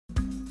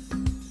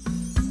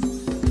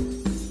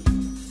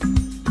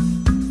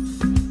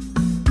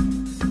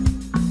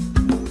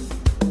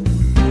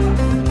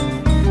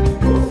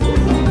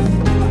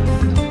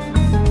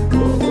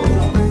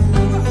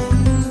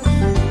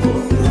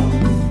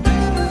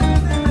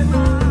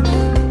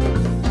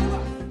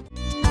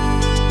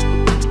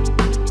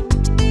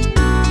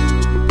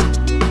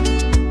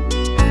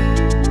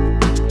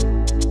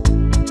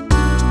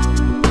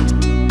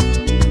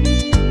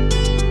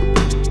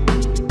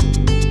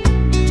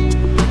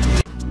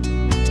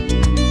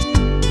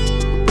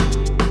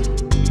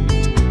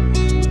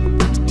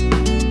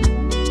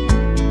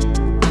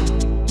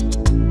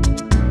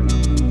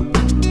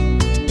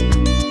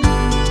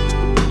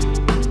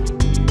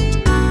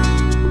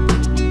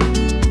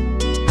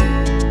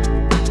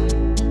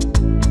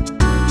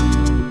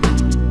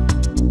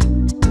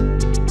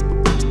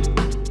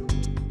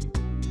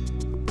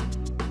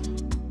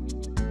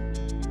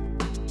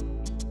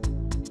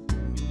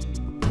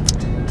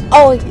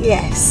Oh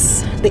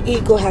yes, the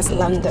ego has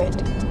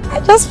landed. I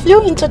just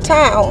flew into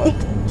town.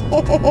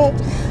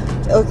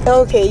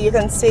 Okay, you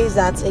can say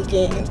that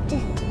again.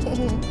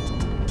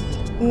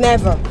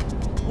 Never.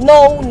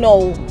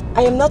 No.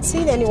 I am not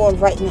seeing anyone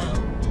right now.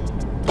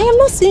 I am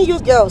not seeing you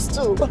girls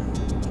too.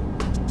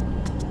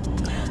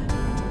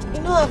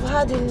 You know, I've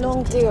had a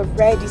long day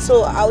already,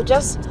 so I'll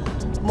just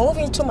move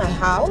into my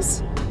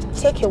house,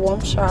 take a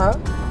warm shower,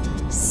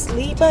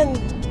 sleep, and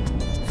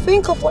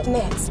think of what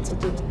next to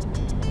do.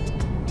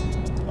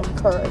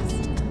 Of course.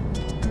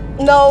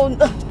 No.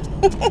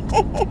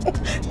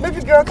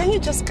 Baby girl, can you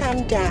just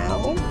calm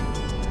down?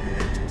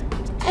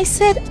 I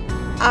said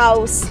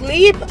I'll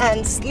sleep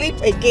and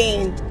sleep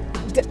again.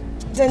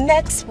 The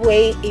next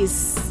way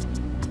is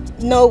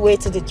no way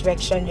to the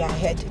direction you are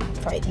headed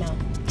right now.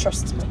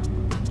 Trust me.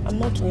 I'm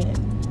not doing it.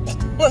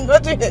 I'm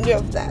not doing any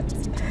of that.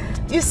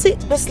 You see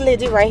this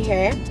lady right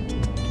here?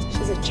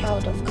 She's a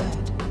child of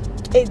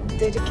God. A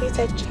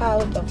dedicated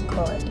child of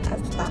God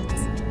as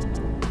that.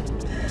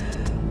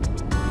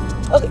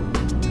 Okay,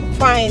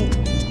 fine.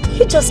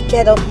 You just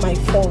get off my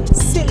phone.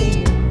 Silly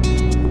you.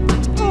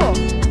 Oh.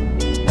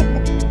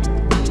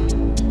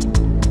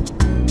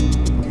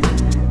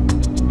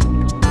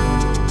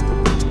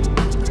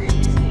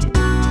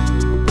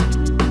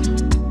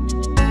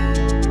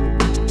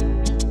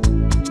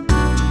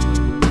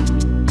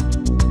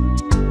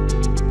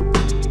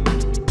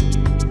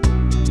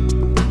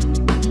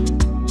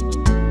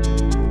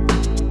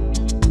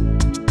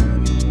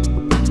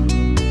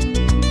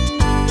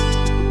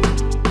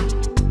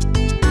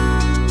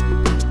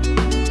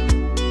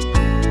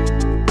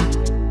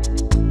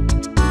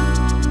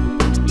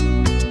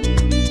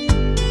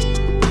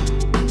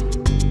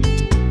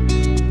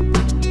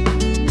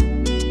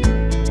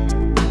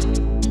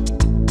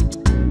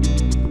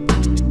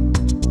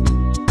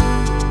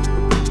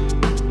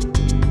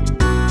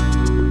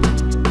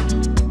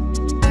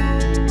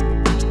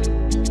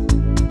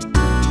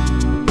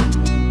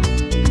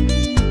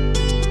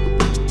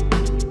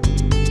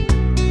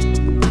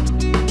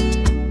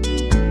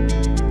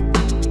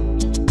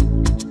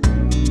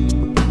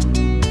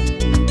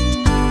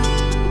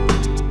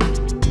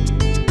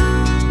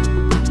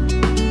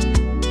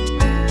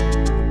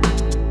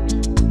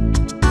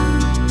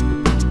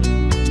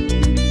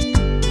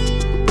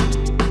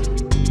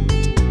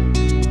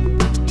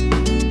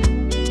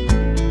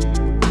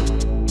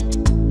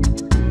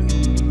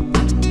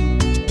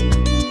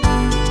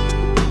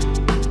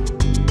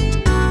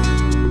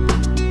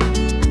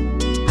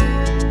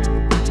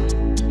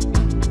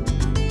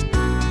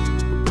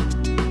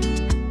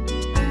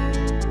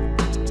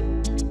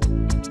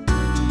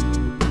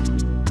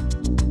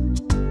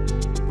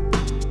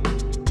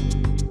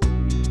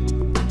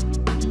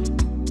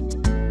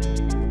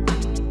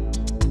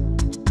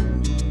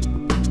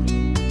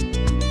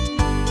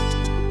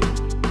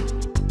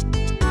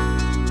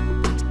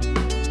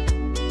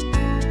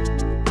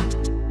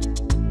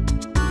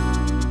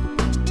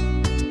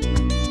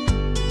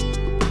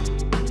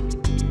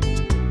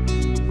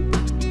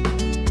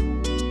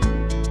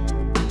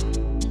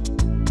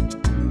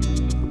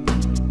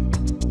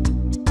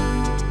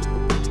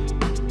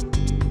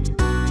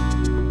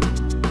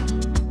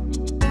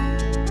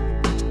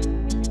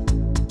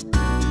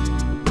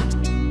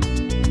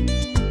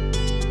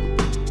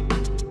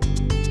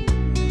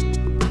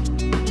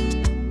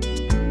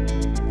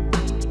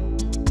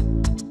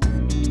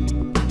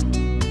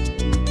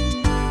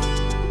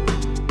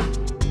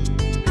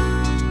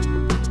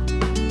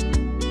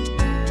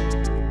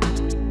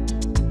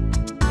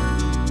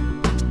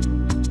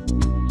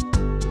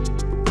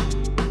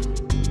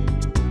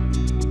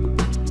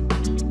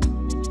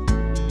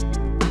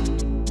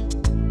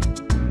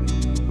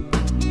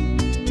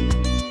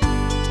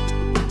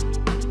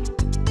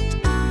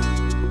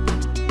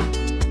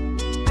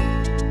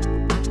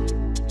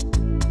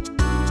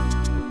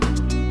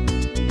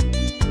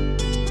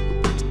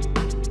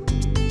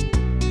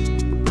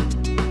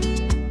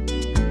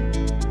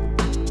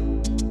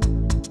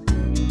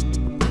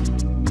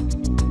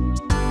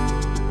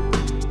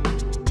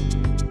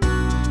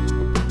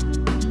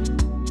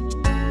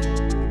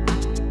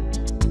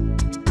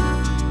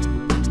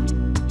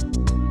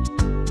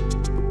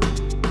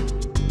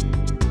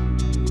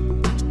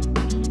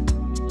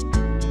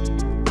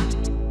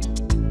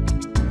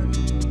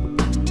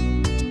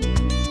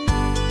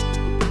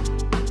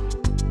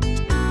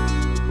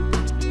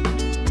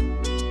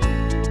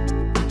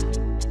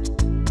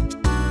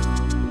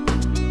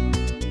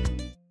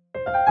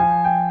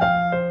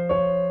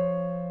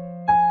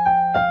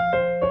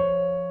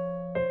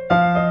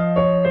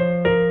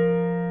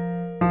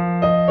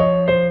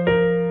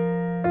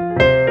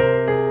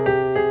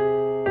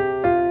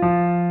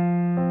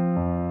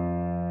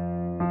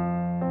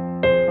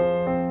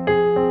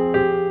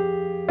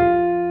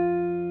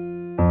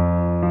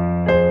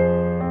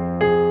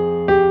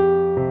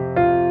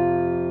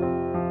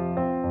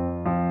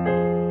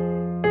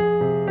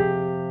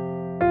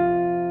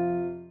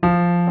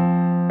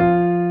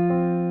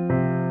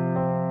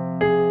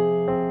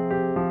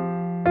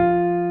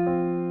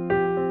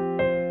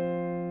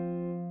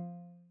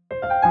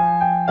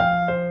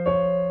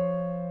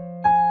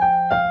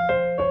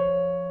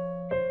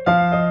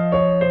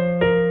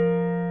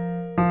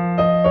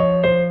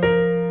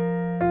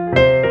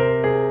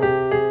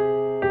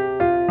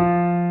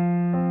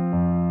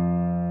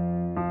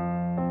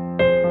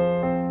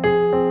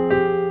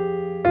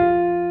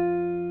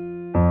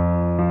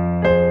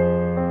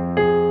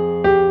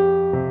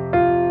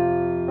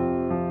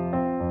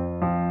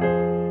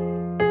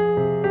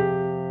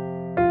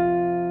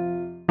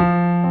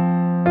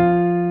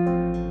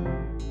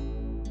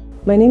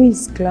 My name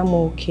is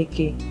Glamo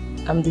Keke.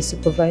 I'm the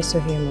supervisor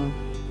here, ma'am.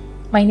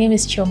 My name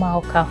is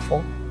Choma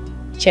Okafo,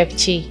 Chef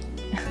Chi.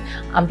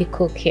 I'm the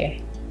cook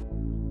here.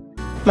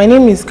 My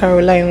name is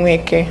Caroline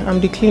Weke. I'm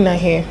the cleaner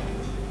here.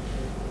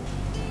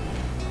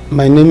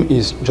 My name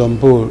is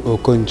Jumbo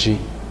Okonji.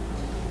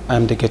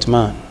 I'm the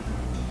Gateman.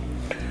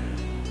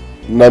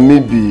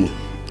 Namibi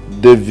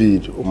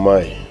David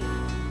Omai.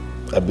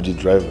 I'll be the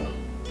driver.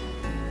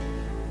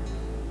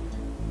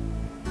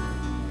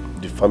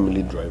 The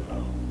family driver.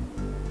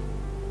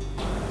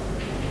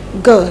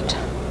 Good.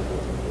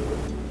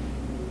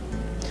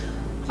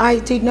 I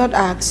did not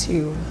ask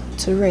you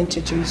to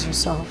reintroduce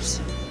yourselves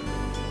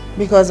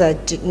because I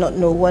did not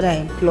know what I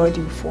employed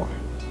you for.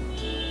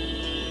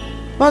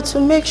 But to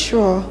make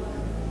sure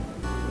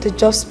the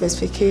job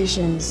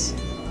specifications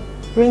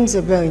rings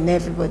a bell in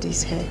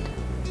everybody's head.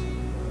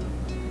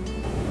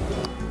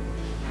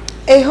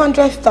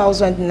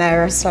 100,000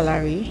 naira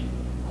salary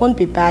won't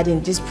be bad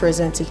in this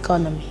present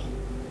economy,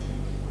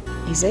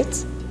 is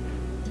it?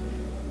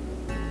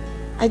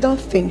 I don't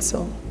think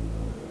so.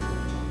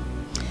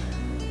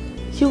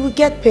 You will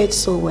get paid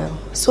so well,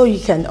 so you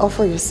can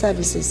offer your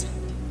services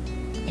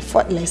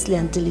effortlessly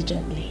and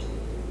diligently.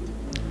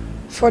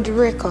 For the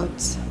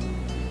records,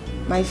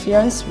 my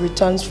fiance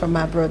returns from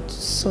abroad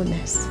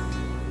soonest,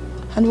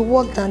 and we'll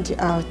walk down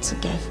the aisle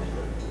together.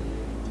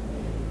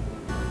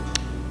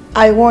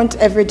 I want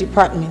every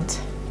department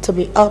to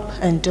be up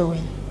and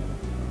doing.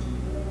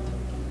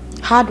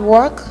 Hard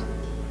work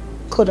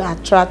could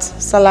attract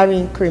salary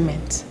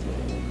increment.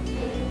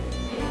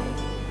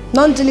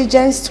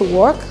 Non-diligence to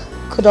work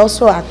could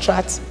also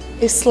attract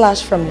a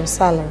slash from your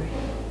salary.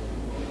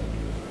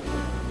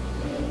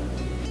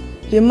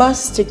 You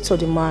must stick to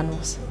the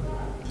manuals,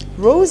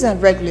 rules and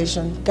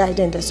regulations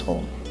guiding this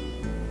home.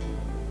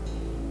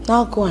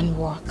 Now go and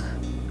work.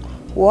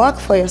 Work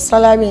for your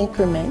salary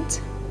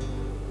increment,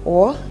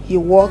 or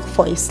you work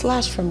for a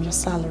slash from your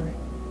salary.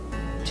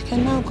 You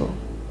can now go.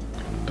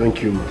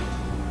 Thank you, ma.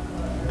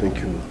 Thank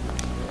you, ma.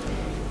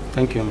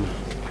 Thank you, ma.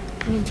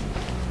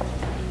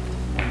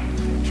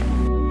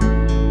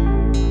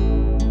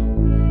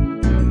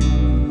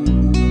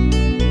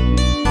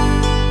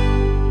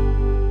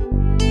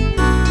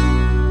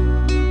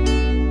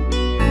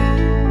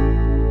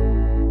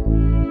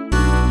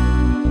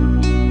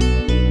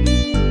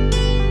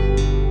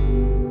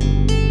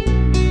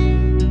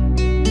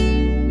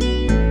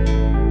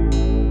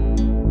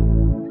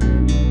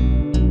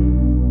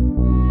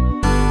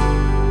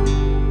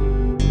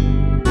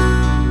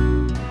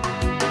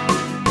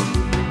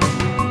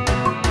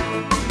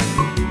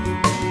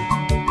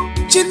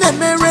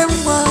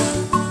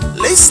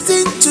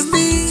 Listen to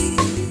me,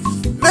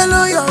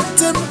 mellow your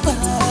temper,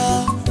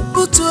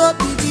 put a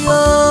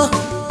video.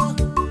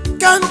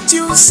 Can't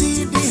you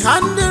see the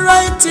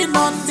handwriting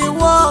on the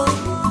wall?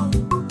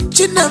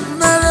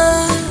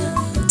 Chinemere,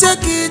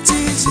 take it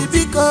easy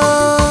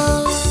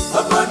because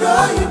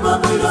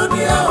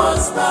Billionaire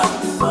was back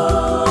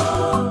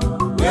before.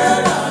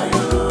 Where are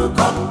you?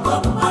 Come,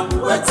 I'm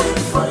waiting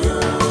for you.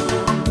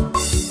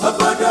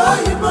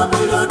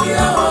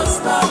 Billionaire was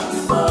back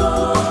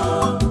before.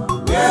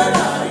 Where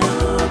are you?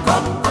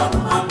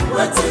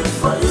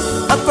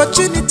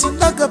 Opportunity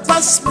not go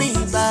pass me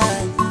by.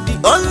 The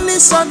only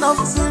son of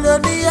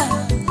Billionaire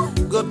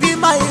go be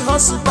my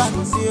husband.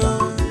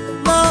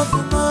 Love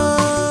more.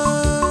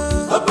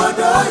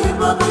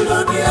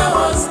 Billionaire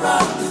was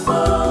back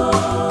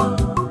before.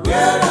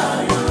 Where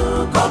are you?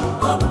 Come,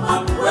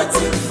 I'm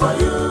waiting for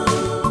you.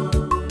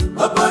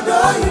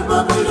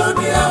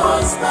 Billionaire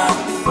was back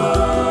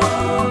before.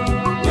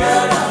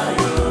 Where are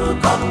you?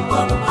 Come,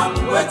 I'm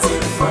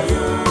waiting for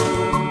you.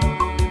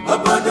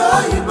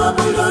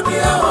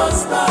 Billionaire was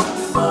back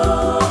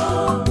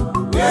before.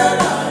 Where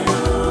are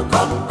you?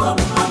 Come,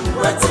 I'm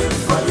waiting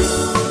for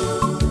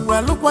you.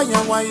 Well, look why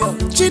you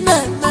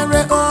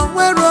Chinemere, oh,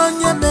 where on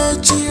your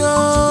mechio.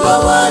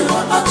 Lower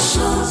your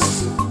actions,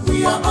 we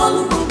are all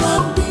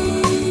human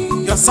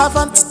beings. Your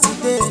servant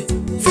today,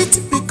 fit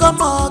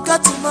become a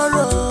God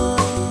tomorrow.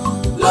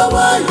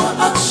 Lower your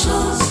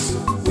actions,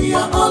 we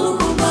are all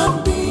human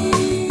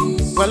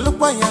beings. Well, look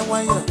why you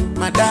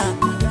madam.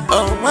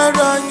 Oh, where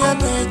on your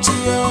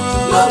mechio.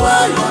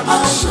 Lower your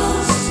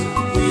actions,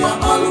 we are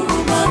all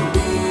human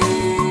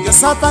beings. Your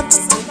servant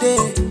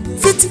today,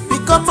 fit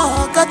become a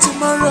God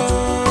tomorrow.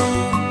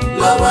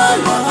 Lower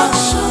your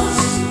actions,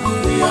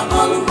 we are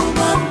all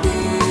human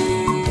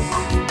beings.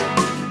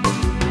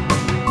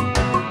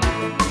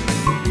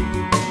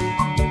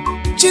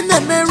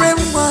 Chinemere,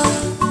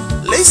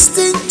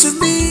 listen to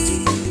me,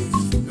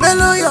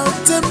 mellow your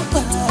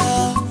temper,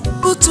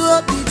 put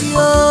a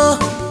video.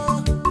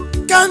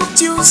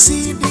 Can't you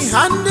see the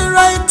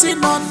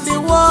handwriting on the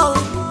wall?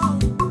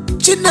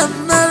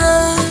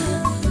 Chinemere,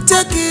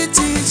 take it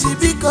easy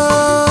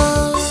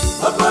because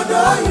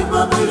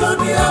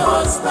Billionaire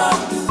was back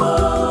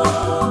before.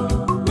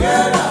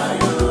 Where are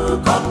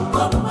you? Come,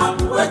 I'm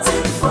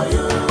waiting for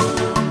you.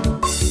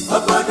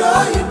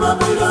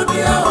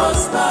 Billionaire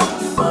was back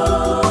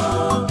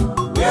before.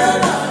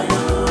 Where are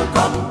you?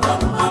 Come,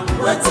 I'm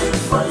waiting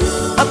for you.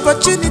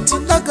 Opportunity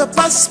like a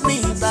pass me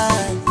by.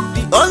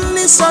 The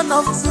only son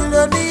of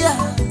Billionaire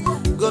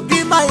go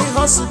be my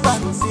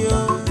husband, yo.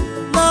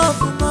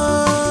 Love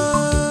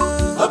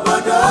more.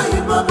 Obodo,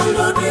 you my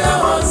Billionaire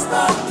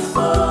husband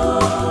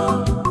before.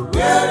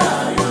 Where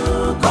are you?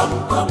 Come,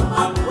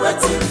 I'm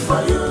waiting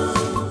for you.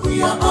 We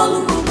are all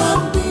human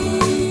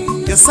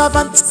beings. Your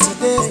servant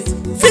today,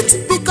 fit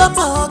become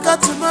a hugger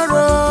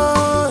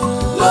tomorrow.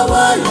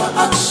 Lower your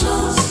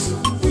actions.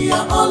 We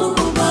are all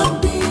human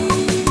beings.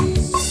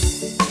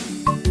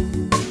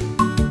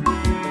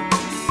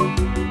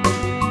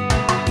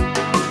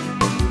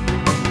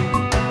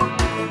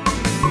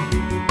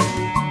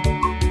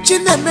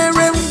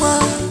 Chinemeremwa,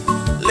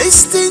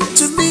 listen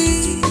to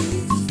me.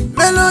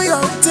 Mellow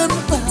your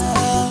temper.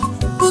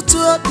 Put to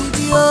a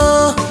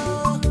video.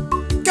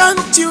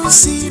 Can't you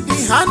see the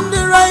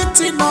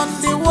handwriting on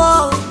the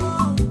wall?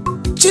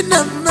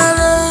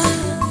 Chinemere,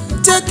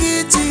 take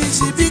it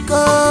easy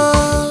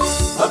because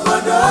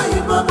Obodo,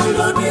 you my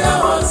Billionaire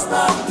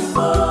husband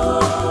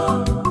before.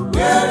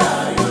 Where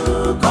are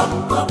you? Come,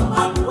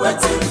 I'm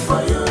waiting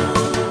for you.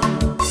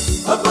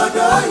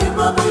 Obodo, you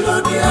my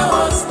Billionaire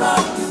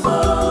husband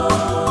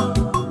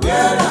before.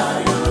 Where are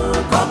you?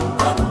 Come,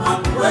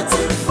 I'm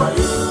waiting for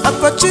you.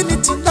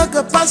 Opportunity not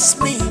go pass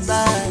me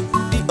by.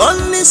 The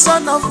only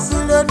son of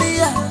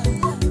Billionaire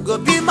go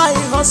be my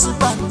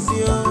husband,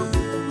 yo.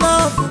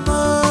 Love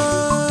more.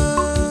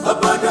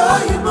 Obodo,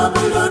 you my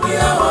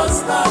Billionaire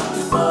husband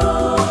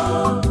before.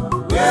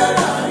 Where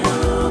are you?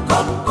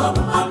 Come,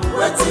 I'm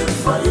waiting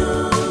for you.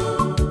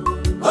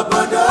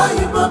 Obodo,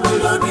 you my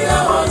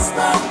Billionaire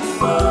husband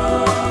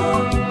before.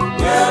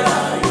 Where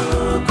are you?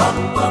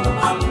 Come,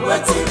 I'm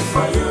waiting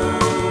for you.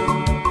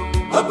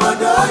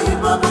 Obodo, you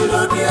my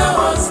Billionaire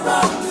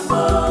husband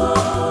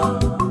before.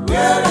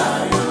 Where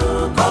are you?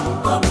 Come,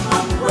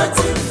 I'm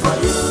waiting for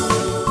you.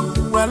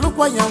 Well, look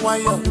why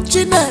you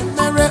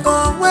Chinemere, oh,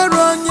 where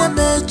on your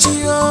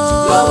mechio.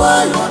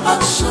 Lower your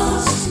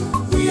actions.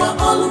 We are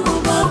all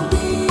human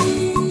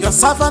beings. Your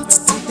servant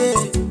today,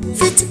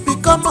 fit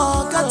become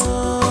a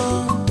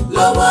God.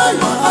 Lower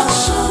your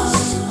actions.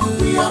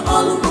 We are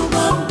all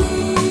human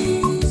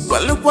beings.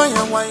 Well, look why you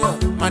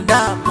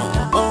madam,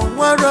 oh,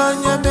 where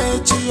on your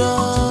mechio.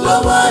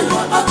 Lower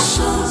your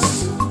actions.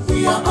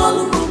 We are all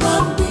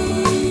human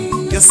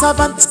beings. Your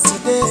servant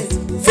today,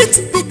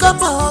 fit become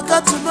a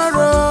God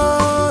tomorrow.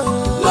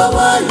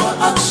 Lower your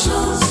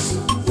actions.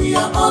 We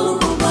are all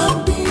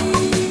human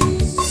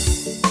beings.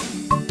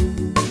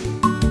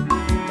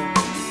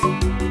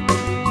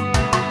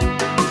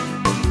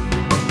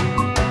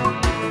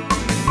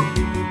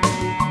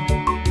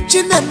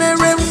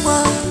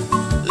 Chinemeremwa,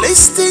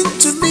 listen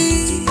to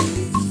me.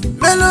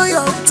 Mellow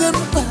your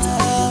temper.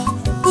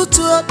 Put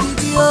to a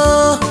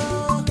video.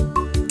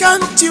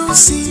 Can't you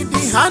see the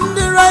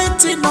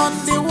handwriting on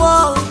the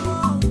wall?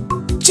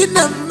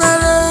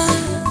 Chinemere,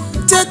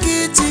 take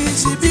it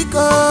easy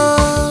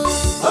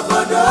because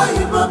Obodo,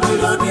 you my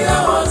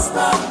Billionaire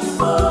husband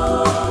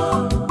before.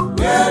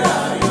 Where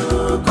are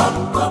you?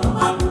 Come,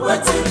 I'm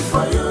waiting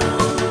for you.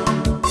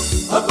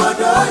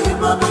 Obodo, you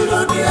my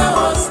Billionaire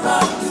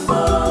husband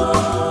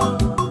before.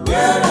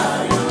 Where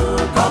are you?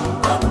 Come,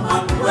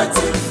 I'm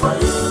waiting for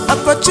you.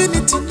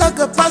 Opportunity not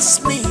go pass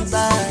me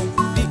by.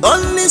 The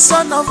only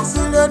son of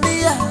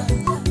Billionaire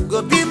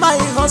go be my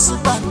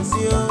husband,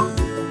 yo.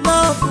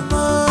 Love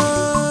more.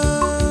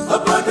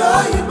 Obodo,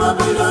 you my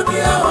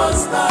Billionaire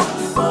husband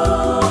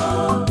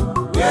before.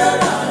 Where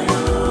are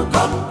you?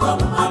 Come,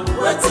 I'm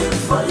waiting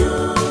for you.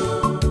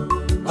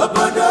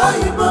 Obodo,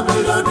 you my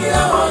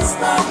Billionaire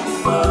husband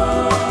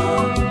before.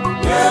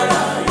 Where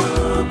are you?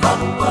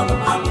 Come,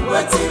 I'm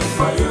waiting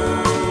for you.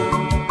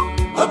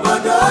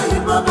 Obodo, you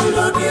my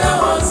Billionaire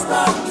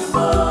husband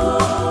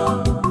before.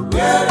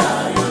 Where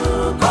are you?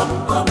 Come,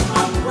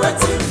 I'm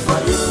waiting for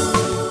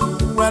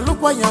you. Well, look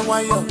why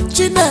you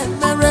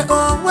Chinemere,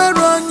 oh, where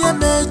on your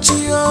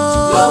mechio.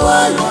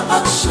 Lower your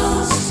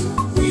actions.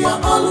 We are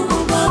all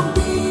human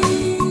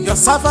beings. Your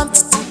servant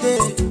today,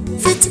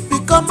 fit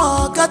become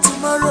a God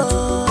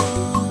tomorrow.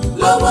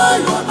 Lower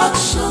your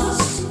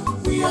actions.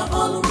 We are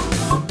all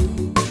human beings.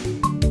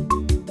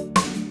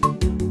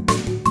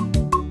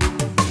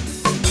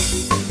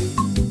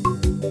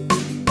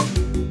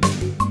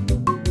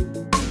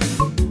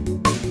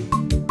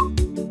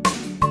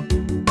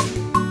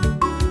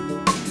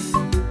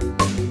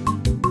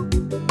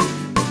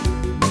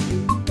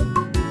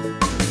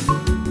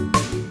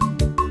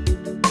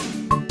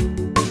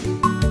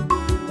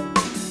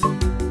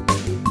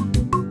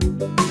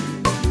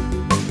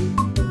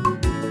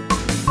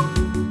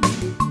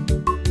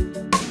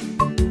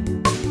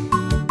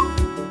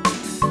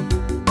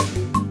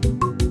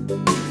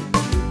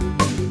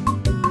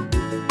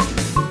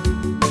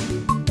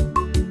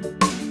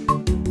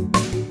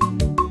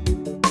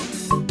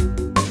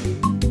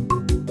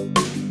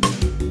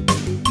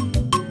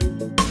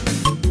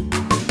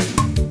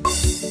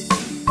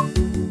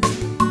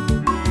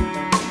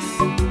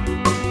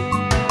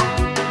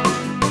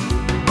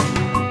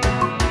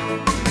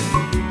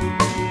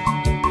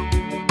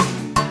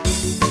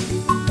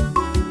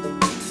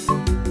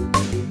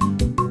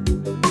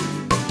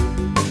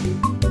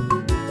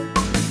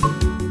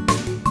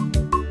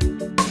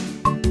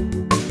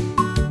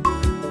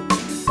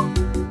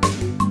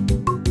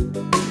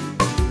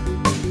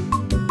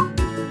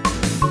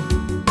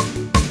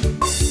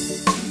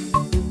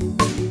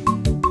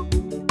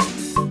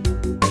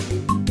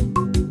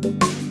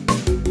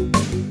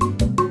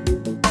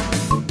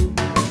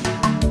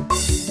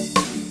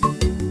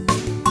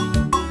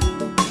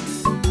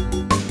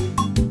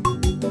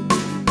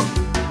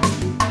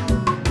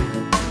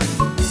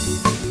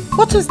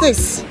 What is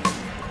this?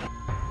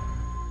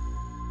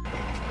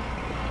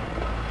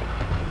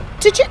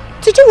 Did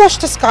you wash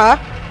this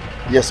car?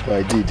 Yes, ma,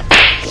 I did.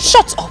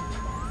 Shut up!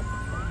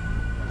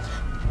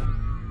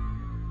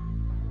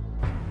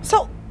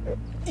 So,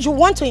 you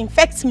want to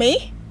infect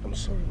me? I'm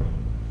sorry.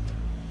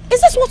 Is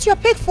this what you're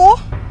paid for?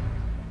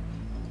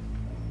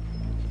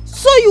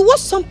 So you wash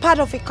some part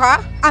of a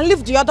car and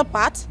leave the other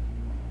part?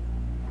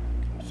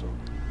 I'm sorry.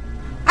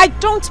 I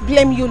don't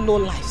blame you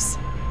lowlifes.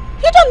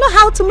 You don't know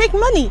how to make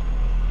money.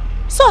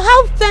 So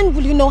how then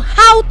will you know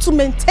how to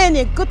maintain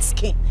a good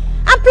skin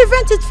and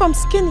prevent it from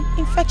skin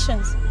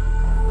infections?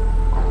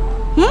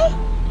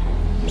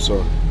 I'm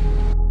sorry.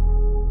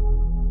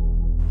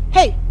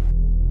 Hey.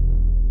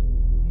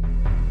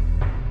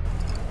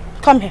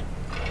 Come here.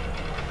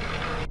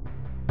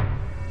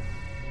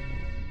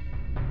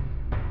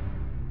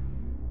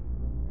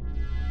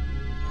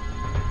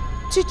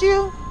 Did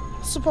you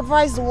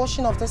supervise the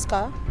washing of this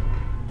car?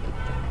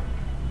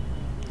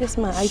 Yes,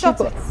 ma. I Shut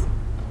did. it.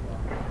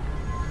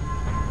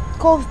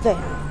 Go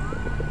there.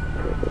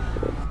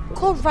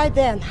 Go right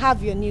there and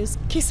have your nails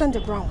kissing the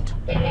ground.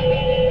 Sorry,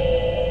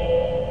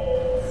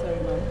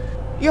 ma'am.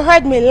 You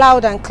heard me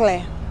loud and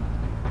clear.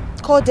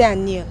 Go there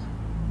and kneel.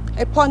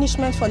 A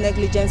punishment for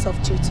negligence of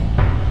duty.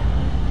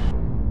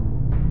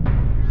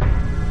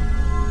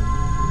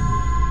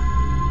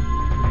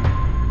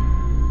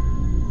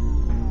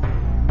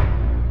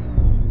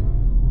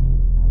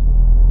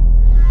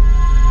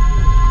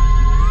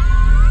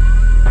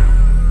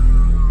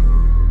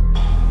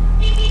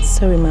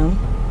 Sorry, ma'am.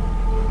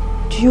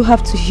 Do you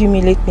have to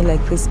humiliate me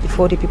like this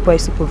before the people I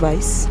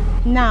supervise?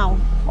 Now,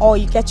 or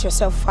you get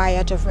yourself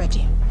fired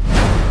already.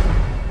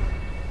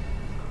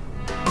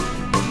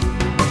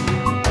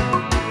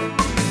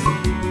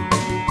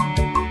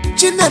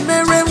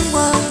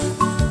 Chinemeremwa,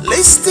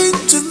 listen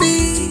to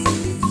me.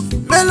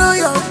 Mellow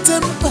your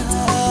temper,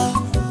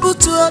 put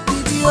to a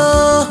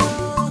video.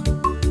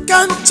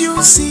 Can't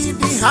you see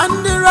the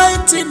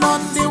handwriting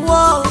on the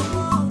wall?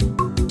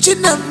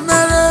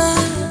 Chinemere,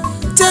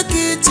 take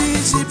it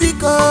easy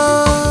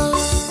because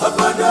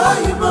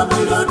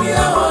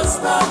Billionaire was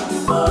that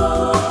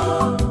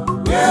before.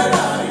 Where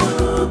are you?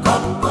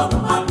 Come,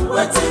 I'm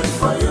waiting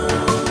for you.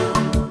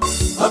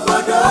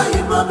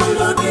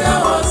 Billionaire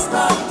was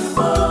that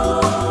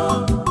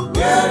before.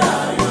 Where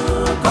are you?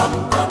 Come,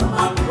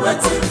 I'm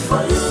waiting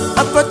for you.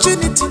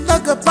 Opportunity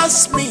not go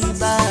pass me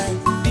by.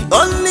 The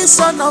only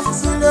son of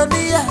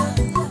Billionaire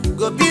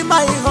go be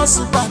my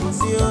husband,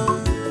 yo.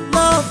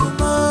 Love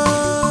more.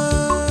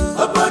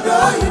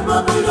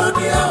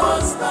 Billionaire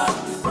was that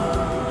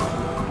before.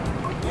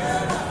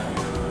 Where are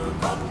you?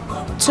 Come,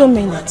 2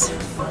 minutes.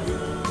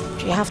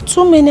 You have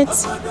 2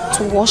 minutes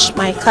to wash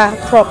my car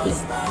properly.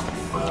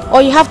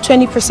 Or you have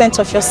 20%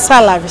 of your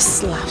salary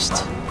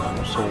slashed.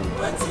 I'm sorry.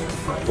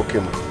 Okay,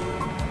 ma.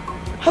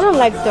 I don't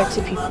like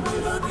dirty people.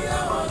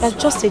 You're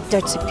just a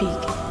dirty pig.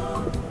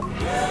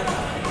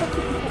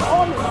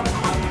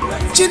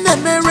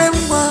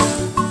 Chinemeremwa,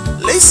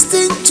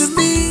 listen to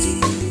me.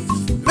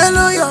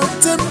 Mellow your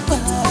temper,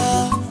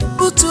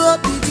 put to a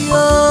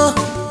video.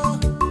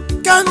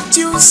 Can't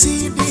you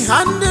see the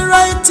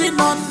handwriting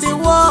on the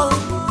wall?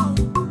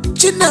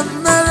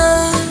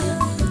 Chinemere,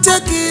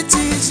 take it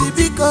easy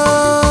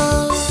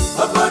because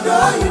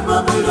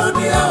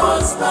Billionaire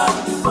was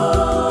that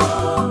before.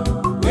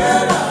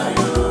 Where are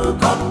you?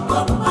 Come,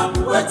 I'm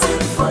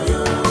waiting for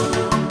you.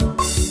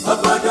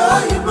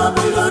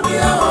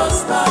 Billionaire was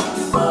that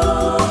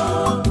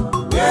before.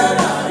 Where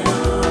are you?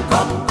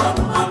 Come,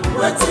 I'm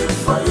waiting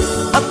for you.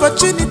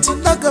 Opportunity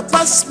not go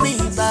pass me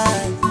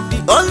by. The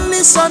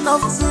only son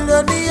of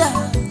Billionaire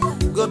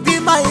go be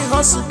my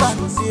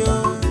husband,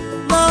 yo.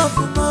 Love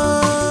more.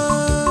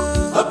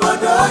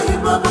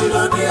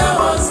 Billionaire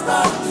was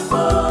that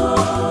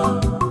before.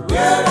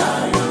 Where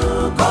are you?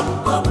 Come,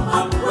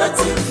 I'm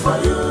waiting for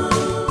you.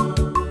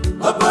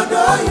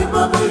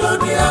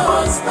 Billionaire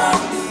was that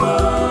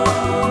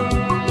before.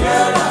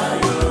 Where are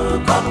you?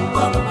 Come,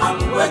 I'm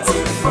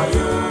waiting for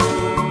you.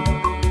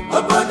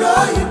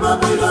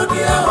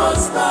 Billionaire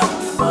was that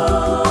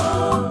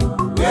before.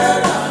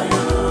 Where are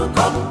you?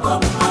 Come,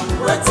 I'm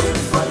waiting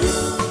for you.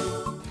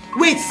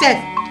 Wait,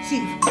 Seth.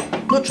 See,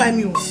 don't try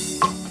me. No,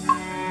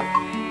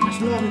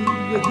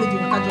 wait, the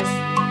water just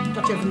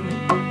touch everywhere.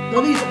 No,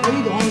 you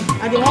the hungry.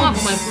 I don't want my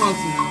front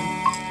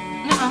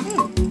now.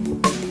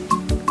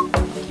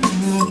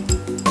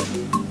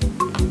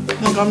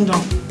 No, calm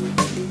down.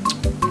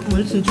 I'm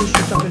listening to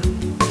shit up here.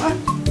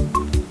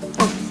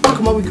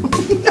 Come on, we go.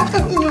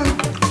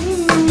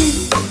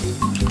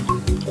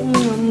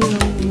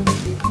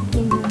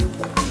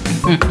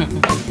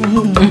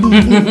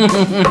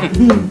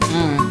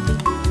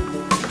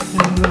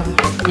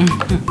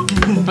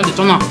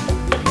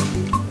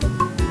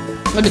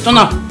 Let it turn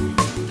up.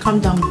 Calm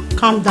down.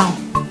 Calm down.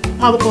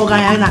 How the poor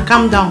guy now?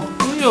 Calm down.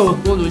 Yo,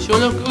 go to show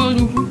up.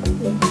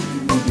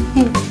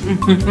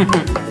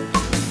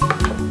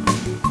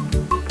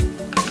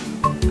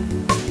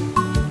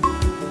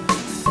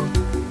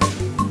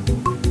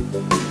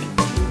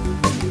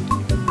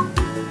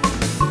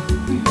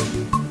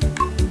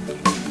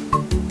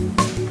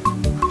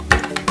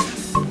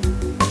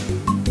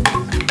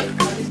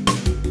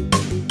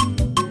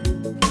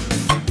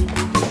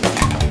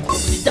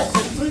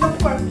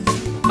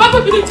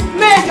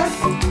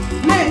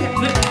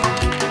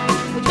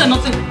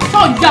 nothing. So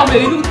yeah, we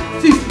do.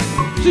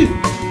 See.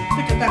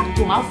 Take your time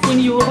to go. My phone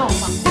you over.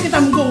 Take your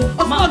time to go.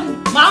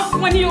 My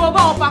phone you over. I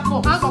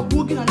got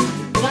working on it.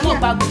 I'm not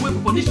bad work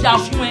for this shop.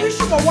 You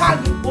should go wild.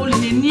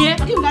 Only near. I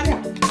can't get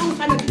it. I'm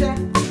trying to get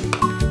it.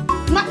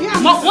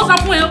 What's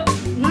up for you?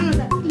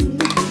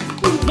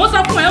 What's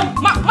up for you?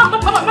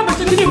 Mama,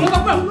 tell me what's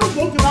up for you?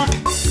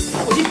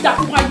 Oh, this that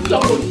why you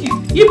don't know.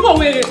 You go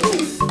away.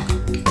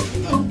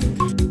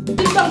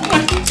 This that why.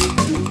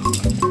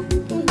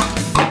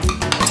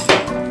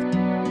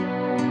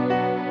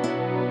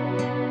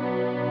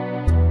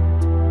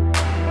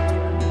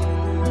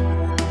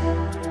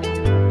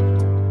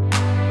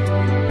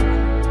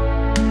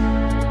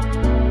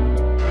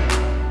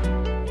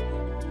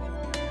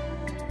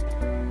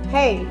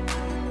 Hey,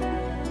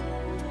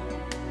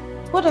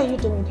 what are you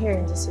doing here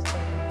in the city?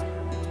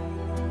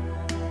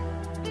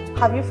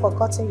 Have you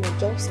forgotten your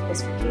job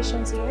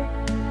specifications here?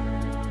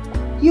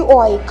 You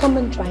are a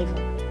common driver.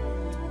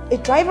 A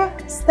driver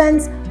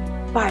stands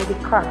by the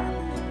car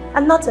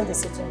and not in the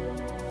city.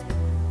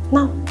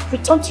 Now,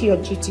 return to your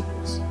duty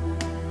post.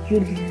 You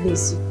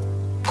lazy,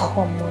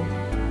 common moron.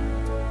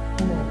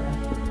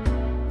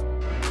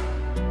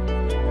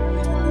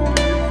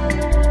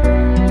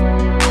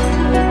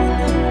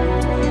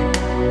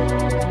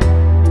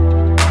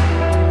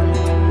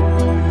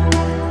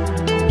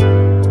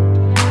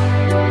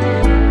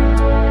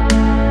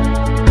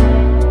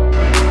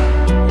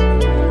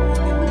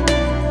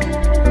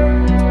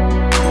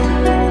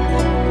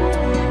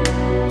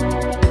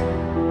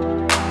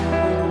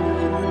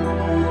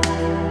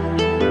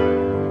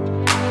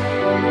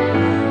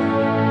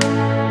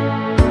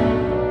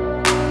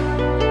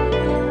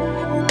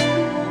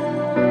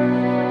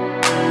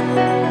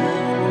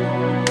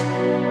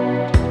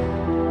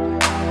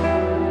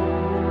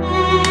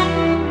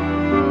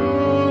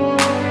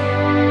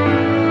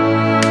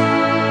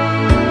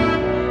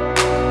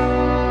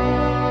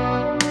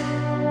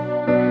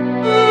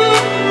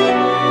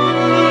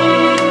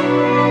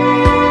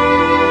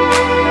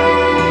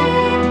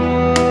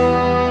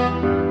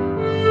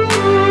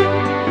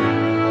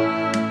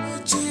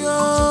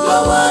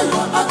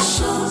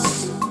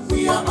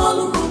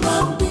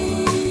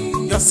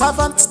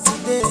 Servant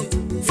today,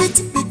 fit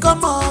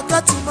become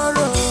oga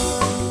tomorrow.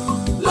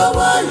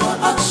 Lower your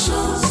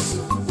actions,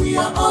 we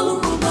are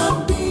all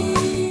human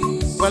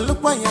beings. Well,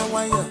 look why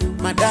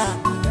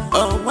madam,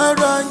 oh, where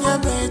on your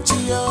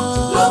medio.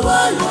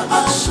 Lower your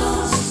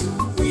actions,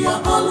 we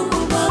are all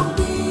human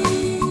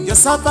beings. Your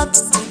servant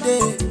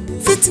today,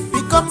 fit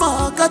become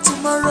oga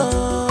tomorrow.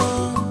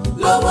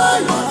 Lower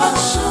your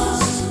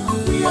actions,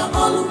 we are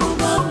all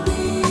human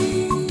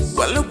beings.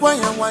 Well, look why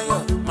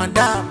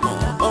madam.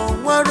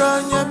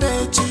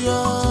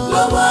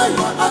 Lower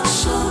your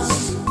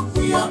actions,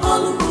 we are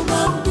all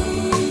human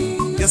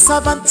beings. Your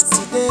servant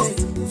today,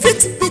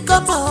 fit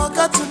become a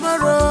hugger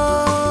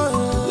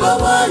tomorrow.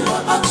 Lower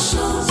your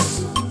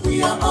actions,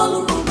 we are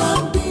all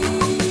human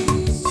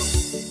beings.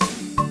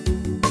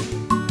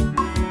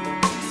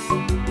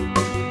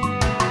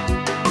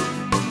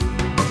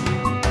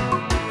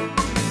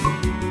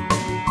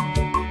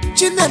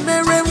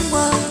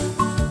 Chinemeremwa,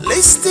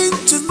 listen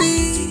to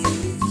me,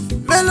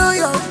 mellow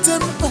your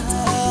temper.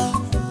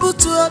 Put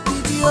to a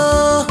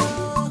video.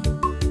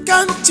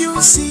 Can't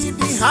you see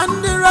the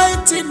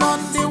handwriting on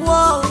the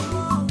wall?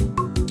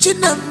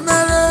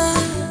 Chinemere,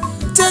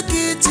 take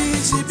it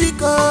easy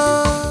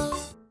because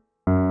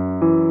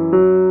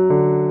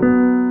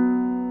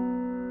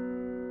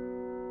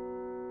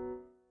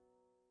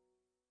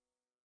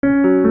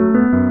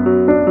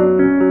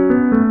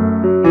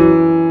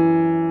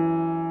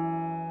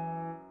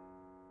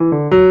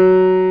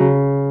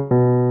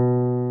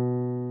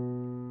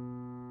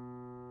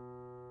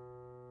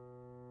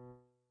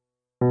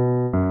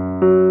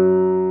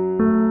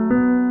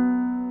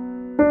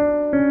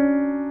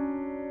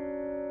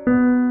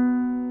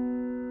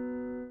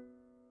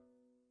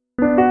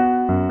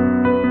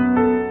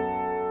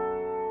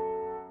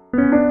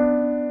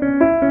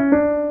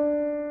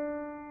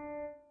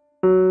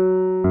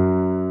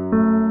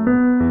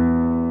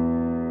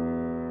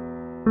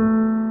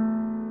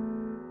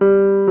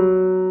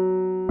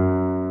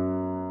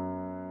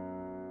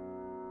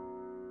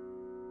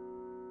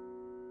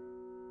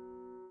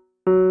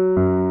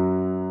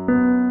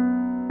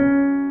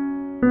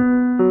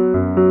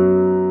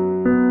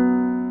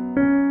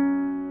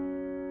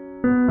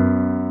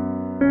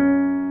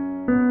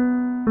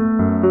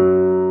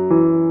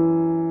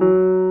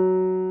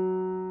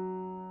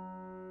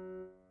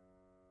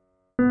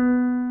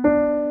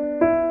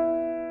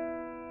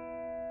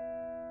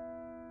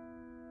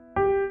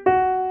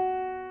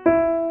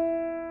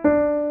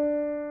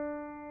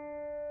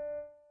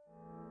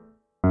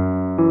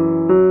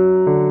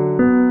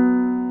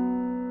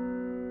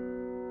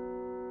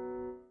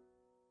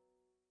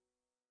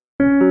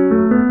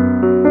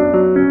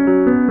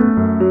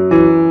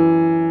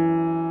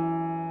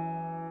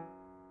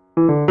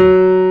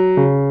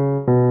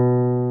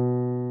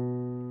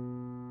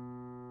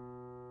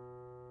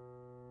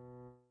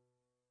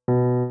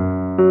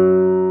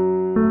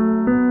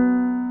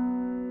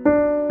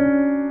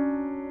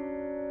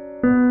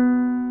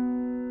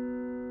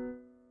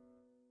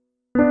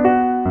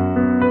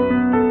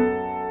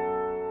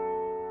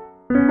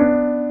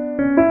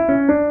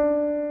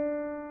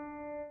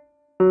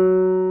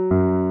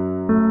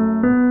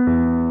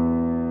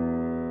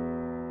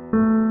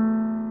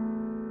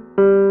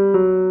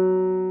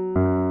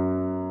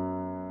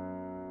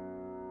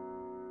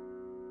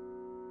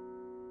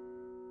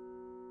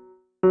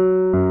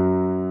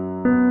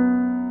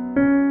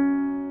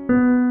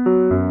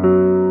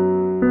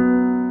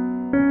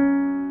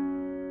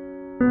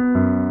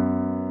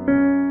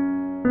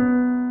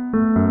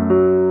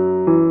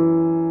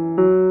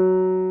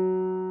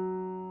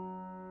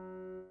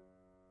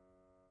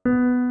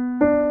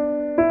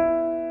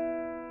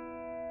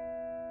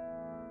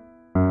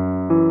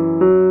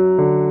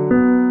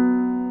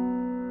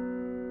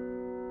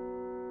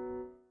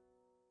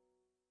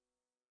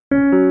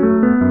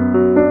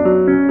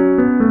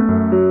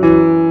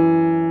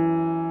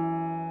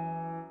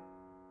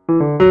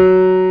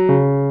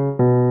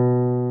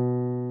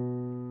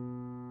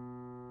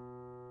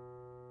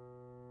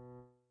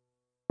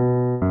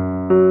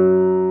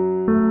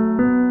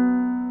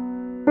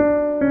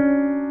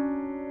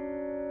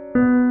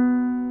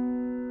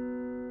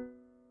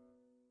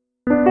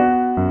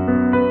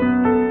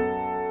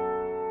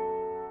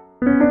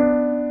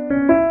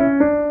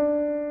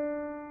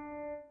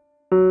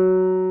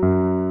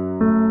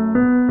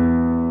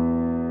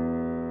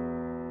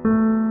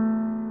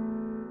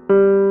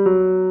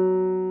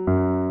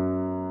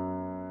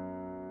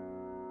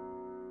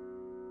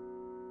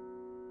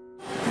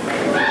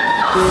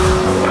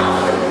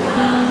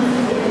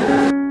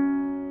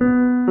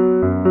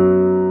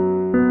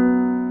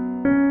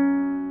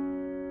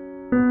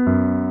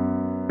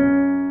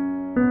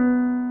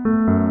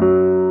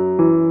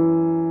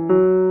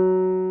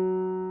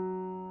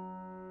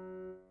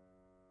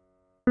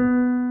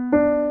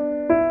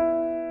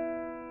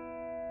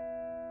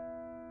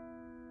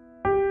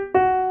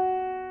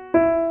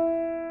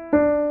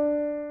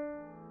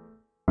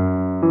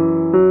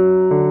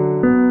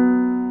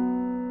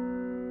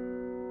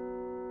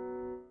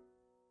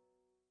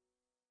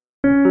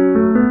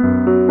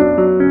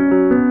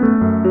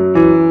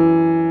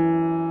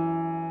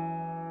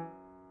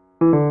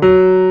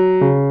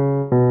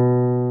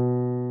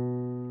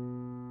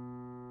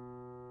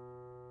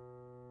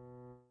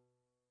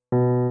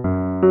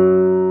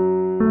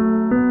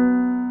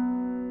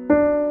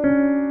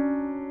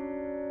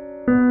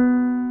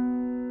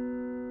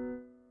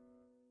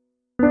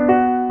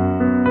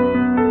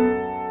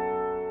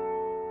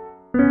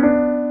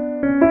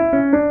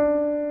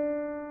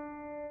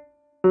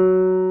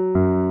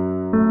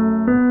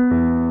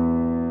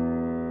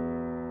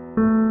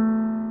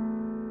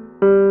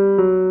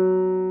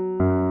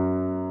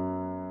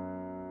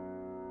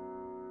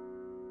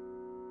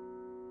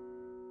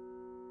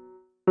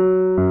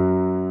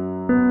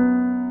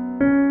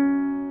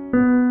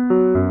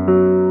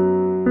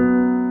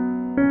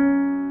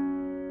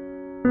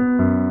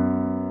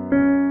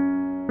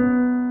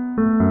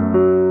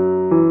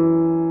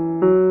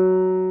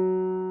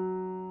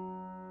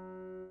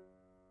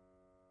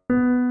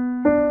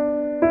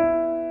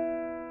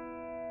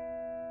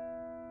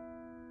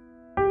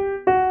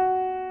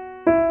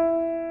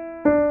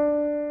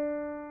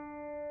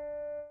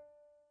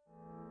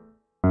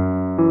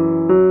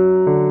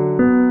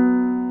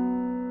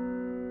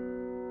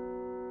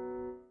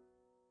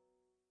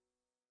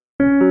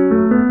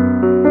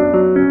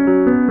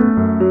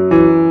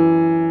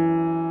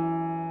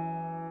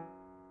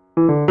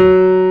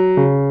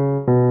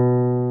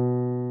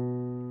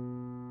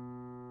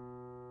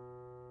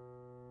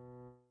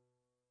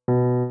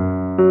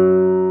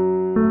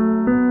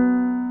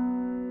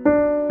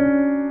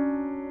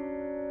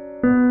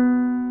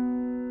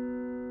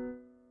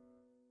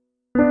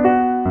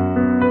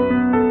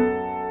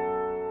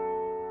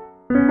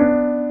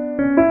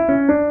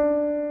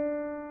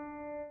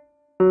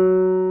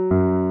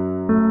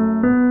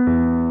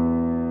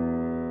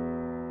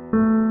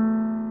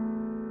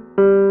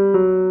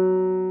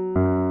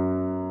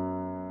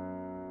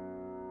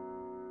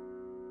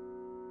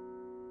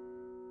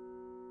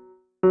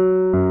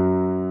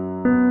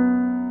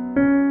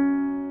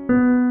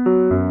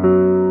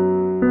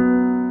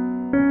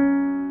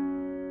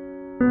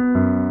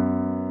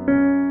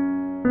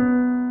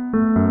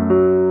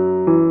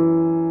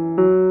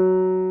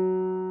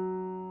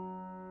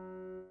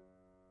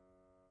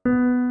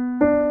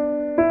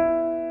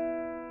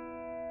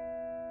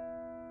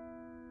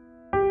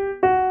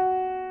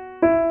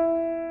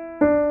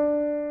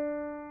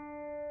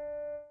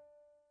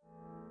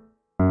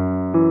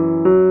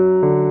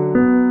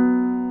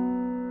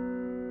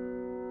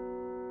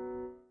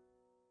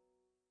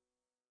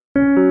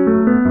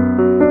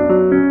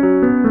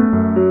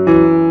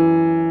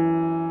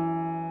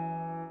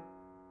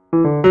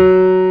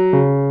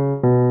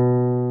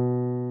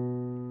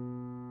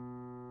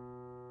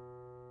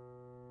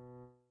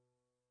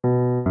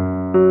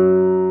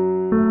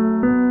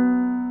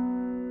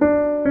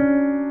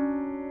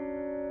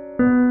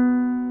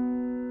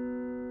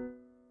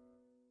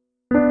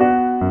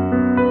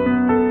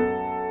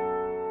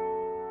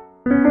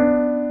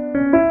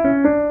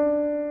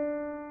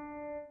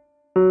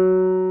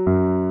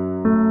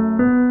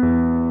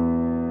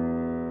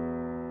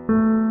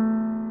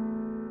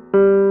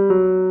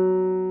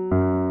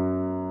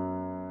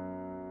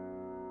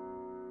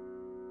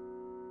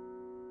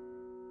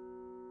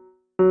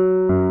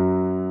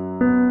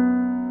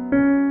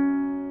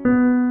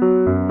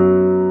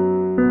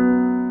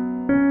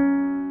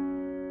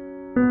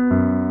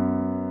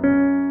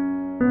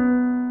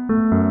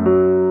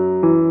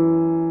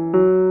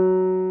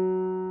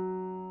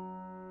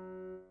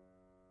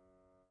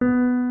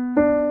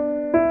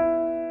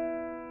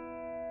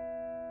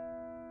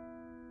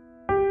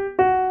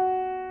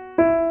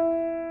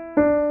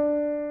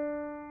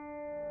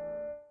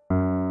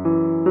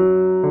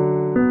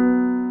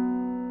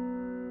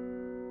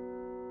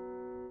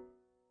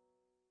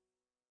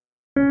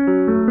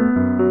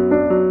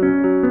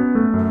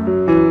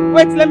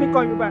Wait, let me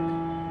call you back.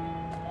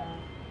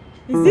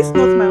 Is this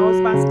not my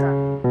husband's car?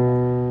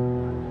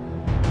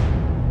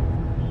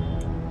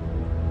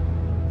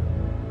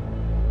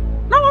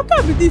 Now what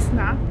can be this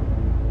now?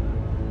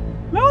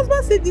 My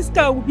husband said this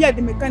car will be at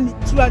the mechanic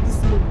throughout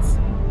this month.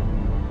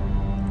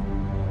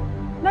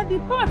 Now the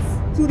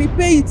parts to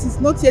repair it is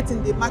not yet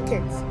in the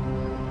market.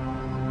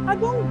 I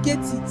don't get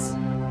it.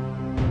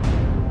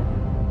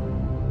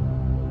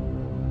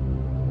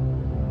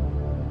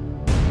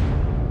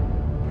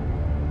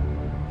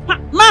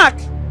 Mark,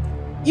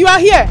 you are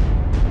here.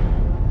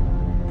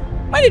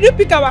 When did you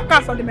pick our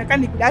car from the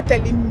mechanic without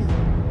telling me?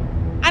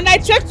 And I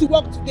checked to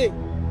work today,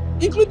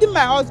 including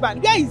my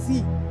husband. Where is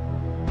he?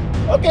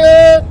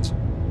 Okay.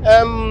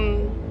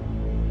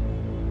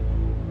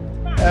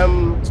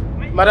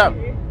 Madam.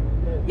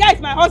 Where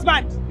is my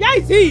husband? Where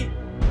is he?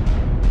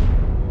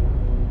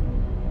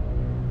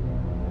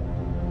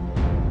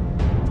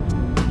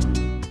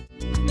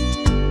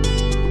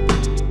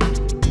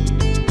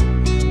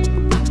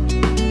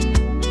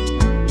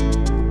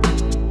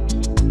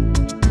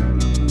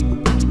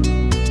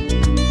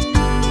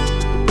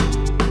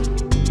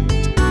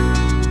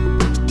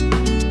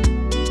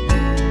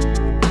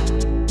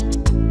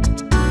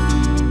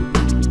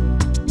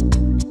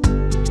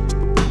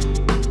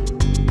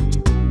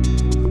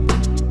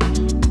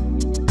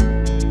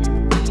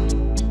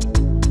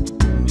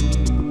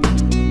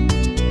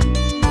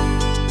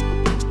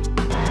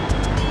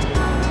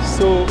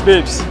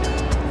 Babes,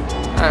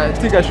 I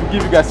think I should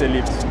give you guys a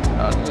lift.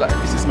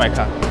 This is my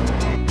car.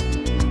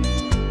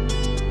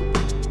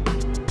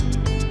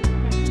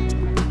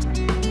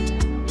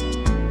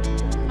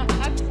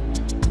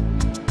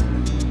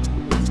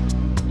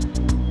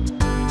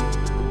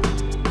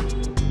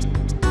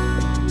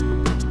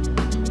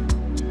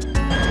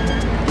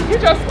 Did you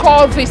just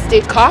call this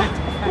a car?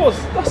 Of course,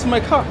 that's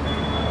my car.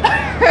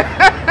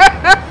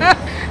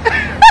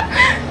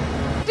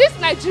 This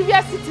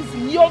Nigerian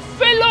citizen, your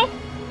fellow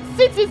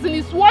citizen,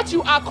 is what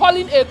you are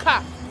calling a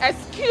car.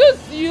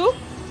 Excuse you?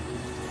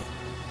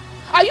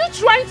 Are you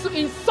trying to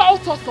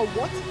insult us or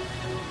what?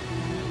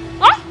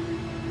 Huh?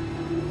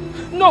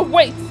 No,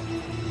 wait.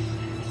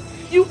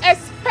 You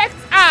expect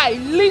I,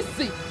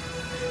 Lizzie,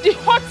 the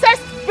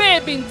hottest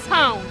babe in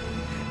town,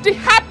 the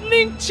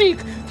happening chick,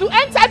 to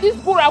enter this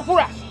bura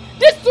bura,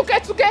 this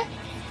tuke tuke?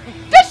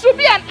 This should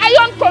be an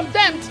iron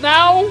condemned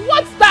now.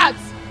 What's that?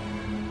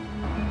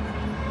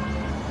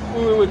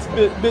 Wait,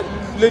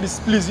 ladies,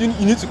 please, you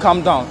need to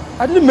calm down.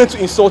 I didn't mean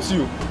to insult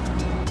you.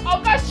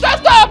 Okay,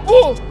 shut up,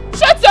 boo!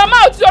 Shut your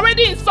mouth, you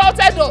already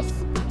insulted us.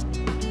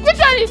 Which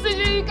one is it?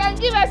 You can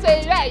give us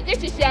a ride.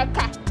 This is your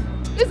car.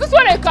 Is this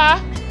one a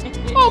car?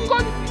 Oh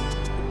God.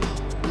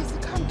 Please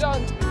calm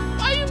down.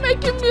 Why are you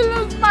making me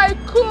lose my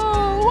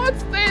cool?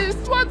 What's this?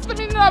 What's the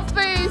meaning of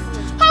this?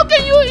 How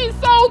can you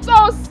insult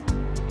us?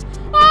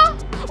 Huh?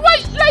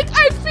 Why, like,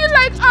 I feel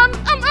like I'm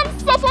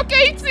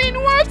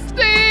suffocating. What's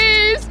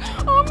this?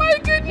 Oh my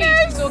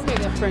goodness. It's okay,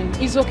 dear friend.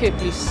 It's okay,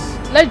 please.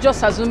 Let's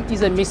just assume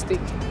it's a mistake.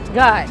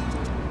 Guy,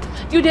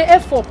 you the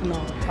F up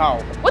now.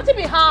 How? What do you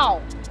mean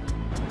how?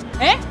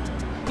 Eh?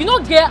 You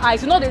not get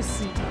eyes, you know they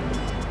see.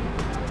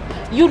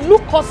 You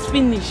look us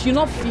finish, you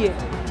not fear.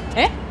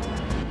 Eh?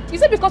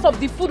 Is it because of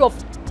the food of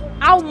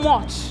how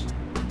much?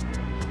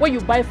 When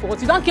you buy for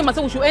us, you don't came and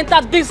say we should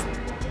enter this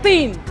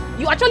thing.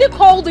 You actually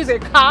call this a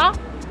car?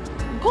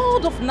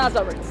 God of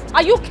Nazareth.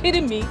 Are you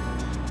kidding me?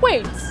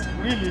 Wait.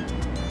 Really?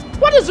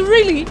 What is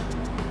really?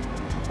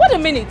 Wait a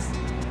minute.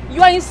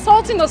 You are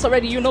insulting us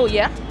already, you know,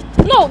 yeah?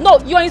 No,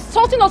 you are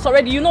insulting us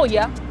already, you know,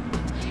 yeah?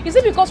 Is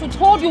it because we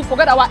told you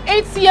forget our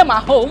ATM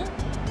at home?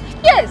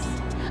 Yes.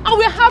 And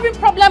we're having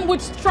problem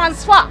with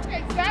transfer.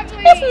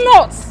 Exactly. If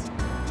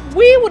not,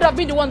 we would have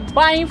been the one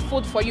buying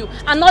food for you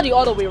and not the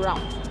other way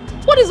around.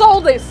 What is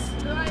all this?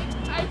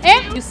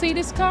 You see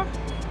this car?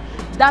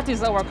 That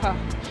is our car.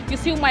 You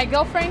see my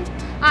girlfriend?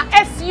 Our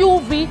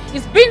SUV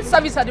is being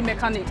serviced at the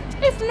mechanic.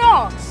 If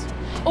not,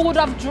 we would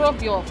have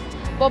dropped you off.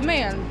 But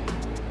man,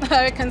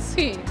 I can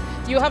see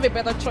you have a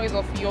better choice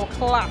of your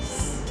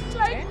class.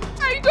 Like,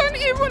 I don't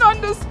even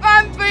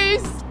understand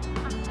this.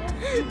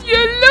 You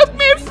look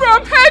me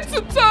from head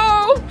to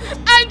toe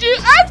and you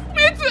ask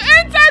me to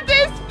enter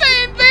this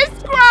thing, this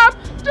crap.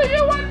 Do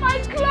you want my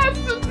clothes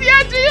to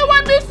tear? Do you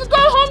want me to go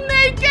home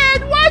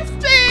naked? What's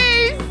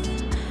this?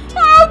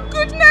 Oh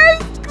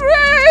goodness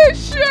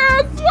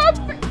gracious. What's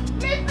this?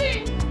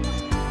 Listen,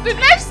 the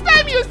next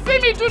time you see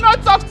me, do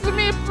not talk to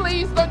me,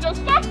 please. Don't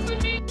just talk to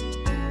me.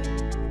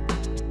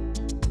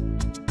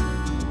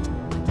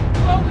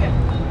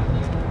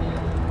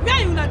 Where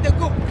are you not to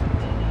go?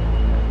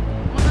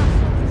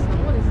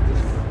 What is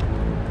this?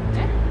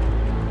 Eh?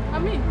 I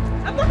mean,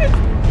 I'm coming.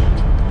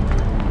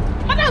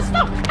 Madam,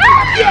 stop!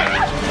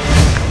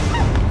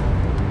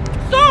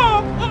 So,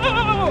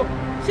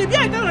 Shebi,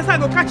 I don't know how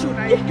to catch you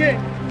now again.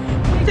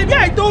 Shebi,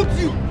 I told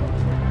you.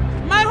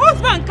 My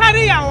husband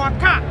carry our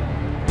car.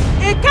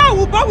 A car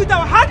we bought with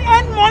our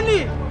hard-earned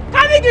money.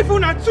 Carry give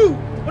una too.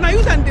 When I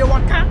use and the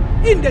waka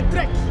in the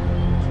trek.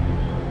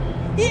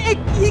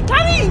 He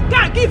carry his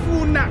car give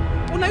una.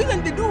 When I use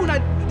and they do una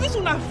this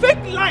una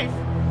fake life.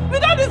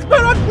 Without this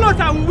borrowed clothes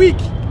and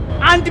wig.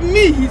 And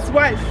me, his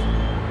wife.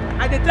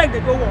 And the trek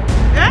they go on.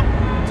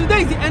 Eh?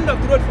 Today is the end of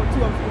the road for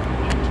two of you.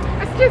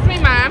 Excuse me,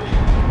 ma'am.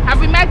 Have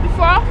we met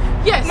before?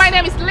 Yes. My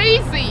name is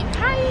Lizzie.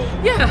 Hi.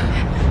 Yeah.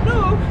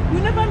 No, we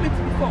never met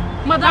before.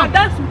 Madam.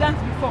 We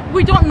danced before.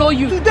 We don't know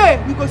you.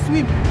 Today, we go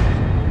swim.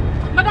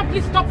 Madam,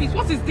 please stop this.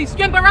 What is this?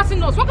 You're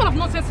embarrassing us. What kind of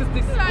nonsense is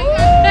this?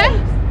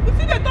 You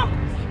see the talk?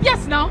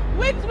 Yes, now.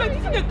 Wait, you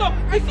see the talk?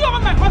 You see all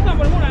my husband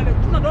for the moon and the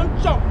tuna don't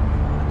chop.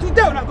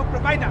 Today, we're not going to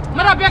provide that.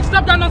 Madam, beg,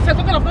 stop that nonsense.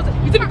 What kind of nonsense?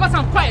 You think because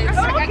I'm quiet?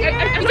 Okay.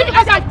 You think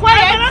because I'm quiet?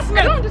 I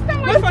don't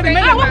understand what you're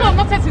saying. What kind of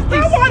nonsense is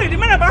this? Don't worry, the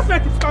man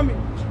embarrassment is coming.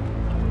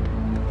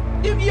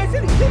 If you see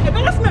the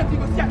embarrassment, you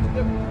go see at the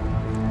table.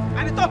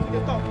 And the talk, the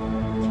talk.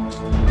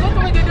 Don't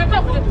worry, the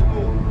talk.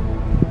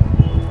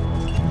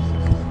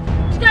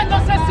 That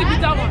nonsense, see me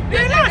that one.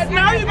 Relax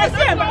now, you go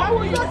see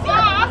embarrassment.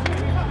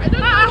 I don't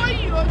know what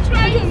you are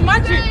trying to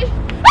imagine.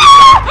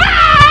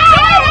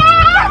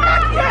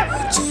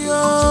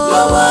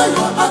 Lower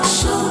your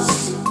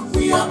actions,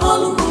 we are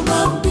all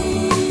human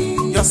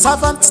beings. Your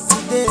servant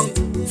today,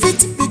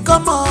 fit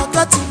become a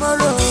God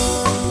tomorrow.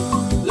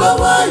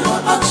 Lower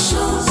your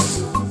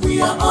actions,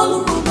 we are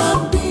all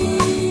human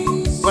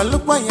beings. Well,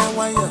 look why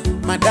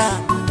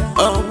madam,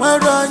 oh,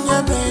 where on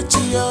your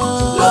metio.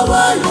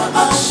 Lower your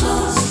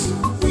actions,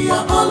 we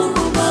are all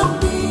human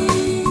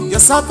beings. Your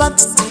servant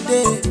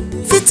today,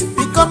 fit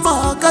become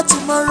a God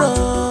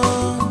tomorrow.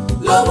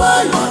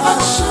 Lower your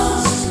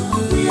actions,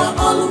 we are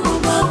all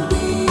human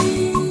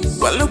beings.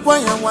 Well, look why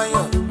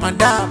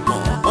madam,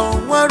 oh,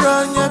 where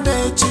on your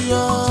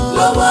metio.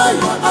 Lower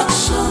your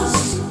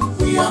actions,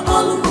 we are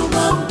all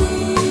human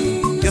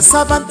beings. Your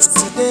servant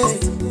today,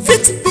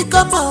 fit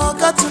become a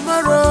God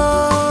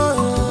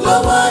tomorrow.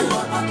 Lower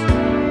your actions.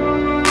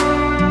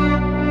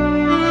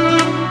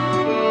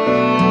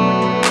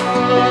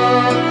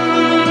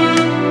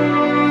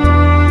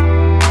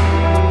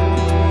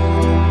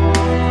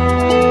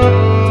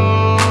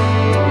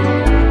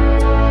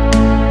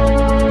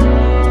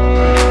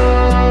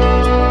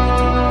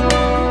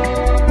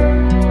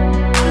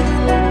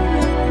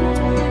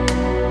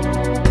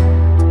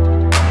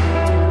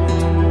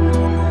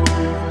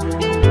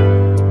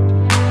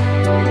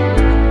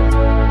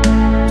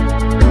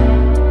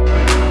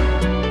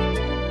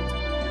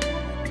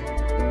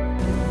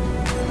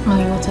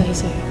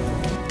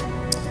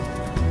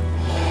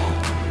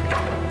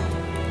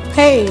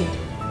 Hey,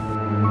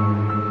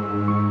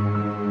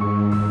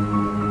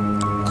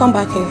 come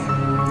back here.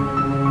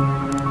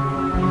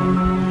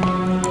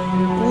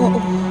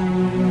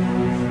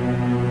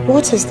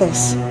 What is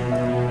this?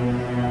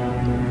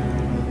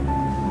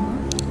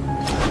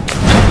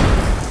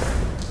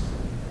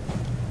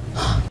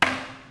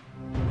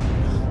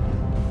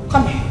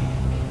 Come here.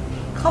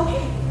 Come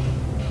here.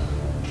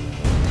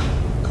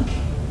 Come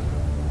here.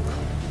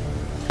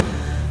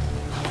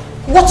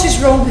 What is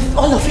wrong with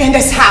all of you in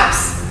this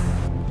house?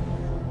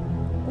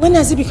 When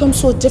has it become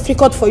so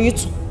difficult for you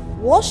to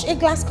wash a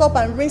glass cup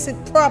and rinse it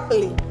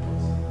properly?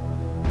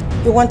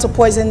 You want to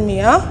poison me,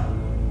 huh?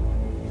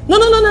 No,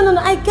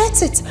 I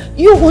get it.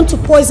 You want to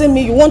poison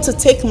me, you want to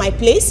take my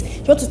place,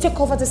 you want to take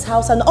over this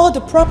house and all the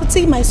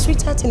property my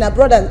sweetheart in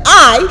abroad and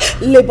I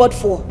labored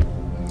for.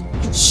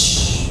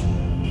 Shh.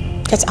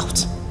 Get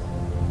out.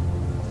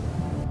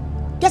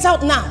 Get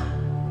out now.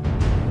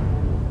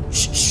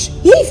 Shh.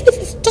 Leave.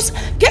 Just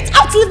get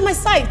out, leave my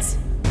sight.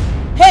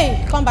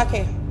 Hey, come back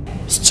here.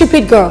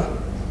 Stupid girl.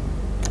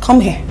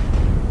 Come here.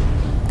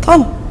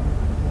 Come.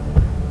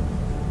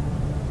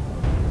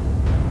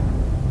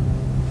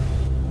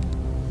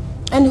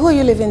 And who are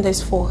you leaving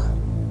this for?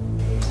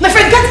 My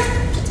friend,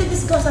 take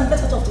these girls and get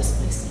out of this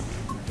place.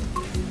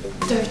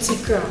 Dirty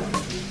girl.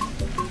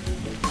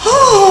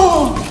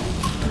 Oh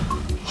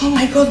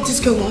my God, this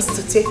girl wants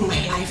to take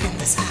my life in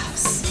this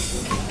house.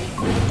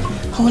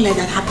 I won't let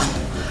that happen.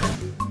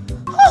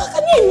 Oh,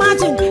 can you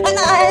imagine?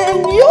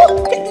 And you?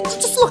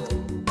 Just look.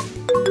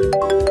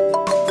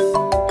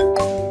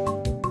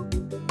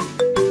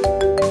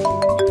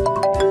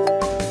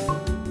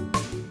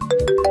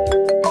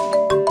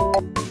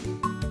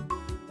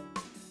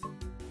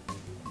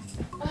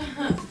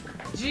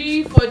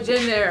 G for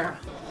General.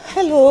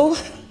 Hello,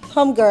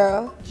 come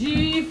girl.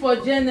 G for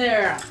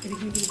General.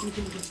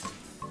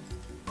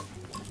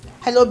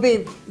 Hello,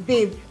 babe.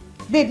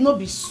 Babe, no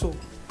be so.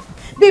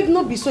 Babe,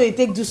 no be so you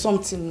take do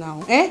something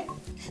now, eh?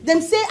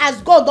 Them say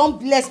as God don't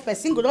bless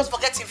person, go just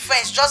forget him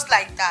friends just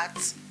like that.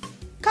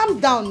 Calm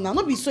down now,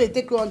 no be so you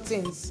take wrong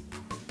things.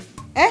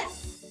 Eh?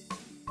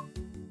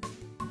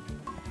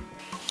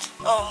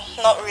 Oh,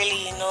 not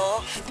really, you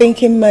know.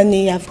 Thinking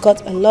money, I've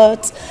got a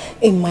lot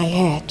in my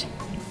head.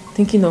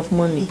 Thinking of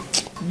money.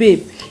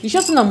 Babe, you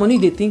sure not money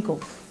they think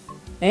of?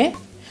 Eh?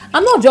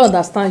 I'm not just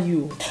understand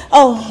you.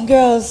 Oh,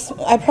 girls,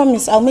 I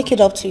promise I'll make it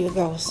up to you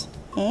girls.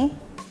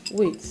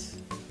 Wait.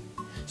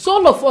 So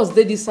all of us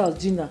did this house,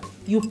 Gina.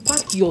 You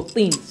pack your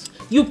things.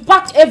 You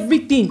pack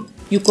everything.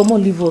 You come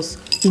on, leave us.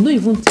 You don't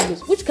even tell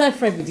us. Which kind of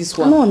friend with this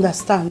one? I don't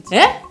understand.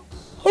 Eh?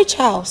 Which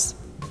house?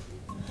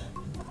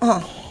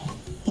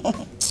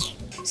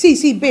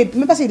 See, babe,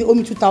 remember say they owe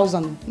me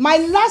 2,000. My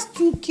last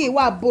 2K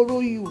where I borrow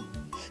you.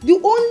 The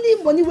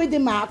only money where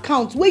in my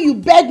account where you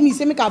beg me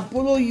say make I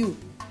borrow you.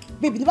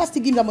 Babe, you never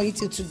still give me that money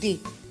till today.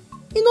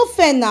 You know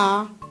fair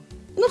now.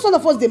 You know some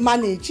of us they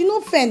manage. You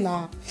know fair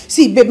now.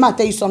 See, babe, ma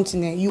tell you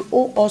something. You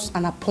owe us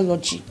an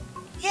apology.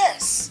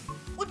 Yes,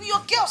 we be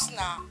your girls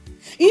now.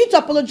 You need to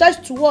apologize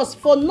to us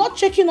for not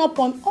checking up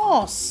on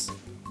us.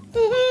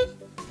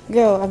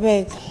 Girl, I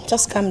beg,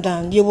 just calm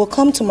down. You will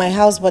come to my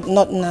house, but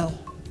not now.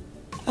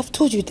 I've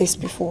told you this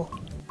before.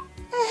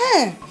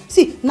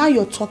 See, now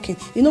you're talking.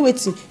 You know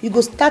waiting. You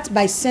go start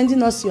by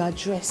sending us your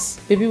address.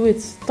 Baby,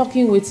 wait.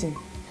 Talking waiting.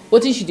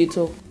 What did she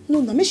talk?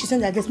 No, make she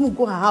send the address. We'll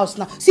go her house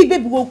now. See,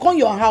 baby, we'll come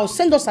your house.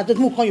 Send us address.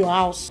 We'll come your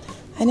house.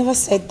 I never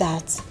said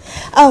that.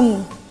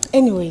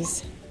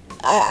 Anyways,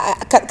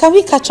 can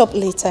we catch up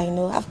later? You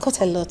know, I've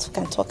got a lot we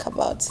can talk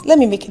about. Let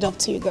me make it up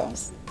to you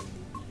girls.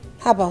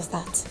 How about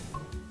that?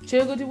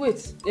 Chegodi,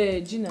 wait.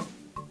 Gina,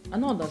 I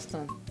don't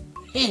understand.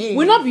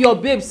 We'll not be your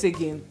babes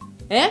again.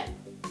 Eh?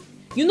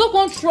 You not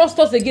gonna trust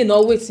us again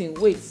or waiting.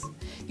 Wait.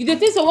 You dey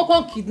think someone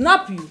can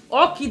kidnap you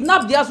or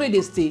kidnap the house where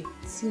they stay?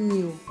 See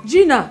me.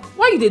 Gina,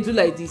 why you dey do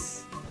like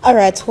this?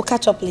 Alright, we'll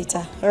catch up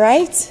later.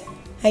 Alright?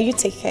 And you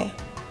take care.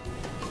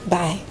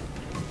 Bye.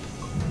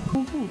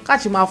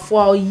 Catch him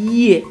for a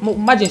year.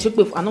 Imagine she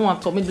pay. I don't want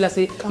to. Maybe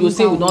say you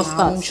say we don't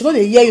start. She don't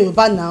hear you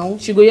bad now.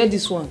 She go hear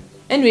this one.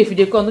 Anyway, if you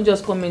dey come, don't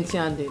just comment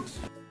here and then.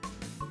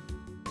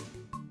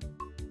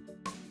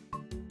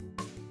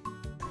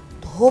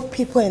 The whole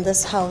people in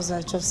this house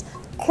are just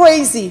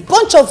crazy.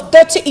 Bunch of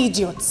dirty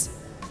idiots.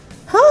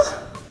 Huh?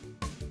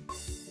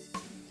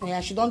 Yeah,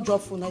 she don't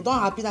drop phone. I don't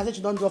happy that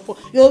she don't drop phone.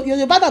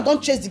 Yoruba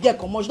don't chase the girl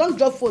come on. She don't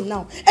drop phone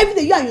now. Every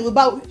day you and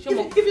Yoruba. If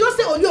you don't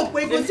say Oli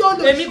Okwe, go say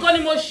Oli. Èmi kọ́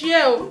ni mo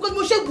share o. Because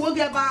mo share go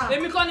get ba.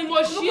 Èmi kọ́ ni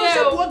mo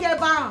share o. Go get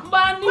ba.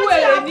 Ba ni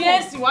wèrè ni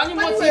esi wa ni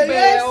mo ti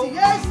bẹ̀rẹ̀ o.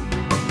 Yes.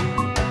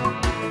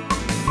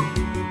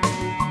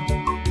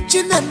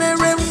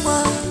 Chinemere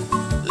nwa,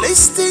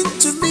 listen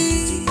to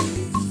me.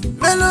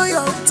 Mellow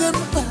your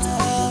temper.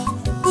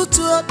 Put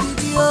up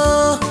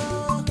video.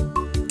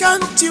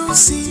 Can't you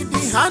see the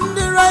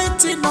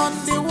handwriting on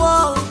the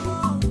wall?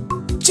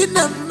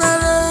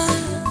 Chinemere,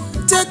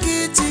 take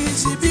it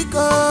easy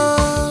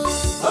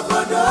because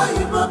Obodo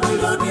Ibo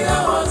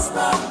Billionaire was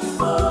back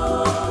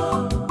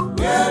before.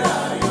 Where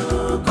are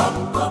you?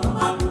 Come,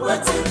 I'm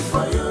waiting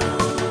for you.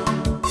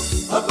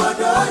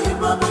 Obodo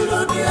Ibo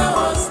Billionaire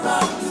was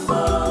back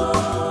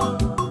before.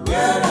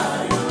 Where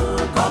are you?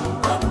 Come,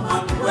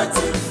 I'm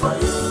waiting for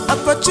you.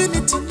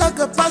 Opportunity not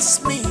go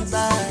pass me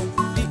by.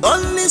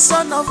 Only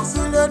son of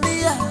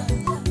Billionaire,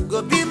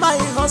 go be my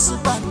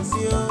husband,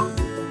 yo.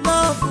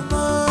 Love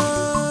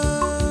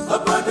more.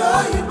 Obodo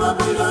Ibo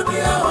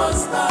Billionaire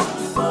was back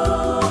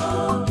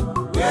before.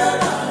 Where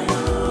are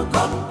you?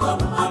 Come,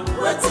 I'm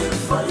waiting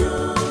for you.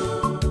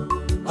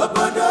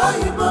 Obodo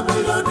Ibo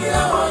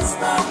Billionaire was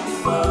back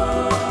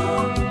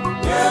before.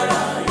 Where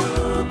are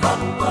you?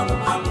 Come,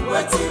 I'm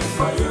waiting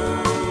for you.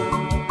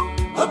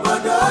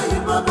 Obodo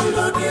Ibo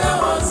Billionaire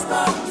was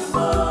back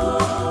before.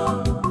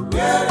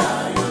 Where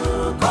are you?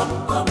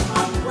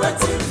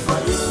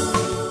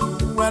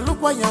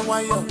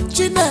 Waya,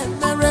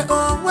 Chinemere,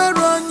 where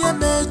on your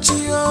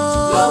mechio.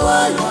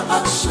 Lower your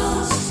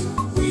actions,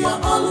 we are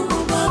all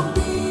human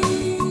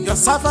beings. Your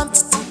servant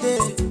today,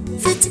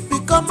 fit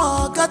become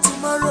a God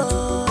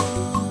tomorrow.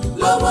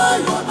 Lower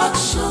your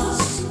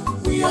actions,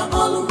 we are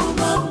all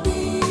human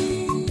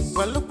beings.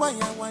 Well, look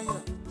waya.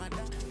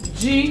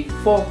 G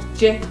for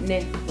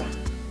General.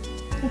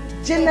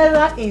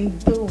 General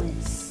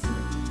influence.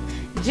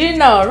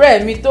 Gina,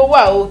 ọ̀rẹ́ mi tó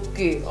wà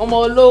òkè, ọmọ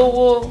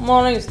olówó,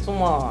 morning is too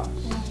much.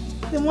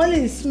 The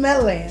money is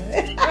smelling.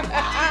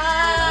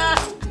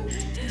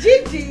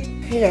 Gigi.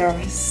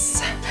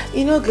 Yes.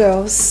 You know,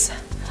 girls,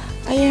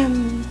 I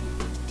am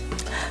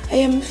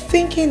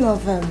thinking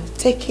of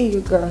taking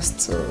you girls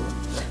to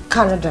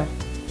Canada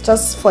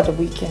just for the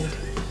weekend.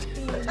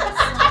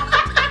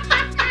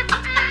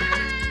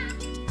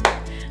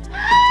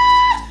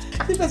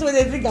 See, that's when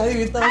they drink and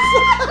with us.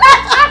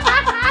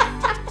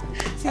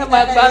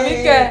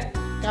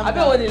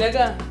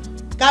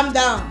 Calm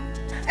down.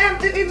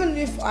 Even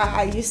if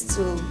I used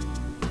to,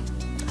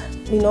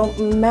 you know,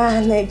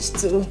 manage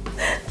to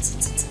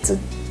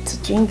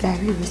drink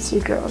Gary with you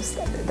girls,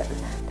 that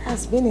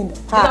has been in the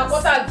past.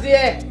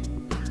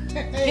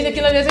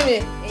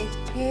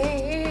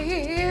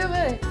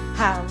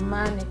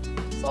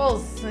 So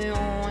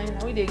soon,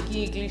 we dey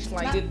English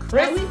like the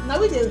crazy. Now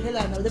we dey hell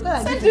now. They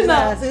call like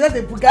Gina. Say that's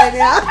a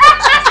Bulgaria.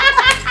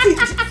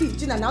 See,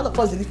 Gina, now all of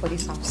us live for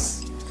this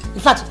house. In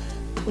fact,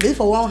 we live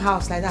for one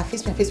house like that,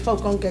 face to face, before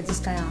we can't get this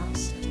kind of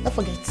house. Don't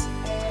forget.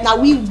 Now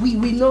we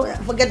know,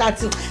 forget that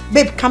thing.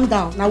 Babe, calm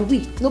down. Now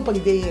nobody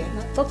there here.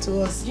 Now talk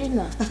to us.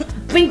 Gina,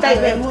 bring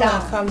that down.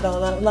 Calm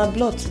down. Now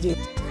blood today.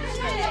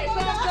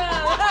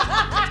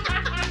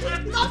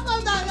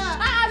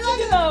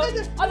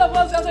 All of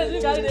us just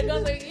look at it, they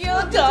can say, you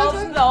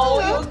girls know.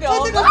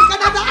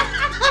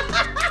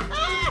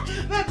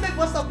 Babe,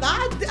 what's up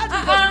now?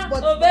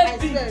 But I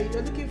swear,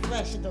 you're looking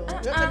fresh though.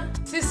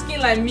 See skin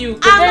like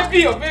milk. Baby.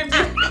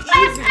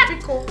 Easy,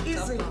 pickle,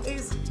 easy.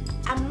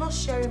 I'm not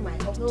sharing my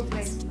no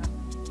vex now.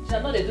 She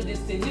know they do this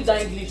thing. Leave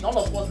that English. None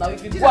of us now.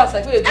 If you go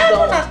outside, they do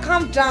that.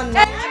 Calm down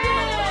now.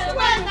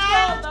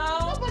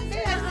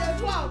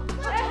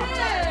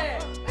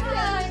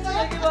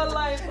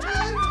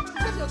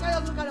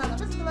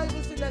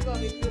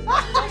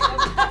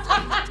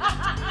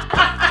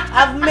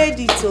 I've made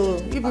it, so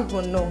you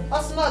people know.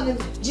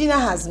 Gina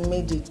has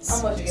made it.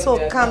 So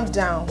calm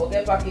down.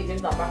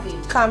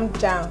 Calm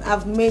down.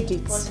 I've made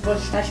it.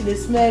 Now she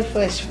smell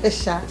fresh.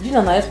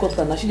 Gina na escort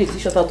now she dey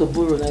t-shirt out to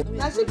borrow now.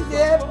 Now she be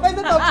the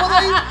president of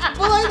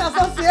following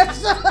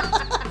association.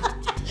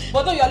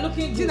 But no, you are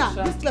looking good. Gina,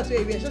 this clothes where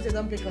you wear, show say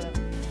don't pay for that.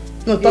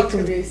 No, talk to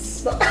me. You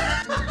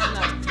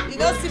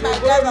don't see my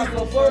driver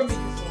for front.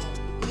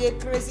 You're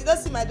crazy. You don't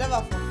see my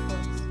driver for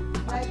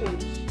front. My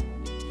page.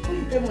 Who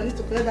you pay money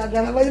to collect that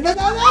driver? But you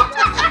better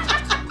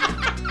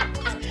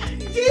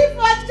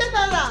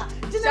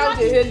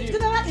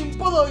General in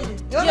following.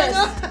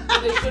 Yes,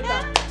 they show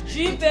that.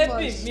 G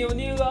baby, me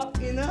onira.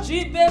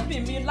 G baby,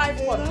 me life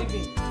for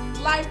living.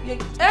 Life,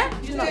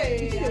 you know.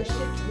 You shake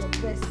your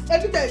breast.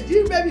 Every time,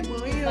 G baby,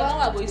 monira. Now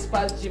I go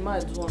pass G man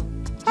at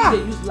one. They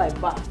use like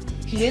bath.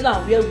 She dey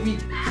now wear wig.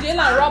 She dey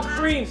now rub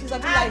cream. She's a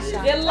good life.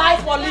 They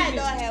life for living.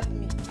 Don't help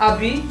me.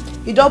 Abi,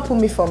 you don't put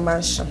me for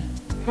mansion.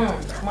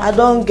 I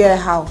don't get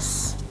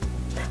house.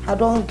 I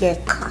don't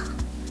get car.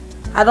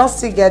 I don't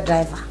still get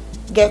driver.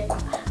 Get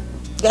cook.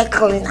 Get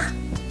cleaner.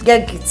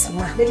 Get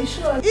Gateman. Baby,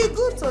 sure. You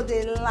good to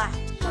the lie.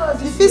 Sure.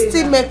 If you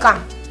still make her.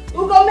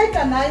 You go make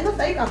her now. You know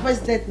that you can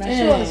first date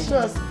now.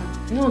 Sure.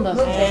 No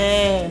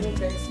understand.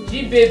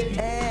 G baby.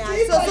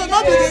 So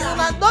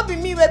don't be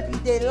me wey be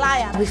the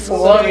liar before.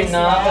 Sorry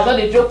now, I thought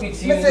they joke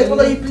with you. Let's say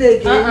follow you play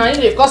again.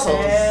 You dey cause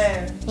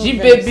us. G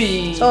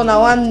baby. So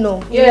now I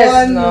know.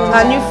 Yes, no.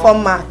 A new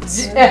format.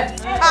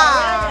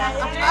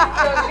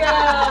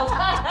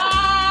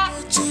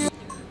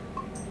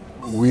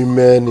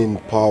 Women in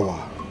power.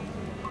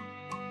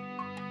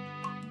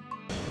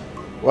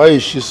 Why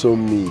is she so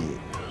mean?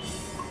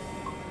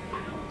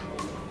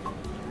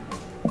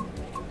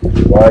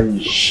 Why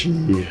is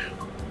she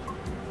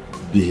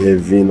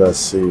behaving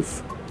as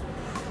if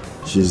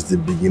she's the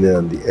beginning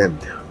and the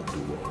end of the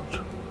world?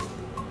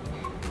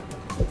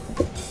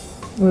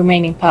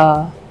 Women in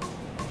power.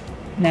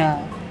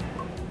 No.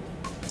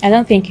 I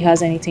don't think it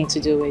has anything to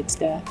do with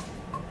that.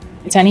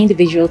 It's an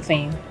individual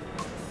thing.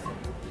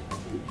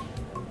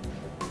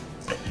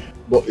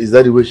 But is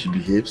that the way she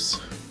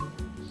behaves?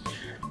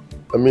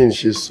 I mean,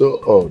 she's so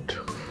odd.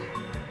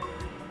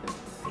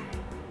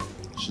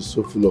 She's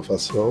so full of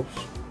herself.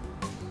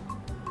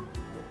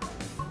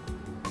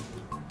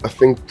 I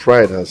think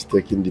pride has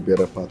taken the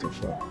better part of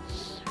her.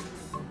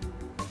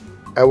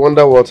 I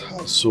wonder what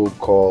her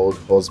so-called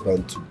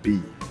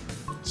husband-to-be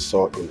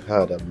saw in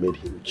her that made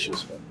him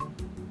choose her.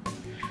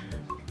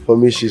 For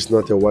me, she's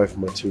not a wife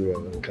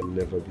material and can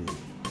never be.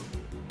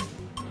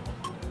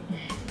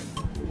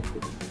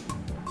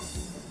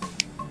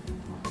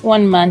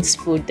 One man's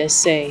food, they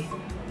say,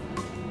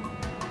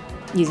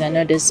 is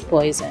another's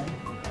poison.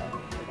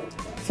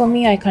 For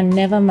me, I can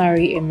never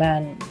marry a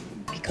man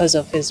because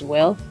of his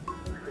wealth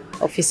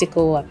or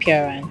physical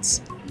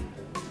appearance.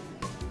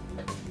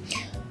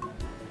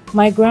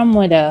 My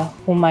grandmother,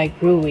 whom I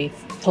grew with,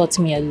 taught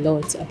me a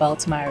lot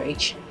about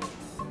marriage.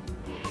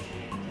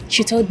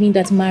 She told me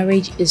that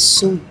marriage is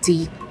so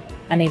deep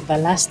and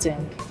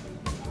everlasting.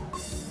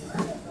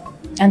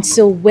 And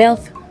so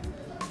wealth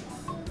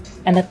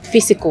and a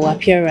physical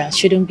appearance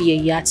shouldn't be a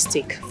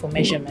yardstick for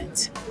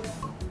measurement.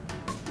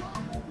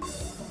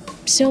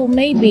 So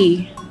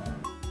maybe,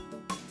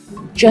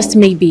 just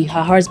maybe,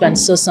 her husband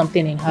saw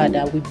something in her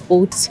that we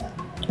both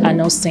are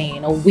not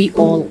seeing, or we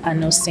all are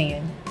not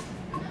seeing.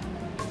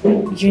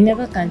 You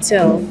never can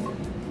tell.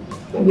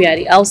 We are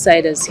the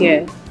outsiders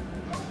here.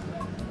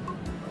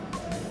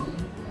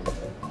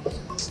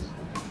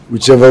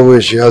 Whichever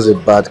way, she has a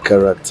bad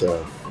character,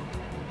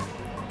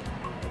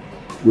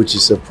 which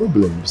is a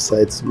problem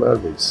besides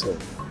marriage. So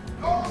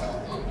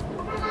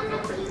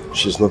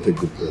she's not a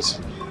good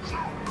person.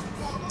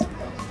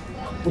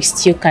 We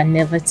still can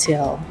never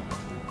tell.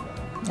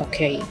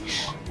 Okay.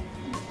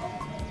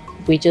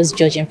 We're just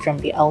judging from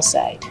the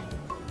outside.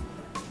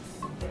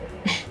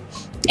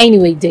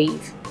 Anyway,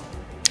 Dave,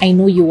 I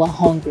know you are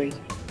hungry.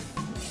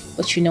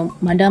 But you know,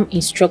 Madam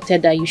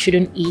instructed that you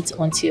shouldn't eat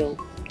until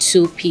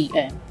 2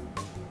 p.m.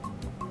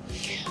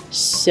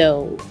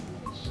 So,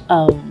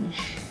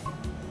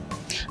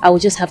 I will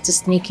just have to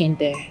sneak in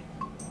there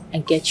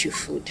and get you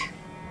food.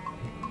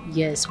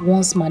 Yes,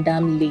 once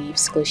Madam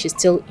leaves, because she's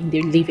still in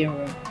the living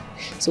room.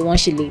 So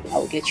once she leaves, I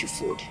will get you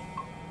food.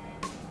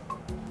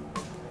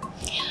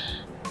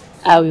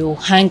 I will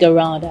hang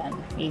around and,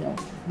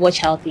 watch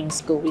how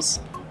things go.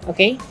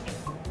 Okay?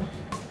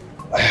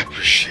 I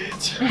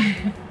appreciate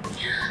it.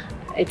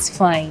 It's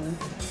fine.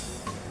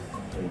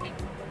 Thank you.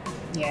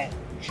 Yeah.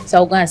 So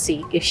I'll go and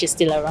see if she's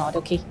still around,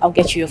 okay? I'll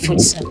get you your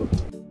food soon.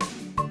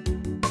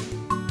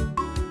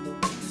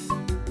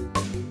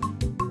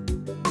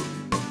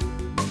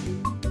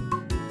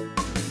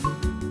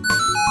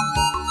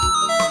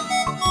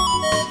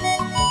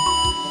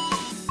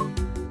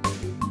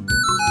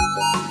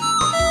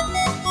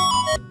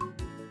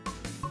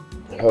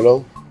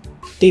 Hello?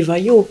 Dave, are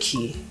you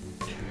okay?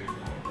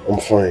 I'm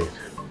fine.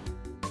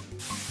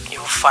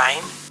 You're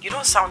fine? You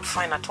don't sound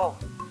fine at all.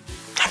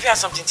 Have you had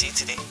something to eat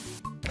today?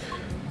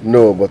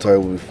 No, but I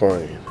will be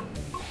fine.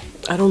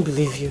 I don't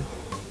believe you.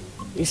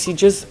 You see,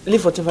 just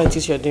leave whatever it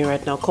is you're doing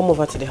right now. Come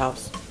over to the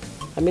house.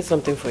 I made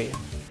something for you.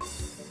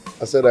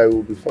 I said I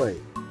will be fine.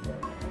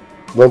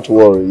 Don't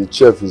worry, the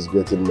chef is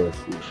getting my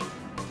food.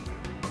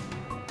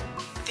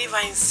 Dave,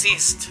 I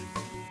insist.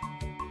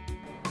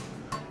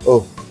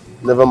 Oh,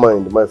 never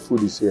mind. My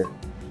food is here.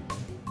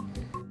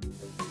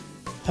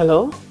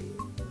 Hello?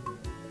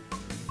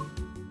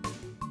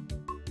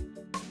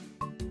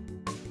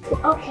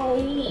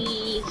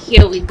 Okay,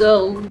 here we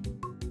go.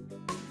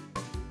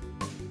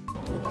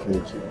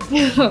 Thank you.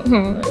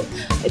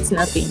 It's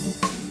nothing.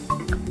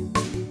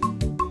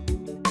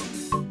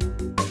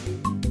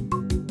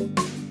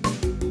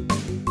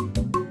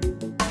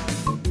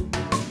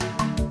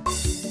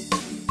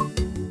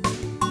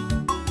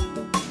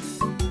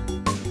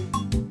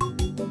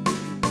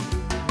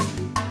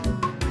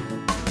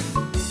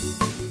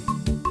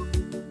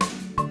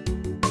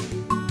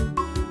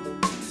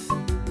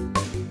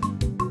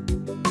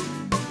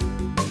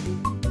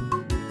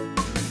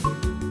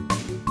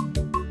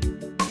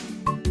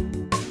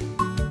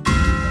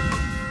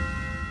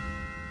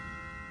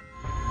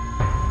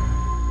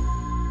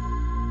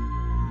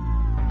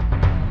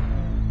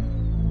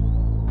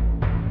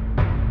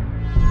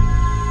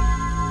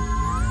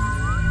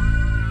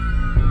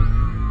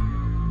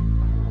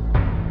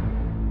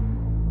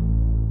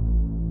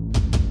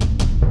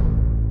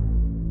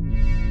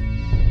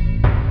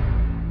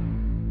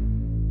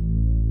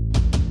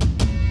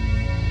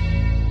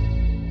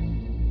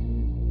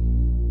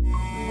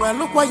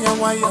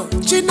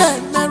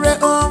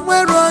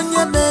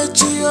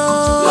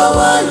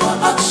 Lower your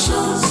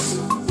actions,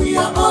 we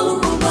are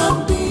all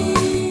human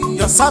beings.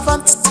 Your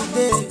servant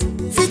today,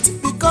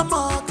 fit become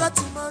a God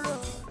tomorrow.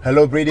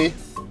 Hello, Brady.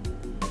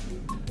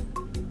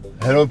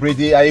 Hello,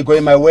 Brady. Are you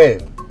going my way?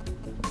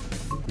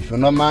 If you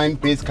don't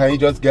mind, please, can you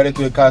just get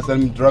into the car and let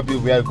me drop you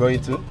where you're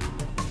going to?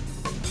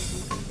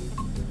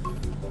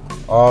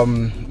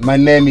 My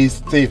name is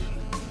Steve.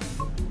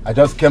 I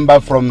just came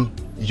back from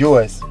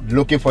US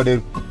looking for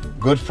the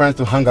good friends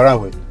to hang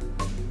around with.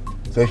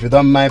 So if you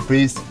don't mind,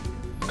 please,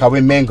 can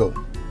we mingle?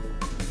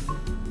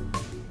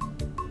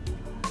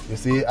 You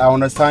see, I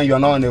understand you're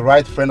not the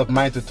right friend of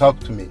mine to talk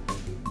to me.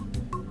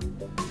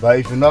 But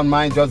if you don't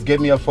mind, just give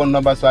me your phone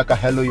number so I can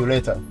hello you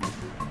later.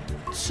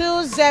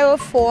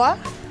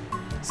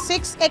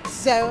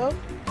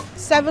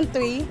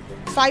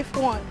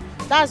 204-680-7351.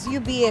 That's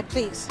UBA,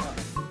 please.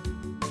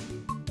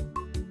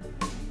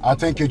 I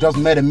think you just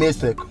made a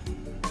mistake.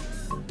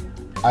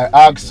 I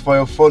asked for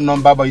your phone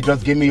number, but you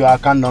just gave me your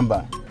account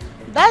number.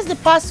 That's the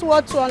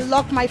password to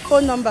unlock my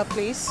phone number,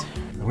 please.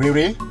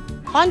 Really?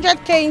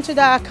 100K into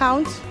the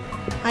account,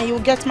 and you'll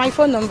get my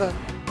phone number.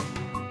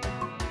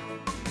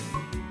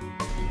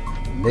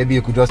 Maybe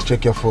you could just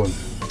check your phone.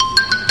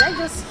 Did I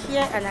just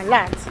hear an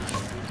alert?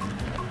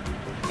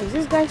 Is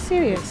this guy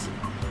serious?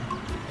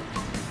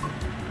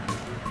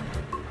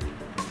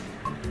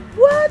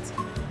 What?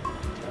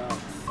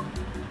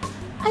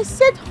 I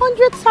said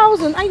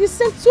 100,000 and you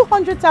sent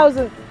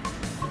 200,000.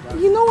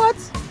 You know what?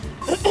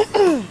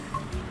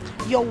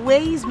 Your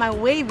way is my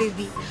way,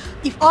 baby.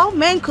 If all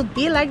men could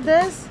be like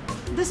this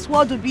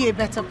world would be a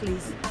better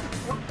place.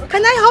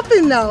 Can I help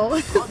him now?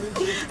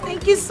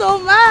 Thank you so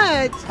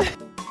much.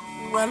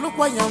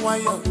 Lower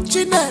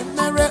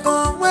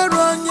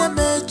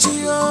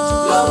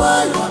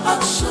your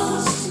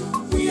actions,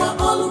 we are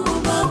all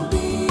human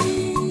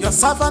beings. Your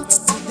servant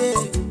today,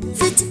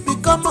 fit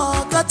become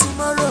a God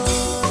tomorrow.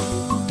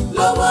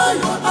 Lower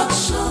your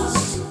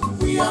actions,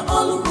 we are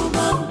all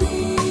human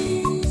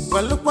beings.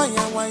 Well, look why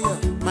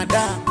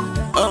madam.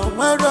 Oh,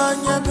 where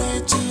on your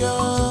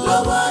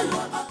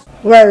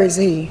Where is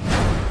he?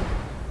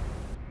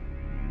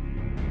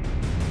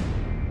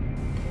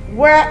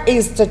 Where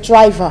is the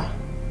driver?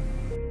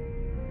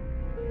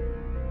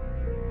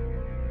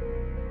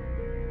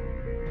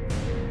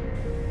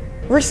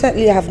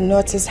 Recently, I have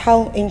noticed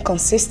how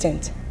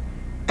inconsistent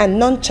and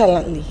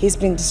nonchalantly he's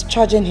been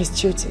discharging his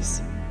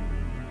duties.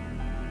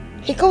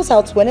 He goes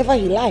out whenever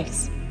he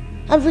likes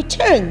and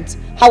returns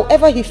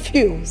however he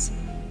feels.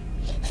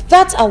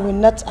 That I will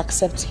not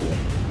accept here.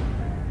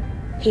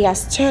 He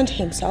has turned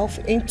himself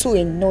into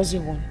a nosy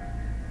one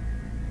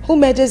who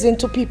meddles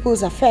into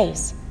people's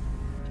affairs,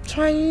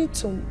 trying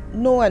to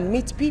know and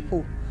meet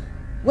people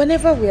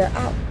whenever we are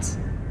out.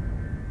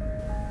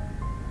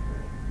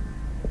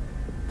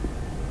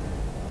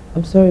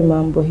 I'm sorry,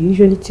 ma'am, but he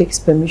usually takes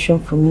permission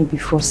from me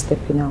before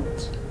stepping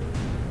out.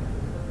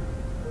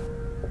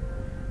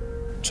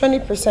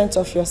 20%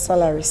 of your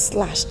salary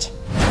slashed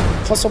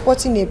for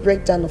supporting a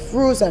breakdown of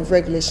rules and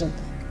regulations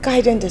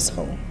guiding this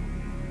home.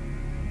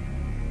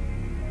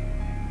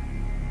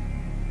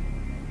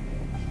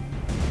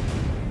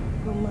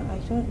 Mama, I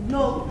don't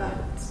know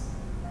that.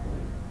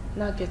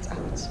 Now get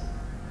out.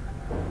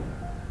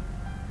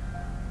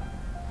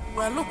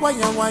 Well, look why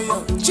you're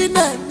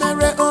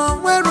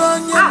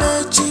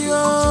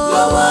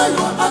Lower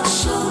your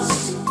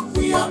actions,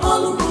 we are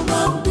all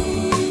human beings.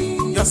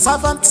 Your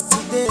servant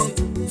today,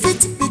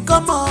 fit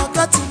become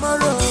Oga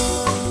tomorrow.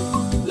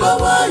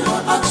 Lower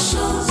your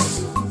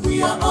actions,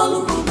 we are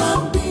all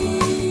human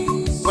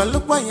beings. Well,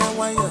 look why you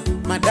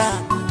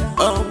madam.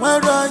 Oh,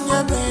 where on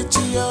your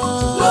metio?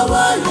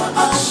 Lower your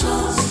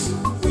actions,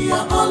 we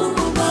are all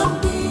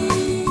human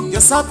beings.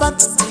 Your servant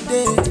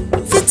today,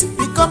 fit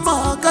become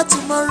Oga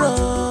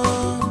tomorrow.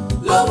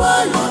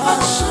 Lower your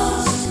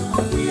actions,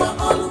 we are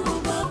all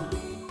human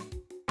beings.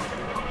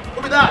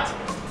 Who be that?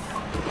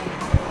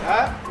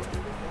 Huh?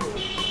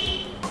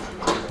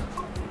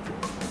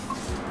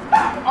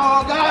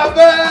 Oga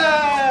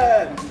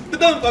Ben!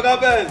 Oga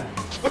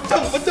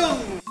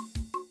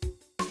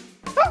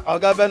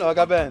Ben!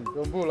 Oga Ben.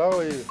 Yombul, how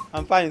are you?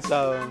 I'm fine,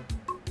 sir.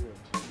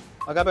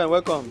 Oga Ben,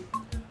 welcome.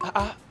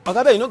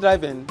 Oga Ben, you not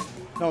driving?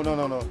 No.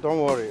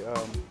 Don't worry.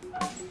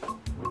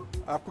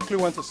 I quickly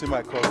went to see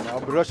my cousin. I'll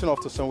be rushing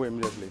off to somewhere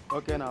immediately.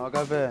 Okay, now,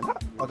 Oga Ben.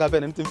 Oga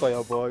Ben, anything for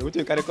your boy. What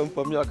you carry come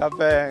from me, Oga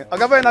Ben?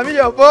 Oga Ben, I'm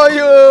your boy,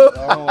 you.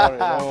 Don't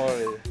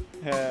worry.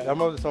 Yeah. There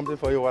must be something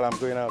for you while I'm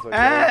going out.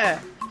 Okay?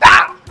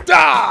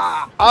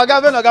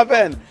 Oga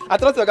Ben. I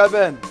trust you, Oga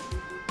Ben.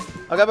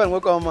 Oga Ben,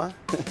 welcome, man.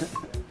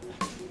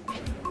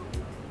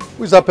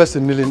 Who is that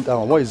person kneeling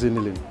down? Why is he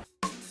kneeling?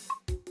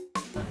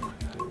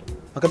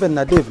 Oga Ben,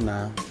 na Dave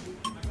now.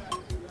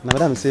 Now,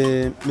 madam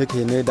say make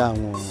him kneel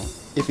down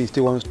if he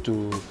still wants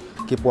to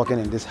keep working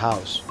in this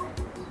house.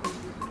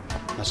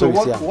 So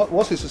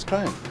what's his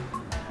crime?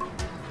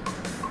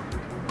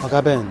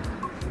 Oga Ben,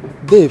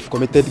 Dave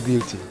committed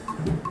guilty.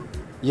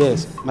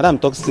 Yes, madam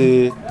talks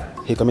say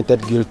he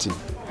committed guilty.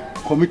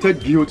 Committed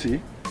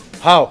guilty?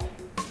 How?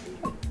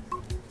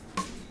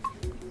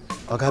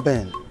 Oga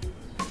Ben,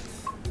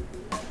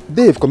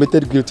 Dave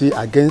committed guilty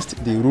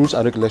against the rules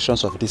and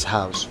regulations of this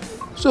house.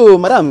 So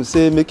madam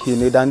say make him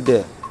kneel down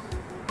there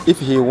if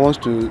he wants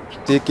to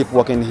keep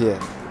working here.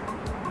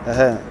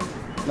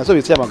 That's what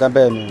we see, Oga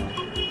Ben.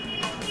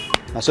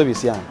 That's what we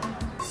see.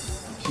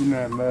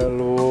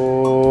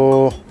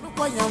 Chinemelo.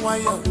 Lower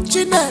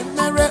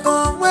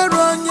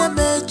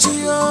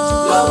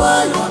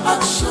your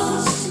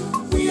actions,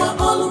 we are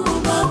all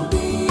human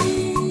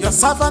beings. Your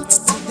servant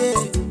today,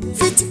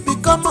 fit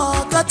become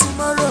Oga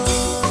tomorrow.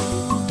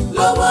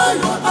 Lower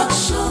your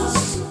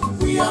actions,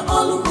 we are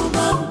all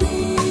human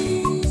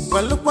beings.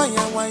 Well, look why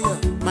you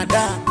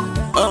madam.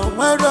 Oh,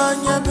 where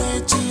on your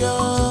metio?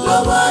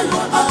 Lower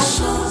your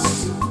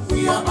actions,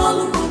 we are all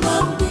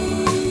human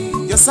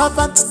beings. Your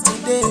servant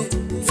today,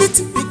 fit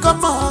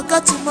become Oga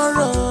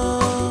tomorrow.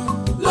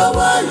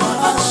 Lower your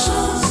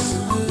actions,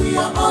 we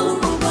are all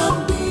human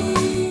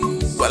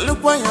beings. Well,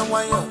 look why you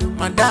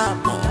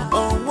madam.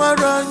 Oh,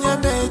 where on your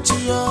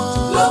metio?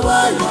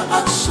 Lower your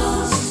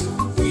actions,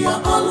 we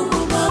are all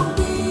human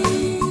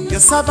beings. Your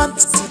servant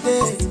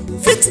today,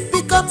 fit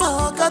become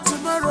Oga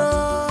tomorrow.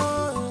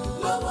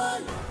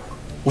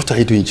 What are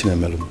you doing,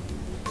 Chinemelo?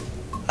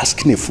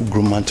 Asking a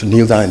full-grown man to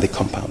kneel down in the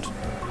compound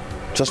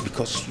just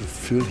because you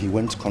feel he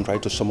went contrary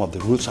to some of the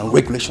rules and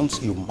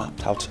regulations you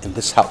mapped out in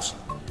this house.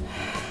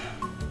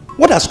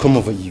 What has come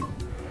over you?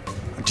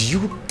 Do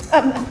you...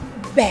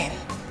 Ben,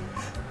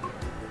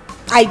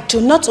 I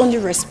do not only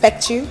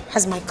respect you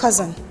as my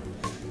cousin,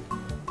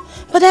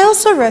 but I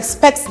also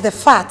respect the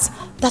fact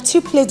that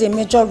you played a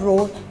major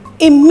role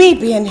in me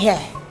being here.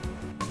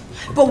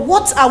 But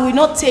what I will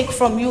not take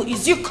from you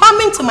is you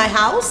coming to my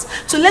house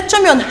to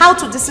lecture me on how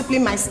to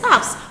discipline my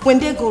staffs when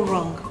they go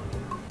wrong.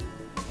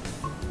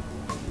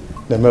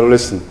 Nemelo,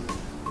 listen.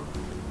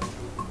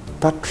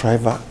 That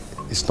driver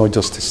is not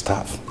just a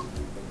staff.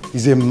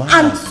 He's a man.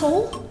 And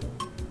so?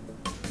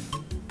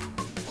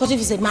 What if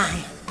he's a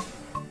man?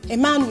 A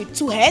man with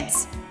two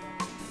heads?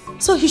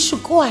 So he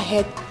should go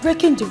ahead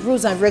breaking the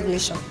rules and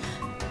regulations,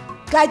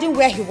 guiding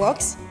where he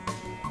works.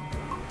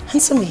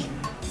 Answer me.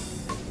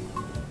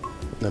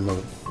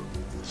 Nemelo,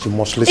 you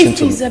must listen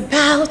to me. If it's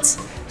about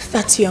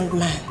that young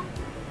man,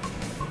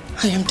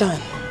 I am done.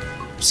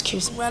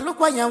 Excuse me. Well, look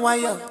why you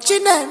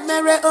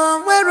Chinemere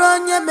on where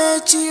on your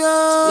metio.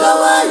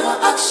 Lower your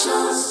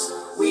actions,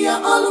 we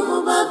are all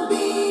human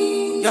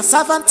beings. Your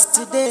servant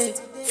today,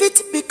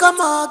 fit become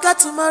Oga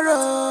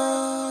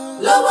tomorrow.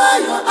 Lower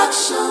your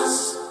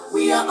actions,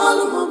 we are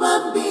all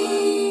human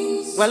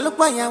beings. Well, look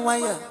why you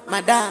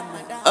madam.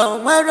 Oh,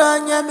 where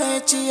on your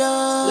metio.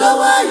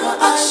 Lower your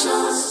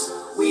actions.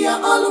 We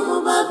are all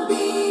human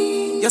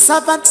beings. Your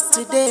servant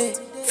today,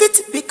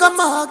 fit become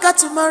Oga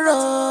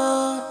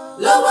tomorrow.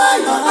 Lower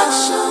your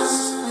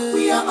actions,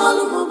 we are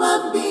all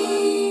human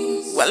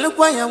beings. Well, look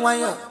why you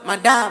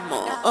madam.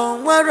 Oh,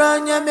 where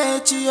on your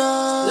metio?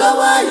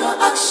 Lower your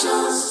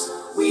actions,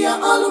 we are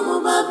all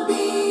human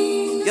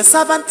beings. Your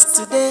servant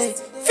today,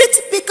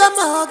 fit become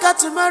Oga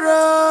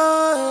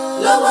tomorrow.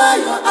 Lower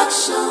your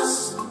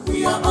actions,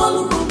 we are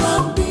all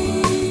human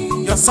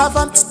beings. Your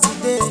servant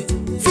today,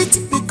 fit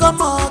become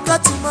Oga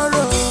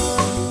tomorrow.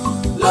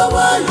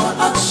 Lower your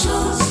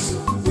actions,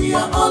 we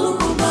are all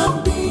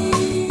human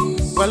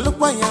beings. Well, look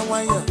why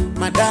you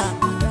madam.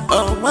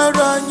 Oh, where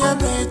on your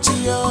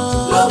metio?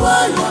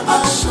 Lower your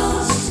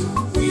actions,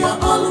 we are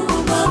all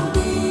human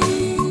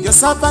beings. Your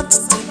servant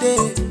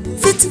today,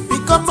 fit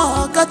become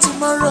a God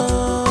tomorrow.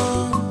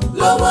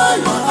 Lower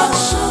your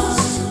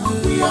actions,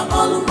 we are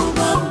all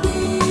human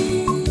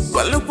beings.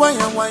 Well, look why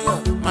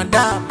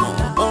madam,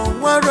 oh,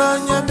 where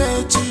on your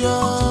medio.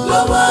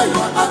 Lower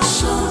your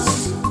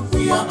actions,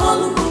 we are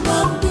all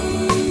human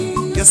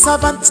beings. Your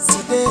servant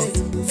today,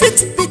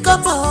 fit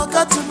become a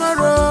God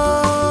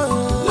tomorrow.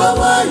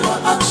 Lower your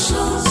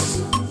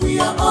actions, we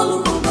are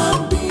all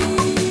human beings.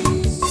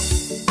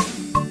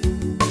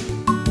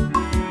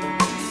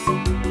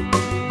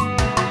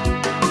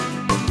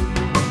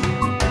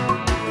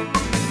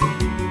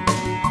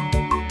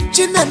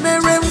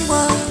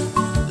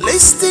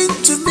 Listen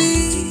to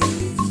me,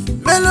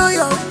 mellow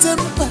your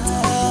temper,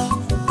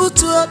 put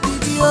to a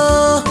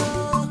video.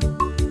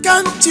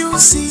 Can't you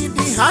see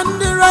the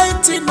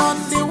handwriting on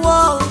the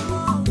wall?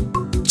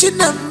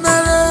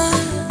 Chinemere,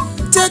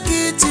 take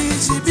it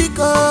easy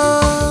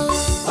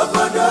because I'm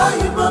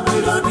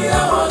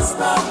billionaire was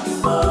back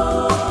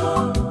before.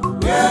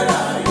 Where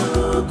are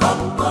you?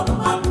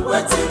 Come, I'm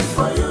waiting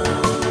for you.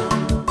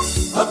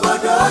 I'm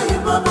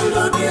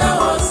billionaire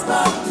was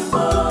back before.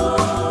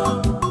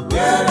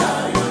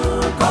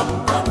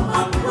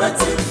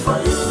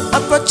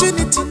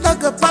 Opportunity not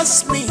go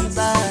pass me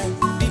by.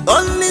 The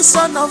only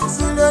son of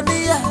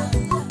billionaire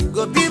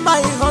go be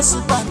my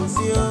husband.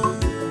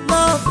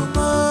 Love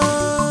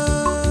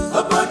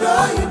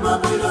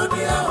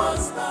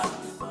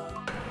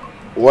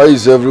Why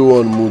is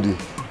everyone moody?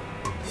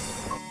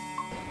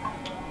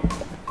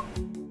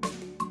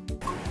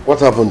 What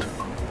happened?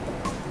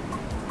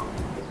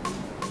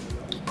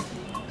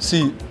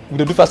 See, we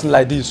don't do fasting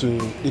like this,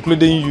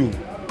 including you.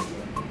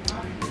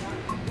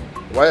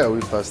 Why are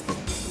we fasting?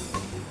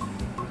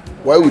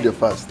 Why would they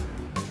fast?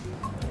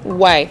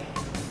 Why?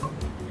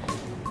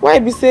 Why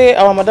be say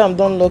our madam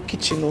don't lock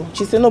kitchen?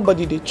 She say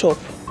nobody dey chop.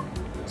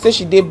 Say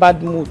she dey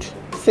bad mood.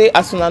 Say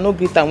as soon as no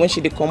greet am when she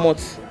dey comot,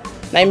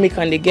 na make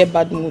am dey get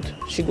bad mood.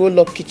 She go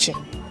lock kitchen.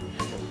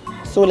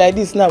 So like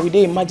this now we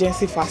dey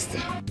emergency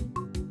fasting.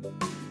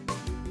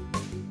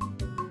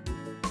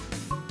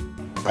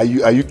 Are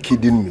you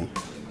kidding me?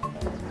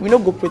 We no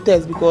go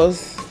protest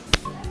because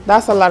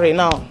that salary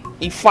now,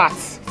 e fat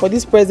for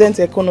this present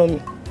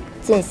economy.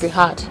 Since it's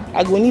hard,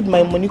 I go need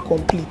my money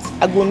complete.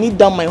 I go need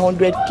down my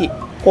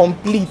 100K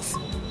complete.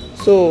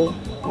 So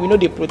we know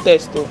they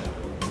protest though.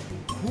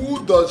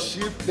 Who does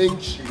she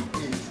think she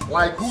is?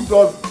 Like who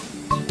does?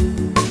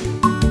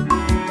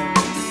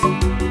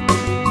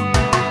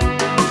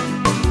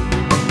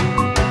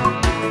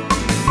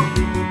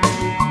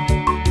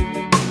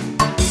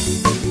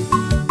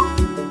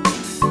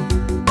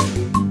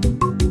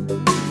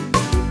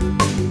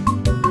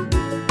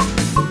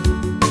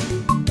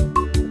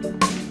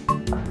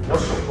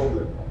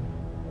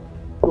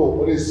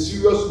 On a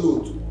serious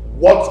note,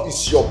 what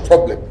is your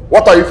problem?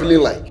 What are you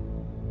feeling like?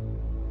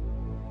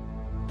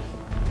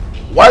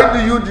 Why do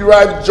you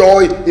derive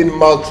joy in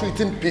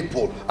maltreating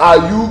people? Are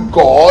you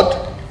God?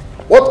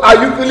 What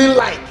are you feeling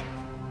like?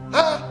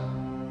 Huh?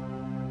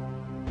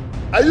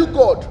 Are you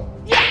God?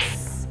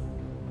 Yes!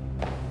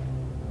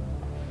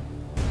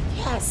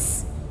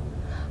 Yes,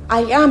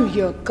 I am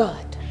your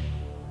God.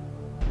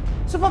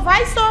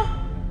 Supervisor!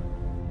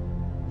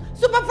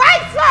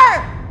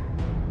 Supervisor!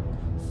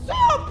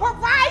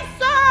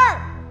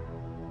 Supervisor!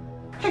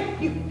 Hey,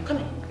 you, come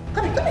here.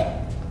 Come here, come here.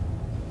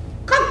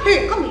 Come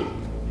here, come here.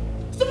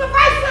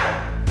 Supervisor!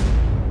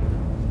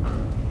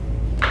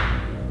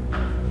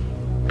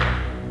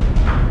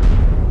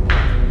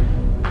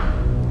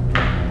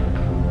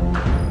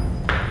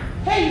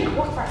 Hey, you,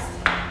 walk fast.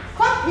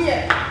 Come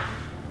here.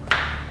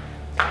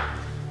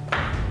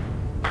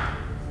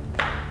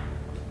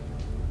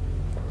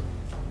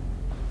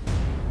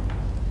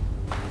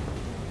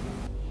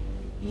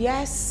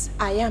 Yes,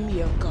 I am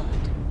your God.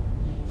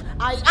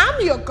 I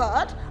am your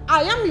God.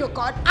 I am your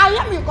God. I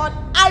am your God.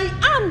 I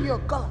am your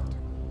God.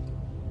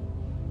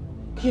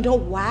 You know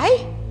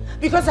why?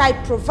 Because I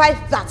provide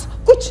that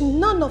which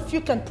none of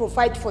you can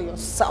provide for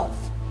yourself.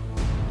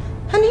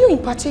 And you in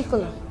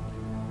particular,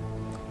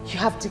 you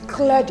have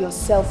declared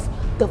yourself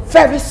the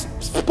very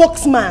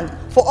spokesman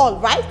for all,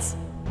 right?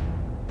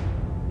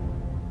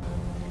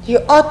 You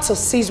ought to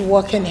cease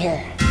working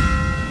here.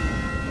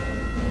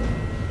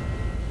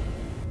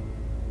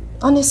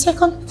 On a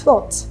second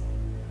thought,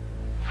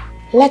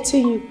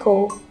 letting you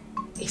go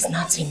is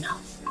not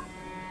enough.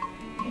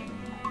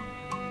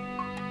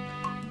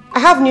 I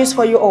have news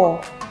for you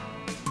all.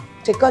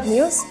 The good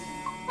news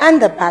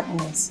and the bad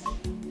news.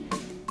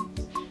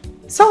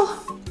 So,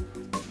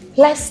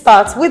 let's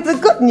start with the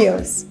good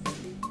news.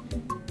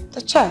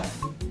 The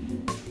chef,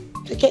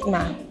 the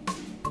gateman,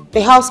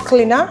 the house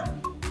cleaner,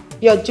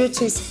 your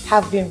duties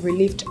have been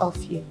relieved of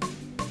you.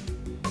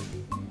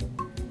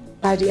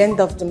 By the end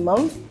of the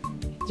month,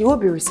 you will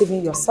be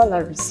receiving your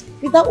salaries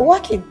without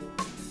working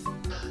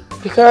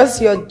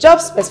because your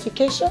job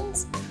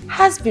specifications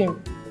has been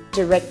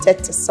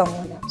directed to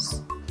someone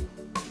else.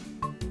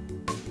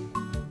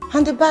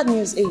 And the bad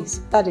news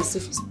is, that is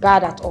if it's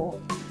bad at all,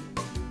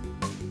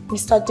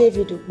 Mr.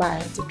 David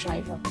Ubai, the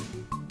driver,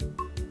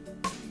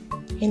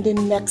 in the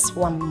next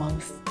 1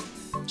 month,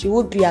 you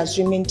would be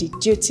assuming the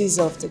duties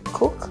of the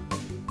cook,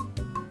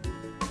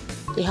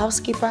 the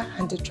housekeeper,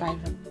 and the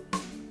driver,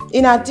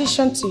 in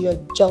addition to your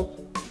job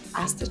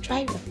as the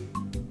driver.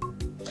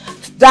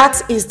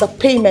 That is the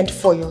payment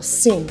for your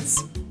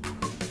sins.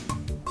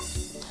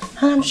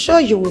 And I'm sure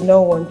you will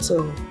not want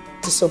to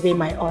disobey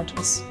my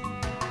orders.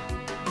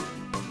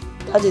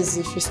 That is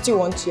if you still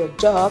want your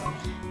job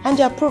and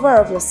the approval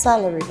of your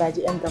salary by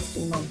the end of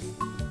the month.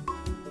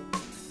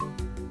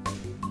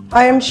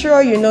 I am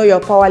sure you know your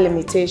power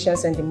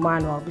limitations in the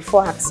manual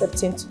before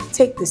accepting to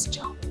take this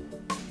job.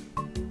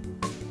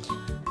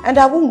 And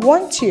I won't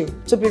want you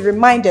to be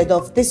reminded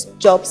of these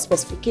job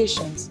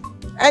specifications.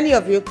 Any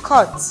of you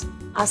caught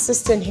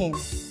assisting him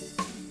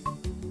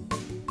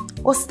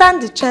will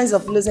stand the chance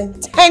of losing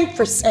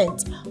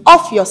 10%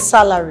 of your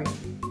salary.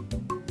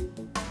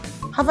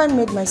 Have I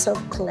made myself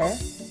clear?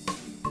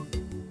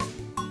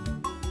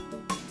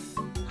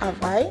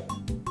 Have I?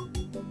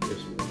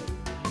 Yes, ma'am.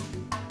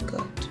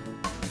 Good.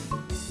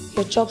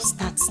 Your job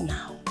starts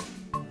now.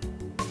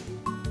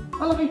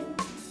 All of you,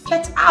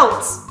 get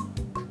out!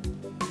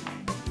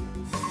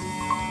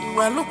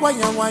 Well, look why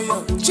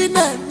you're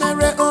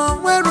Chinemere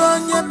on where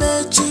on your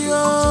mechio.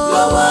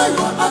 Lower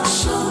your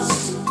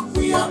actions,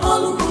 we are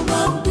all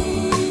human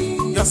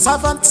beings. Your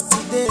servant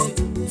today,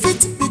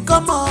 fit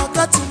become a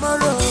God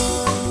tomorrow.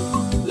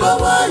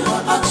 Lower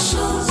your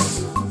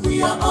actions,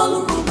 we are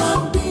all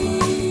human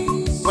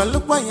beings. Well,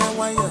 look why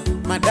you're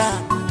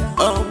madam,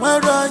 on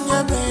where on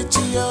your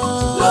mechio.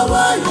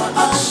 Lower your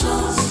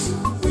actions,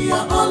 we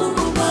are all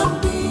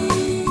human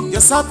beings.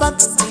 Your servant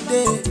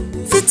today,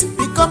 fit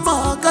become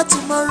a God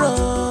tomorrow.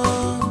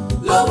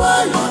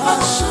 Lower your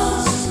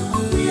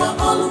actions, we are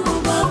all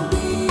human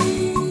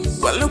beings.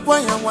 Well, look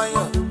why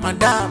you're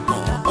madam,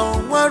 oh,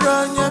 where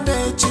on your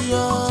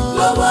mechio.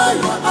 Lower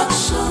your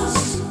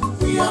actions,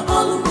 we are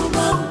all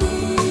human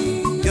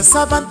beings. Your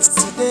servant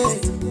today,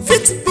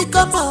 fit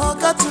become a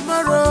God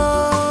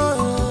tomorrow.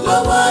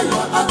 Lower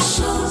your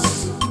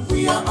actions,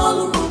 we are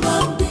all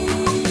human beings.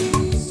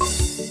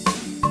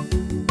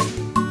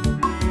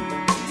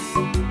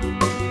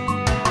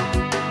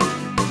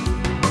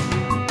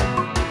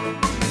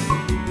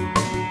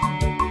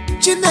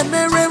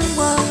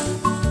 Chinemeremwa,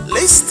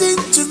 listen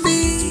to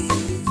me.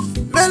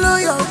 Mellow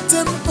your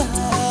temper,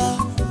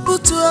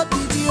 put up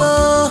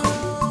video.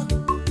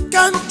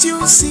 Can't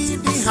you see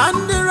the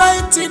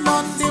handwriting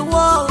on the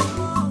wall?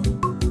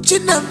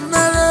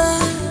 Chinemere,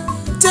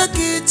 take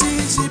it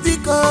easy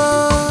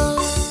because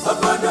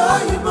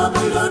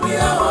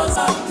Billionaire was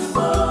at the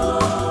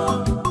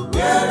bar.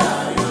 Where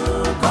are you?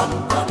 Come,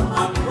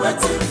 I'm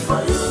waiting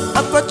for you.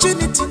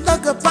 Opportunity not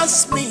go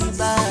pass me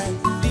by.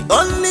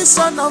 Only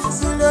son of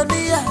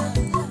Billionaire,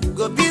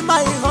 go be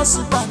my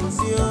husband,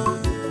 yo.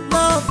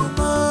 Love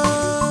more.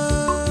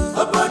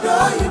 About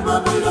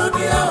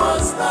Billionaire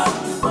was that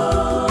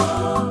before.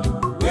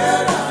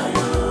 Where are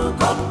you?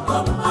 Come,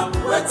 I'm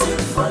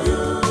waiting for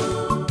you.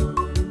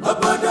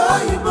 About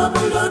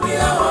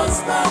Billionaire was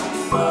that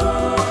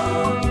before.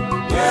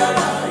 Where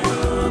are you?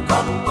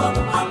 Come,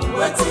 I'm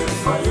waiting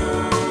for you.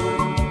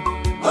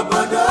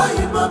 About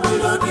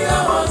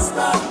Billionaire was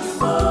that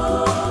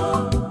before.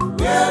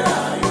 Where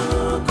are you?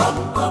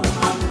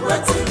 I'm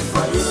waiting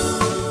for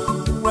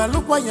you. Well,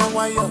 look why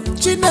you're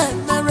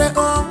Chinemere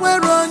on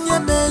where on your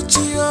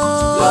mechio.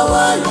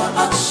 Lower your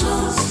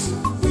actions,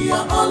 we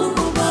are all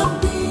human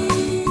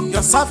beings.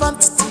 Your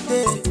servant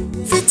today,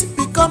 fit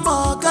become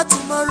a God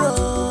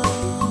tomorrow.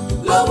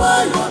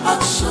 Lower your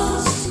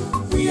actions,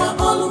 we are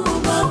all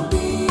human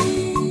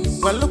beings.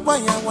 Well, look why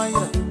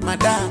you're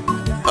madam,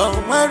 oh,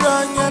 where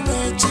on your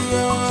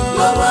mechio.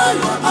 Lower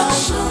your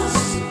actions,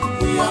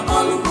 we are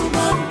all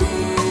human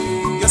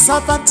beings. Your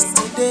servant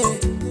today,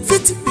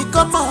 fit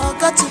become a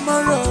God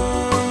tomorrow.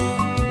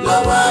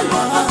 Lower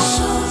your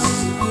actions,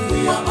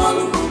 we are all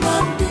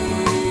human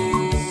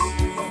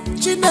beings.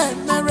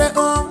 Chinemere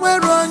on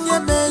where on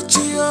your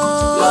mechio.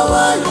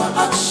 Lower your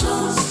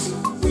actions,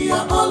 we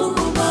are all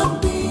human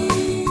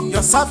beings.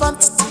 Your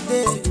servant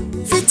today,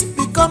 fit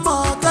become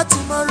a God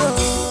tomorrow.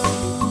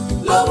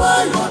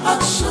 Lower your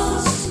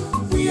actions,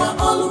 we are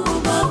all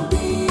human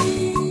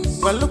beings.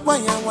 Well, look why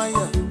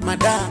you're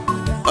madam.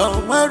 Oh,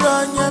 where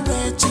on your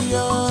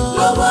mechio.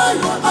 Lower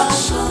your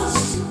actions,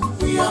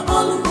 we are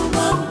all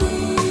human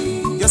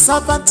beings. Your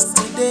servant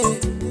today,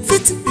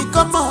 fit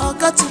become a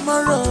God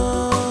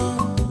tomorrow.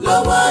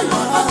 Lower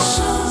your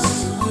actions,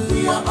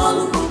 we are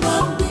all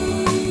human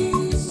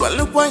beings. Well,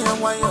 look why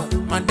you're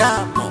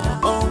madam.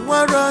 Oh,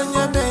 where on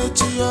your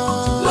mechio.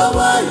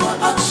 Lower your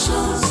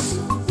actions,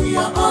 we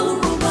are all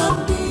human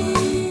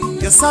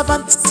beings. Your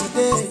servant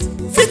today,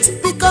 fit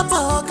become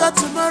a God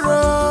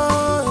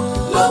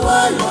tomorrow.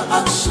 Lower your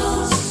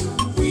actions,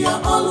 we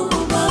are all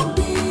human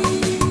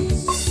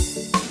beings.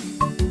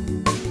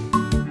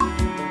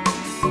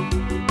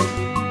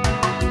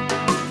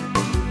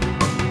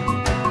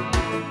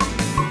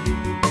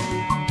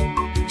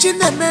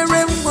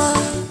 Chinemeremwa,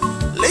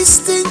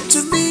 listen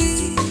to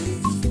me.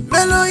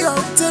 Mellow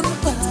your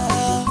temper,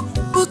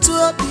 put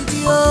up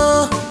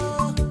video.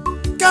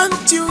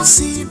 Can't you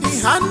see the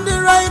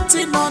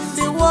handwriting on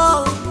the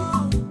wall?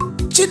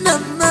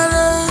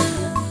 Chinemere,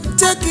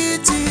 take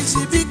it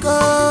easy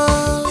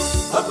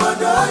because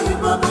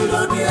I'm a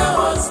billionaire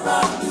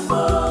husband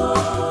before.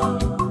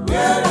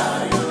 Where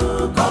are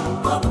you?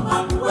 Come,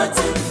 I'm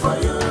waiting for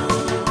you.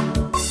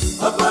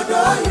 I'm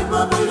a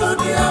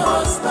billionaire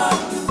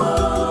husband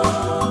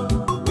before.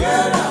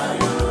 Where are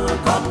you?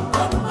 Come,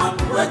 I'm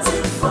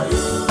waiting for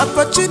you.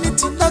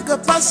 Opportunity not go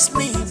pass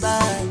me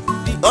by.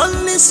 The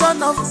only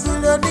son of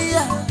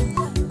billionaire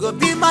go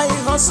be my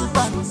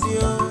husband,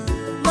 yo.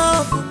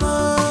 Love more.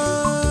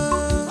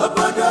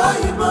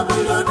 I'm a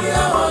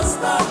billionaire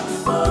husband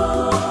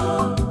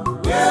before.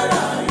 Where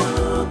are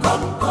you?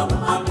 Come,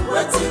 I'm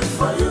waiting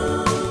for you.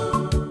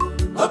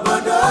 I'm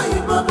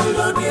a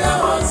billionaire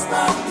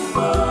husband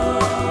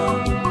before.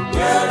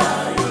 Where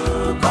are you?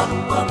 Come,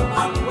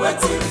 I'm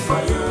waiting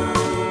for you.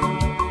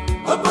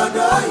 I'm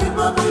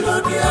a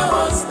billionaire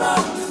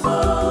husband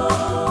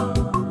before.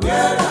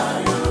 Where are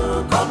you?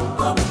 Come,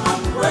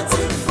 I'm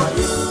waiting for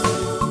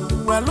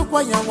you. Well, look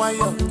why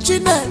you're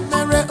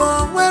Chinemere,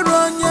 oh, where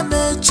on your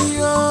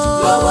mechio.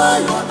 Lower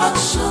your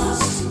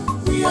actions,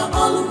 we are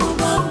all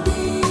human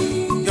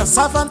beings. Your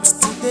servant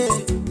today,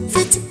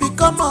 fit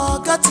become a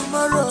God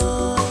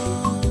tomorrow.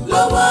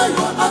 Lower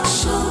your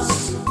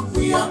actions,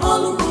 we are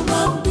all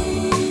human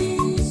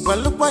beings. Well,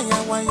 look why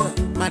you're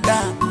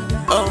madam,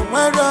 oh,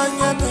 where on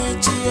your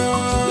mechio.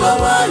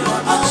 Lower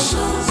your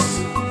actions,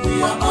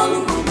 we are all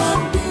human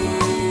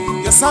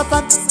beings. Your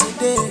servant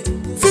today,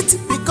 fit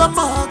become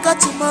a God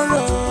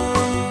tomorrow.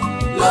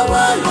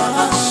 Lower your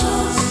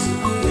actions,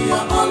 we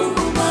are all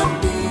human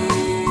beings.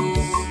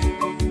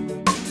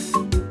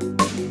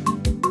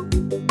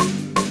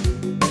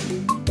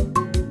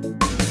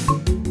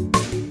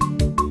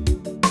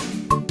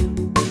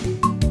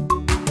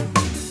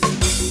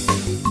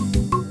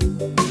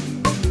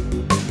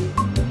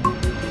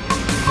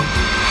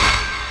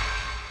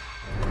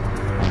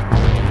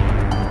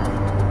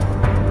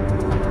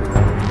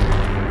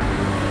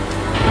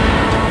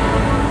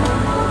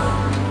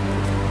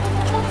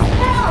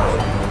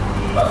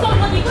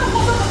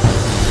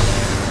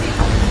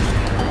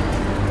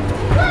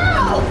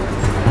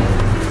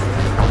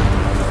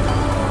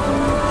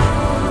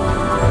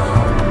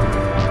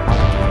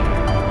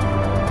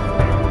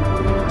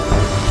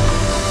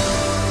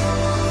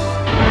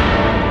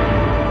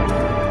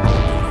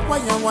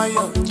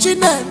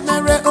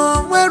 Chinemere,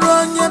 oh, where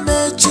on your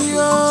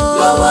mechio.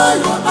 Lower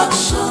your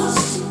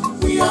actions,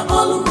 we are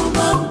all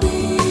human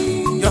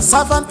beings. Your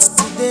servant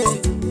today,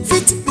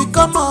 fit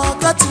become a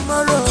God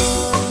tomorrow.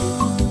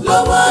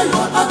 Lower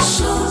your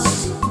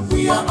actions,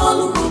 we are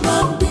all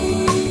human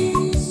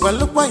beings. Well,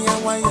 look why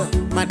you're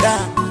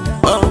madam,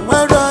 oh,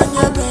 where on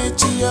your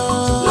mechio.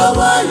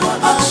 Lower your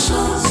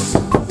actions,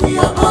 we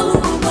are all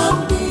human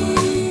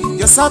beings.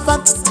 Your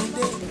servant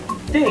today.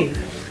 Dave.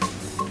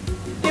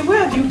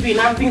 Where have you been?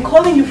 I've been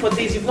calling you for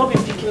days. You've not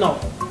been picking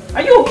up.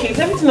 Are you okay? Is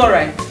everything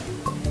alright?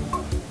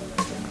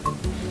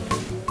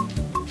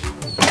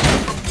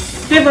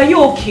 Dave, are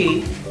you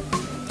okay?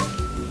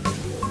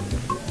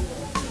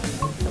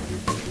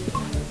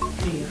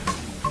 Dave,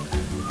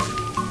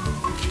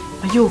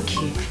 are you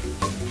okay?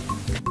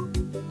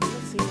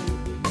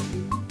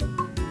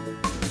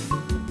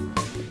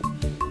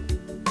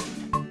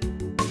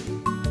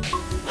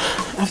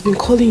 I've been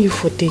calling you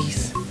for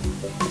days.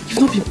 You've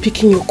not been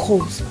picking your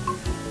calls.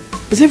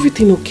 Is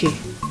everything okay?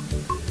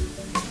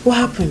 What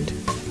happened?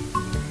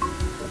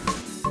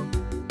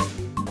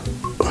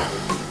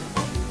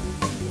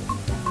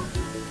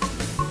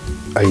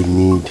 I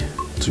need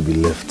to be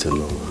left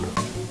alone.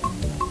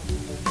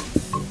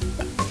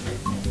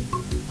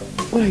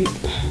 Why?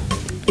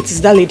 It is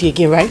that lady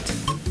again, right?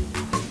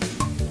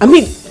 I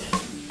mean,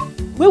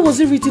 where was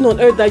it written on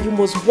earth that you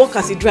must work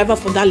as a driver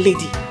for that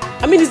lady?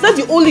 I mean, is that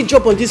the only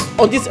job on this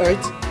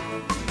earth?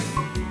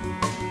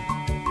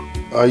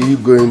 Are you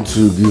going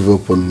to give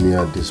up on me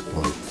at this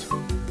point?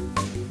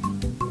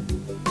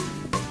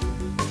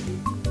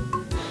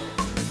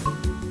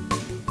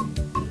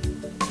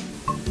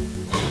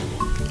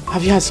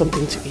 Have you had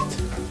something to eat?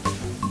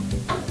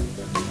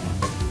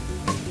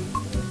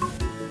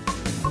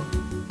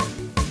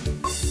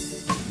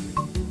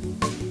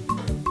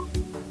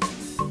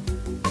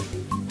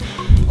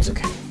 It's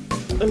okay.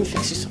 Let me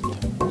fix you something.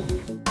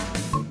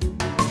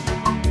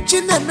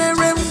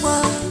 Chinemere,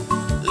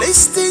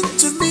 listen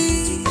to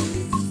me.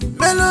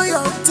 Mellow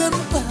your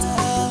temper,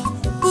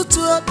 put to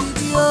a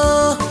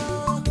video.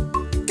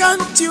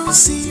 Can't you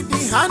see the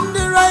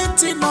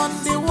handwriting on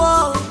the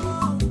wall?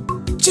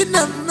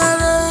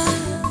 Chinemere,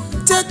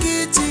 take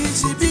it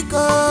easy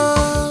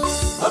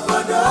because I'm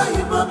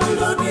a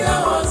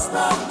billionaire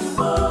husband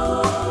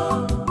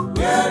before.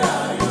 Where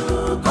are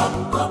you?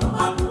 Come,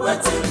 I'm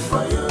waiting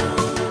for you.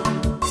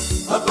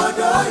 I'm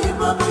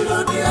a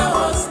billionaire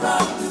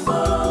husband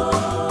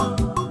before.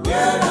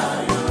 Where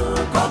are you?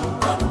 Come,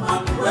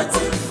 I'm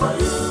waiting for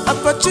you.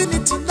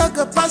 Opportunity not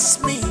go pass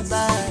me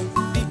by.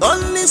 The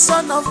only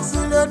son of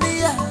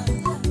billionaire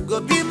go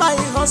be my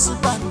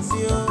husband,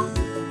 yo.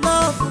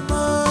 Love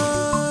more.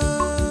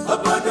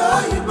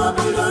 I'm a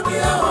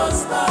billionaire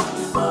husband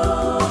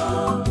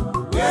before.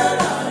 Where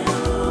are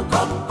you?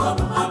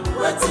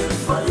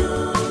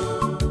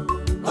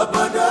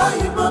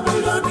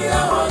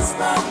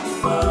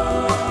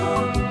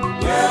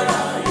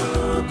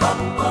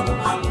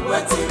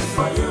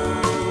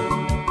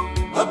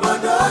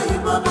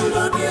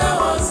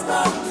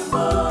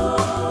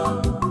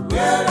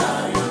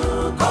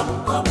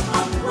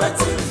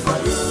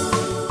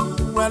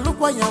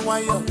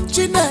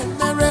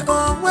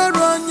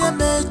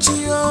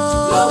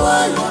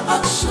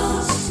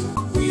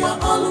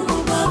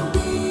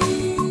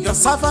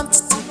 servant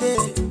today,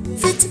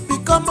 fit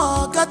become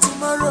a God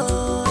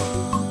tomorrow.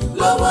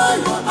 Lower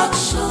your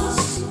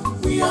actions,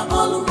 we are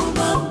all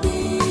human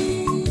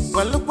beings.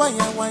 Well, look why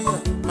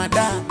you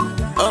madam.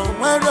 Oh,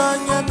 where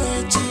on your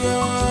nature?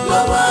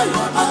 Lower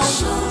your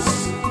actions,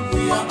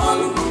 we are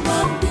all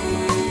human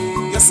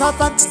beings. Your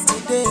servant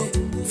today,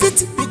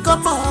 fit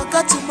become a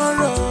God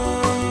tomorrow.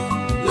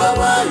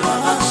 Lower your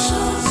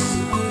actions,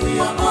 we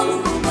are all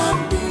human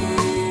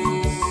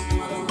beings.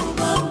 All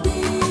human beings.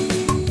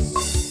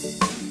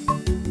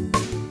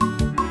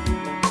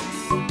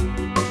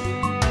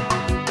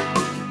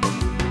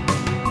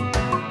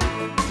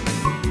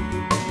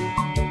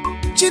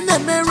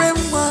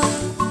 Chinemeremwa,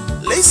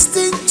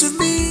 listen to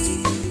me.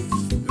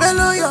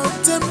 Mellow your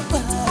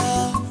temper,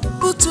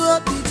 put to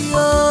a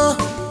video.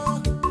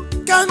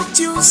 Can't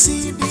you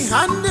see the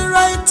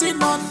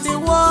handwriting on the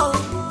wall?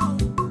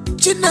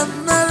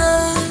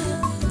 Chinemere,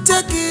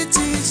 take it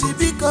easy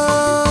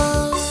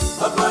because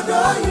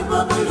Obodo in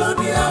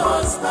Billionaire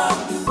was back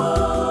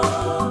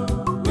before.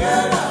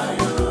 Where are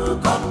you?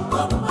 Come,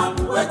 I'm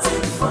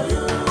waiting for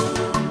you.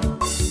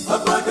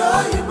 Obodo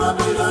in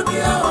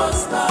Billionaire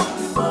was back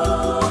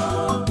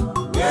before.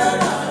 Where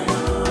are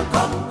you?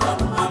 Come,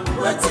 I'm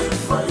waiting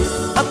for you.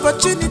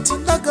 Opportunity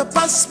not go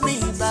pass me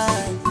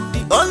by.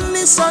 The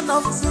only son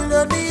of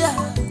Billionaire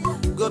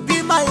go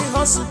be my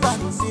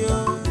husband,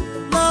 yo.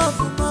 Love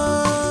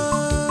more.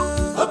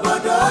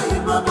 Obodo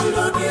in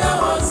Billionaire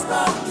was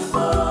back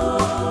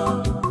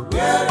before.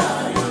 Where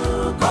are you?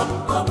 Come,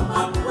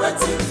 I'm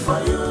waiting for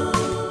you.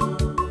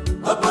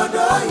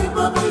 Obodo in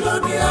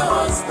Billionaire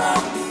was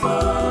back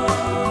before.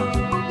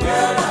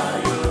 Where are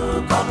you?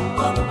 Come,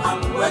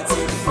 I'm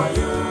waiting for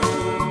you.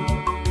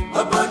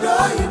 Obodo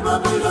in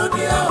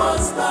Billionaire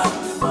was back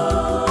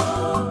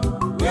before.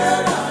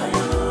 Where are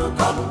you?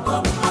 Come,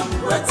 I'm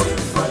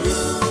waiting for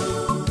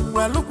you.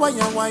 Well, look why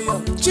you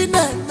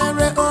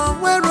Chinemere on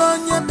where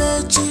on your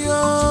mechio.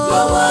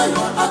 Lower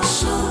your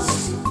actions,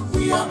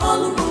 we are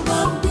all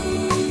human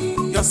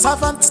beings. Your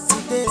servant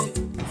today.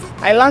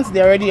 I learned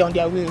they're already on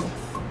their way.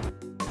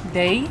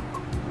 They?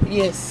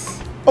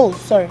 Yes. Oh,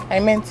 sorry, I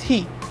meant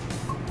he.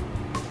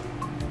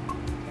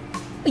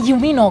 You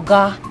mean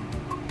Oga?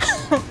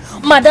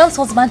 Madam's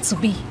husband to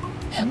be.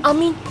 I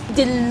mean,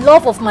 the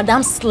love of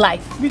Madam's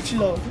life. Which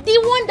love? The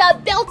one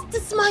that built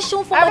this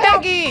mansion for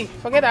Madam. Abegi,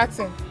 forget that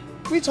thing.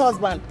 Which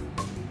husband?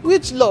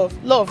 Which love?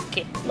 Love,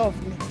 okay, love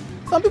me.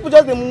 Some people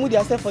just they mumu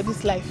themselves for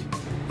this life.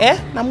 Eh?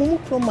 Na mumu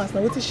promise, na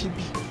what she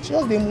be. She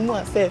just they mumu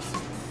herself.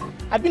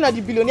 I been at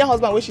the billionaire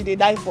husband where she they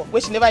die for,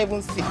 where she never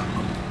even see.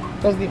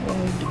 Just they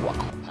mumu the work.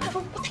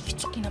 What are you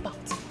talking about?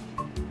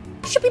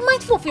 You should be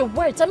mindful of your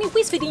words. I mean, who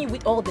is feeding you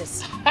with all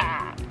this?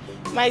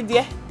 My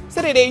dear,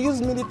 say they use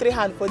military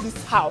hand for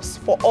this house,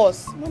 for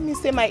us. No me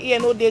say my ear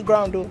no dey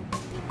ground though.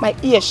 My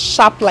ear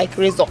sharp like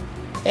razor.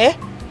 Eh?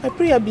 My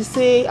prayer be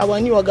say our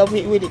new oga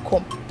where they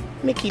come.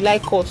 Make he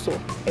like us, so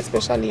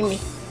especially me.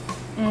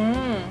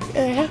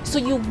 So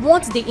you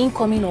want the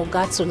incoming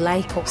oga to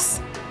like us?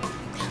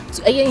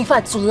 In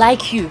fact, to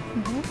like you.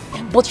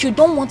 But you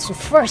don't want to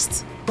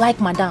first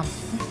like Madam.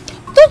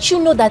 Don't you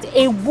know that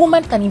a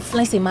woman can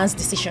influence a man's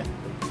decision?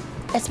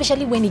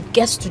 Especially when it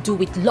gets to do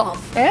with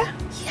love. Eh?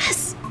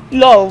 Yes.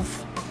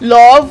 Love?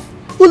 Love?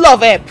 Who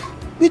love help?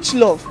 Which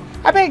love?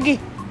 I beg you.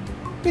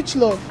 Which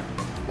love?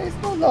 There is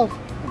no love.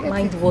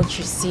 Mind what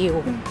you say.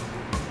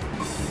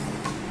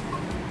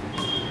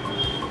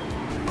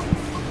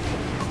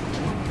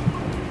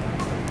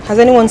 Has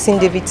anyone seen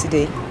David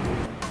today?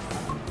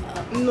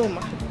 No,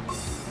 ma.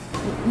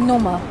 No,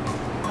 ma.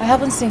 I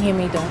haven't seen him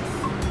either.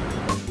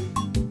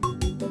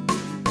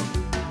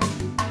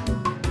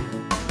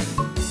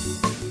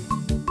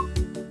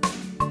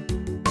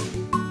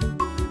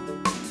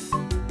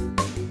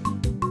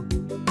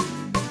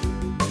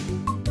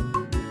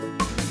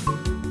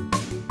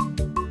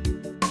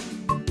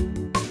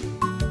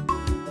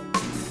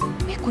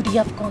 Where could he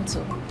have gone to?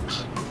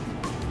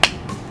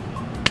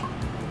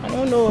 I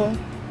don't know.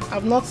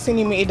 I've not seen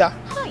him either.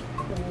 Hi.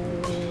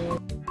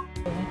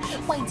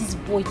 Why this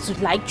boy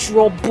to like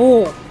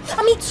trouble?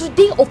 I mean,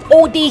 today of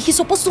all day, he's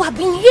supposed to have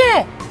been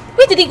here.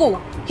 Where did he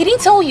go? He didn't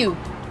tell you.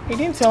 He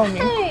didn't tell me.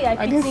 Hey,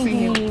 I didn't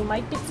see him.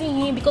 I pity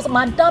him because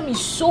Madam is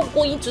so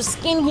going to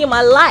skin him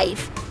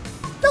alive.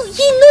 Now,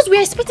 he knows we're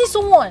expecting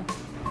someone.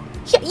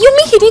 You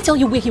mean he didn't tell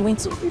you where he went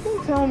to? He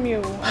didn't tell me.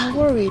 I'm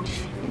worried.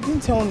 He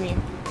didn't tell me.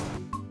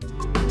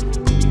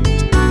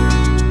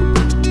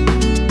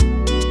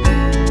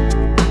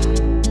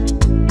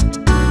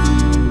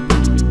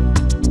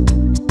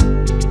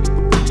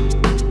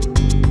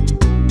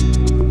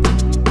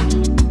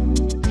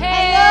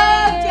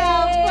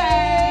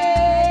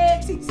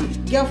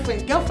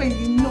 Girlfriend,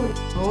 you know.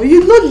 Oh,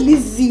 you know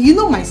Lizzie, you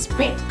know my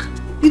spec.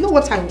 You know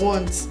what I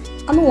want.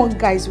 I don't want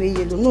guys with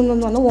yellow.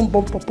 No, I don't want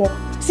bump pop.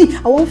 See,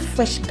 I want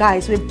fresh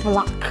guys with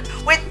black.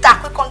 With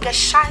dark, we can get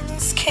shining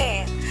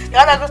skin. You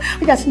gotta go.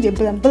 We just see the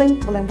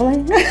bling.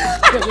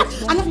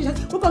 I know you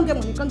just, we can get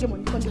money,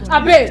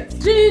 Abe,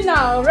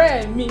 Gina,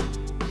 Remy.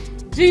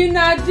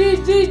 Gina,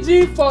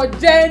 G for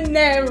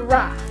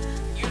General.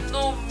 You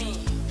know me.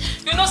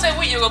 You know say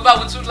we Yoruba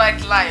we too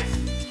like life.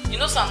 You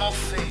know say not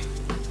fair.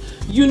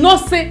 You know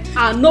say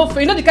not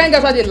fair. You know the kind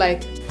of guys that they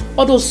like?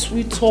 All those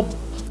sweet top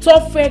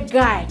fair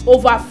guy,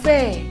 over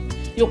fair.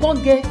 You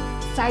can't get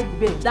side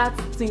bed, that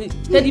thing,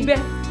 teddy bear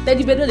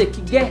no dey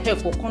get hair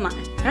for corner.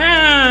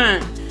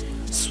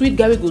 Sweet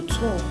guy we go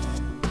tall.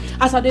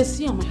 As I dey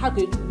see him, my heart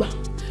go gba.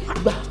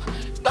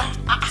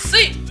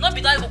 See, not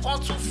be that you go come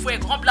too fair,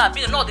 come black,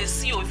 be no dey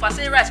see you. If I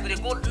say right, we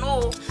dey go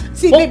no.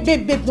 See,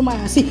 babe, no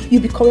matter. See, you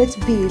be correct,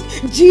 babe.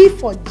 G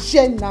for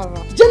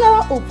general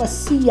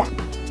overseer.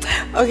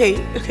 Okay.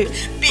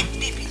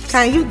 Babe.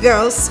 Can you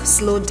girls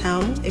slow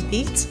down a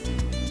bit?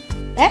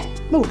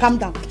 No, calm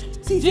down.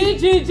 G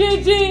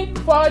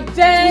for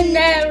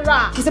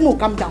general. He said, "No,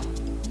 calm down.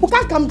 We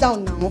can't calm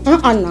down now.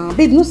 Now,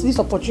 babe, no see this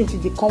opportunity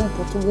they come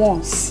but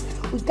once.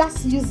 We got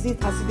to use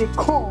it as they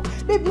come.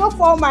 Babe, not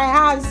for my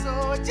hands.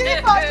 So, G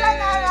for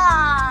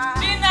general.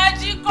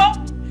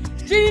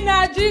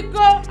 Gina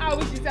Jiko. I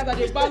wish you said that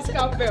they bounce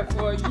cafe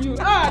for you.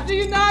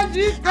 Gina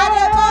Jiko.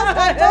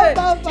 I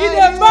bounce for you. If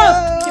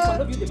I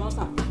love you, they bounce.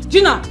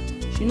 Gina,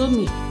 you know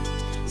me.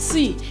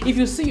 See, if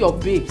you see your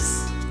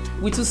babes,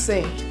 we too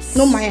say.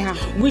 No my hand.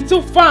 We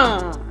too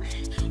fun.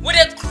 With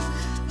a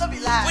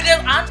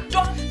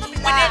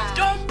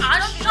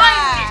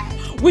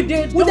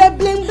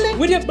bling.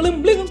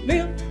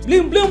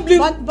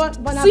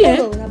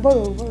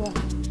 But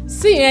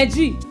see,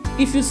 G,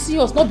 if you see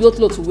us, not be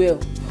outlaw to well.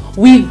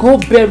 We go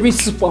berry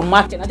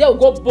supermarket and then we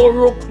go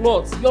borrow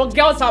clothes. Your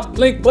girls are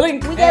blink. With a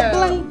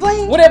bling.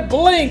 With a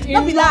blink.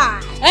 Don't be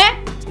lie.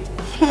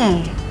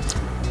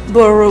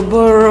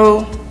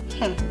 Borrow.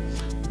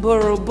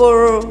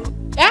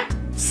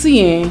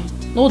 See,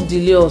 no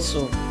delay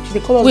also. She dey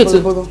call us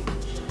borrow.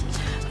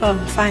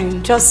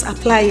 Fine. Just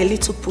apply a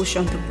little push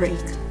on the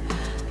brake.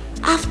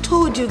 I've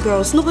told you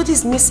girls,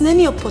 nobody's missing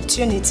any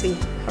opportunity,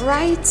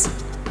 right?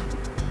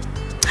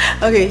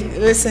 Okay,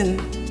 listen.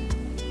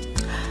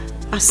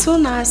 As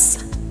soon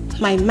as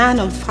my man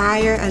on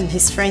fire and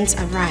his friends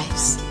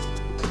arrives,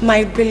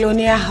 my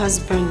billionaire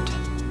husband,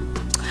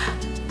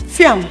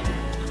 Fiam,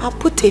 I'll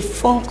put a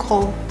phone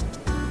call,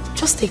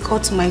 just a call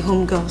to my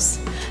homegirls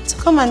to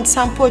come and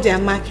sample their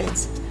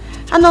market.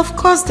 And of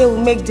course, they will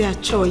make their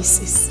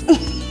choices.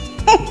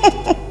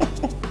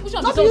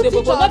 Not be you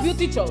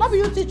teachers. Not be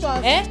you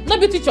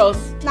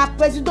teachers. Now,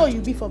 president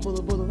you be for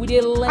Bolo. We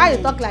dey learn. Why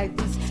you talk like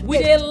this? We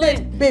dey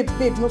learn. Babe,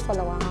 no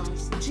follow our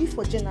house. G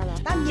for general.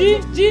 That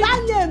name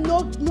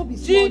no be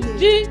small name.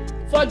 G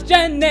for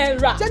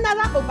general.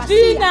 General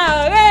overseer.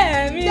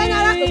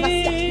 General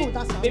overseer. No,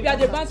 that's maybe I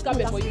dey bounce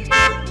carpet for you.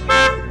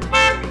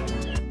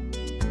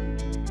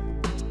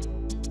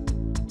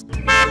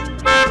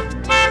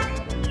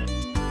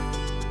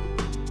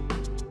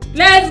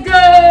 Let's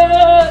go!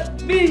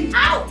 B!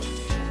 Ow!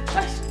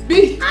 B!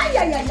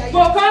 Aïe!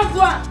 Bon, comme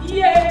toi!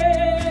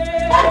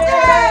 Yeah!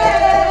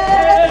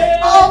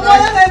 Oh, mon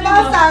Dieu, c'est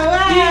pas ça,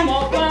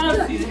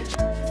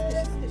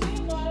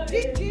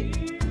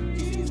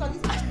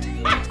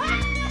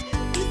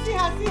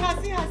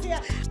 See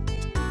her.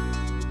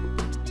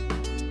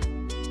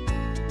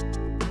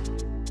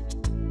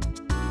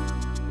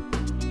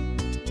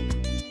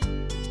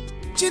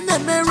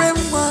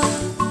 Chinemerewa,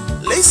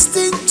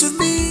 listen to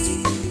me.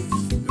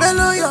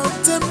 Mellow your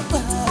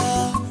temper,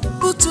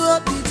 put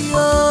up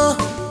video.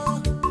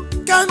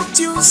 Can't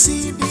you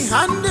see the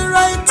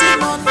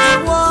handwriting on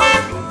the wall?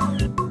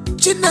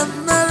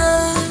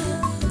 Chinemere,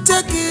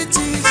 take it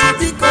easy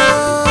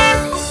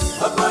because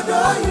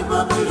Obodo Ibo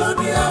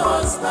Billionaire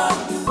was not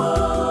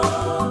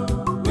before.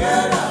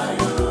 Where are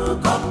you?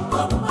 Come,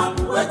 I'm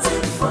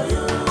waiting for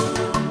you.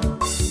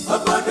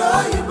 Obodo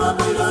Ibo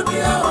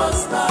Billionaire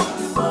was not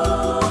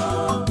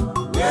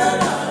before. Where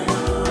are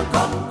you?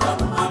 Come,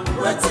 I'm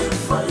waiting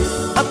for you.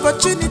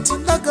 Opportunity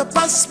not go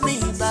pass me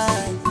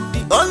by.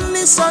 The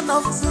only son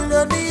of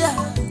billionaire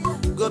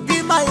go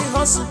be my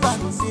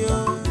husband,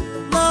 yo.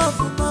 Love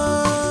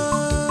more.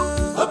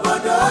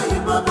 Obodo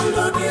Ibo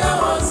Billionaire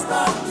was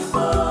not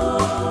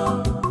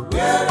before.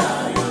 Where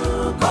are you?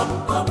 Come,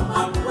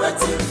 I'm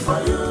waiting for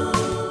you.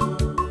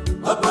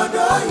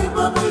 Obodo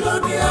Ibo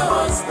Billionaire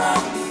was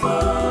not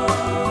before.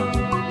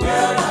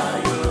 Where are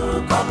you?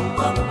 Come,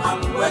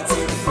 I'm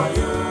waiting for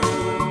you.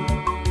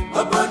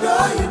 Obodo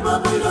Ibo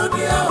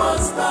Billionaire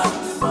was not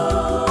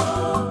before.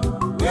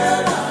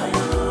 Where are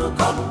you?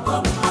 Come,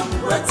 I'm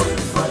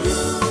waiting for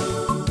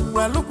you.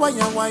 Well, look why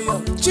you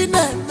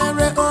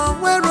Chinemere, oh,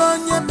 where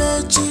on your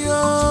mechio.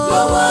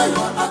 Lower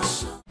your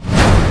action.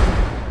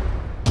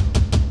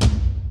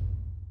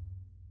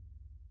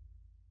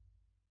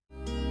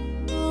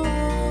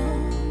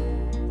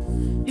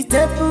 The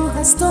table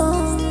has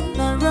turned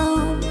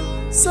around,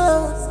 so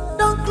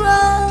don't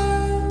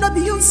cry. Not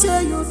be you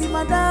say you'll be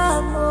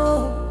madam,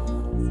 oh.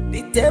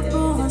 The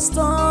table has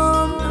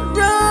turned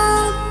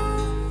around,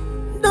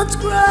 don't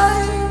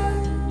cry.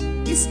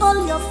 It's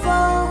all your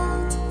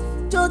fault,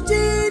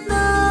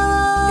 Georgina.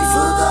 You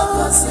forgot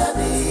what's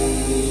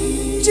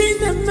happening.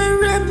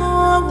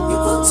 You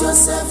put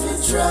yourself in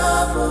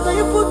trouble. Now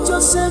you put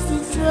yourself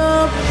in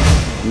trouble.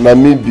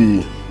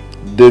 Namibi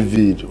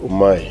David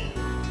Omai.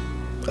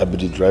 I be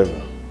the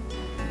driver.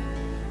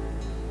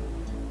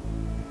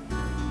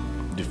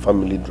 The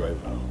family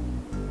driver.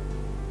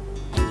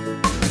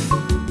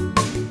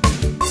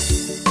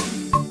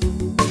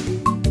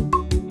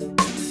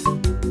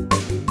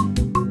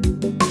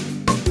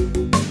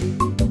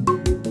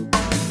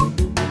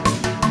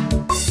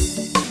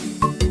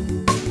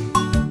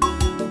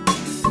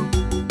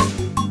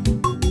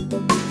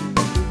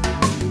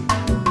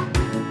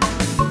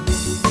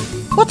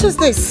 What is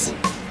this?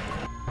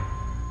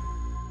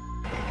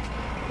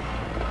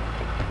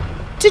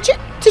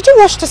 Did you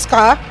wash this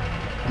car?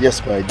 Yes,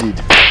 but I did.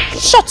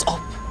 Shut up!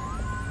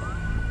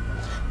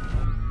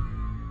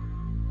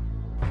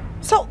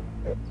 So,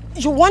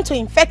 you want to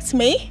infect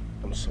me?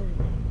 I'm sorry.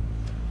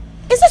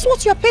 Is this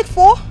what you're paid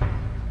for?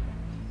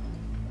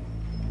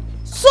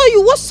 So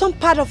you wash some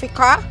part of a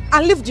car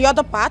and leave the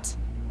other part?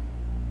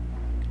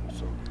 I'm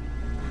sorry.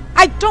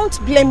 I don't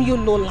blame you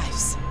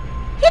lowlifes.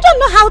 You don't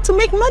know how to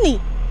make money.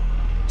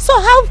 So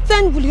how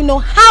then will you know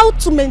how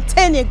to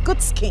maintain a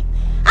good skin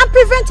and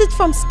prevent it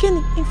from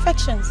skin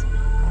infections?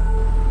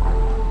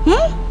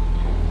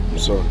 I'm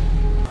sorry.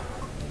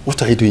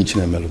 What are you doing,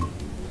 Chinemelu?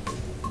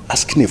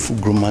 Asking a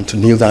full-grown man to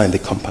kneel down in the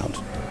compound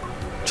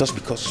just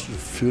because you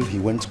feel he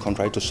went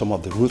contrary to some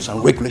of the rules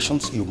and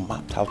regulations you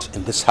mapped out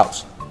in this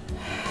house.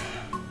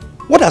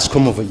 What has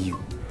come over you?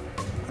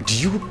 Do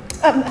you...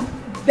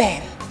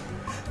 Ben,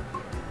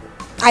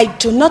 I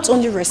do not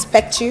only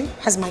respect you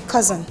as my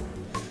cousin,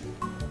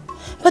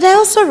 but I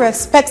also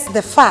respect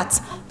the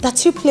fact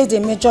that you played a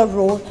major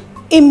role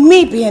in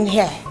me being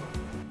here.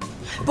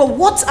 But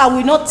what I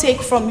will not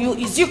take from you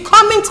is you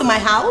coming to my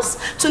house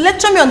to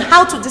lecture me on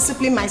how to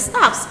discipline my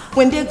staffs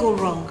when they go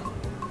wrong.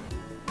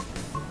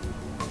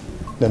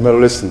 Nemel,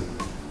 listen.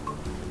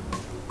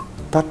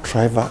 That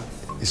driver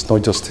is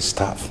not just a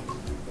staff.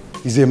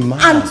 He's a man.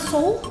 And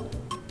so?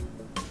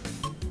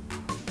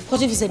 What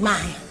if he's a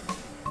man?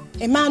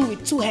 A man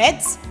with two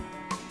heads?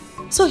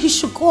 So he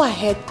should go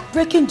ahead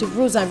breaking the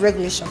rules and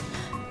regulations,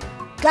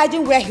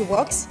 guiding where he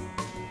works.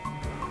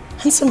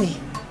 Answer me.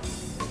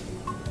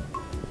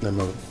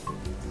 Nemel,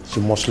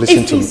 you must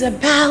listen to me. If it's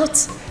about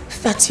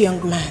that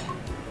young man,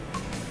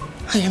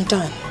 I am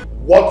done.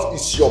 What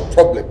is your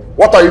problem?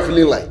 What are you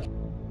feeling like?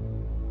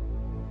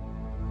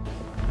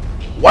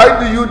 Why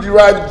do you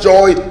derive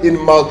joy in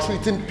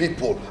maltreating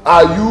people?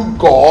 Are you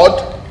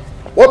God?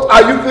 What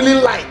are you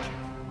feeling like?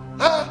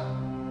 Huh?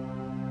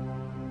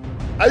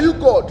 Are you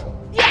God?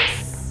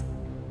 Yes!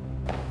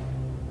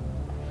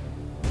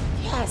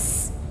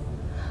 Yes,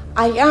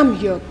 I am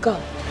your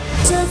God.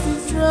 Just in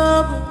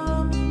trouble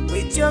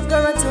with your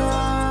character,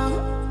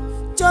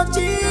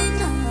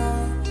 Georgina,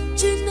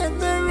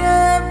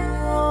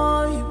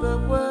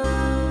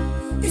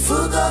 if you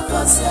got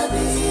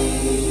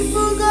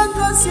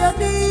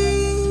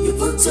you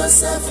put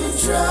yourself in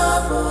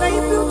trouble. Now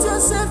you put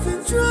yourself in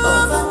trouble.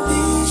 Of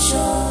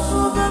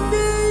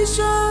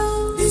ambition,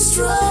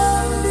 destroy.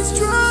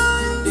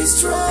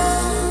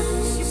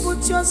 You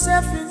put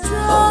yourself in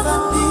trouble. Of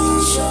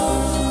ambition,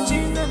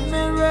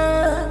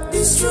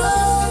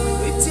 destroy.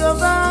 With your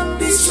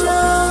ambition,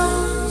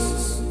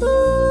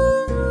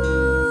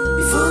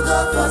 if you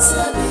got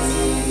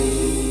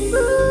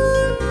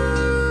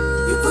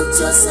you put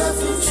yourself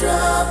in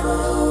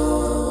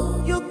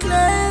trouble. You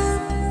claim,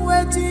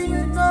 where do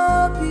you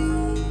know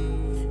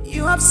be?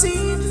 You have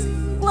seen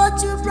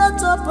what you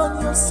brought up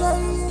on yourself.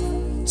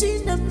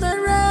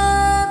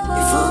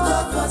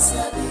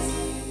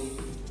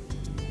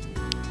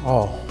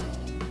 Oh,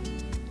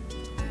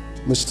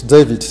 Mr.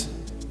 David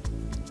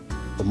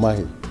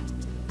Omahi,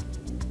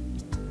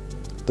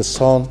 the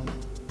son,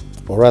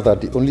 or rather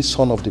the only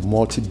son of the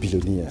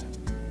multi-billionaire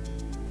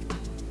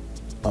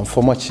and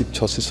former Chief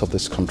Justice of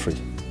this country,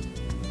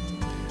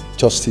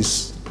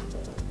 Justice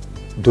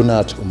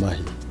Donald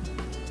Omahi.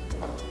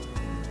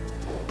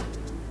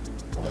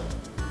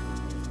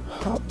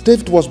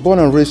 David was born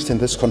and raised in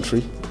this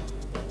country.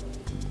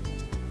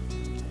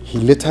 He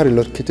later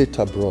relocated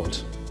abroad.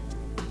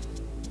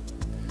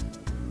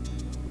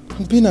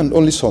 And being an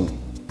only son,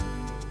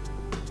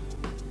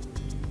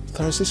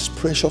 there is this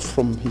pressure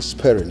from his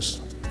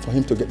parents for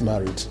him to get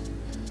married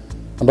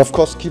and of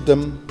course give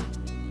them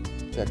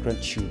their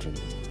grandchildren.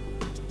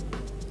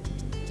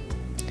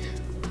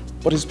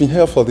 But it's been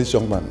hell for this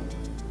young man.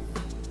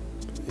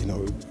 You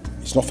know,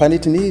 he's not finding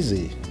it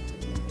easy.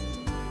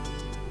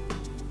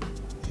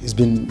 He's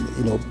been,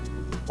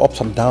 ups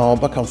and down,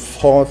 back and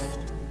forth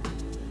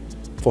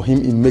for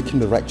him in making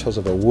the right choice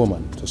of a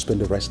woman to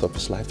spend the rest of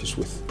his life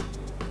with.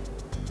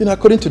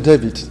 According to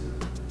David,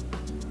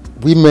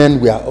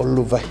 women were all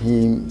over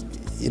him,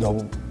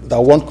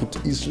 that one could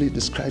easily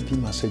describe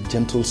him as a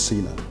gentle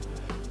sinner.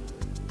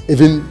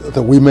 Even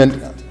the women,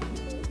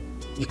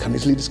 you can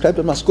easily describe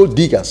them as gold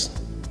diggers.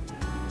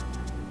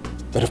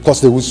 But of course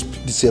they will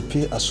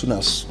disappear as soon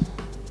as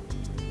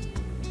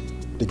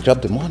they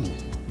grab the money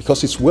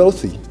because it's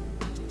wealthy.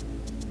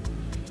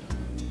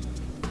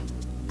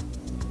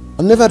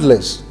 And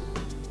nevertheless,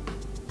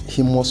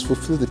 he must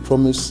fulfill the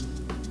promise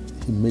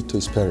he made to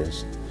his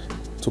parents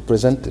to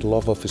present the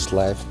love of his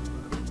life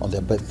on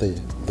their birthday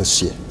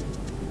this year.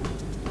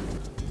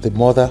 The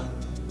mother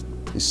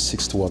is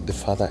 61, the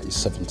father is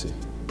 70.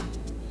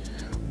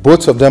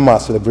 Both of them are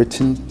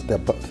celebrating their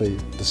birthday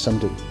the same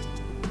day,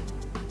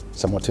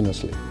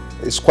 simultaneously.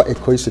 It's quite a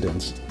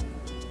coincidence.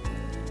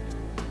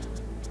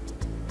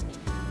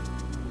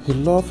 He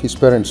loved his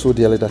parents so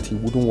dearly that he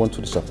wouldn't want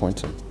to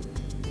disappoint them.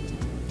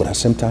 But at the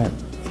same time,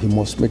 he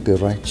must make the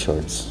right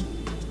choice.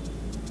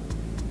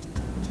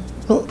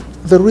 No,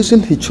 the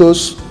reason he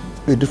chose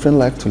a different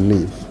life to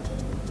live,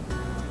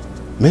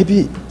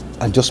 maybe,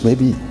 and just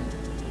maybe,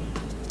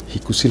 he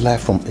could see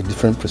life from a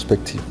different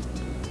perspective.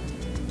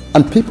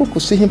 And people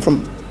could see him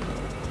from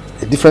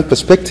a different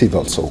perspective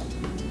also.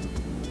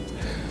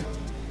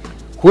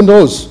 Who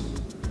knows?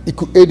 It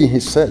could aid in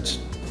his search.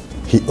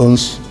 He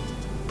owns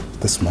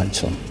this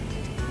mansion.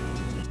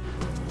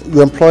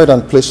 You're employed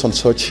and placed on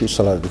such huge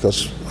salary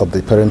because of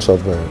the parents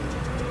of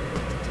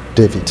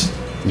David,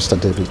 Mr.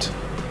 David.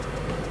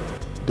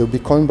 They'll be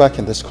coming back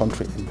in this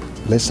country in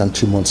less than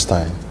 2 months'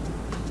 time.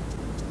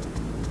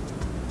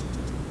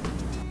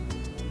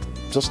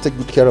 Just take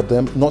good care of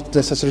them, not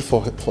necessarily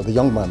for the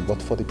young man,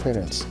 but for the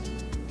parents,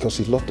 because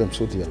he loved them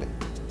so dearly.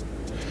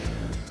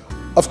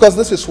 Of course,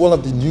 this is one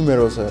of the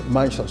numerous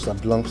mansions that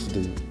belongs to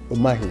the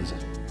Umahis.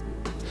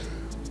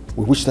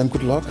 We wish them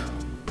good luck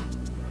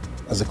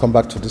as they come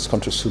back to this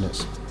country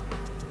soonest.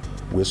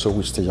 We also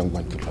wish the young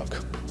man good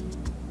luck.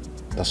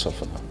 That's all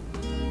for now.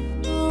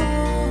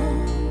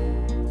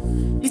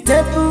 The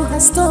table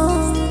has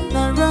turned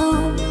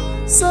around,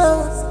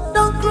 so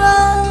don't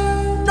cry.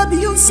 No be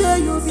you say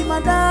you'll be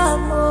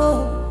madam.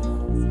 Oh,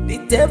 the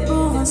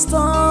table has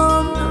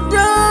turned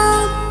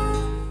around.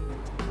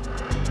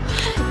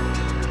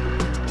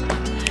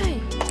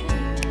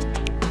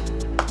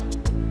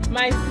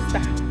 My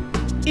sister,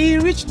 he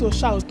reached to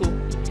shout.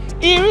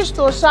 He reached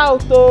to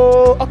shout.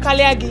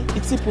 Okaliagi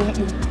itipu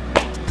mpu.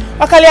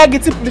 Okaliagi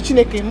itipu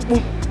Chineke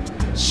mpu.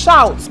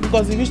 Shout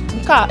because he reached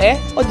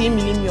or the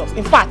millennials.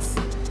 In fact,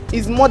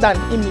 it's more than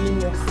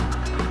millennials.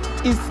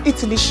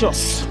 It's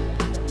delicious.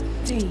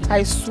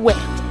 I swear.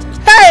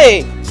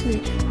 Hey!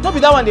 Don't be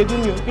that one they do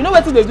me. You know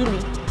what they do me?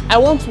 I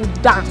want to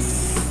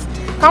dance.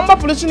 Kamba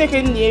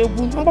Chineke ni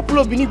egwu, kamba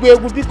pulo bini go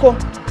egwu because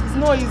it's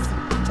not easy.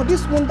 For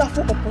this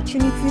wonderful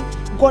opportunity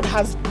God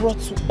has brought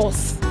to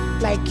us.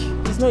 Like,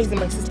 it's not easy,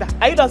 my sister.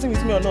 Are you dancing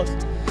with me or not?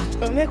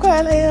 You're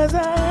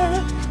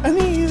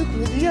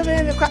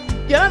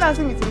not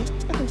dancing with me?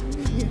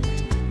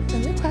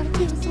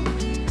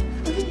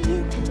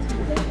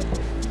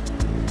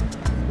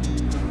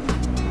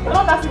 You're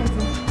not dancing with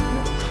me?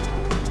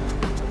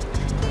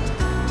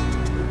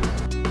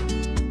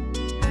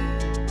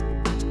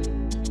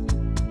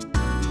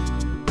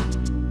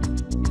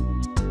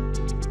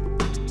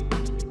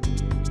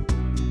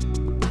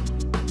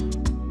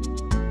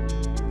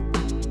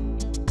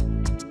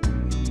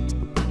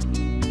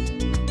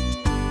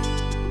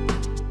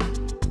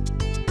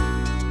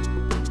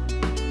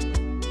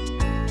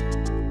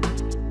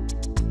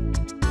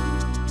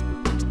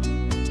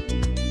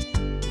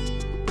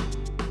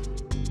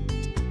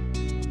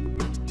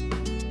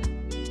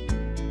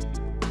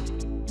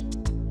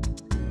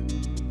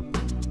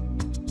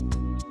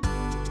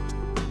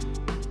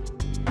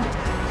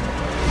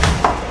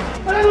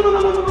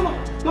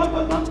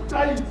 Don't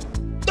try it.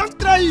 Don't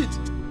try it.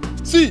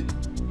 See,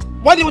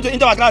 why do you want to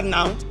enter our class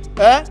now?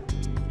 Eh?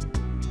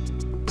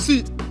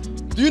 See,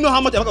 do you know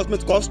how much our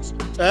cosmetics cost?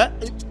 Eh?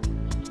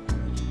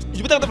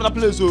 You better get off from that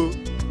place, oh.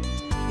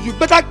 You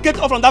better get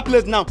off from that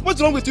place now.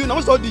 What's wrong with you now?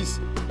 What's all this?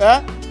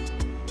 Eh?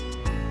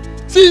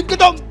 See,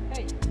 get up.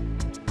 Hey,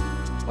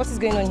 what is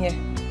going on here?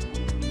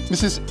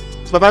 Mrs.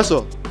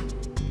 Supervisor,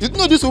 you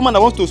know this woman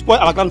that wants to spoil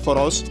our ground for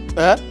us?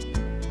 Eh?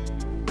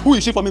 Who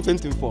is she for me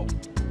painting for?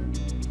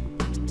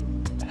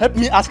 Help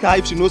me ask her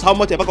if she knows how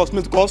much a bag of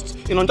cement costs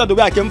in Ontario, the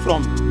way I came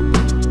from.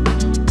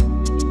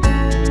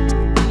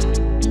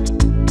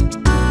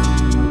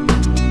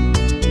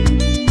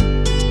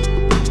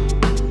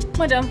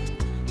 Madam,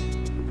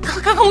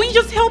 can we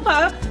just help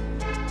her?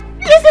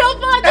 Please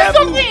help her, do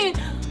something!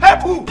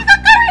 Help who? You can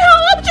carry her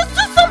up, just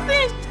do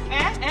something!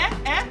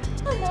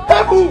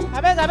 Help who?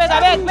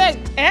 Beg.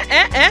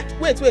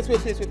 Wait.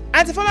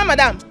 Auntie former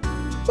madam,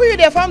 who you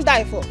there from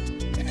die for?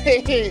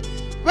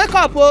 Wake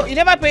up, oh, you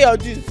never pay your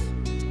dues.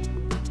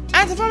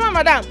 Auntie former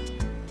madam.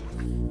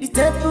 The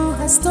table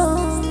has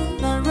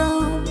turned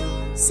around,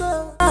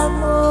 so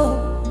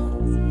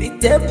the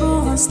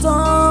table has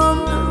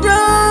turned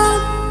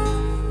around.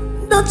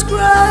 Don't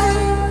cry,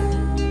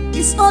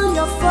 it's all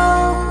your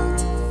fault,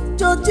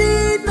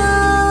 Georgina.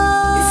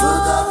 You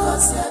forgot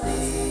what's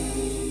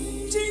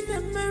happening. Gina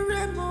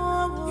Meremo,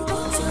 you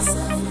put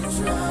yourself in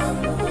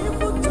trouble. You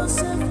put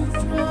yourself in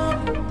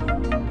trouble.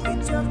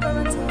 It's your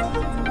character,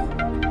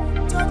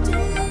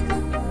 Georgina.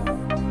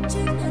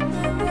 Gina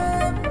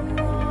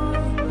Meremo.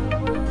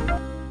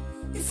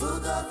 You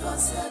forgot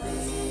what's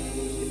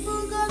happening. You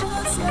forgot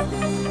what's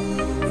happening.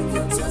 You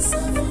put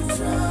yourself in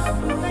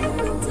trouble. You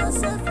put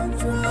yourself in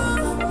trouble.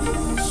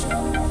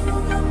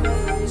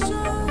 Ambition,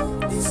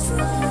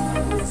 destroy.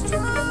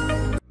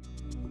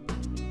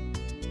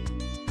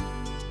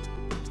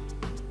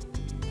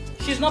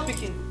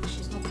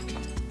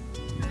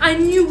 I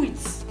knew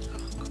it.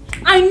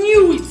 I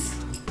knew it.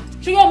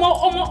 I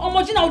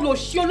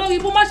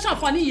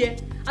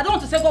don't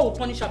want to say God will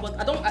punish her, but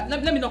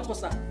let me not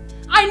curse her.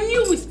 I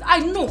knew it. I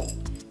know.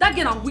 That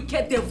girl a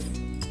wicked devil.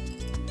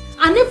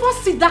 I never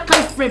see that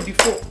kind of friend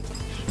before.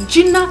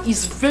 Gina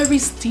is very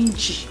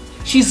stingy.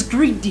 She's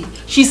greedy.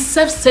 She's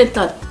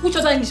self-centered. Which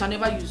other English I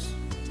never use?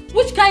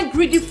 Which kind of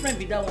greedy friend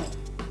be that one?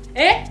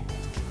 Eh?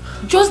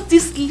 Just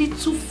this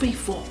little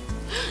favor.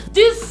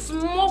 This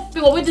small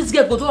favor where this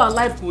girl go do her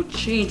life will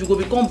change. We go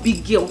become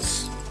big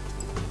girls.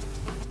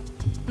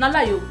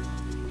 Nalayo,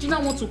 Gina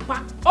want to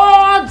pack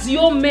all the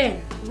old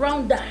men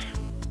round her.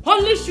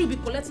 Only she'll be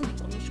collecting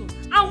the commission.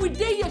 And with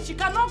day here, she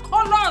cannot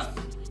call us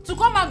to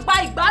come and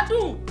buy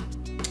Badu.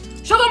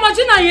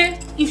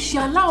 If she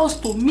allows us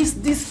to miss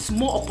this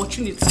small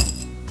opportunity,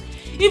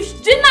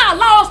 if Gina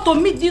allows us to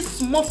meet this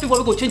small favor,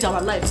 we go change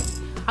our life.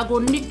 I go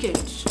naked,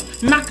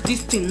 knock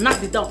this thing,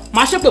 knock it down.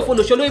 I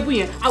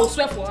will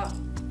swear for her.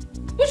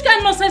 Which kind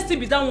of nonsense thing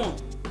be that one?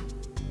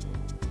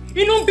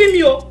 You don't be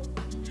me, oh.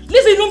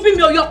 Listen, you don't be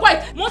me, oh. You're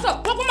quiet. No,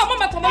 just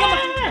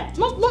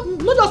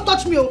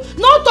touch me, oh.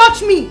 No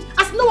touch me.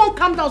 As no one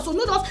calm down, so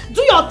no just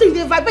do your thing.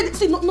 They vibrate.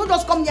 See, no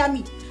just come near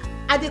me.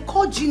 And they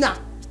call Gina.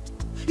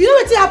 You know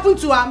what happened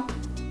to her?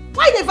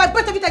 Why they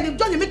vibrate every time they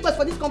don't make noise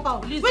for this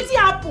compound? What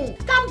happened?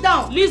 Calm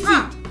down.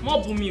 Listen,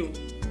 more boom.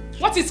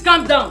 What is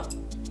calm down?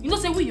 You know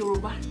say we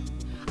Yoruba.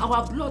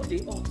 Our blood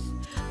they hot.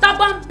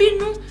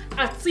 Tabambinu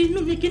ati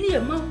inu mi kini e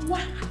ma wa.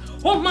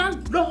 Oh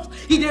man, no,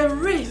 he dey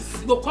raise,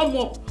 go come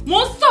up.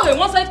 Once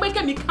I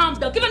make me calm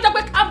down. Give him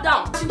that calm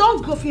down. As you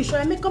don't go finish,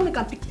 I come make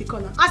and pick the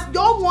corner. As you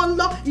don't want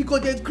love, you go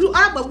dey glue.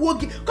 I but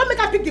wogi. Come make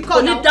and pick the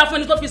corner. Only that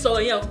when you go feel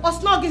sorry here.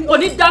 Osnogin.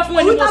 Only that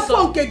when you go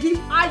so.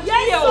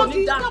 Aye,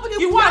 only that.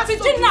 You want to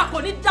Gina?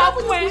 Only that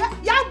when.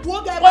 Ya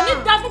wogi. Only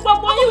that when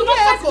Bobo. You no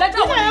first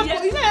letter when you.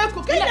 You know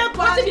echo.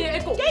 What is the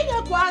echo? Can you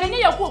go quiet?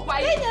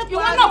 You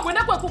want not when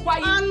I go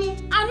quiet. And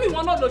me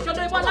want not lo show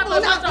you want that.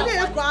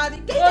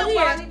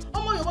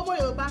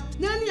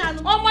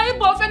 Ọmọ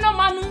Igbo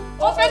fenomanu,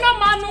 o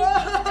fenomanu.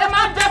 E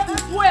ma je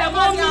fufu e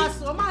mo mi.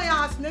 O ma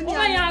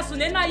yasu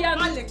nena ya.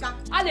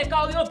 Aleka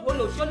ori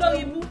obolo so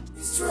lori mu.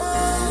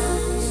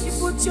 You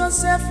put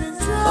yourself in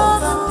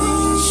trouble.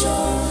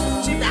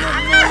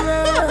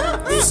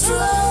 Be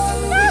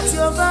strong with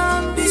your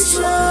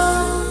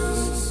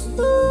ambitions.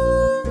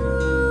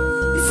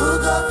 Before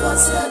God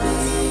concept me.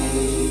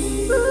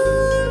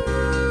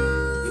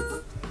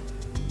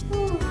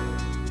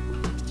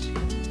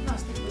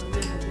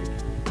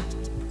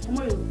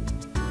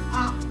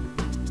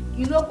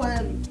 You know what I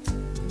mean?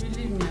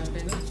 Believe me, I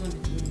don't want to do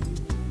it.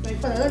 My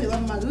father, I don't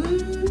want mad.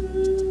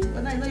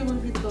 But I know you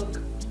won't be talk.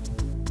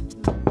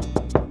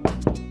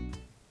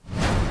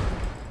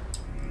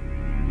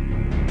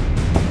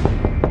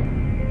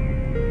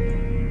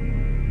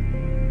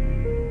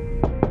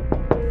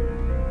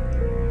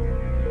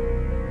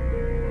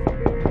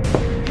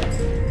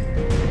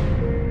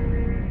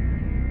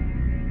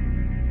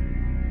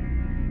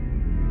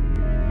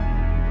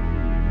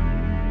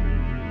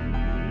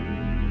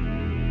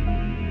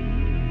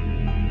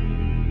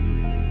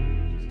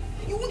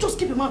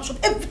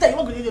 Every time you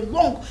want to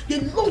they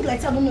long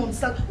like I don't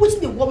understand. What's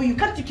the worry? You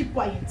can't keep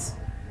quiet.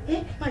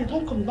 Eh? Now you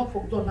don't come knock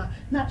for door now.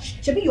 Now,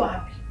 Shebi, you're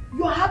happy.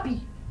 You're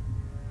happy.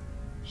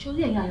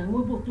 Surely I am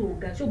able to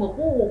Oga. Show but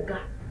Oga.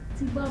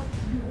 Tiba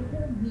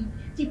me.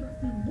 Tiba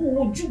go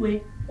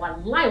ojú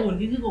wallahi won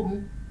ni ro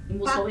mu.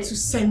 Back to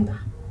sender.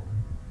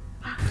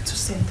 Back to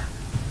sender.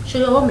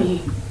 Show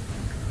me.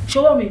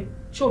 Show me.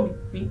 Show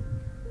me.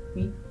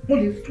 Me. Mo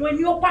le fún ẹ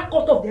ní upper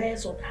cut of the hair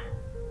soda.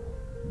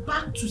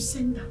 Back to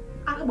sender.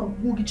 Araba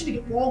wogi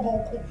chike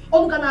ogo ko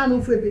onu kana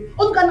anu febe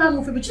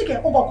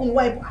chike ogo ko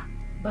wipe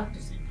back to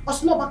sender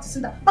osno back to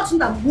sender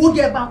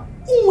wogi eba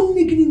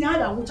unni gini ni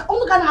ala wucha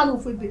onu kana anu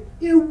febe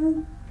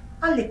ewu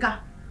aleka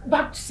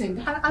back to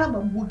sender araba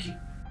wogi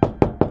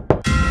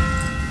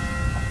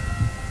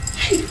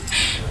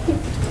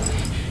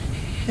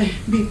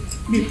babe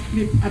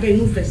abeg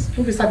no vex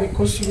abeg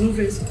cause you no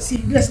vex see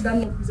bless that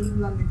not is a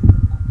landlady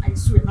I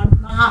swear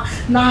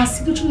nah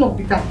see don't you not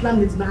be that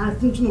landlady nah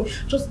don't you know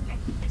just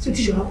so it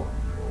should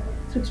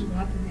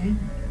happen, eh?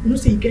 You know,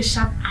 say you get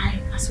sharp eye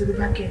as you look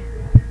back here.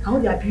 I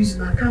want the abuse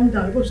now. Calm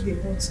down. You go to the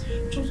box.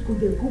 Just go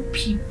there. Go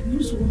peep.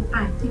 Use one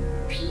eye. Take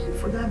peep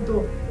for that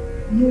door.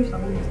 No, if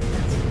I'm not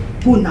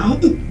that. Go now.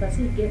 If I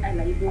say you get eye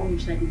like you don't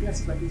wish like the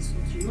glass for this,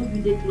 you not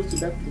be there close to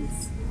that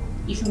place.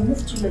 If you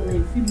move too late,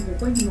 you feel more.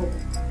 Why you know?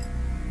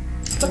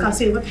 So I can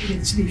say what you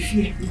they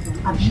fear.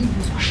 I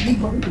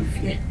believe what they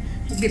fear.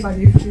 They fear.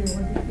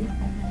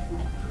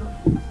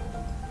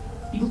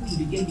 You go to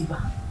the game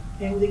liver.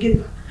 Yeah, they get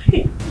it.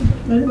 Hey,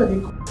 I never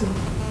did.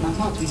 That's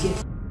what we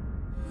get.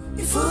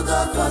 If you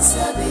God goes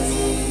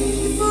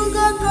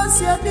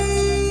your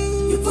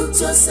day, you put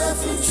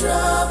yourself in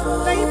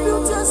trouble. Now you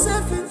put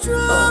yourself in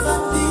trouble. Of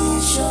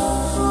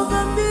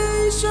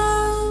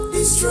ambition.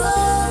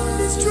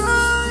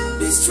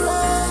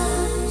 Destroy.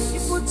 You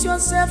put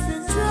yourself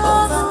in trouble.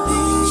 Of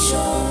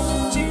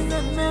ambition. Gina,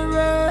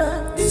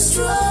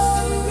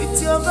 destroy with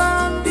your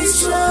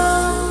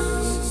ambition.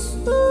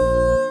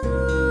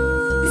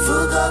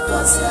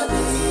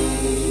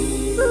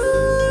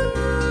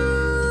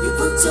 You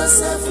put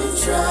yourself in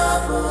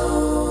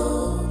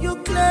trouble. You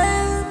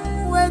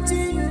claim what do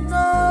you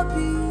know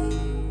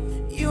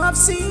be. You have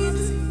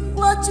seen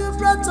what you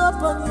brought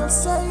up on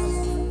yourself.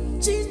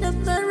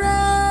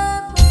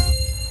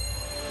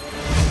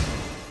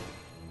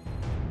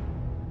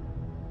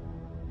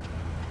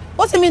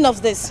 What's the meaning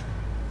of this?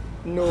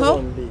 No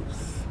one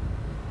lives.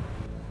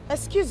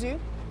 Excuse you?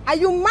 Are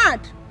you mad?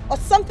 Or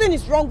something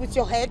is wrong with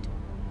your head?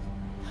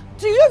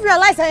 Do you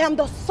realize I am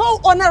the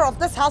sole owner of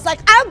this house? Like,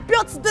 I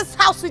built this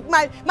house with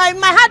my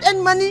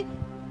hard-earned money.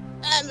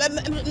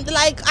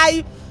 Like,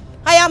 I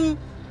am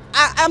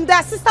the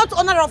assistant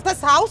owner of this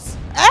house.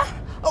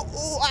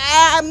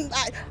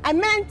 I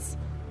meant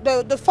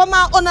the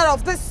former owner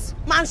of this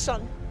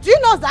mansion. Do you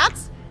know that?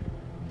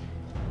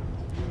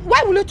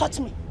 Why will you touch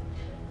me?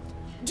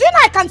 Do you know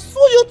I can sue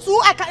you too?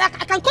 I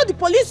can call the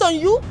police on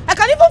you. I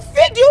can even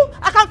feed you.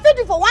 I can feed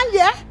you for 1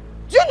 year.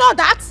 Do you know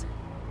that?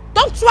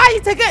 Don't try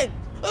it again.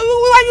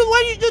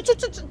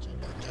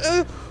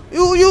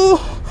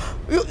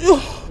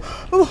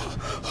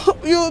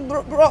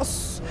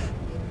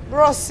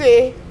 Bros,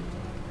 say,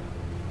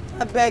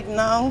 I beg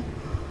now.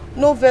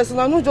 No verse,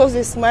 no just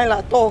a smile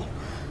at all.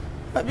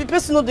 The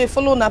person know they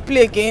follow na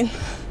play again.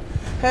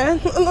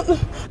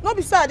 No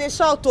be say they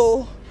shout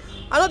oh.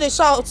 I know they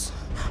shout.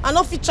 I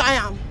know fit try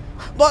am.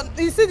 But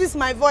you see this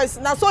my voice.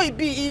 Now so it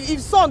be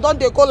if son don't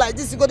they go like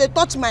this, you go they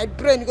touch my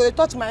brain, you go they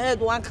touch my head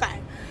one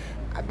kind.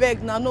 I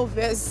beg now, no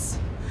verse.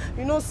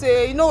 You know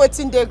say you know what's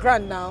in the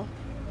ground now.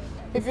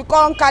 If you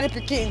can't carry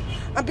pikin,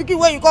 and pikin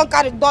where you can't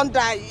carry don't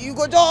die, you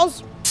go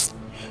just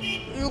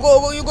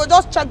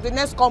check the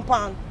next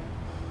compound.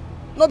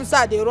 No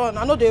beside they run.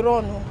 I know they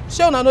run.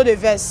 Sure, I know the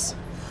verse.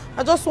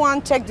 I just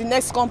want to check the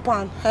next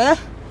compound.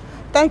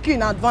 Thank you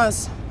in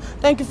advance.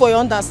 Thank you for your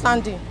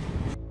understanding.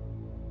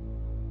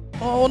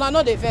 Oh, I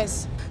know the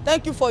verse.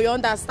 Thank you for your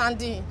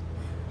understanding.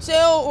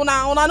 Sure,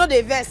 una know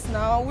the verse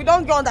now. We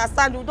don't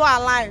understand. We don't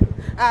align.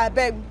 I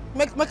beg,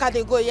 make her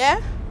they go, yeah?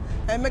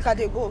 And make her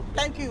they go.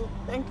 Thank you.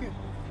 Thank you.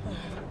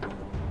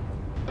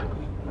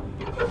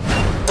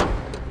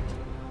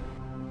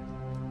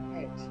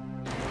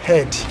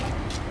 Head.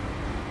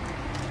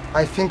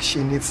 I think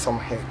she needs some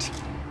head.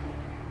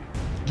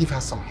 Give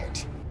her some head.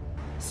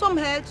 Some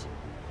head?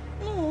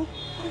 No.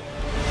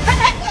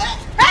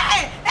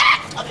 Hey!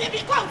 Oh, baby,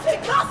 come,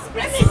 take us.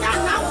 Bring me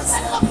down now.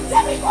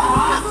 Let me go.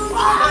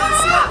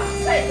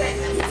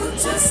 Put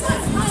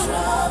yourself in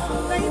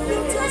trouble. Let me go.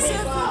 Leave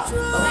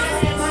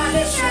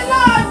me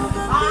alone.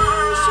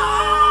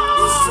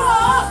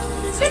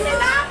 Leave me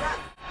now.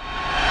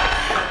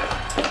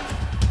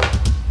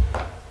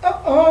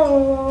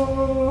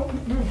 Oh.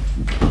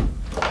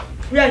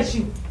 Where is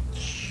she?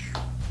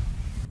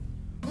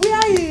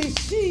 Where is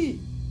she?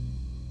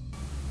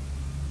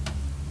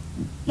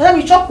 Let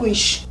me chop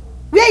wish.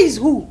 Where is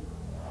who?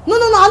 No,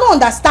 I don't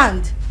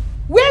understand.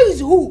 Where is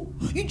who?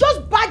 You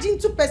just barge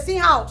into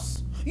person's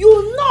house.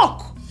 You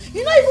knock.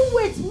 You don't even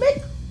wait.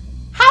 Make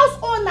house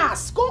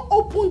owners come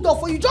open door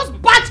for you. Just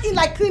barge in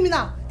like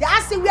criminal. They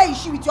ask you where is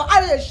she with your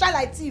eyes shine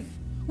like thief.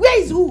 Where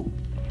is who?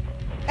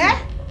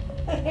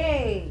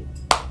 Hey.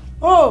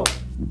 Oh.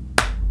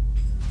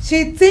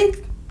 She thinks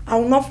I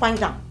will not find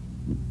her.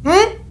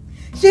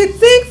 She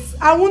thinks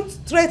I won't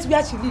trace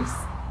where she lives.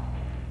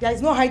 There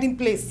is no hiding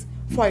place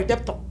for a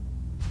debtor.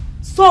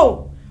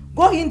 So,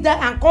 go in there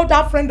and call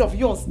that friend of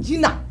yours,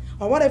 Gina,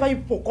 or whatever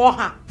you call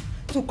her,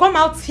 to come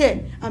out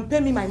here and pay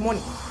me my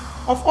money.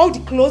 Of all the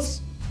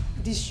clothes,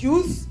 the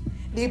shoes,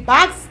 the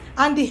bags,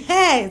 and the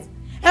hairs,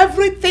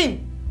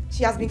 everything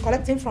she has been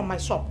collecting from my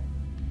shop.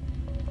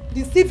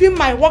 Deceiving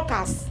my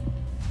workers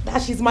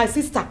that she's my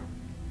sister.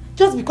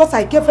 Just because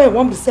I gave her a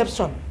warm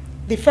reception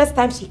the first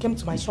time she came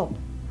to my shop.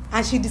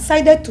 And she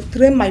decided to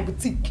train my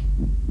boutique.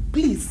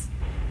 Please,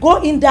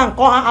 go in there and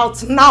call her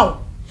out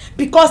now.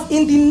 Because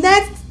in the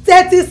next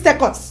 30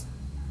 seconds,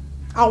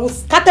 I will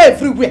scatter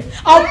everywhere.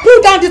 I'll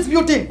pull down this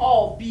building.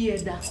 Oh,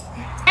 Bieda.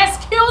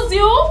 Excuse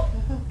you?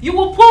 You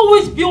will pull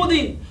which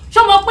building?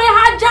 Show me where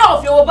Haja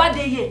of your over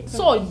there.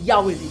 So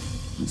Yahweh.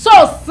 So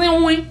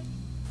Sinwin.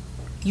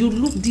 You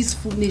look this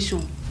fool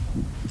nation.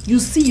 You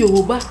see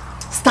Yoruba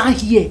stand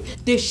here.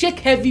 They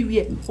shake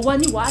everywhere.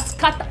 When you ask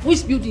scatter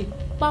which building?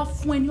 Ba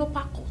fún ẹni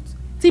upper court.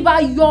 Tí bá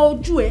yọ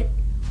ojú ẹ,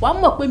 wàá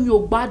mọ̀ pé mi ò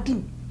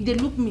gbádùn. You dey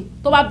look me.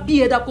 Tó bá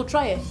Bieda kó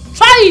try it.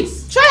 Try it.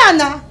 Try am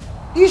na.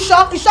 You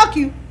shock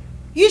you.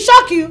 You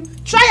shock you.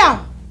 Try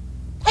am.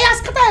 Oya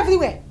scatter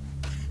everywhere.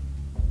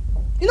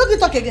 You no gree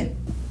talk again.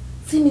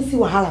 See me see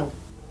wahala o.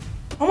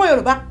 Ọmọ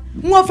Yorùbá,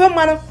 wọ́n fẹ́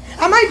mano.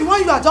 Am I the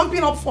one you are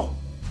jumping up for?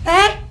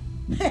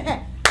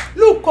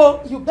 Look,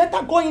 you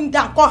better go in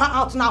there and call her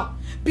out now.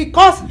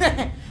 Because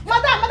madam,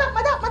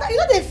 you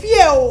know they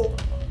fear oh.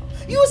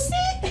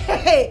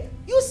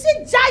 You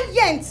see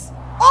giants.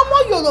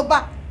 Ọmọ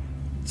Yorùbá.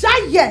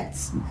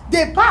 Giants.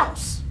 They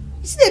bounce.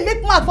 You see they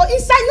make mad for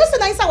inside. You know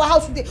say inside our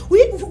house today.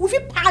 We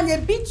fit pan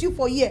and beat you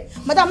for here.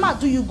 Madam, ma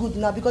do you good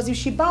now because if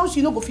she bounce,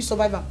 you no go fit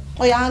survive her.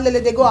 Oh yeah,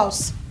 Lele, they go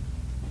house.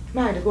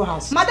 Man, they go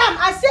house. Madam,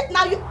 I said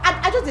now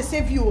I I just dey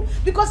save you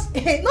because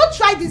not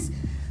try this.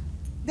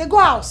 They go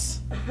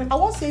house. I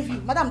won't save you,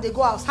 madam. They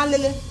go house.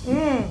 Hanlele.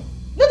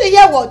 No, they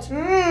hear what?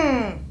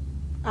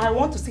 I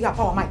want to see her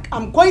power, Mike.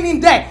 I'm going in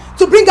there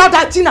to bring out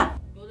that Tina.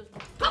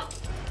 Come.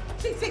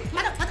 See,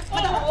 madam, we'll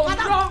kill you.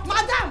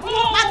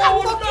 Madam,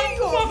 we'll kill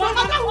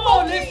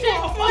you.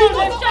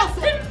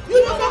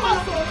 You know come.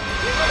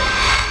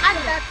 Add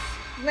that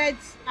red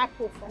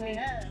apple for me.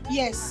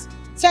 Yes,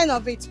 10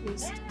 of it,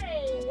 please.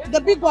 The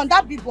big one,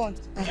 that big one.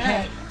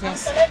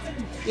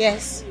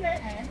 Yes.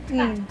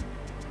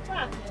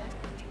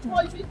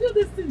 Well, if you do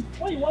this thing,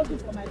 what you want to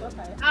do for my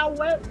daughter, I'll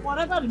wear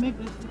whatever to make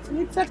this.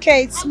 It's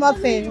okay, it's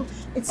nothing.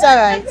 It's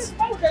alright.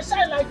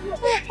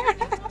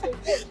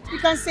 You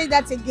can say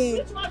that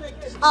again.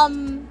 How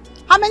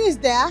many is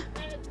there?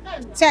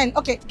 10.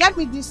 Okay, get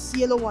me this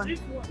yellow one.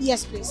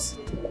 Yes, please.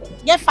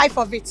 Get 5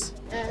 of it.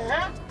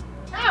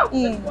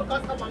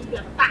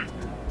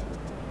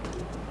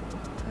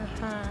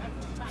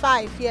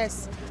 5,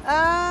 yes.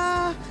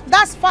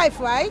 That's 5,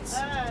 right?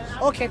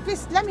 Okay,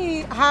 please let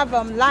me have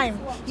lime.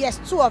 Yes,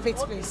 2 of it,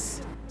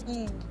 please.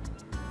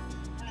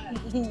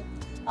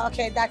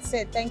 Okay, that's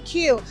it. Thank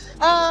you.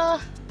 I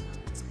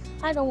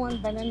don't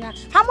want banana.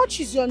 How much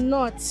is your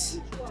nut?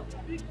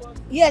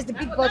 Yes, the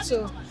big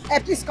bottle.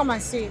 Please come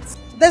and see it.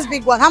 This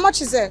big one. How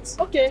much is it?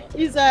 Okay,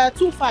 it's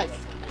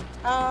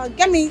 2.5.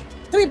 Get me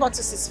 3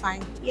 bottles is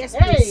fine. Yes,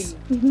 please.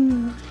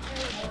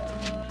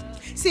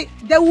 See,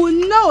 they will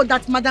know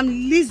that Madam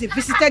Lizzie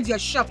visited your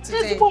shop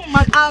today.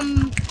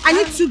 I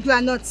need 2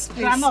 granuts,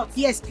 please. Granuts?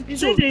 Yes, 2.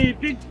 Is it the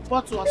big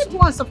bottle? Big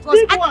ones, of course.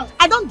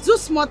 I don't do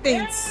small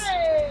things.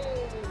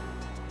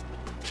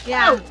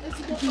 Yeah.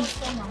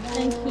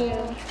 Thank you.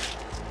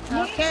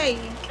 Okay.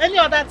 Any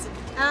other thing?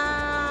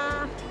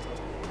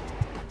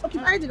 Okay,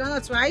 I did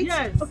granuts, right?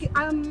 Yes. Okay.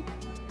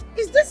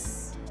 Is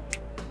this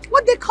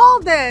what they call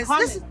this?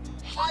 Honey. This is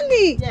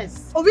honey.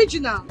 Yes.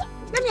 Original.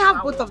 Let me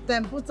have both of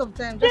them. Both of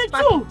them. Me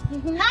too.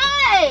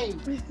 Hey.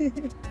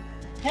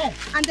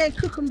 And then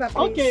cucumber,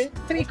 please. Okay.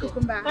 3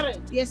 cucumber. 3.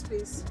 Yes,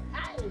 please.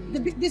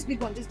 This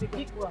big one.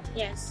 Big one.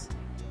 Yes.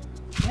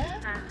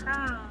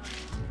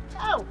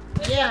 Oh.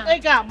 Yeah.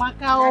 That's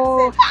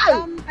it.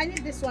 I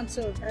need this one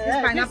too. This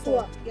pineapple.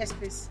 This one. Yes,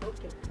 please.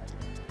 Okay.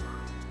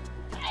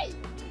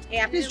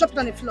 Yeah, please drop it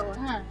on the floor.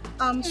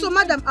 So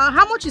madam,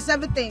 how much is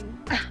everything?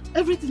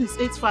 Everything is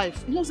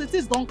 8.5. You know, the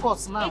things don't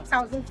cost now.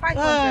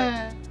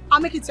 8,500. I'll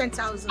make it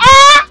 10,000.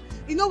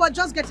 You know what?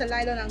 Just get a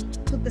nylon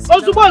and put this.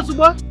 Zubo.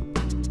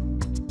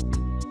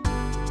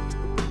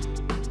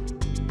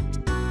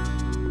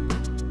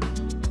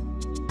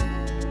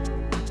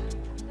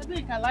 I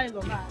think I lie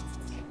on that.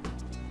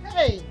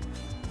 Hey,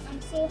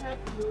 I'm so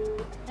happy.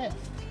 Hey,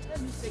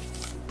 let me see.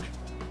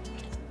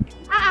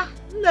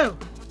 No.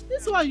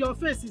 This one, your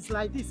face is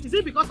like this. Is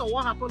it because of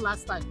what happened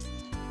last time?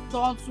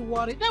 Don't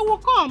worry. They will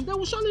come. They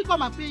will surely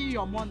come and pay you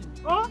your money.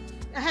 Oh?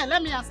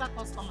 Let me answer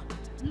customer.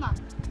 Nah.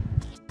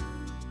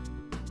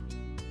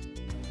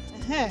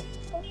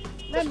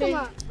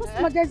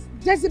 Customer,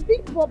 there's a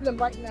big problem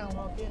right now.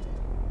 Okay.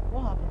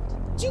 What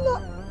happened? Do you know?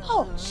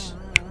 Ouch.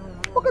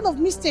 What kind of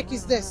mistake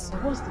is this?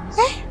 What's the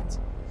mistake?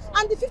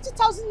 And the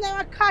 50,000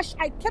 naira cash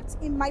I kept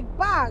in my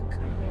bag.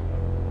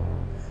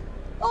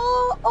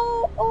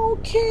 Oh,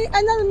 okay.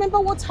 I now remember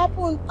what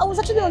happened. I was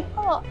actually on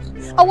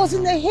I was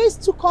in a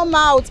haste to come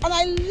out and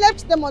I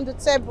left them on the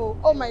table.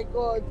 Oh my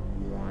God.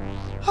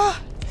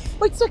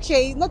 But it's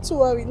okay. Not to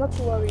worry.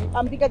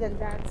 I'm bigger than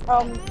that.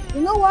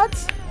 You know what?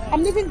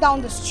 I'm living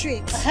down the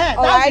street.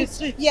 All right? The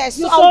street. Yes.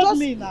 You so I'll just,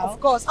 me now. Of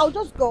course. I'll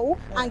just go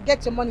and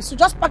get your money. So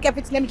just pack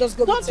everything. Let me just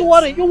go. Don't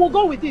worry. You will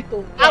go with it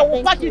though. Yeah, I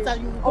will pack it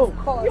and you will go. Of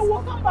course. You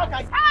will come back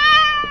and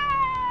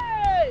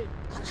hey!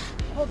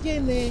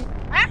 Okay,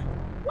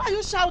 why are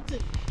you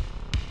shouting?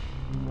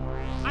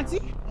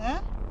 Auntie?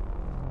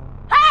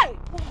 Hey!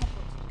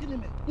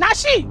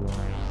 Nashi!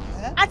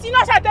 Auntie, no,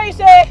 I tell you,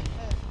 say,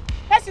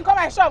 person come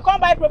my shop, come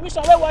buy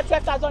provision, we worth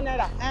 12,000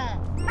 naira.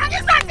 And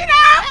this auntie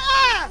now!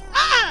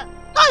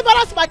 Don't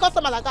embarrass my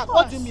customer like that.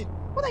 What do you mean?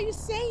 What are you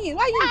saying?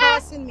 Why are you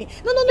embarrassing me?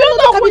 No. You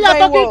know who you are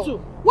talking to.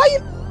 Why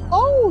you?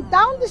 Oh,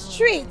 down the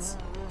street.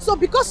 So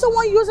because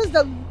someone uses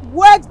the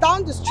word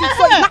down the street,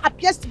 so it not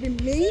appears to be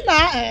me?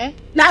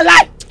 Nah,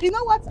 lie. You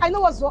know what? I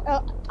know what's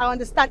I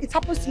understand. It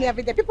happens to me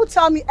every day. People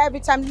tell me every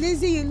time,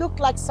 Lizzie, you look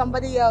like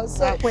somebody else.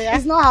 So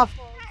it's not her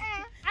fault.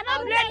 I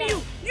don't blame you.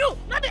 You,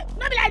 not be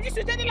like this.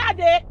 You tell the lad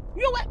there.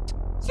 You wait.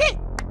 See.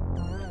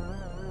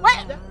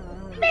 Wait.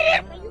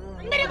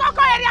 Me go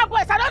call area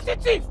boys. I don't see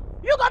thief.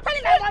 You go pay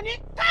me my money.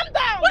 Calm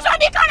down. Which one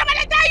be calm? I'm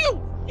gonna tell you.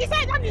 He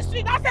said down the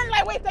street. That sound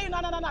like wait. Tell you no.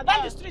 Down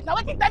the street. Now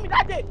what you tell me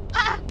that day?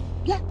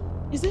 Yeah.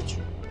 Is it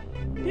true?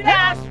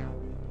 Yes.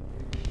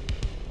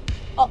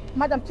 Oh,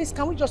 madam, please,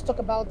 can we just talk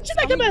about this?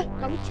 Can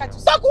we try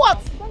to talk what?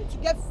 I'm going to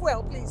get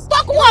fuel, please.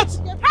 Talk what?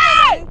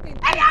 Hey!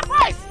 Area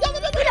boys! You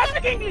don't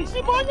speak English.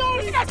 You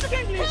don't speak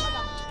English.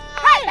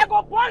 Hey, they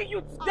go burn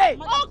you today.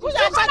 Oh, you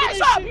come my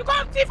shop. You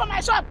come thief from my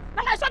shop.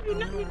 Now my shop you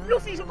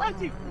lose it. You come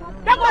thief.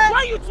 They go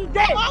burn you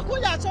today. Oh,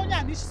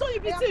 so you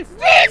be thief.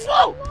 Thief!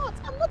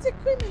 I'm not a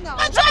criminal.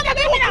 I'm not a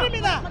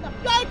criminal.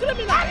 You are a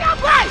criminal. I'm your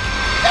boy.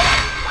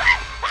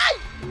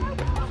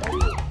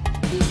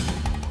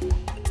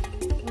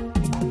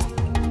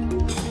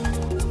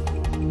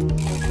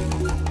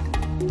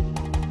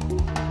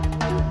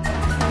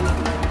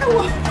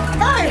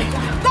 Hey!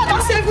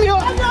 God save you!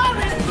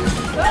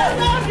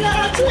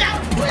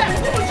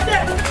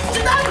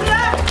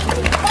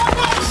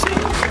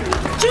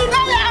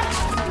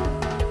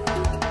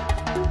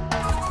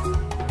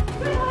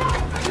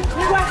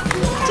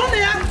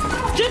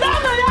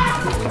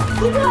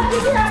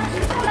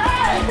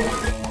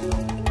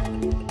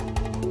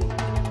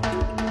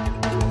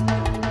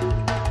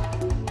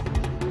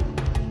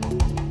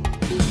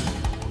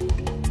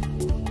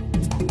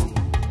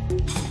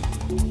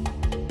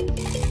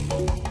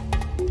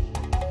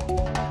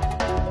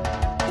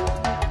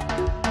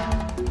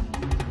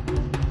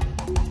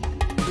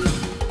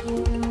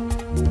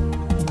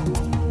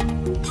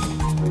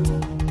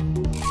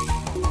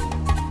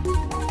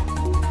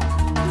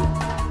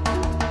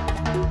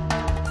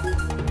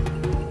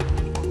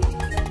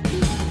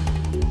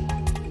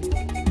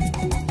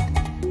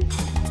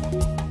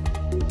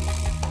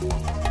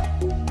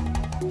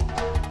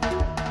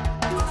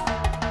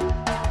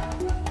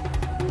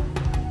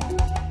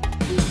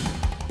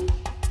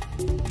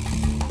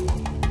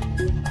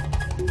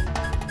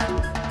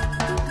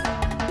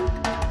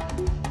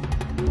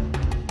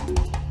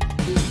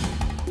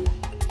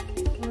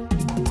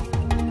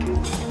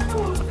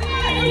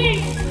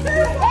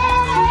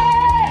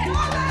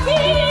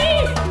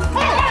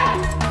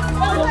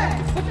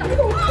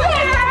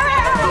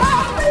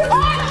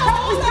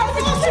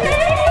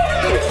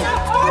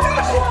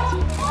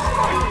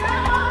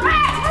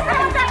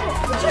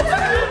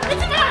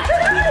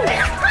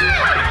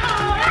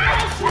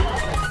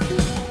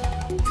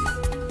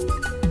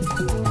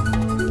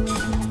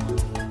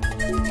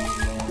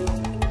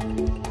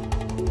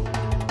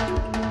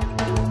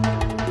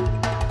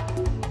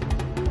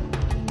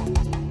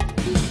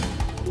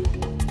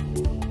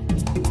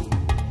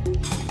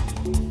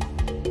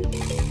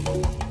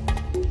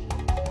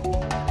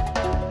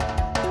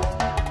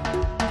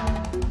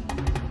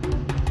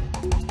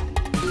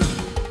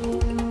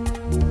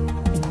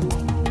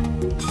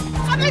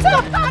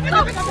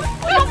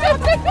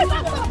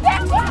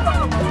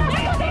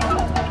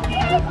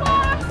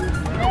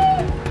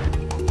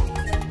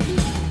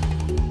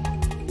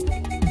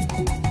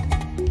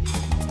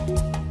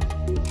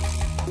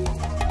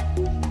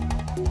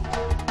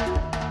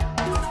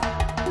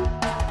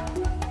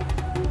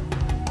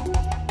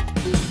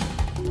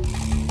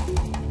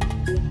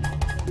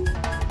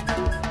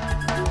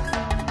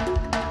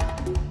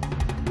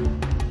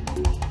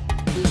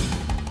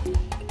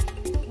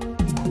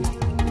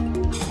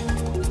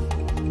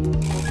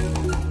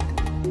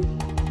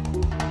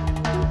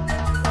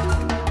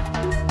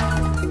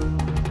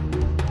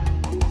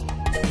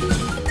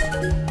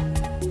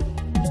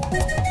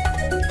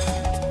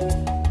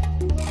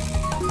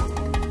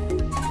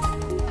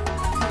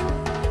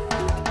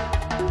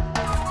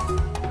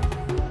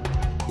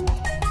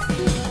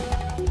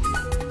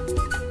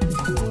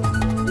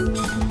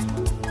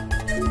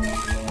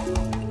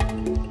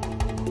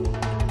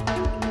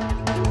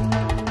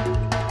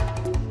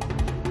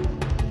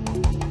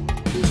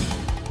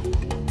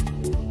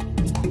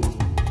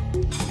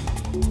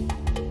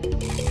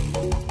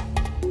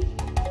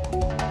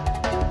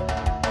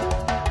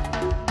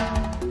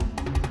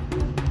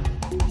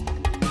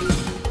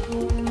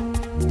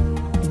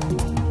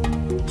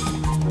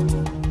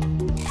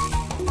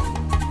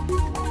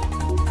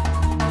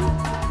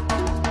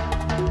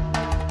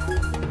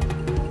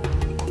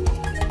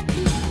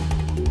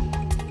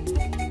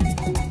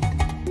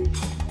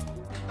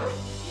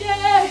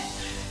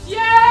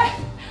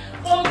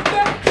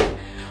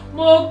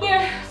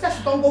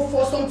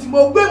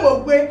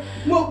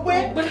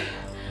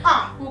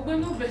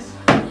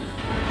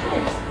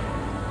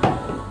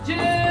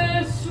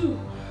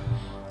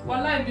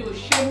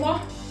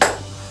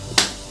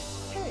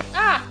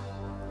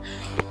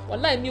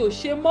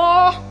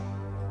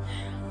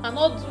 I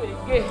not do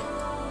again.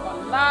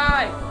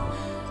 Wallahi.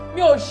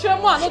 Me o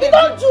shame I no dey. You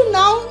don't do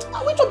now.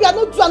 Which one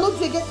I not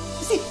do again.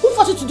 You see, who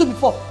forced you to do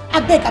before? I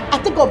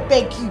think I'll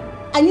beg you.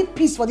 I need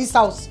peace for this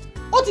house.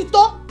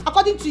 Otito,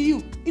 according to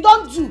you, you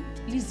don't do.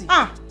 Lizzie.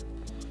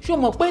 Show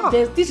my point.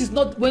 This is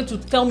not going to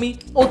tell me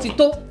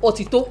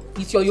Otito.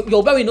 It's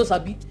your very no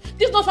sabi.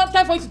 This is not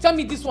time for you to tell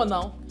me this one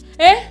now.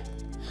 Eh?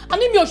 I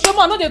need me o shame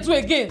I no dey do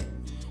again.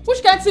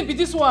 Which kind of thing be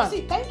this one?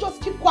 See, can you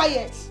just keep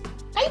quiet?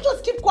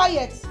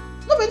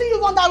 Nobody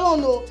you run that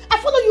run, no. I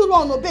follow you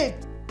run, no, babe.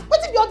 What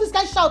if you all this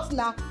guy shouts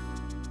now?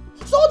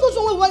 So all those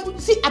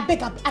ones, see, I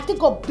think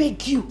I'll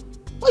beg you.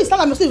 Why you stand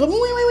like mosquito?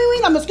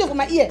 I'm mosquito for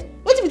my ear.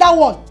 What if that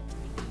one?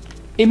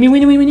 Emi,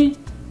 winnie.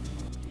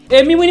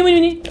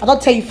 I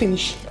don't tell you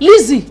finish.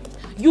 Lizzie,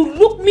 you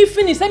look me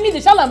finish. Send me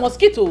the shout like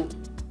mosquito.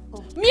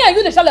 Me and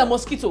you the shout like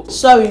mosquito.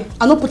 Sorry,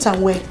 I don't put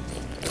am well.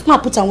 Come on,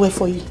 put some word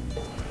for you.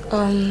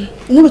 You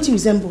know what you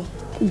resemble?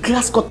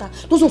 Grass cutter.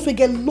 Those ones will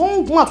get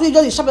long mouth. When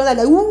you just sharp like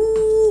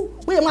ooh.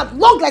 When your mouth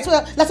long like so,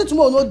 let's say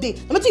tomorrow no day.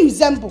 What you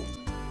resemble?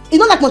 You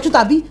know like my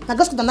truth be? Na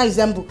grass cutter na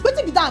resemble. What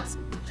be that?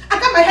 I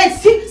got my head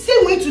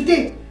same way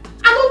today.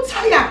 I don't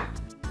tire.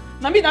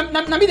 Na me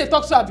they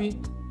talk so abi.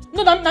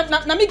 No,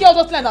 na me get all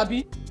those plans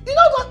abi. You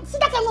know what? See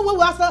that kind of way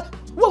we answer.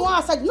 We want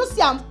answer. You know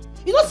see am.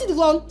 You don't see the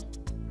one.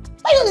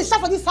 Why you dey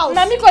shout for this house?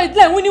 Na me call it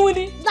line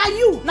winnie. Na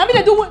you. Na me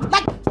they do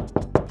like.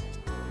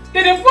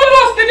 They follow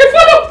us. They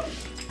follow.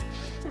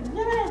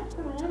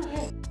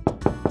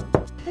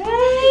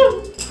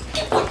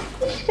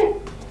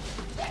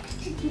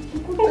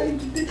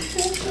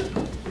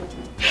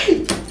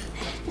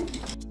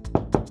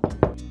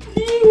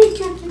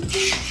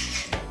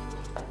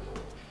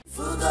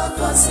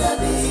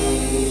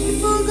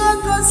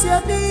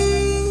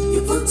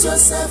 You put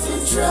yourself in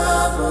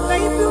trouble. Now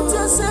you put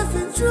yourself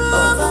in trouble.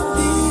 Of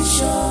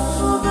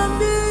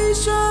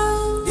ambition.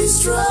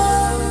 Destroy.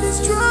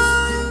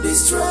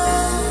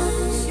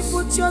 You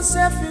put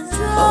yourself in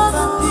trouble. Of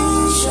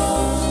ambition.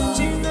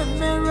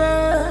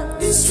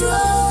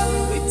 Destroy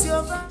with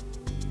your.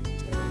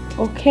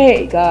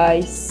 Okay,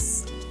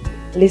 guys,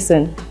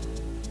 listen.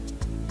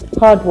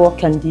 Hard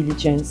work and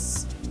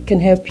diligence can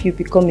help you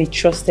become a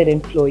trusted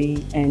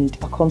employee and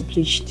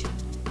accomplished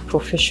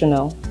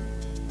professional.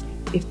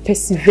 A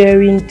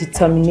persevering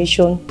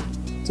determination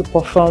to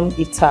perform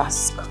a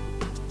task,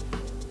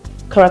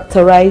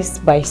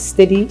 characterized by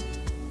steady,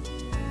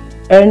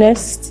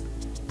 earnest,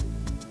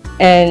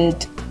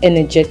 and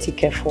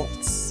energetic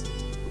efforts.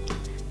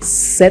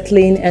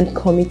 Settling and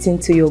committing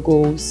to your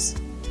goals.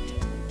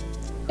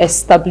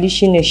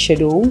 Establishing a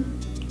schedule,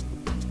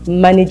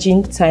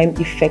 managing time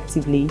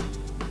effectively,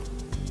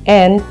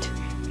 and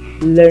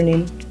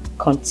learning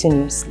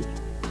continuously.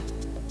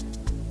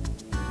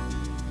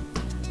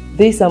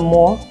 These are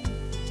more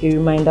a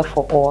reminder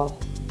for all,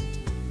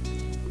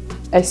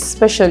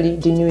 especially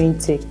the new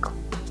intake,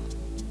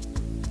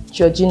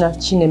 Georgina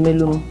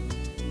Chinemelum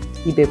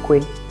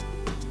Ibekwe.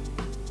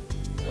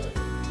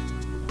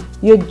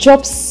 Your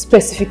job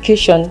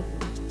specification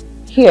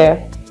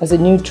here as a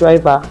new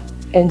driver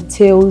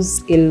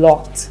entails a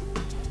lot.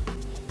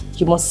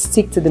 You must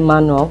stick to the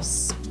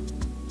manuals,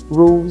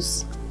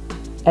 rules,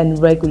 and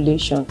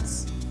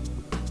regulations.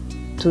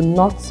 Do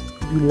not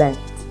relent.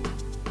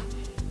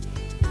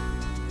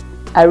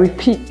 I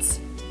repeat,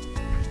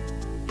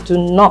 do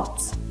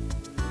not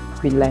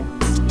relent.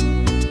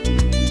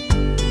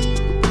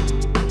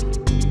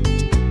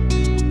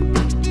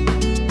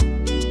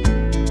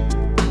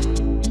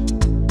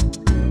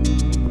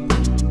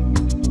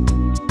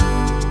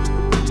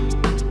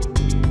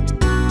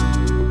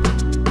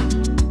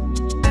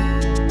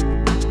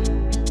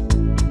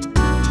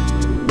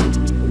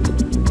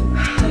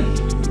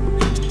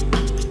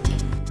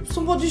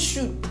 Somebody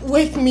should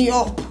wake me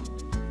up.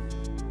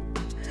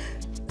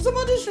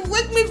 Somebody should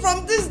wake me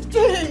from this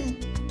dream.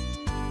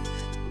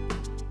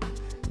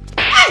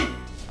 Hey!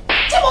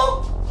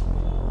 Timo!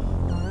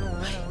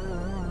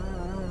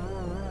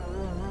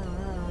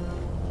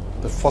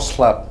 The first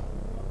slap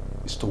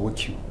is to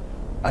wake you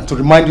and to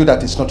remind you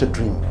that it's not a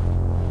dream.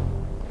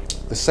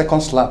 The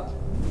second slap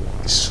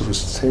is to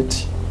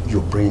reset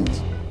your brain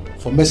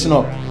for messing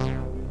up.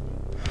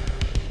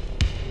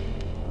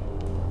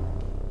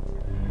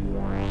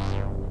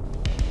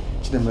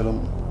 Chinemelum,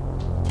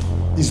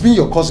 is being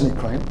your cousin a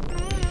crime?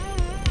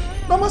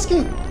 No, I'm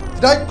asking,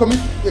 did I commit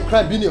a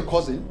crime being your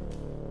cousin?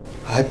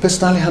 I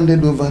personally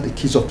handed over the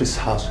keys of this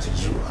house to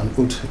you and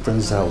old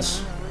friend's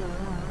house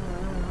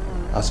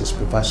as a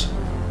supervisor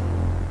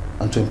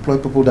and to employ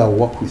people that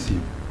work with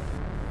you.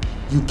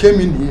 You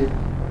came in here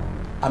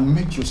and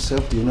made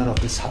yourself the owner of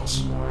this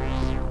house.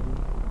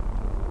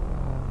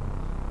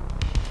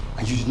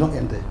 And you did not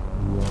end there.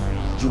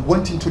 You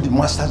went into the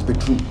master's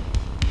bedroom,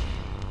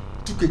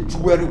 took a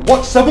jewelry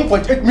worth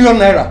 7.8 million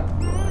naira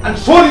and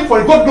sold it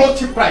for a god knows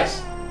cheap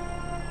price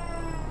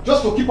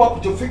just to keep up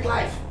with your fake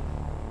life.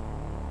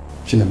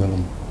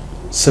 Chinemelum,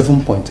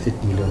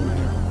 7.8 million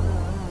naira.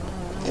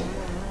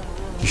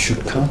 You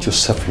should count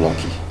yourself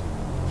lucky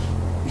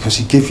because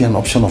he gave you an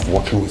option of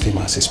working with him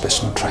as his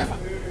personal driver.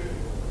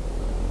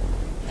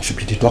 You should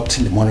be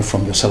deducting the money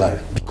from your salary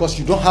because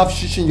you don't have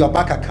shishi in your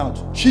bank account.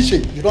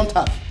 Shishi, you don't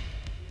have.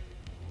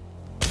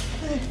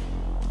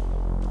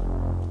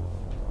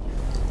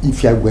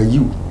 If I were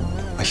you,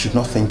 I should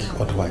not think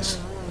otherwise.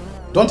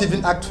 Don't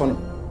even act funny.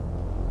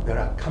 There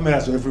are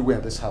cameras everywhere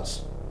in this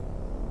house.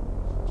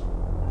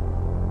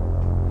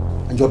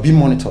 And you're being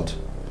monitored.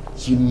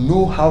 You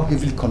know how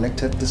heavily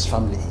connected this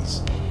family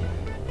is.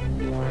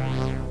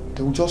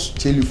 They will just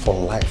jail you for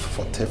life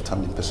for theft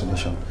and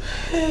impersonation.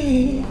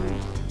 Hey.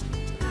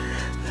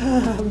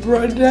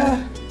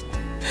 Brother,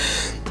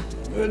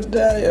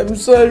 I'm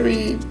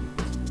sorry.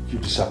 You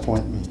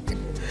disappoint me.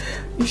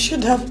 You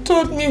should have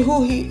told me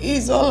who he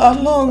is all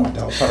along.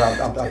 Sorry,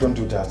 I don't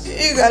do that.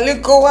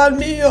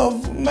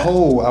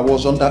 Oh, I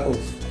was under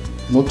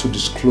oath not to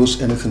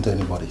disclose anything to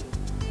anybody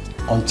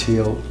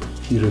until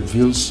he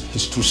reveals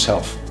his true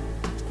self.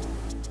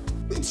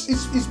 It's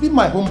It's been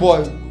my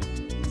homeboy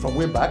from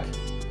way back.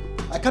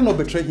 I cannot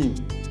betray him.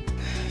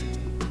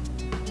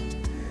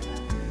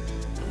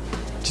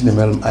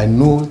 Chinemel, I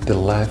know the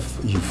life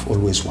you've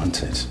always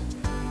wanted.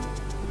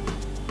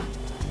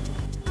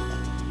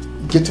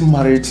 Getting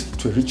married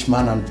to a rich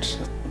man and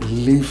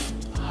live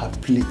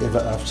happily ever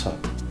after.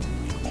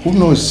 Who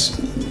knows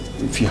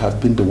if you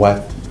had been the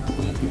wife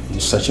you're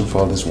searching for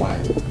all this while,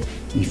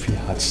 if you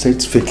had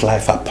set fake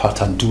life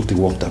apart and do the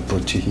work that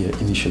brought you here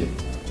initially.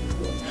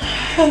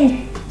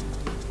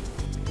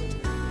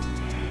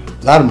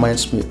 That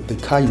reminds me, the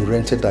car you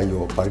rented that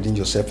you're parading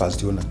yourself as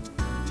the owner,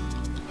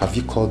 have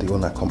you called the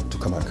owner to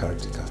come and carry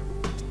the car?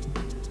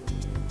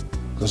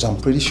 Because I'm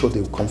pretty sure they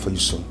will come for you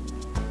soon.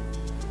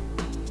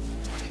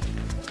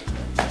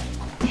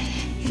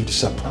 You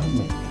disappoint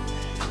me.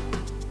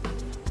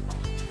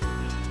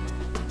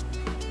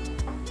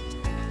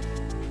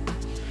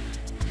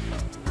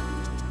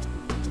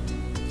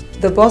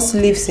 The boss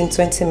leaves in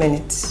 20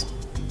 minutes.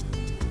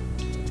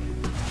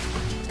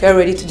 Get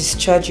ready to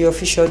discharge your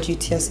official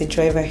duty as a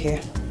driver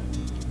here.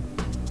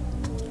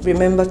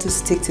 Remember to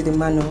stick to the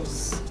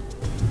manuals,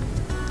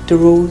 the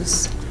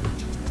rules,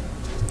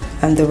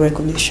 and the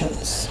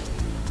regulations.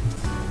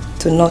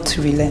 Do not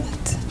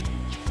relent.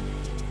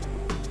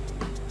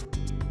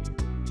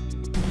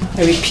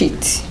 I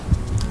repeat,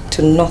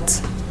 do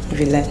not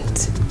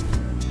relent.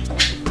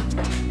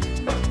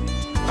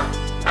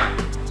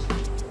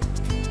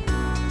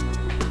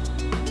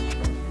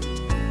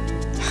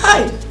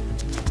 Hi.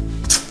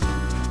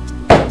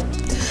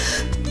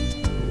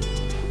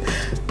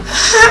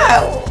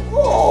 How?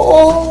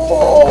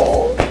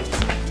 Oh.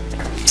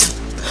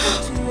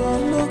 You are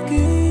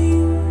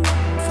looking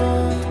for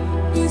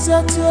is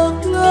at your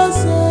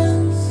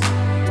closest.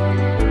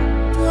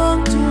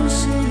 Come to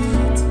see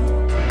it.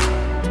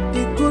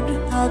 The good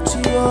heart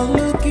you are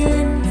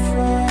looking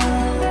for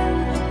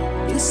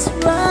is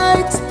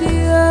right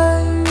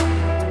there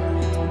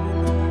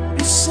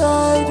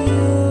beside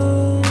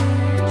you.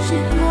 She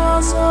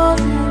has all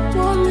the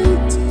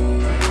quality.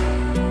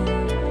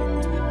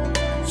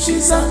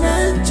 She's an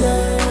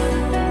angel,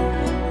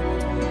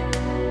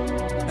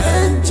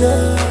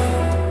 angel.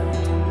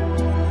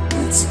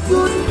 It's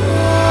good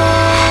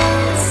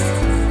heart.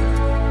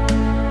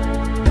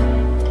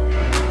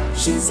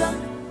 She's an.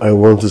 I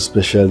want to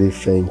specially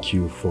thank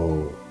you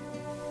for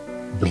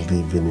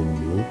believing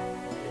in me,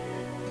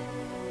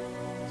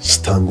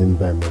 standing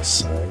by my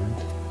side,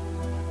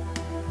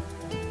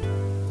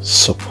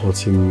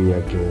 supporting me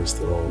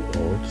against all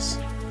odds.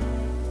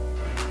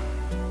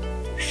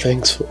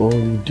 Thanks for all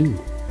you do.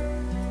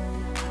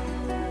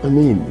 I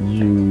mean,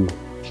 you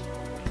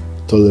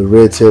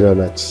tolerated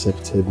and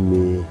accepted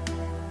me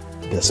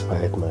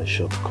despite my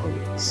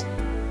shortcomings.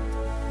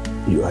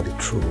 You are the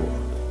true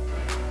one.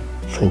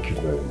 Thank you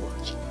very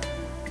much.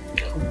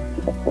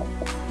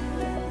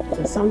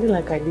 It's sounding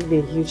like I did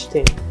a huge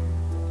thing.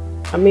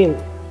 I mean,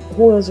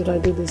 who else would I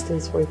do these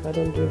things for if I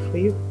don't do it for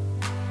you?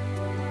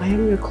 I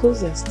am your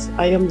closest.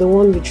 I am the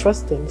one you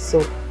trust in,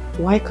 so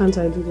why can't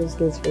I do those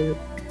things for you?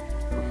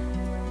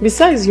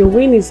 Besides, your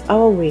win is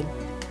our win.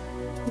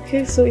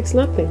 Okay, so it's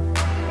nothing.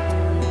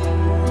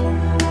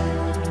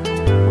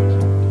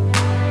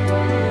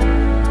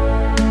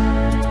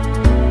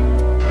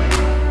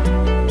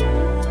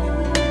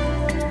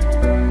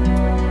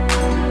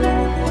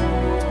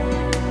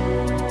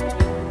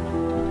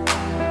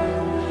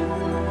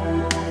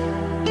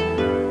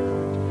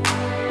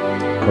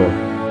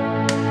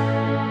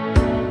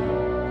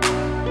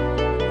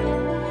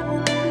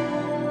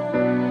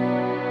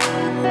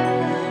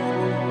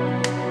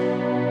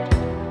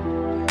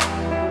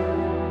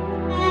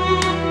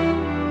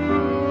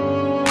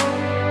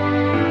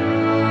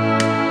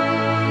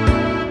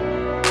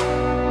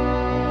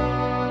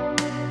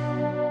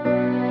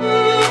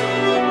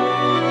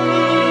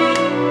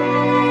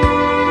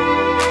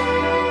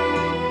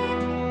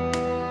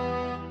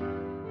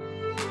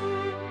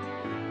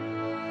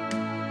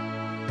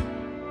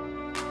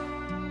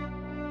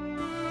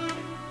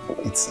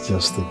 It's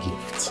just a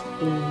gift.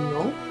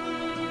 No,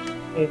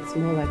 it's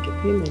more like a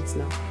payment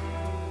now.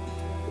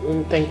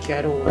 Thank you,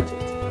 I don't want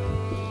it.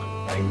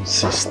 I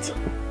insist.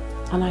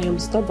 And I am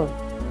stubborn.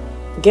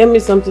 Get me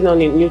something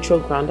on a neutral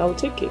ground, I'll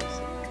take it.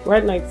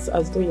 Right now it's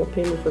as though you're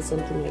paying me for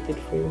something I did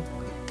for you.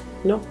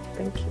 No,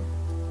 thank you.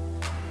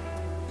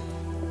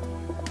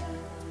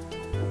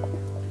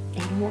 I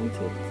don't want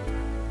it.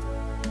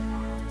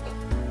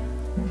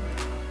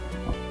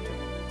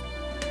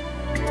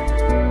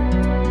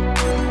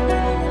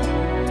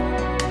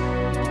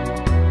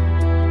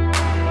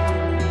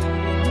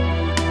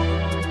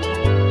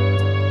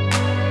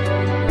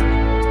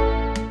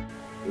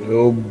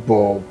 Oh,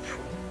 Bob.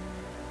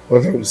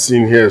 What I'm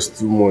seeing here is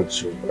too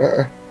much.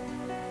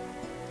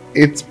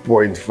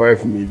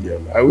 8.5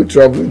 million. Are we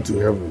traveling to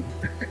heaven?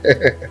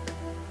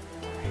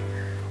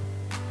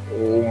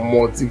 Oh,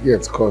 more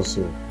tickets cost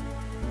so.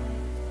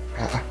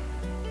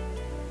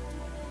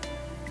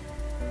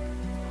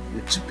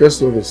 The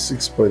cheapest one is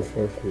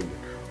 6.5 million.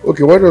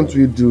 Okay, why don't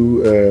we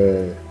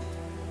do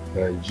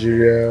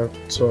Nigeria,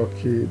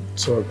 Turkey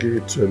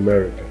to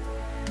America?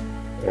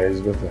 Yeah,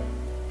 it's better.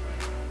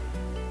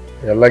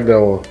 Yeah, I like that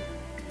one.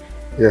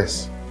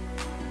 Yes.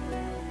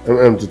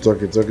 To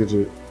talk it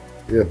to.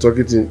 Yeah, talk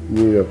it in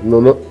New York. No,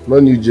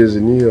 not New Jersey,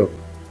 New York.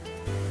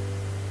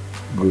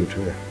 Good,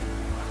 yeah.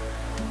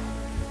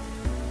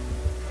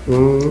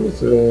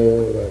 It's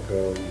like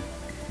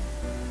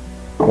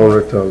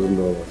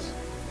 $100,000.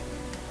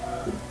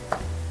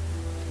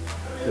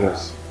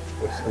 Yes,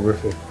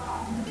 everything.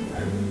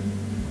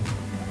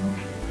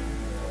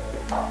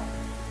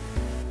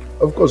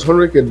 Of course,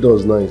 100K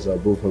does nice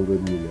above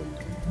 100 million.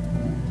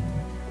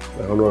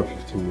 Like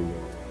 150 million.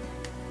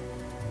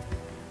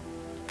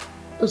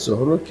 That's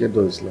 100K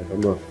does like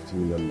 150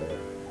 million naira.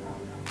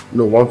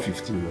 No,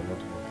 150 million,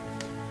 not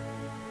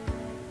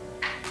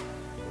 150.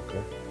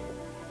 Okay.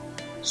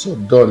 So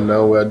done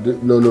now. We are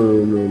no,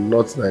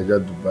 not Nigeria,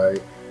 Dubai,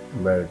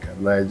 America.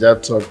 Nigeria,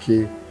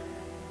 Turkey,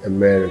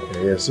 America.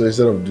 Yeah. So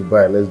instead of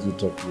Dubai, let's do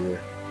Turkey. Yeah.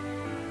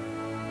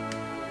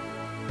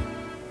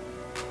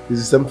 It's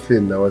the same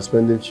thing now. We're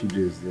spending 2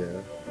 days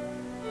there.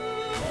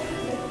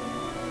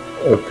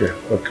 Okay.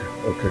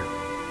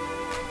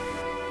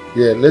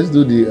 Yeah, let's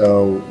do the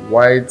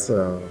white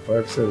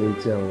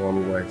 570 and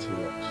one white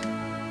watch.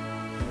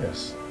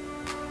 Yes.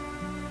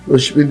 No,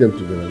 shipping them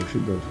together. We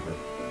ship them together.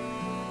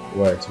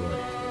 White.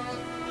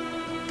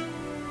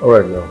 All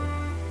right now.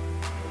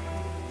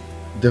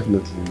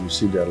 Definitely, you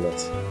see there a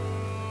lot.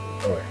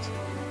 All right.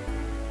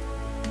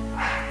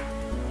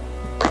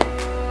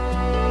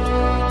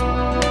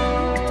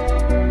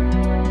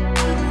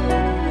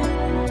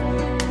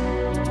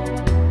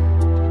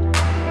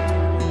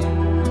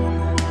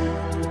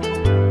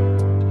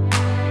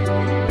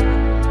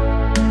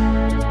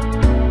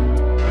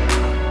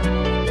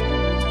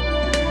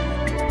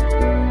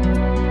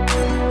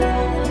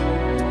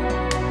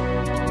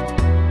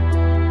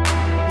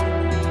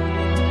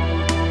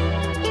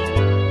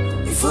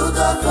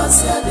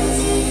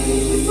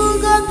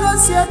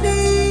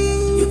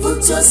 You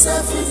put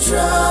yourself in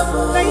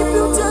trouble. Now you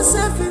put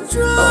yourself in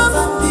trouble. Of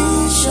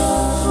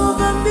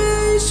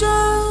ambition.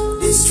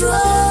 Destroy.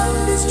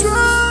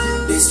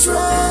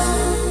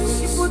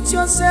 You put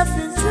yourself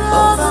in trouble.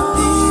 Of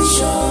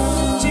ambition.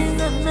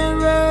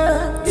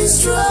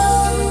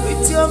 Destroy.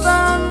 With your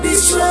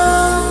ambition.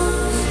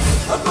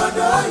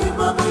 Abada, you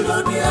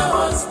Babylonian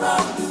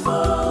husband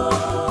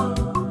before.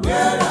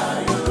 Where are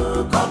you?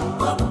 Come,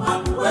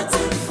 I'm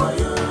waiting for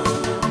you.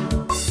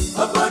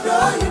 Abada,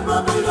 you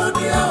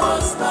Babylonian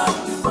husband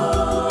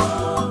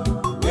before.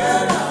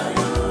 Where are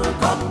you?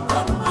 Come,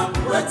 I'm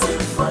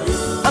waiting for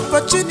you.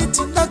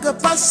 Opportunity not go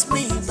pass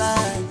me by.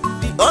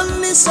 The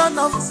only son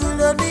of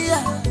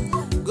billionaire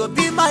go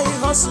be my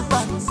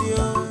husband,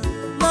 yo.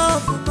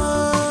 Love,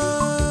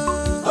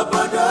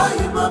 Abada,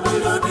 you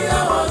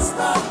Babylonian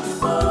husband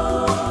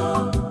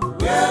before.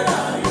 Where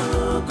are you?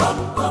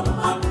 Come,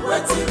 I'm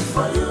waiting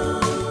for you.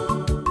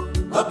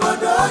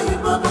 Abada, you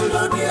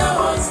Babylonian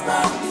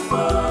husband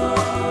before.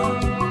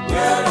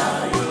 Where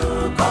are you?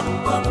 Come,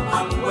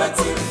 I'm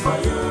waiting for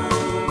you.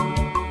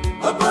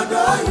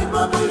 Abada, you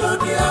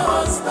Babylonian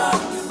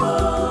husband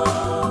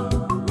before.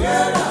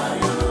 Where are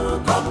you?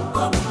 Come,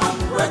 I'm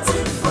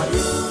waiting for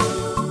you.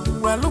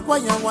 Well, look why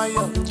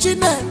you Chine,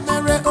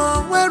 Mere, oh,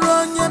 where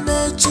on your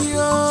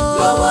mechio.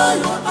 Lower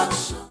your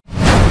action.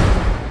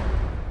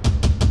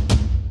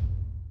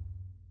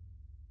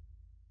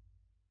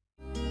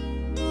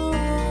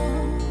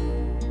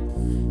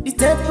 The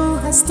table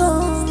has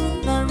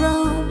turned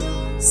around,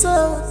 so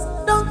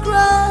don't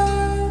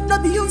cry.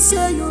 Not you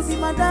say you'll be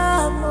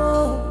madam.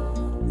 Oh.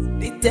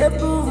 The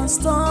table has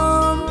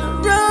turned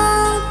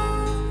around,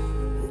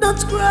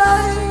 don't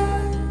cry.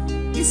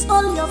 It's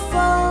all your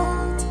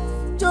fault,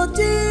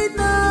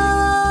 Georgina.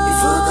 You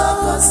forgot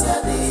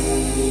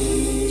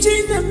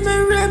Gina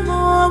Meremo.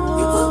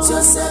 You put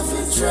yourself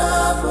in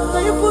trouble. Now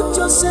you put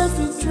yourself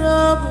in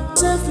trouble.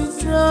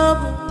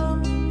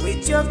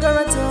 With your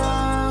character,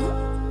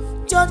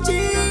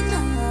 Georgina.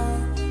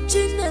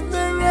 Gina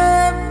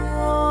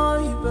Meremo.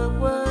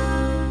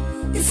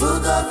 You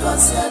forgot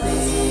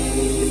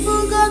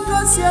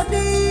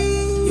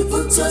You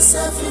put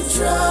yourself in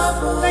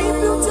trouble. Now you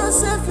put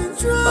yourself in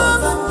trouble.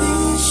 Of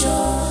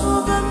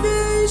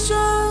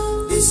ambition.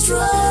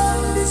 Destroy.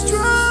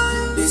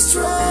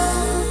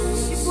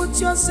 You put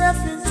yourself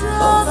in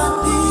trouble. Of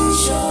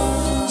ambition.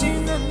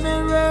 Gina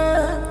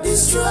Mirror.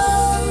 Destroy.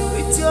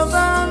 With your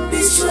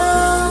ambition.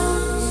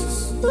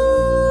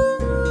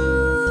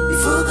 You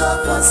forgot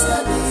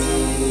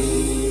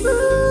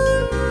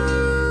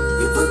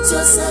You put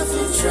yourself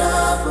in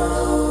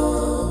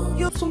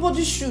trouble.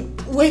 Somebody should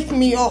wake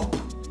me up.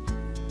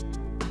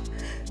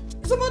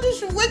 Somebody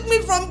should wake me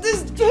from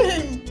this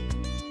dream.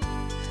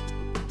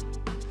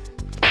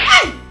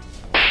 Hey!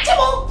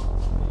 Chibo!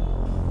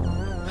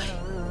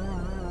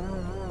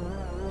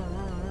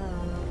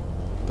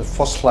 The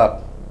first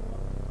slap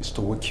is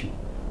to wake you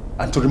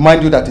and to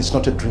remind you that it's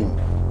not a dream.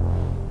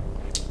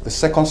 The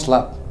second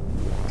slap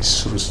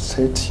is to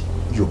reset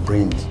your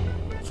brain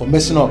for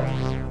messing up.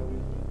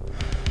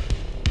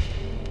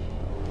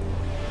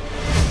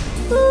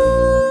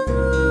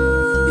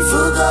 You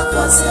forgot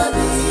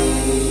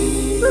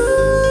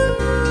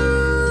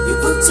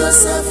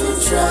yourself in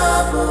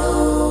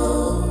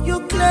trouble. You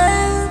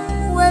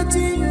claim where do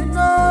you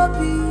know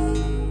be?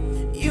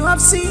 You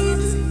have seen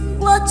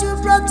what you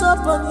brought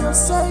up on your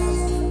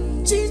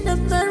side. Gina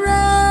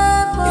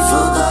Merema, you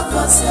forgot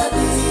what's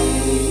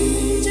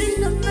happening.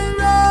 Gina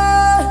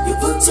Merema, you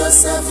put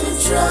yourself in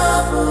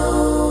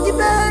trouble.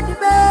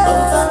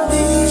 Of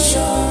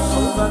ambition,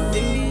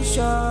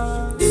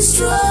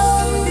 destroy,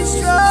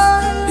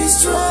 destroy,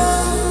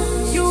 destroy.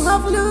 You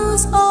have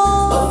lost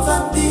all of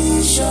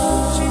ambition.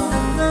 Gina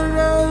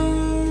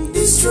Merema,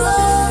 destroy,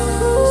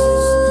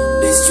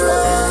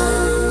 destroy.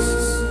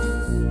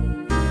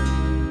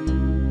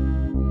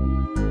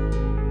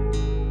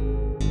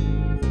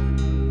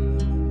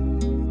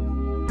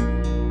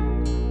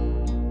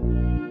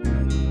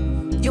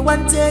 You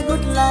want a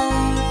good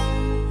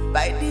life,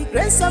 by the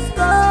grace of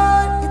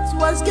God, it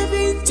was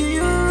given to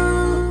you.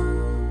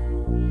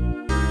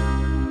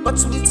 But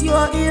with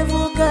your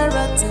evil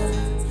character,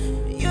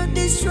 you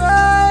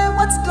destroy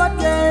what God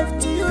gave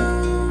to you.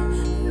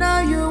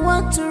 Now you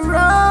want to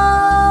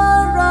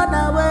run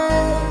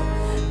away.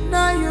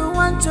 Now you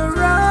want to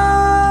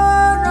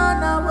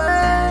run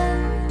away.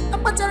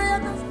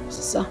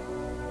 Sir, sorry.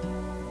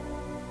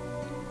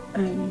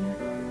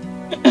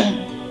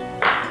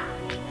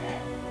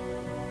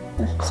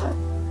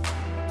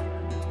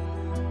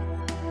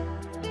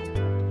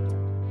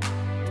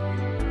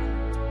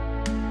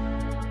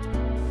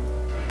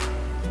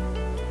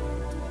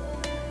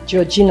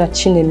 Georgina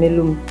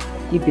Chinemelum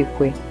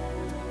Ibekwe.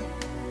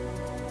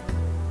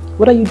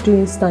 What are you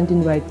doing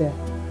standing right there?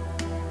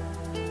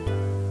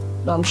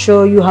 Now, I'm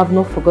sure you have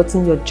not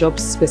forgotten your job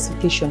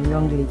specification,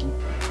 young lady.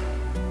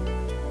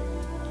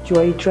 You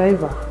are a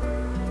driver,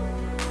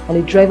 and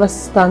a driver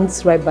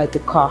stands right by the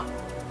car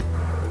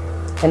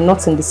and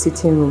not in the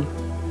sitting room.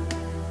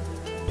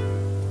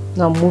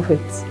 Now move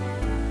it.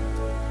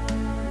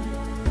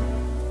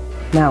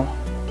 Now.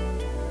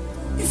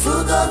 You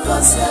forgot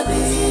what's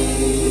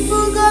happening. You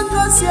forgot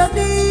what's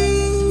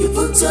happening. You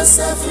put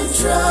yourself in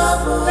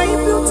trouble. Now you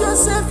put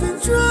yourself in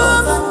trouble.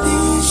 Of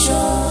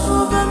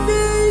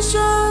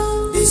ambition,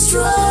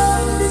 destroy,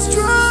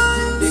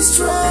 destroy,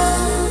 destroy.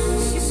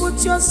 You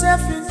put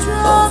yourself in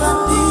trouble. Of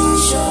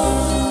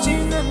ambition,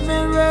 Gina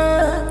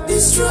Merema,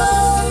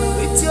 destroy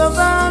with your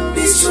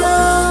ambition.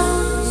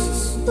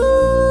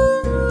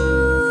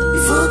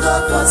 You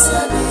forgot what's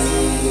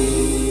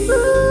happening.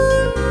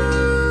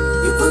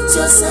 You put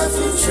yourself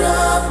in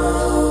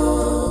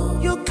trouble.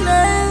 You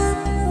claim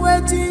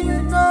where do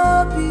you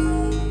know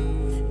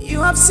be? You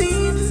have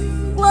seen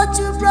what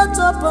you brought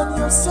up on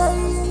your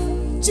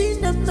side.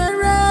 Gina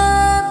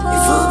Merema, you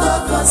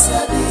forgot what's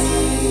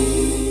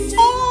happening.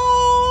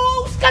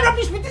 Oh, which kind of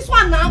rubbish with this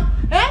one now?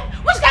 Eh?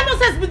 Which kind of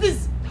nonsense with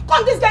this?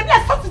 Come this guy,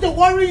 let's talk to the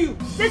worry you.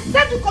 They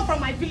said you come from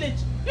my village.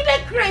 You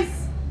dey crazy.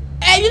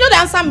 You know they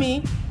answer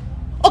me?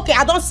 Okay,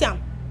 I don't see him.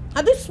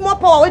 And this small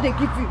power where they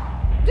give you.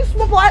 This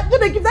small power where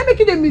they give, they make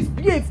you they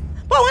misbehave.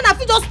 But when I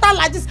feel just stand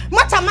like this,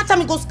 matcha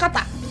me go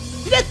scatter.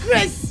 You dey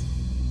crazy.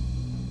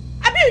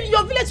 I mean,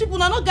 your village people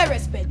not get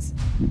respect.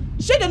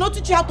 Shey they not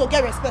teach you how to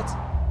get respect.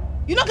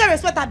 You not get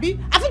respect, Abi?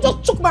 I feel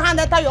just choke my hand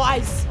enter your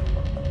eyes.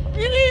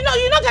 You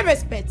not get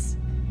respect.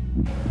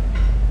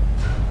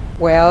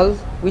 Well,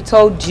 with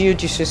all due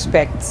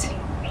disrespect,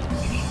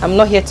 I'm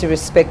not here to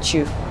respect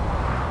you,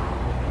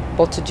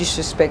 but to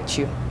disrespect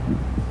you.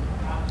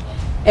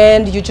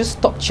 And you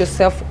just talked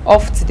yourself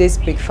off today's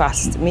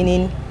breakfast,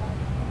 meaning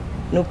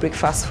no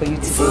breakfast for you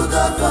today. You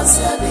forgot what's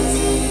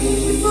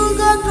happening. You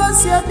forgot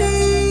what's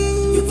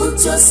happening. You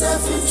put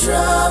yourself in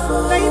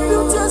trouble. Now you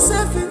put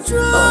yourself in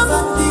trouble.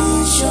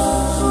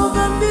 Of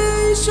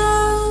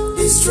ambition,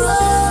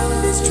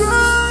 destroy,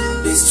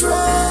 destroy,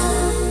 destroy.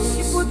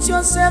 You put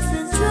yourself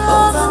in trouble.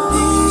 Of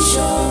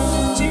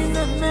ambition,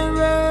 Gina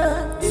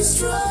Merema,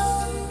 destroy.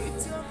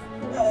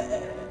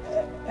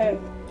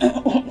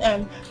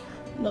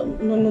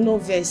 No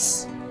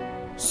verse.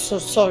 So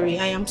sorry,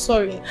 I am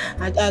sorry.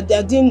 I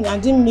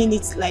didn't mean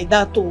it like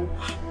that. Oh,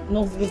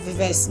 no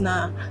verse.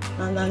 Na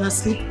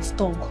slip of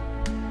tongue.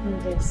 No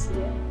verse.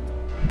 Yeah.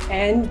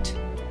 And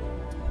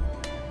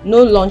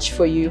no lunch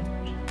for you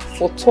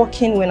for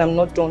talking when I'm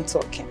not done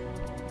talking.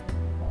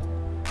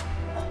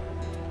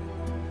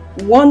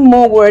 One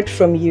more word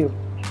from you,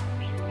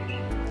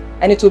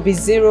 and it will be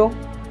 0,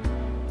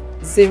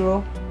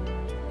 0,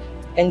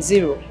 and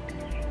 0.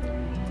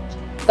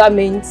 That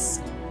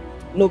means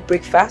no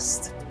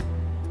breakfast,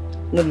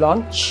 no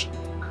lunch,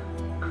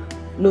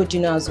 no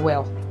dinner as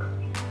well.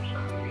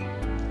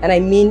 And I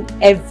mean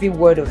every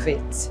word of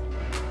it.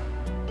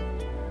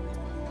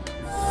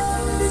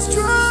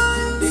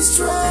 Destroy,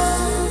 destroy.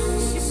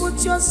 You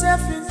put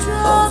yourself in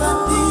trouble. Of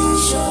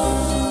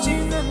ambition,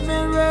 Gina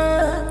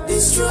Merema,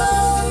 destroy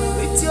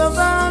with your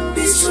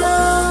ambition.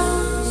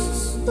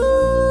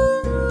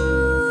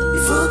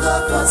 You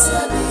forgot what's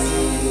happening.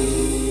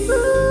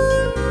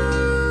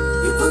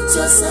 You put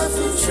yourself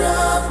in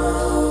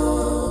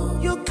trouble.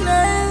 You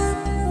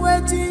claim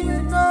where do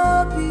you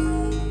know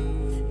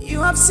be? You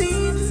have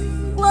seen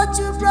what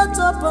you brought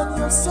up on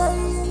your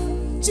side.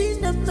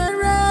 Gina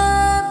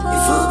Merema, you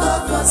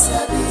forgot what's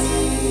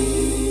happening.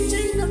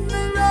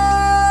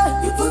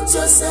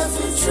 yourself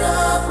in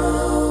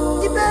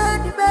trouble.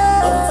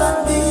 Of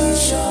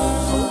ambition.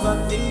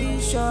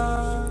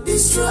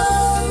 Destroy.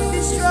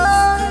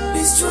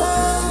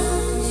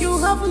 You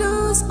have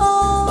lost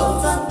all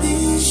of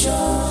ambition.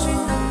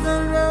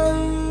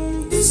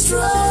 Destroy.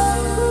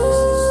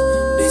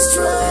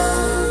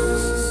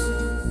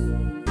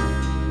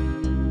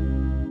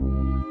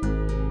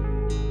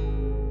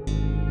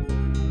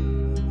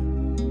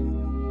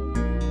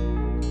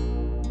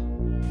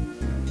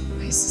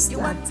 My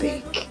sister, I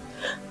beg.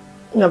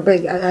 I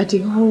beg, I dey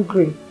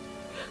hungry.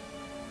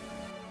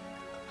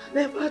 I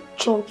never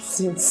chop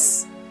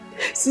since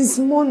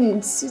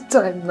morning, see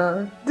time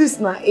now. This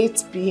na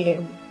 8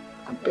 p.m.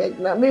 I beg,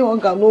 now me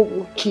hunger no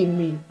go kill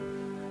me.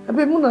 I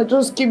beg, Muna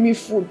just give me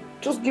food.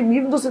 Just give me,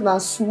 even though it's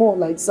not small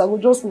like this, I will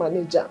just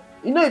manage her.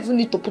 You don't even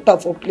need to put her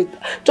for plate.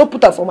 Just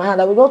put her for my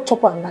hand. I will not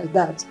chop her like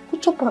that. Go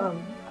chop her.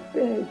 I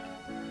beg.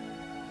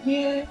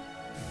 Yeah.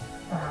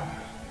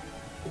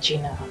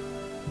 Gina,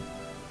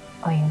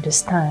 I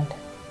understand.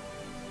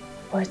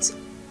 But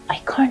I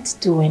can't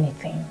do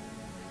anything.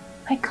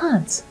 I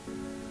can't.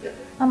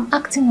 I'm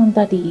acting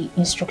under the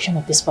instruction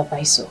of the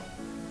supervisor.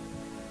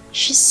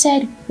 She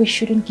said we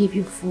shouldn't give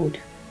you food.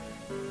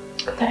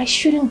 That I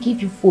shouldn't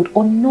give you food.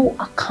 On no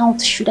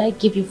account should I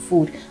give you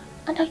food.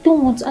 And I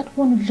don't want to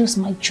lose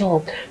my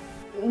job.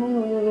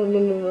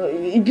 No.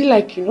 It be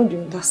like you don't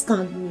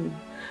understand me.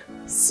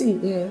 See,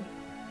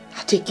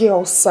 I take care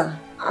of her.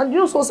 And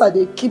you also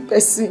they keep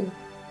person.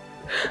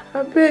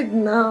 I beg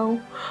now.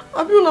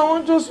 I feel I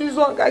want just use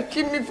hunger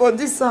kill me for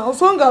this house.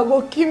 Hunger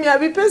go kill me. I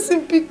be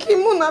person picking.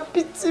 Muna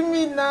pity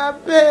me now. I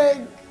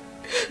beg.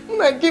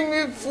 Muna give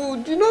me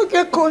food. You don't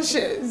get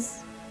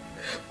conscience.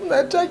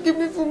 Muna try give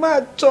me food.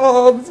 My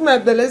chop. My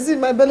belly. See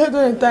my belly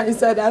don't enter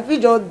inside. I feel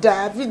just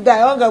die. I feel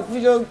die. Hunger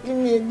feel just kill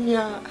me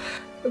anyhow.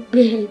 I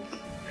beg.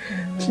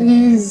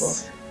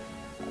 Please.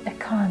 I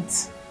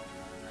can't.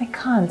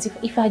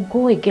 If I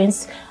go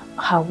against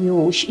her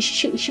will,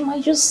 she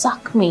might just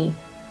sack me.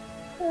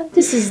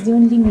 This is the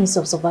only means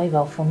of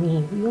survival for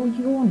me. You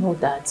all know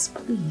that.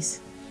 Please.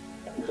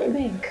 I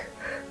beg.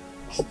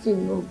 Still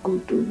not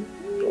good.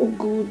 No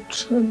good.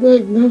 I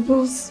beg. Now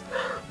just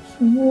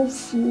small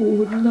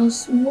food. Now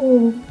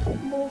small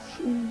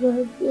food.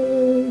 I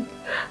beg.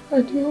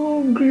 I dey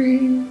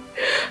hungry.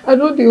 I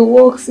know they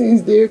work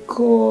since they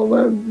come.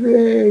 I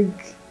beg.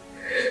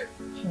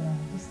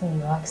 This thing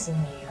you're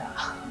asking me,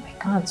 I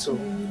can't. So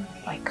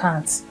I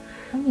can't.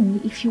 I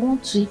mean, if you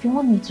want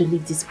me to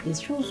leave this place,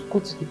 just go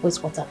to the boys'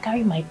 quarter,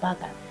 carry my bag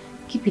and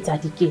keep it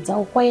at the gate.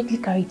 I'll quietly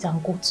carry it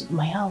and go to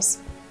my house.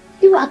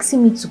 You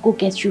asking me to go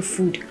get you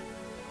food?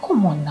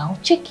 Come on now,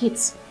 check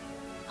it.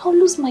 I'll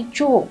lose my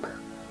job.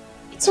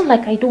 It's not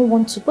like I don't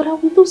want to, but I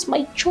will lose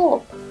my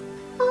job.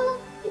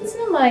 It's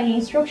not my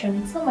instruction,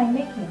 it's not my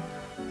making.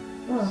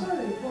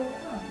 Sorry, but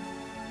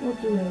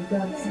not do like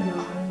that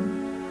now.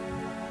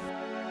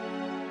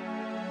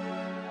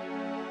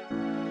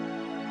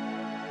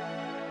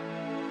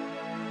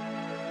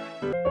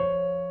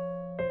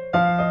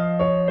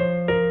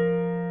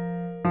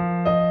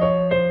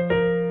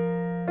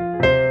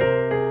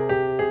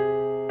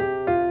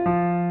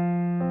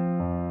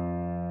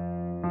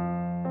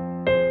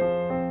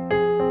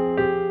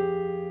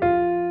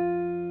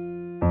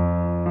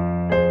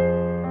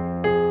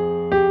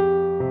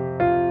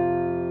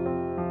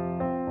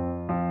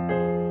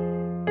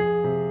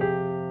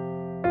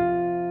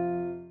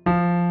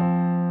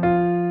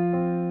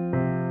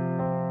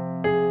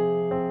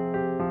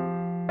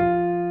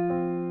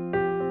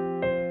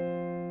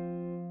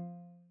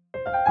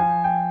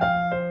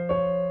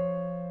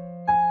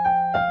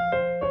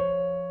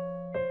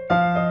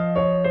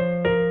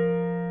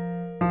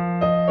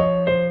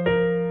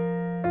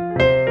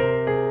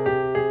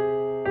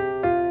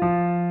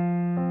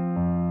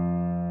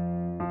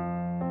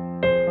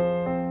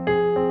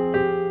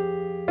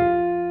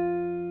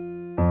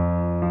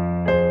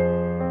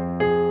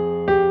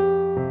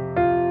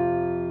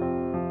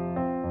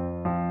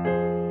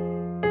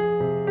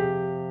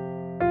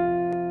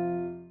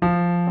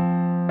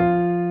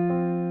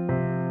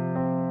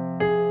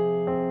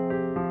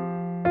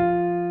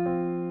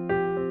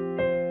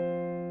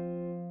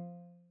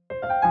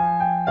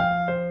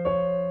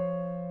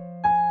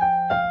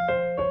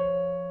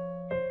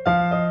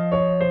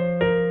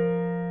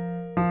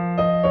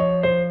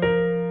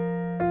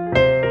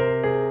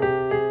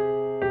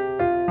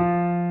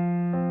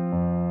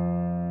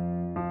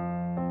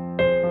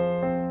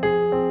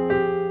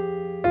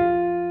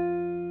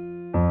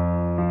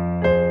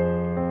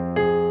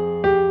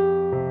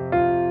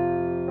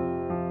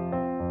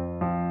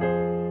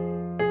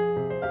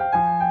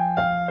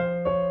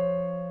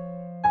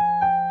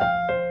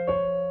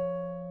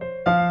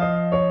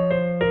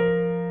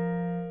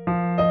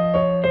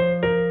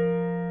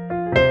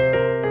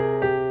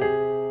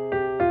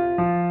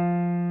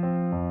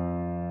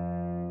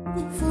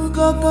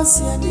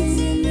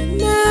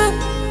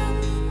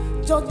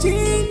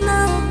 Georgina,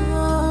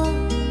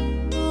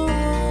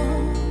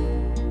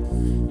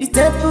 the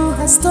table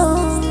has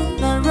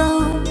turned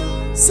around,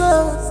 so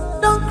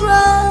don't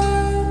cry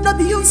No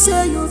be you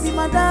say you be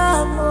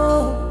madam,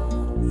 oh.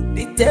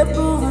 The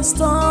table has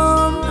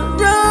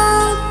turned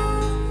around.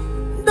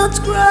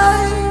 Don't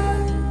cry,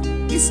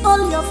 it's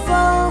all your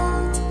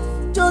fault,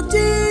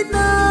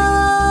 Georgina.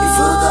 You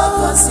forgot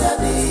what's your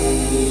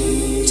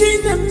name.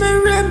 Gina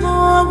Meremo.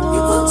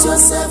 You put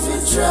yourself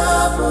in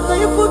trouble. Now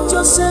you put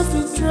yourself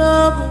in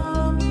trouble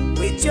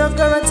with your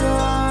character,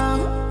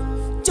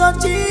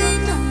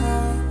 Georgina.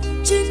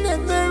 Gina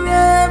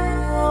Meremo.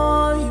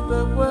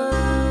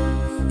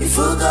 You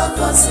forgot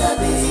what's your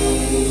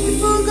name. You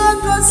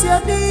forgot what's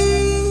your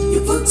name.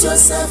 You put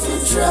yourself in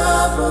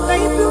trouble. Now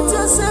you put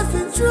yourself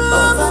in trouble.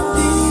 Of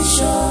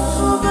ambition.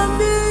 Of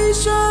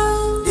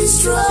ambition.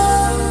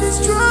 Destroy.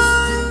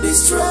 Destroy.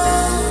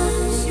 Destroy.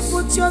 You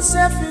put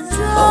yourself in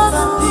trouble. Of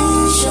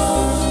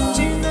ambition.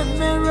 Gina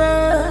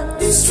Mirror.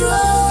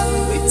 Destroy.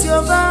 With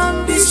your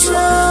ambition.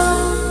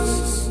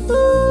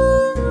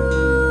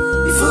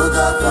 You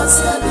forgot what's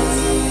your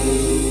name.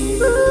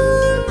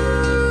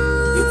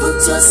 You put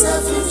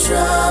yourself in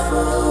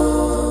trouble.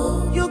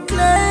 You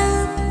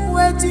claim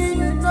where do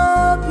you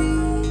know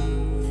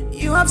be?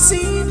 You have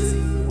seen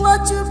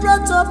what you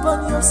brought up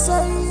on your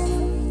side.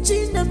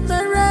 Gina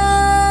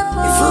Mirror.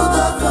 You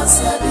forgot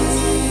what's your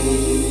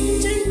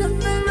name. Gina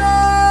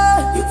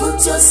Mirror. You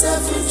put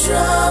yourself in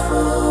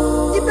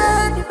trouble. You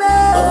bad.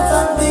 Of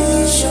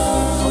ambition.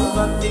 Of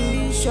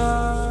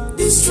ambition.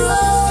 Destroy.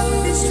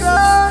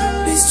 Destroy.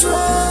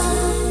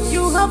 Destroy.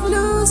 You have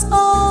lost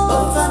all.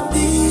 Of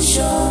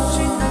ambition.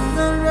 Gina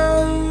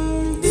Mirror.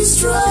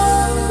 Destroy.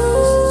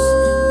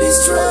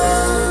 Destroy.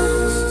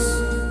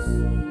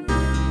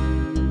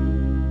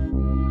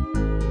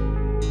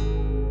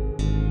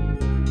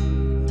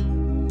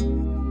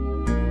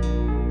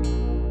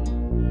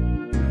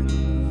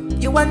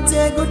 You want a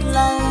good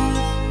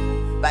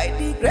life, by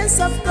the grace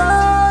of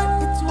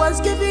God, it was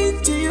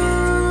given to you.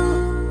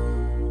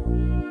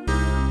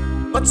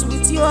 But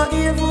with your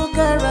evil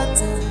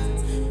character,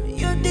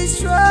 you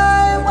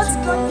destroy what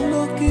God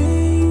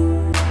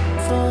looking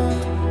for.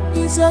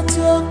 Is at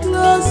your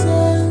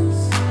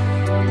closest.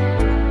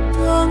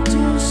 Don't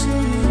you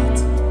see it?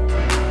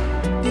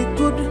 The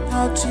good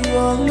heart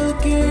you're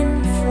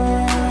looking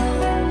for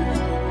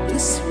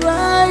is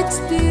right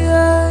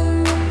behind.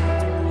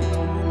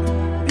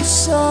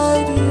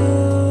 Beside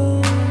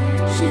you,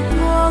 she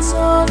has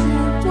all the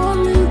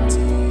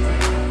quality.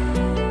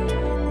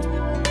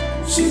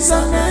 She's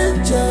an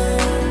angel,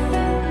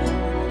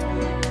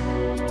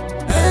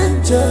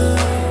 angel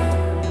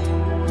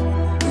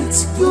with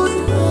good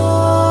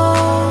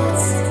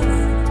heart.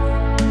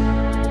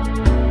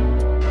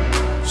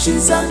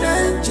 She's an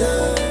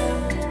angel,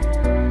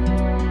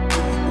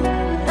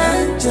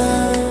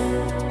 angel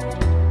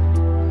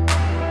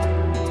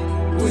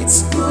with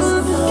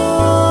good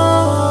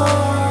heart.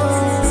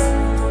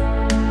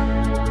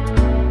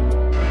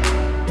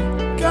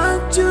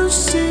 You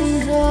see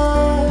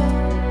her,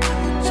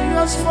 she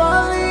was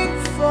falling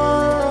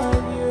for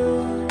you,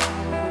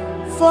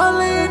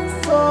 falling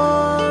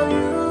for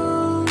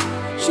you.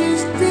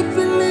 She's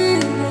deeply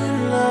in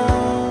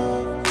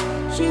love.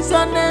 She's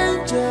an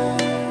angel.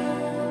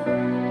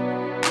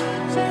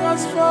 She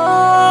was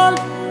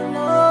falling in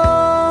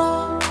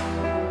love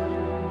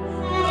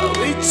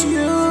with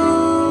you,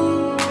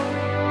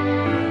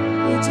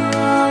 with your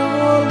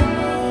whole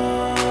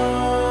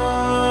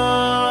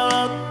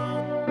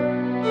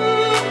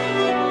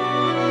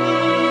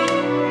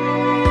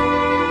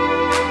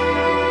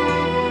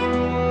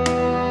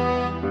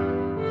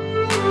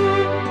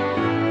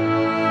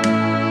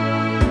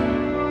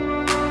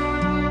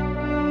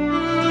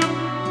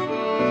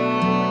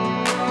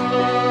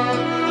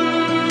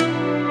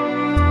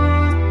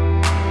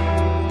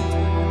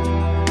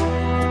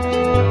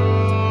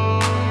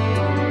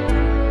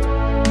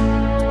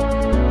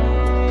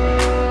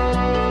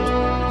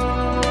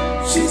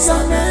she's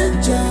an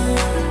angel,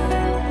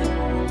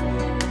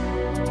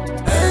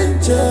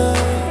 angel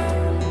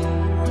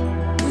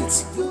with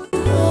good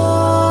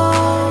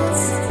heart.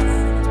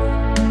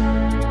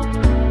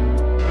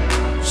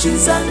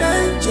 She's an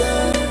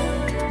angel,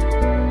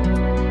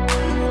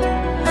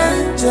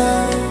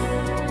 angel.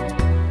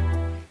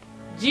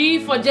 G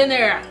for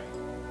General.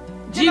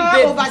 G General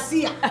baby.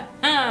 Overseer.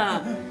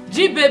 G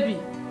baby.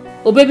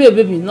 Oh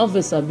baby, not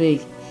verse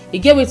abeg. You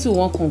get wetin you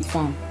wan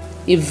confirm.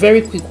 A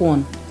very quick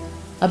one.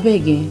 Abeg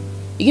again.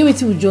 You get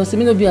wetin we just say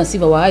me no be as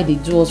if our eye dey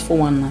do us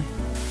 419.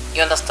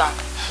 You understand?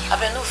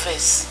 Abeg no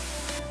verse.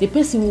 The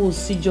person we will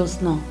see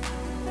just now.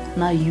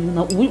 Now you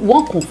now we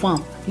wan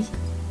confirm.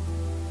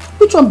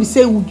 Which one be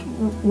say we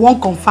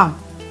won't confirm?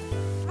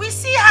 We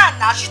see her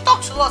now. She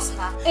talk to us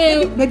now.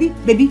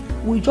 Baby,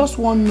 we just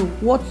want to know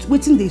what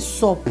waiting they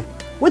sup.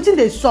 Waiting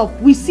they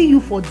sup. We see you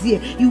for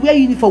there. You wear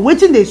uniform.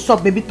 Waiting they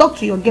sup, baby. Talk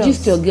to your girls.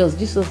 Just your girls.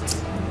 Just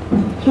us.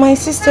 My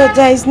sister,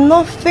 there is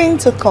nothing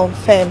to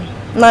confirm.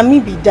 Now me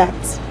be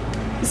that.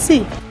 You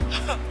see,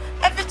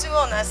 everything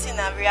on I see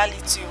na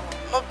reality,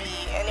 not be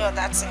any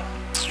other thing.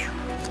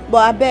 But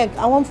I beg,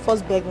 I want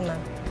first beg now.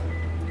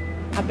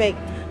 I beg.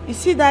 You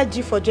see that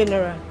G for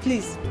General?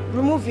 Please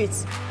remove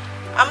it.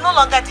 I'm no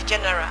longer the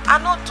general. I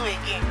not do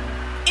again.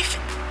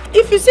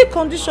 If you see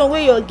condition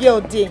where your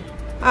girl dey,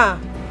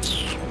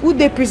 who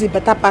dey prison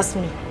better pass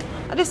me.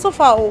 I dey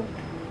suffer oh.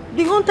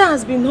 The hunter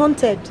has been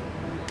hunted.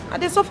 I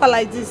dey suffer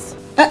like this.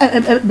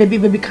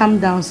 Baby, calm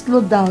down,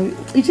 slow down.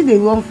 You think they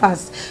run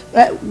fast?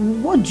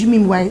 What do you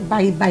mean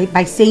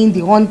by saying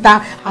the hunter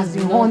has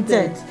been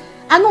haunted?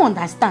 I don't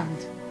understand.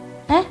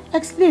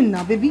 Explain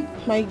now, baby.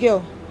 My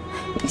girl,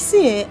 you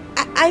see,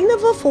 I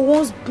never for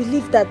once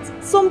believed that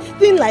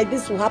something like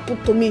this will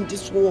happen to me in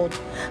this world.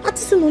 At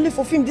least only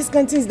for film, these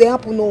kind of things they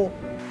happen. No.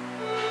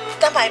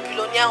 That my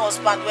billionaire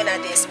husband when I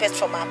dey expect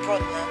from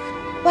abroad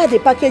now. Why they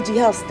package the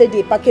house,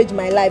 they package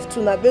my life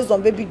too now based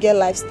on baby girl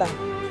lifestyle.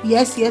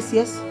 Yes.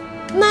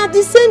 Now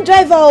the same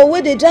driver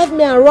where they drive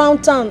me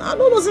around town. I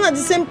don't know, it's not the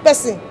same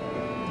person.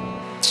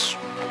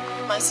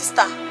 My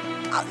sister,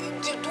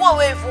 the one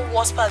where even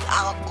worse part,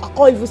 I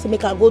can't even say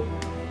make I go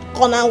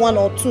corner 1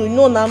 or 2. You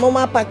know, now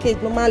normal package,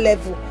 normal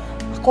level.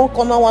 I can't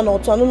corner 1 or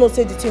 2. I don't know,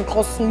 say the thing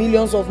costs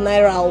millions of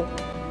naira.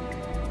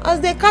 As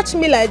they catch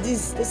me like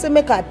this, they say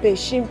make I pay.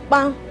 She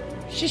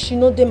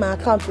know they my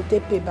account to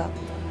take pay back.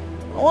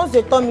 Once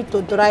they turn me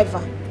to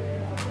driver,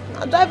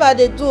 now driver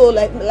they do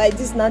like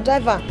this. Now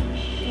driver,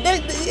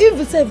 if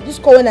you say this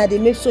call when they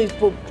make sure it's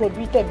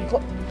prohibited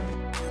because.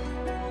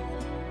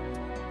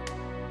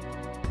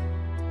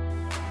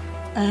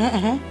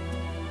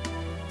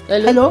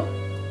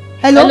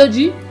 Hello,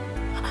 G.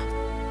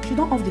 She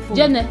don't off the phone.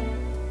 Jenny.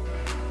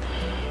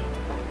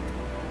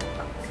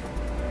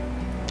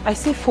 I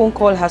see phone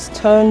call has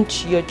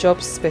turned your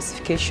job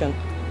specification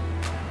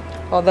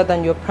other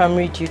than your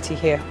primary duty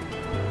here.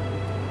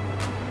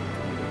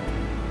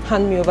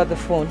 Hand me over the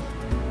phone.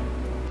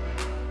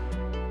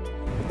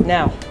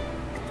 Now.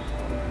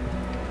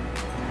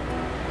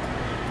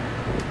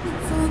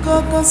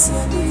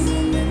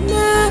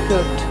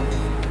 Good.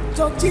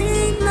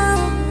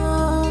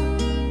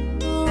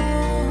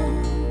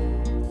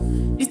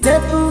 The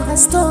table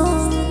has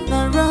turned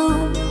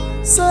around,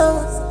 so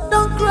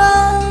don't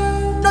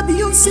cry. No be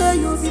you say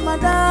you be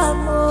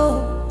madam.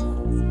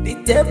 Oh. The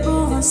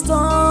table has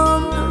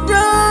turned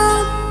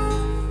around.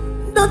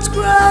 Don't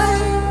cry.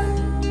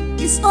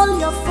 It's all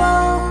your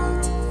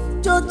fault,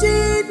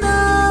 Georgina.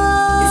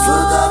 You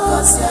forgot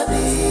what's your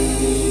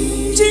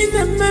name.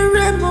 Gina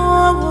Meremo.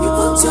 You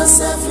put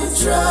yourself in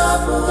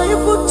trouble. Now you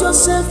put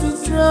yourself in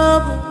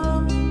trouble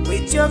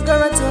with your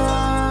character,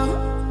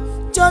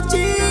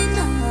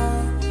 Georgina.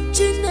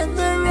 Gina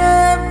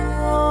Meremo.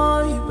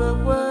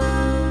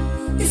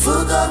 You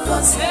forgot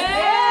what's your name.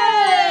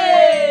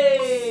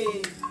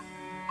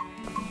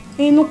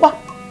 Hey, no kwa.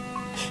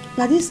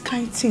 Now this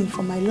kind of thing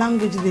for my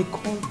language they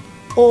call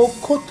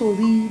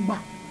Okotoriba.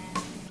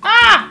 I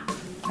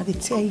dey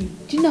tell you.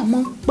 Gina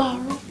man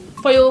baro.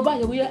 For Yoruba,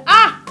 you will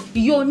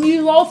you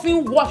need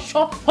often wash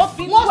up. Must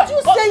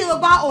you say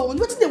Yoruba own?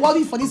 What is they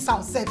worry for this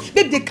house?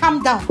 Babe, they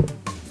calm down.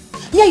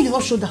 Yeah, you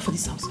don't show that for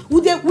this house.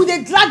 Would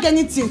they drag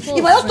anything?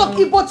 If I just talk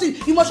Igbo to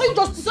you must show you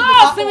just so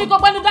see me go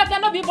when that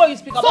cannot be boy you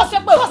speak about. So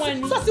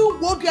you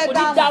walk get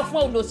down.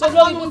 So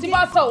no Igbo ti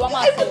ba so wa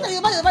ma so.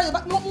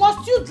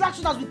 Must you drag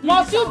shoulders with me?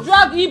 Must you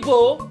drag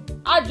Igbo?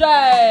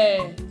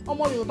 Aje.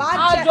 Omo Yoruba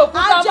aje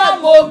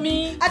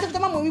momi. Aje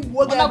momi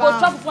wo get down. down. Go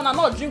travel for na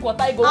not drink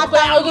water go. Yoruba.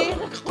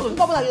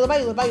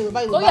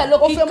 Oh yeah,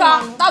 look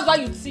that's why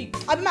you thick.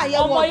 Abi ma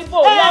hear what?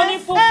 Igbo won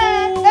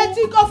fufu.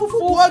 Thick of fufu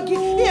wogi.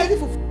 Here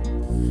fufu.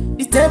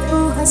 The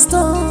table has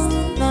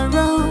turned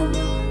around,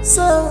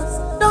 so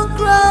don't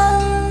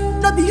cry.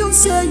 No be you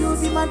say you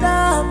be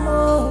madam.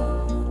 Oh.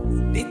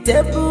 The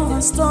table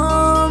has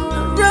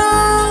turned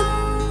around.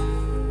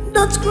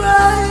 Don't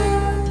cry.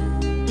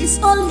 It's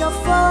all your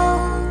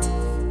fault,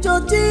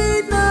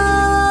 Georgina.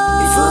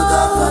 You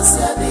forgot what's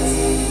your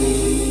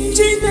name.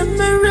 Gina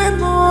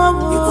Meremo.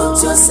 You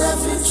put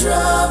yourself in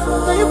trouble.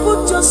 Now you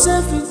put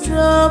yourself in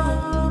trouble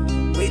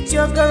with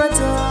your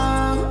character,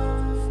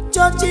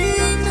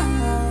 Georgina.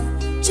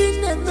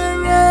 Gina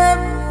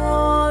Meremo.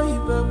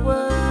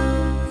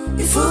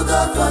 You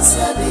forgot what's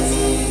your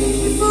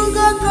name. You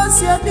forgot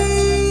what's your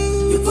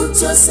name. You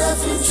put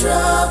yourself in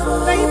trouble.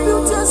 Now you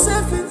put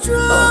yourself in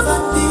trouble. Of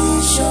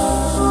ambition.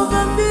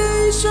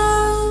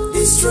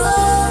 Destroy.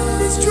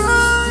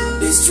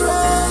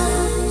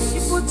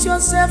 You put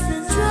yourself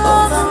in trouble.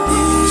 Of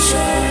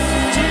ambition.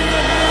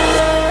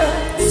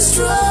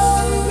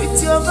 Destroy.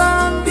 With your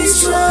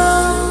ambition.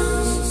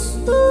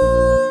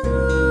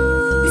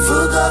 You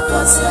forgot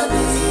what's your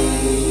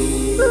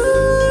name.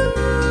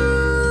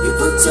 You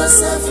put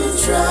yourself in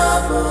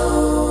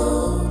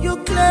trouble. You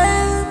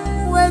claim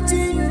where do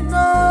you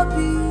know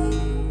be?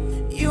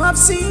 You have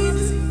seen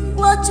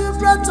what you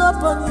brought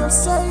up on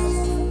yourself.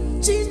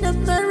 Gina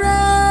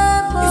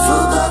Meremo. You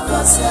forgot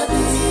what's your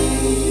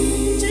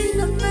name.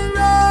 Gina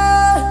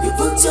Meremo. You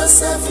put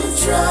yourself in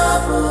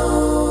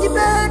trouble.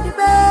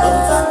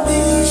 Of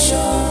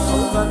ambition.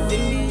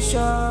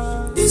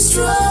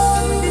 Destroy.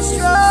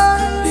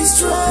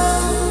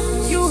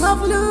 You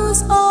have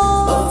lost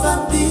all of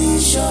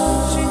ambition.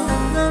 Gina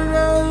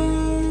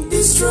Meremo.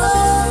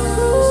 Destroy.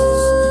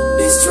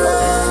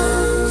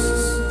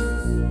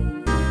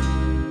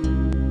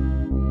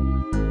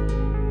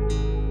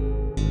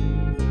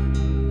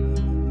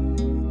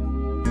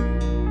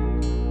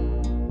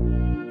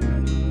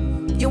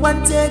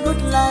 want a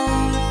good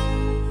life.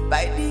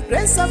 By the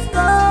grace of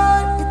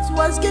God, it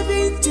was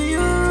given to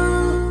you.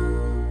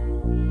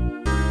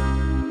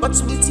 But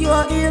with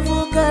your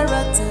evil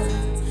character,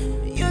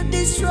 you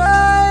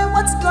destroy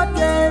what God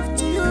gave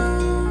to you.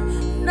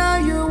 Now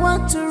you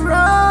want to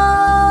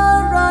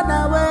run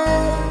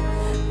away.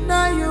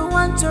 Now you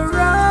want to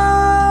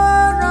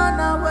run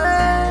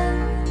away.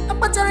 I'm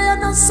battery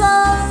no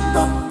son.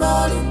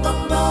 Bambari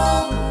bamba.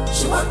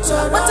 She want to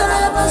run away.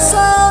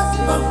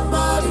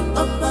 Bambari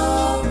bamba.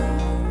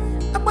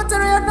 I'm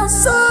battery no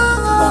son.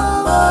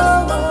 Bambari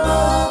bamba.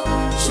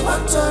 She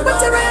want to run away.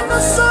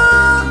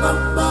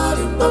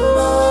 Bambari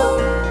bamba.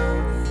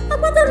 I'm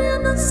battery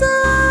no son.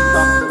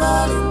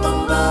 Bambari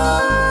bamba.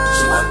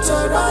 She want to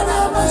run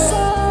away.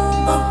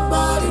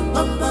 Bambari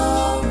bamba.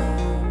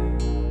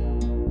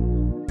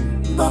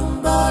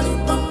 Bambari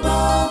bamba.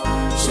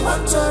 She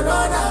want to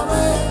run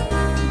away.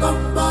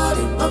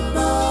 Bambari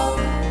bamba.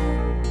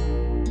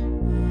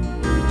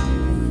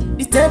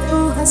 The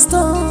table has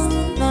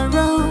turned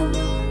around,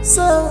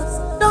 so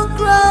don't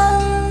cry.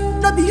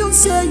 No be you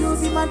say you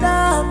be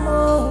madam.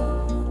 Oh.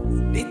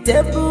 The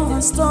table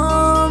has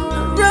turned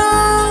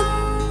around.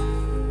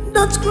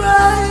 Don't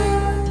cry.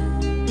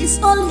 It's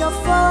all your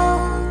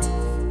fault,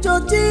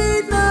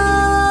 Georgina.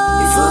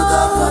 You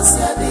forgot what's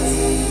your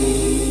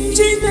name.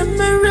 Gina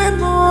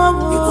Meremo.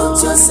 You put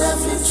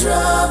yourself in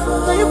trouble.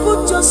 Now you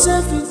put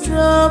yourself in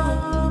trouble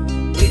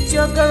with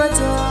your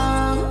character,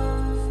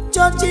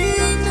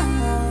 Georgina.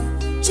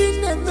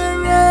 Gina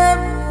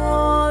Meremo.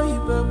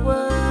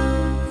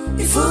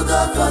 You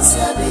forgot what's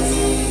your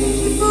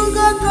name. You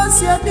forgot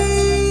what's your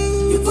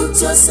name. You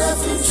put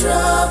yourself in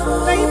trouble.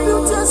 Now you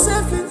put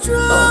yourself in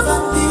trouble. Of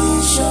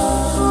ambition.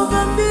 Of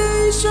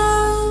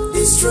ambition.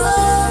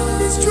 Destroy.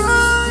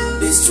 Destroy.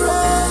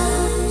 Destroy.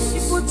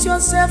 You put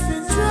yourself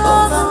in trouble.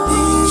 Of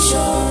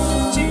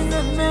ambition.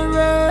 Gina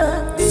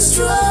Mirror.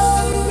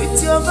 Destroy.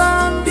 With your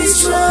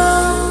ambition.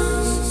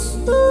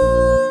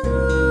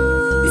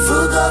 You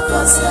forgot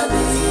what's your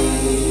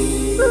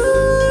name.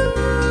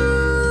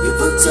 You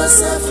put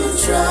yourself in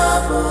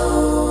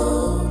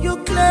trouble. You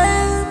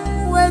claim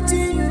where do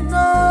you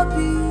know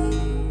be?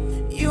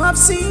 You have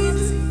seen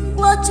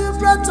what you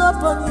brought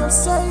up on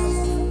yourself.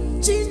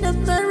 Gina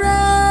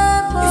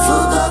Mirror. You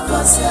forgot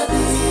what's your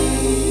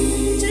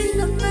name.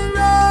 Gina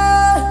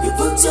Mirror. You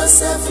put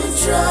yourself in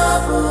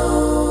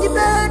trouble.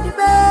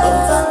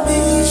 Of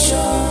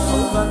ambition.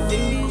 Of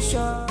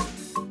ambition.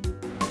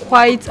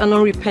 Quite an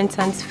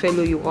unrepentant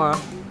fellow you are.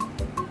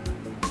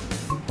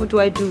 What do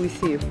I do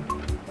with you?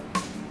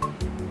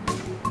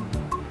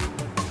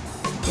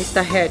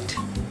 Mr. Head,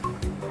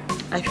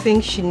 I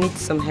think she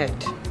needs some head.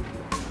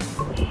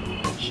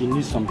 She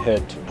needs some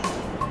head.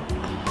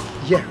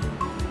 Yeah,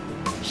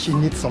 she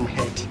needs some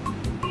head.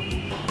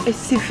 A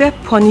severe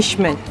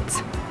punishment.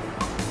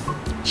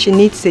 She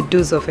needs a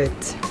dose of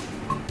it.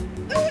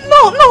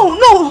 No.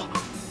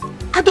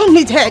 I don't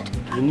need head.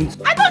 You need...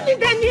 I don't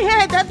need any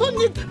head. I don't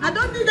need any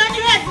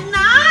head. No,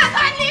 I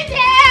don't need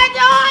head.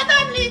 No, I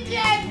don't need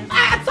head.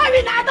 I'm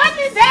sorry, no, I don't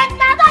need head.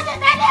 No, I don't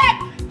need any head.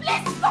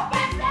 Please stop it.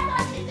 I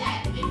don't need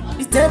head.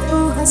 The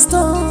table has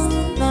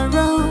turned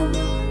around,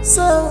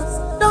 so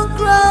don't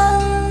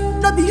cry.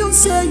 No be you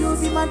say you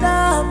be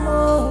madam.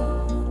 Oh.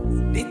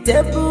 The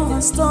table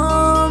has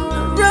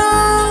turned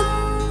around.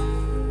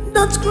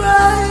 Don't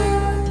cry.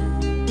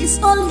 It's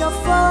all your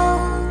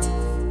fault,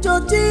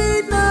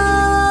 Georgina.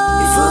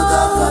 You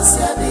forgot what's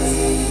your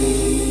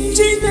name.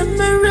 Gina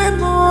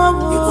Meremo.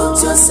 You put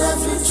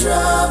yourself in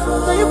trouble.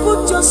 Now you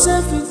put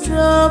yourself in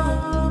trouble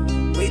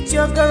with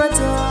your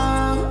character,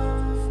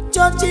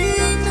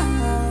 Georgina.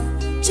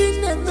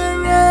 Gina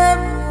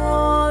Meremo.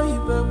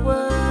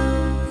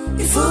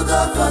 You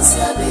forgot what's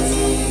your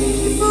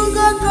name. You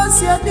forgot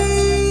what's your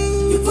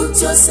name. You put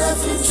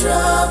yourself in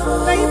trouble.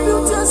 Now you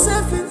put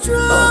yourself in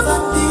trouble. Of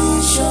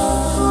ambition.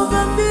 Of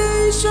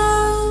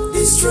ambition.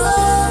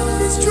 Destroy.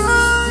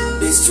 Destroy.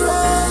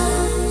 Destroy.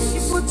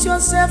 You put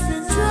yourself in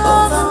trouble.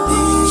 Of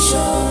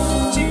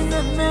ambition.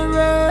 Gina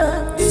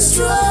Mirror.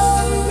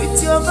 Destroy.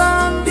 With your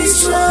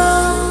ambition.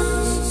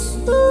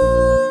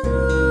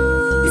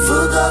 You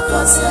forgot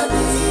what's your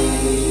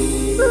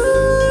name.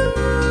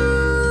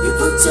 You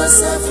put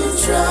yourself in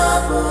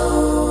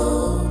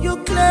trouble. You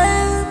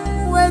claim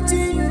where do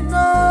you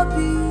know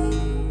be?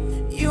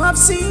 You have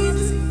seen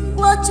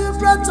what you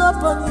brought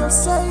up on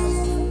yourself.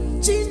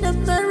 Gina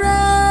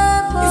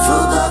Mirror. You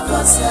forgot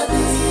what's your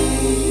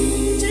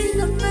name.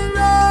 Gina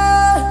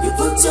Mirror. You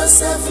put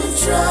yourself in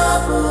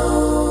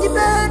trouble. Of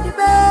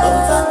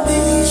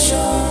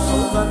ambition.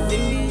 Of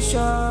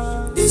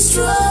ambition.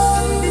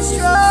 Destroy.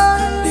 Destroy.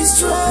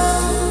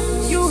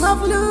 Destroy. You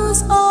have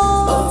lost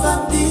all. Of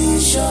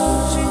ambition.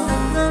 Gina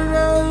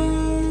Mirror.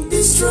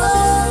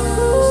 Destroy.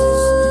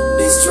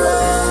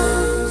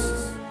 Destroy.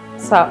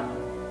 Sir,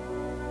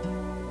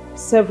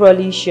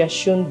 severally she has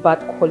shown bad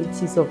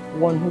qualities of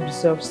one who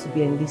deserves to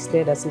be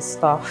enlisted as a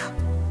staff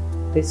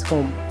this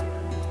home.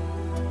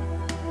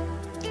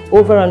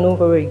 Over and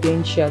over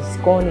again, she has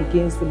gone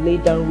against the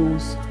laid down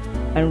rules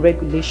and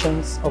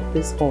regulations of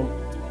this home.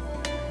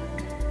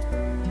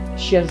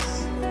 She she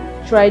has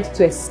tried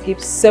to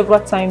escape several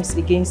times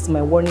against my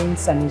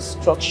warnings and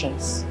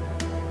instructions.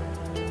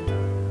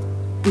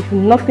 If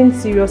nothing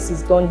serious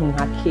is done in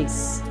her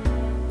case,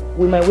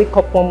 we might wake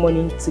up one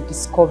morning to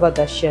discover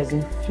that she has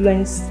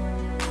influenced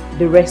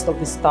the rest of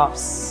the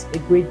staffs a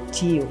great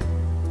deal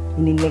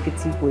in a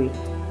negative way.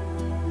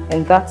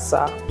 And that,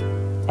 sir,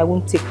 I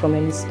won't take from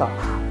any staff.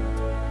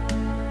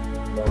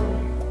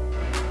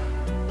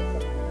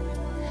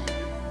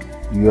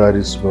 You are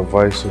the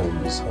supervisor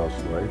in this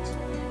house, right?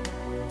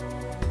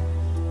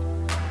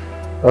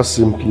 That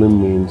simply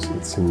means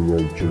it's in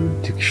your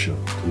jurisdiction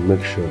to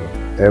make sure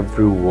that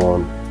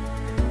everyone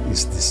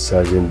is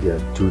discharging their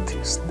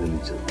duties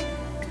diligently.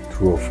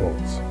 True or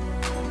false?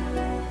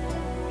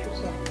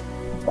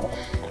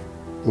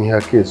 In her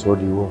case, what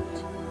do you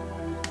want?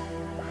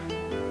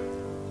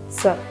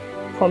 Sir,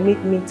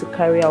 permit me to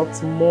carry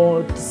out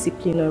more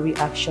disciplinary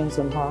actions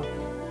on her.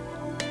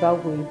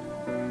 That way,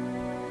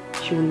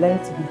 she will learn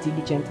to be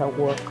diligent at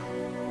work.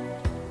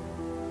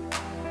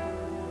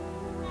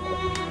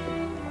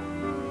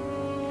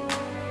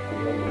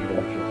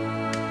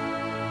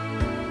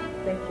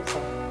 Thank you,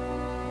 sir.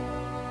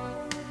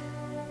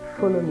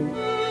 Follow me.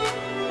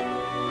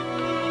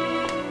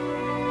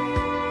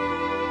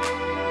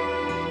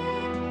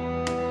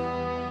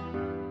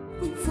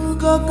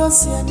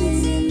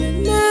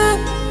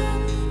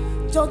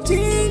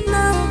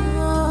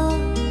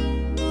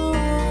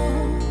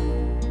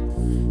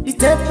 The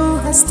table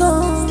has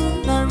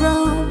turned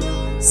around,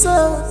 so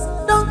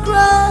don't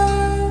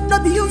cry.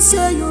 Not be you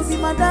say you'll be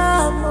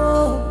madam.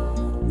 Oh.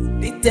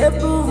 The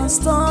table has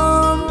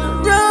turned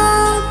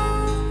around,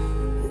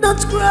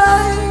 don't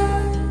cry.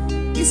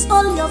 It's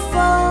all your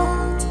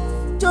fault,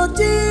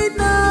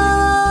 Georgina.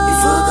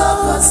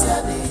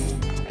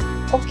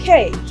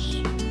 Okay.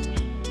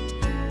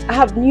 I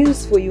have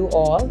news for you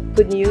all,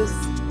 good news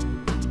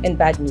and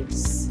bad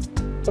news.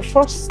 But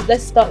first,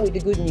 let's start with the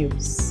good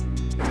news.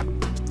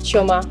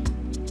 Choma,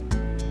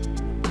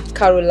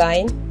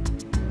 Caroline,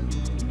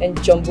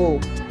 and Jumbo,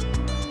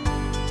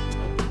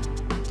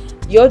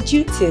 your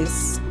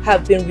duties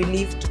have been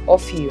relieved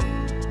of you.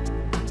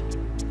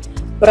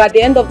 But at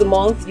the end of the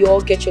month, you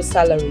all get your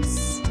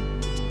salaries.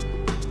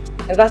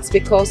 And that's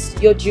because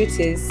your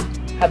duties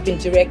have been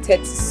directed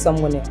to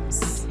someone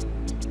else.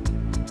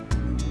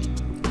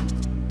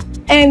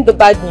 And the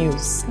bad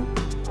news.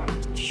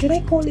 Should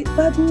I call it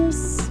bad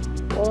news?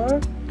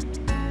 Or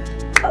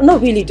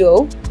not really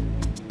though.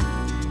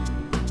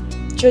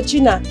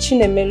 Georgina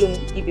Chinemelum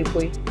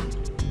Ibekwe.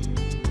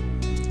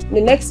 In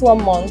the next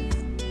 1 month,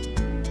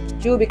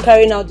 you will be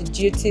carrying out the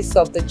duties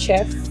of the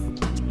chef,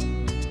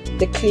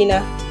 the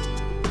cleaner,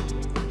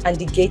 and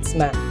the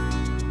gateman.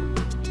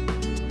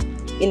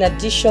 In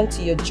addition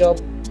to your job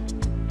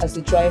as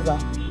the driver.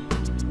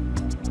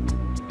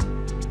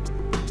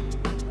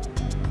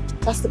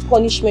 That's the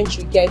punishment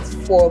you get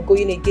for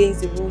going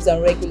against the rules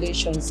and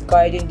regulations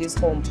guarding this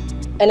home.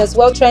 And as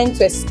well trying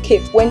to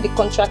escape when the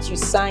contract you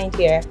signed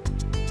here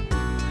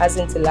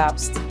hasn't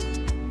elapsed.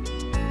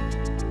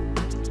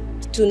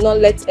 Do not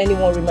let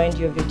anyone remind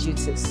you of your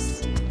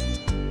duties.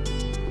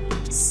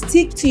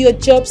 Stick to your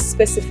job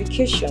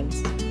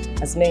specifications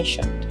as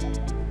mentioned.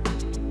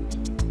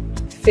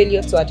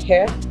 Failure to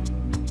adhere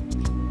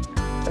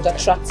would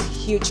attract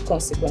huge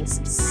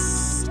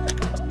consequences.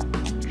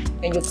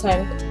 And your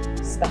time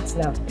starts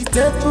now. The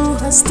table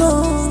has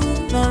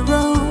turned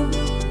around,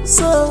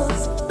 so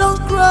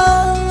don't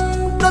cry.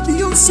 Not be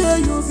you say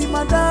you'll be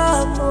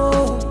madam.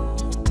 Oh.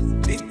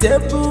 The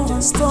table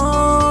has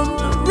turned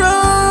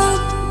around,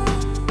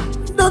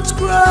 don't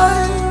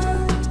cry.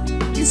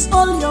 It's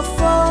all your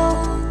fault,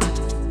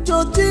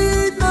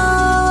 Georgina.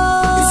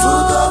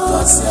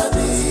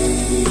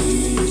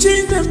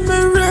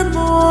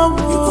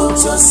 You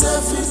put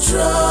yourself in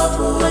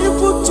trouble. Now you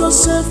put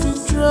yourself in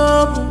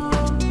trouble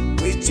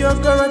with your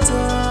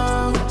character,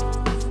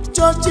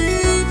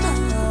 Georgina.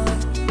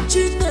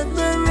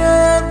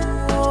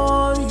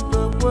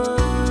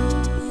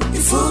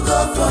 You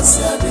forgot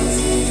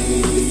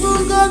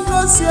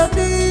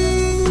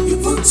you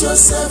put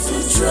yourself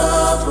in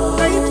trouble.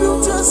 Now you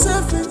put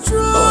yourself in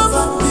trouble. Of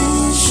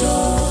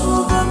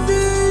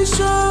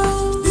ambition,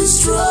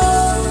 destroy.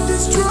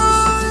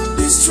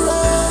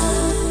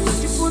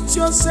 You put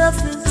yourself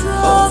in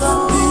trouble. Of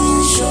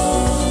ambition,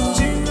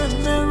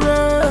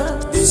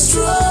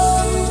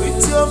 destroy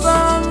with your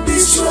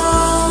ambition.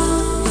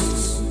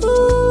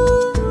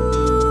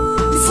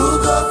 You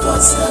forgot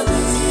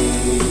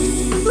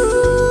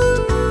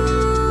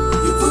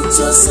you put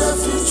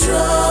yourself in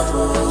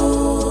trouble.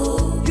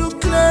 You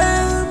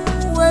claim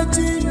where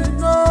do you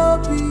know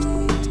be?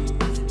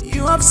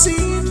 You have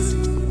seen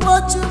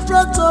what you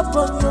brought up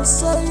on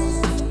yourself.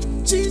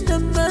 You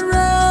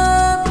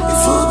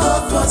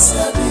forgot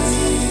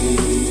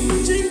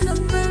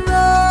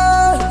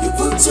you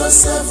put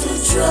yourself in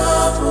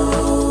trouble.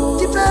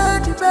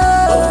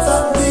 Of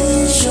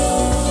ambition,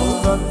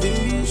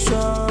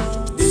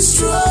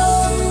 destroy.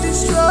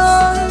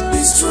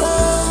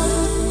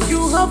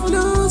 You have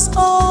lost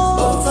all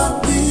of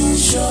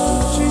ambition.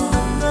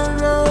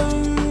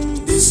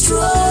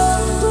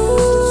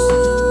 Destroy.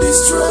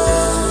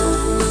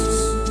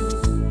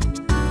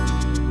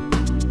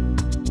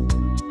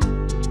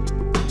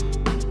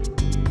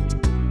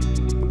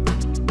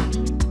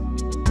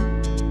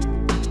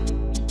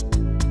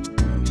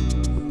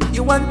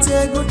 want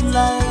a good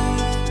life.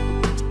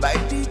 By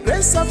the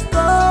grace of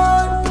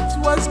God, it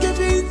was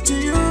given to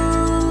you.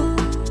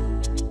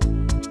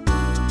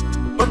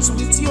 But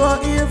with your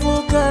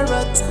evil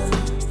character,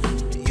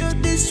 you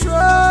destroy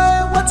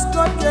what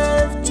God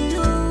gave to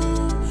you.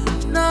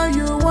 Now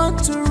you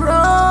want to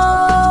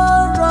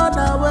run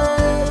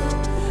away.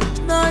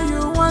 Now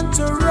you want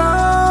to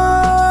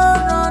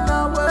run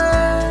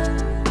away.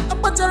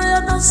 I'm not a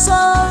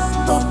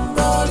son.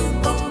 Bombali,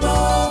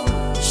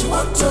 bombali. She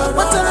want to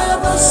run away.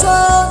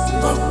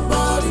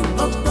 Bombali,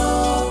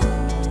 bombali.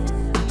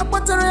 I'm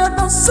not a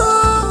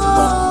son.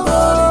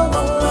 Bombali,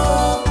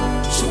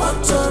 bombali. She want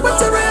to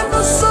run away.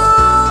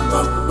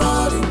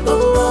 Bombali,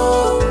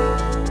 bombali.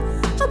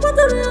 I'm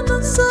not a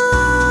son.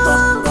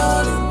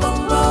 Bombali,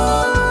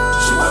 bombali.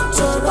 She want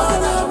to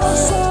run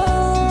away.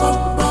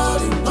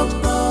 Bombali,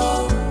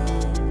 bombali.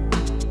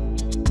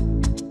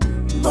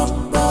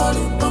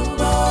 Bombali,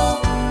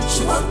 bombali.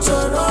 She want to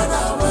run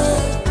away.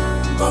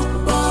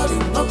 Bombali,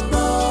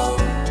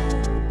 bombali.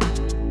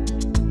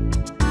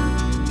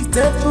 The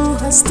devil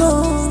has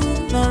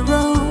turned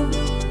around,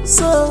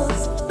 so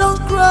don't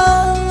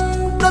cry.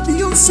 Not be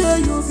you say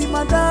you'll be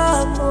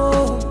madam.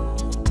 Oh,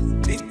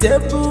 the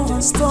devil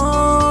has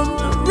turned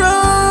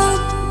around.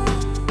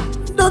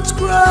 Don't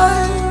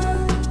cry,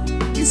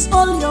 it's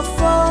all your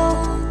fault,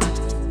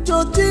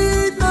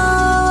 Georgina.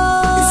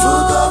 If you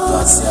got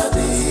what's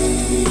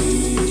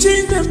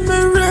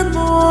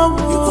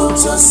you put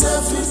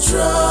yourself in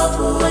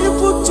trouble. Now you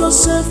put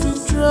yourself in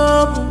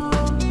trouble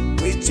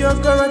with your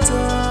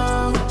character,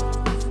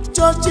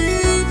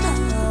 Georgina.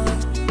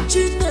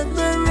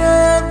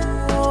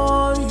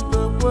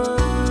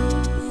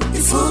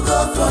 If you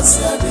got what's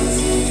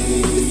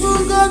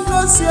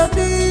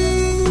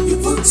you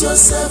put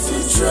yourself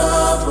in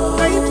trouble.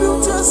 Now you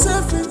put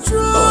yourself in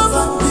trouble. Of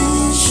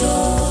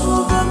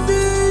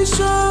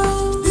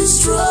ambition,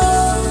 destroy.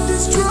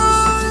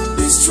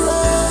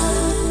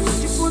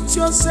 You put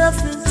yourself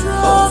in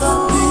trouble. Of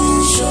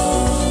ambition,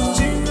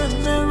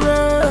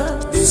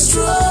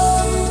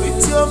 destroy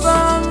with your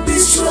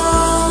ambition.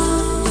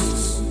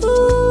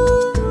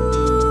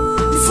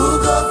 If you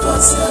got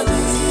what's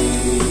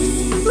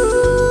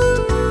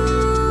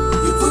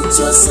you put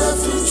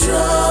yourself in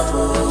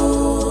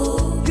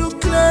trouble. You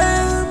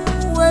claim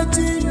where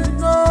do you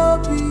know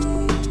be?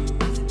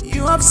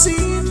 You have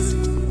seen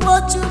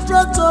what you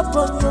brought up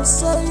on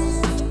yourself.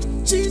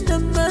 If you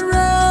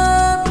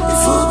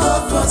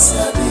got what's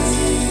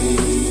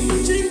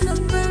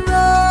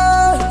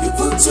you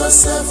put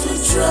yourself in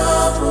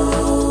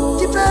trouble.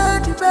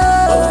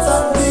 Of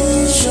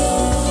ambition,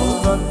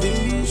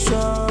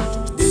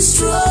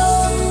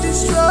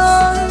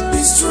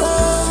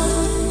 destroy.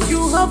 You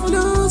have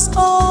lost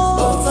all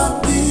of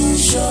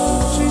ambition.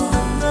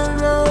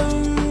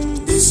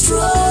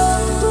 Destroy.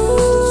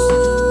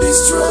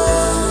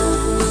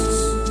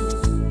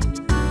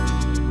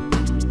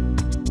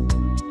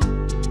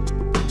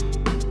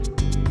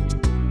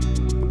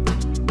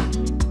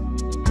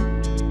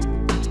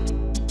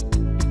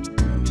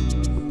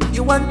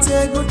 You want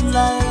a good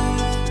life.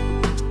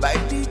 By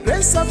the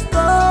grace of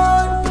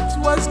God, it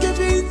was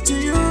given to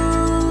you.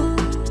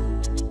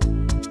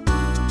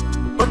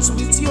 But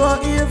with your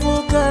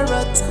evil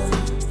character,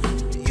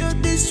 you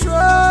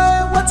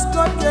destroy what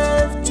God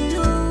gave to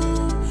you.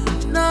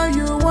 Now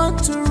you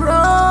want to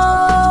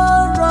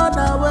run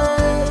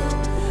away.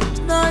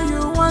 Now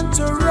you want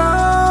to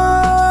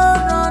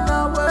run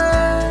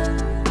away.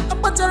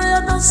 I'm not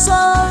a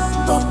son.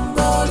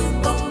 Bombali,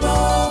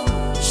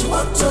 bombali. She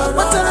want to run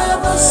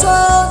away.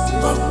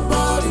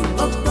 Bombali,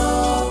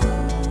 bombali.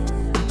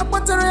 I'm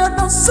not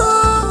a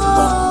son.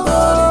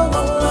 Bombali,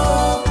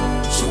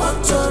 bombali. She want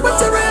to run away.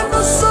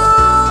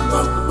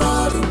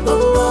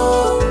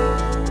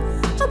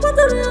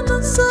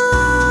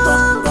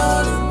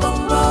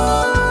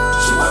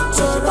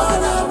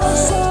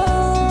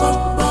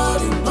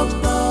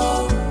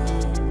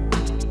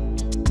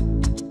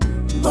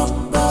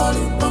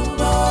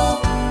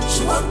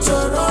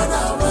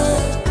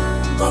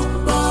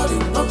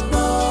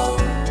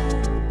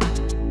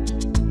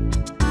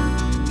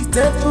 The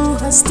devil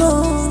has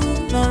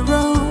turned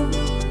around,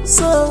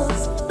 so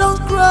don't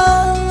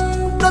cry.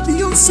 Not be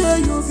you say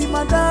you'll be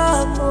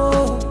madam.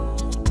 Oh,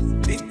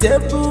 the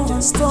devil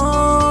has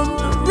turned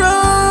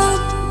around.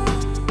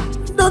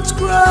 Don't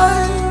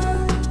cry,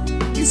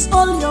 it's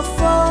all your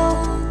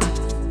fault,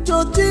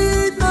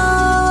 Georgina.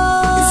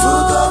 If you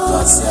got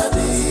what's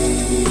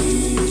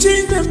you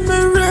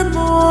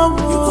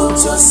put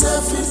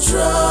yourself in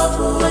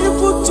trouble. Now you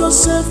put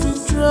yourself in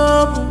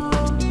trouble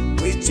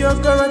with your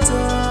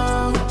character,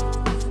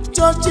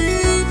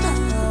 Georgina.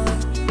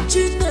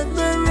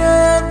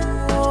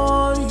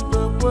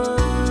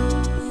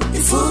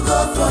 If you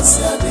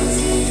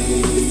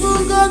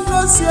got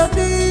what's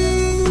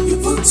you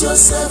put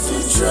yourself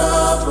in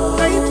trouble.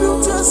 Now you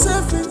put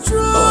yourself in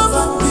trouble. Of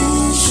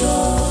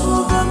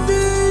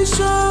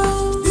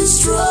ambition,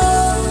 destroy.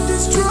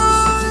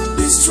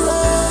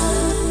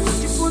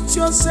 You put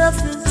yourself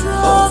in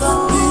trouble. Of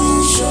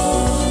ambition,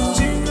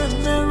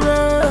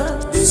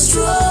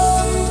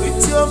 destroy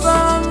with your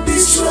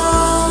ambition.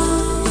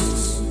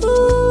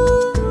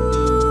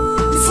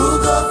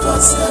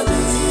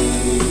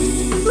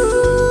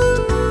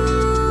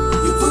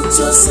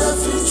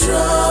 yourself in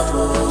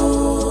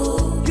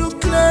trouble. You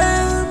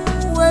claim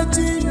where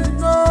do you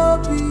know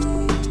be?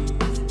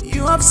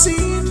 You have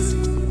seen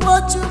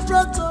what you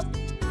brought up.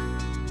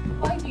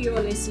 Why do you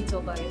always sit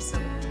all by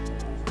yourself?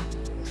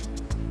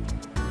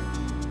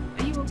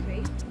 Are you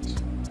okay?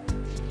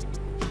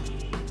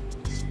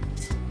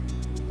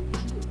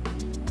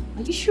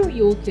 Are you sure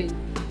you're okay?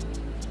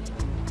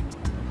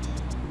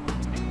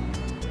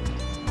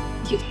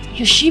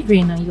 You're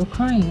shivering and you're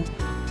crying.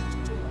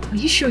 Are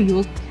you sure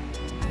you're okay?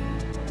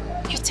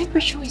 Your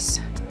temperature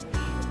is...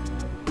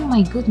 Oh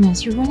my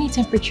goodness, your running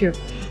temperature.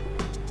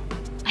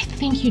 I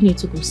think you need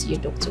to go see a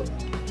doctor.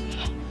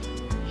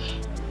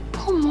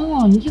 Come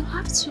on, you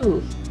have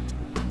to.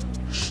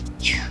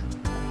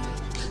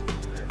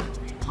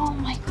 Oh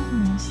my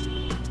goodness.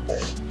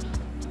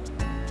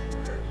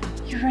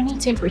 Your running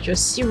temperature,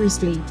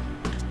 seriously.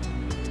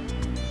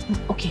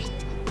 Okay,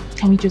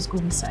 can we just go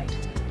inside?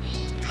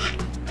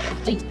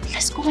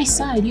 Let's go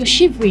inside. You're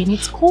shivering.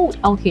 It's cold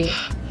out here.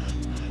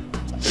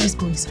 Let's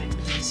go inside,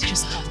 please.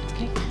 Just come,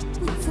 okay?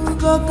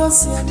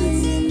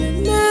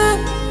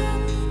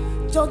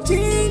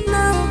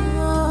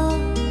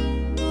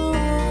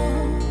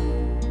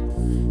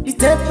 The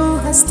table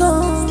has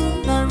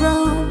turned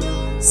around,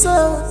 so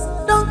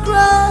don't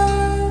cry.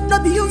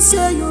 Not be you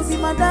say you'll be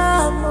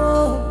madam.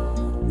 Oh.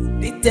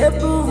 The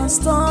table has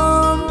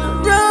turned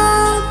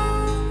around.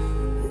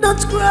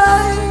 Don't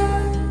cry.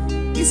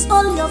 It's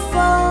all your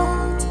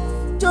fault,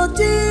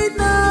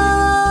 Georgina.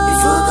 You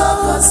forgot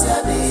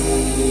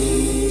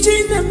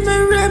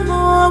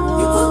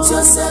you put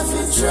yourself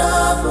in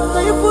trouble.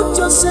 Now you put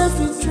yourself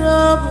in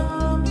trouble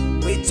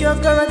with your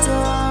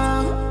character,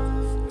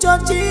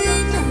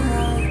 Georgina.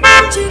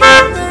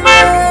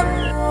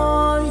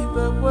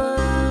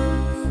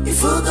 You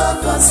forgot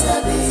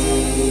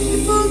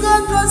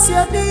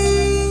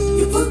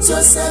you put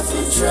yourself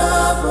in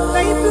trouble.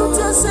 Now you put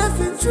yourself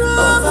in trouble.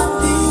 Of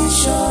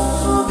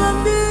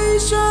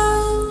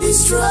ambition,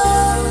 destroy.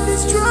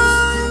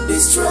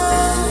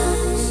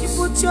 You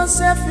put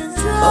yourself in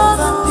trouble. Of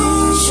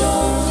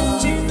ambition,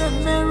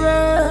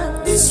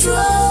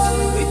 destroy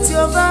with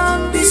your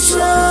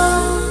ambition.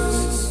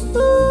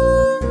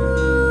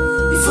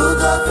 You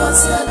forgot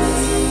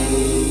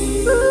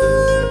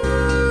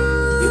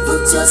you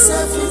put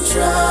yourself in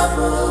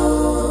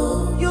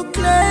trouble. You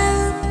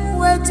claim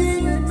where do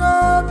you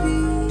know be?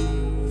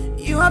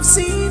 You have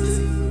seen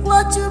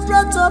what you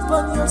brought up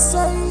on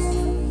yourself.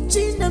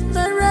 You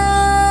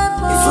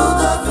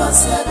forgot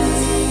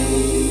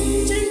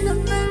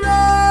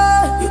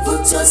you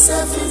put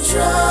yourself in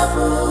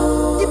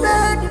trouble.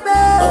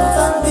 Of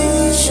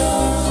ambition,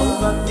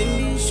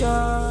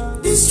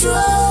 destroy.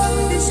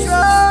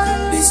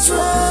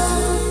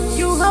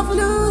 You have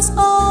lost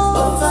all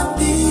of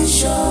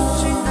ambition.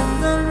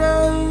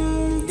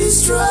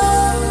 Destroy.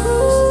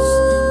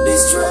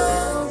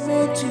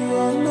 What you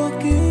are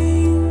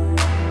looking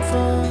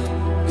for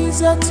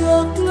is at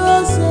your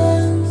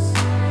closest.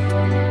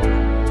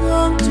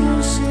 Don't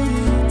you see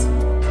it?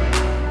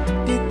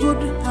 The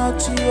good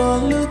heart you are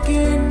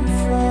looking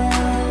for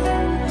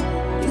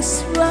is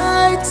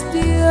right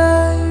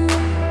there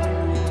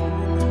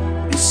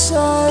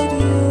beside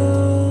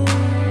you.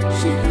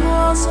 She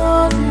has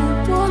all the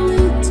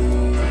quality.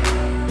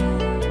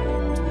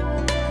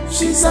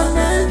 She's an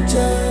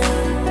angel.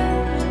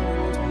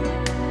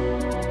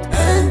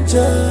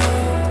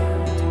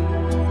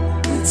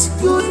 It's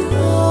good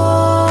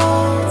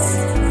heart.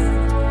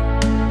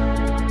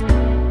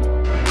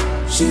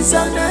 She's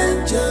an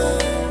angel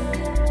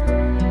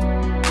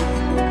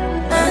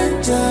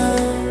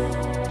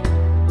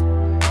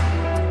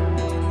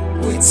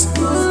with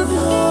good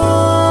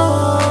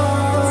heart.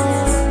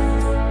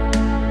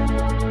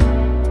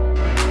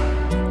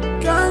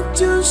 Can't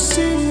you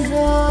see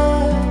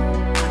her?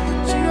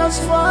 She was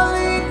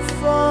falling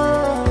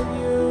for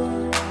you.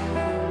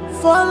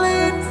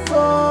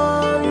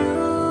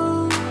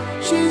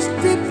 She's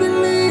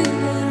deeply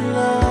in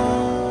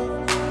love.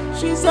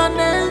 She's an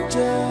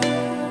angel.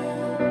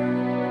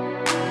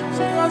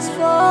 She has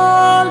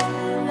fallen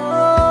in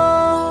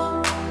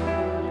love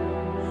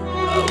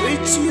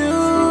with you,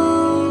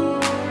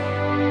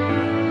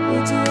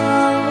 with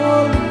your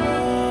whole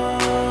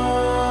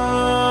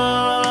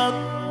heart.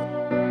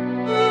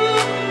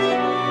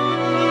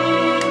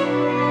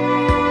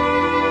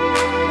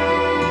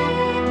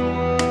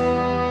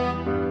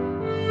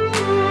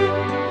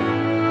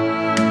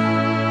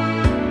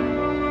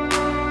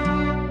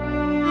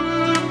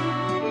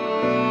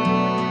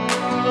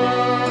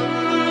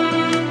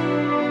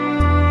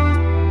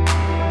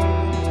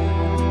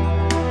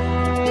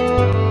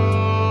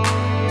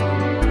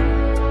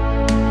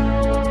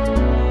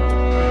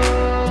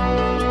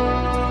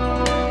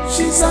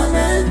 She's an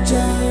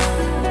angel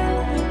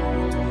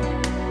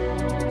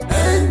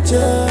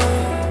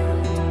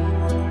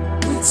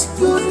with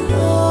good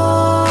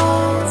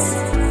heart.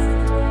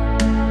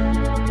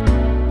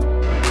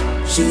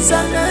 She's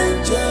an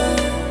angel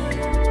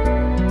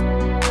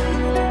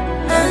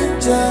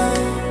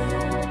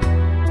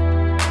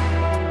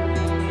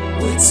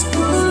with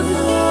good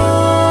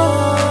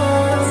heart.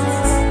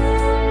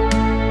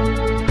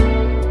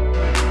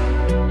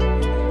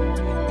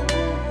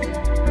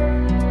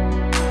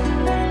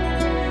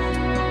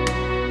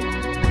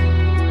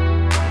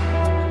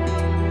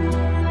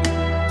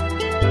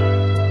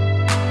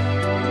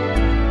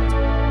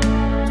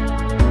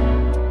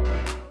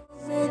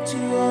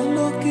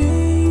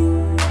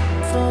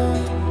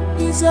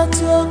 is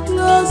at your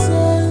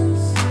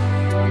closest.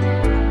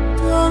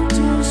 Don't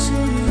you see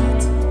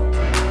it?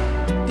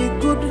 The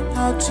good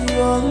heart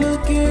you're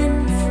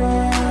looking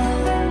for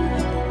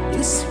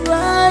is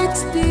right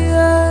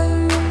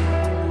there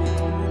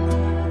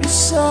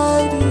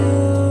beside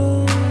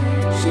you.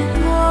 She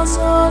has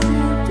all the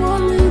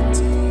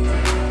quality.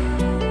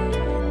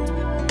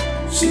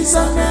 She's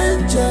an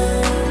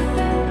angel.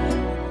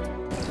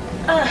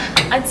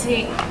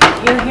 Auntie,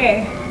 you're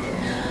here.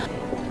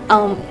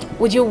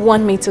 Would you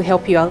want me to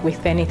help you out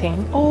with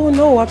anything? Oh,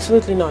 no,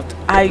 absolutely not.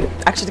 I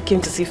actually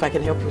came to see if I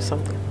can help you with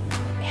something.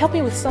 Help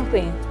me with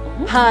something?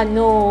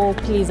 No,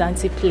 please,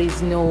 Auntie,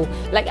 please, no.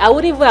 Like, I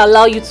wouldn't even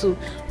allow you to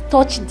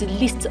touch the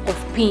list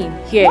of pin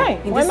here. Why?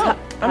 Why not?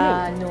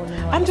 No.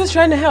 I'm just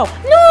trying to help.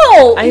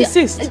 No! I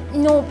insist.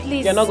 No,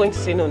 please. You're not going to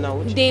say no now,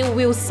 would you? They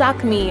will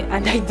sack me,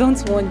 and I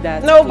don't want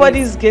that.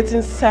 Nobody's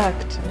getting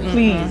sacked.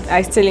 Please.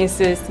 I still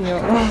insist,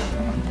 no.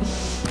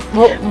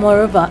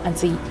 Moreover,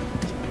 Auntie,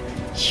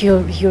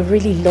 you're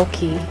really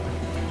lucky.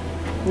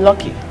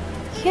 Lucky?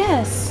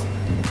 Yes.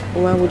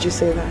 Why would you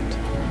say that?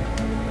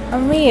 I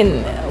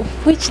mean,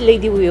 which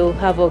lady will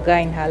have a guy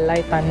in her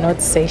life and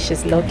not say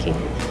she's lucky?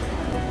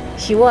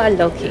 You are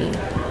lucky.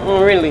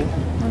 Oh, really?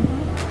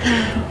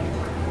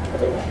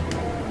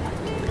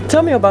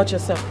 Tell me about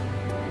yourself.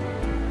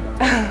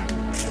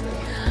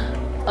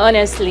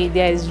 Honestly,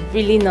 there is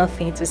really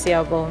nothing to say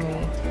about me.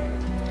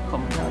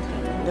 Come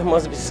on. There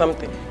must be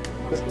something.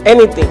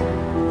 Anything.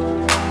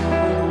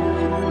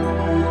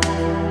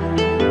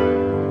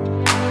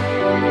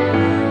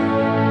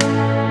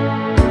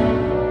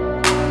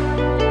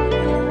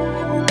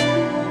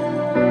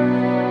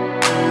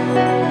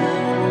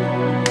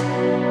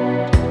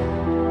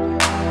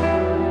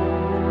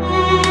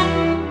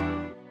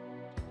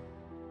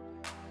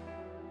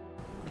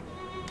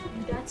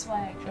 That's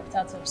why I dropped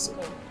out of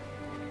school.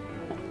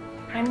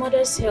 My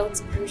mother's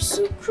health grew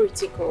so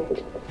critical.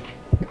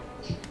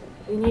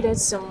 We needed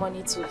some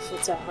money to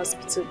foot our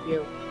hospital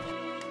bill.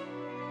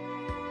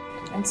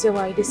 And so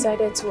I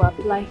decided to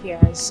apply here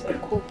as a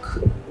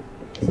cook.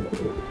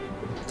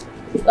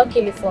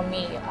 Luckily for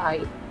me,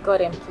 I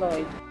got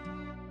employed.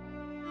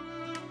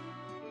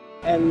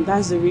 And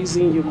that's the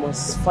reason you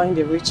must find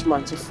a rich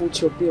man to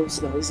foot your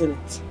bills now, isn't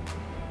it?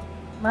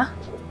 Ma?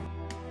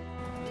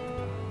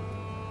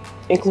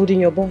 Including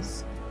your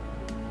boss.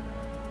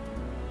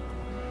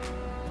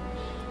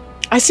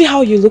 I see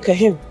how you look at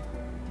him.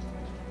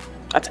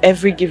 At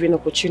every given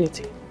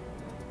opportunity.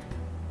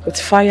 With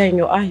fire in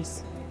your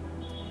eyes.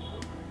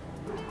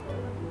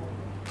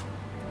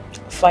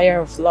 Fire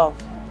of love.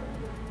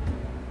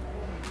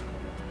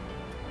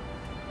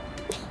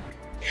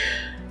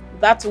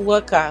 That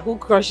worker who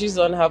crushes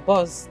on her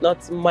boss,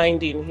 not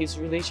minding his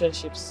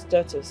relationship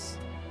status,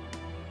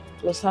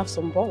 must have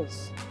some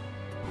balls.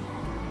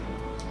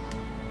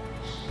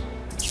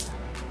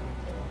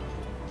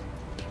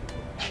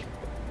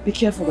 Be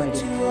careful, my dear.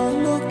 What you are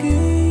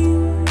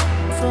looking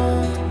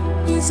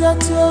for is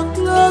at your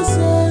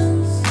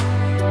closest.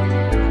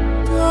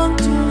 Don't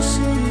you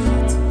see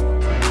it?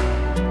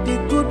 The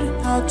good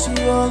heart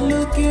you are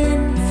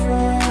looking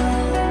for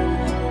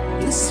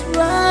is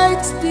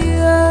right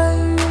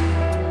there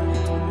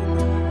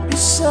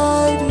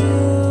beside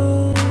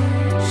you.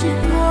 She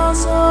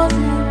has all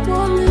the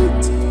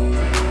quality.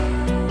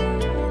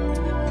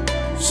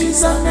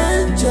 She's an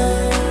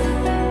angel.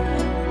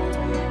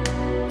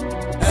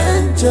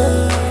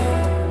 Angel,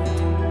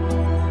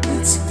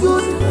 it's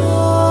good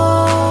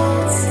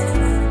heart.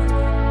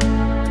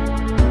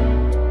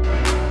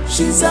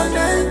 She's an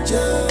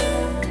angel.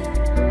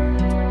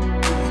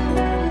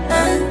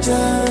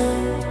 Angel,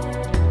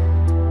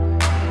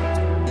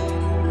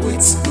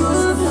 with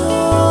good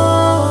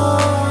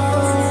heart.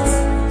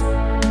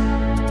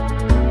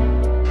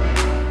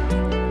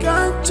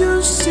 Can't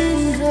you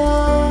see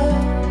her?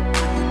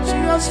 She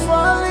was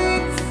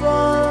falling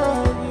for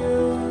you.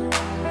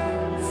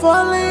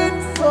 Falling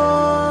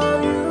for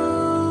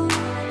you.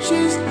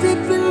 She's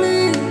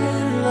deeply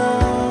in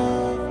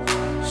love.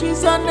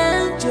 She's an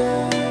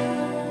angel.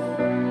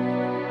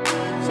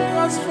 She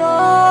has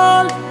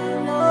fallen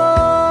in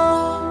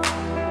love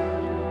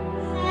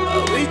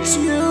with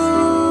you.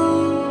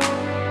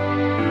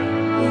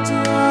 With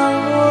your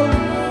whole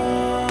heart.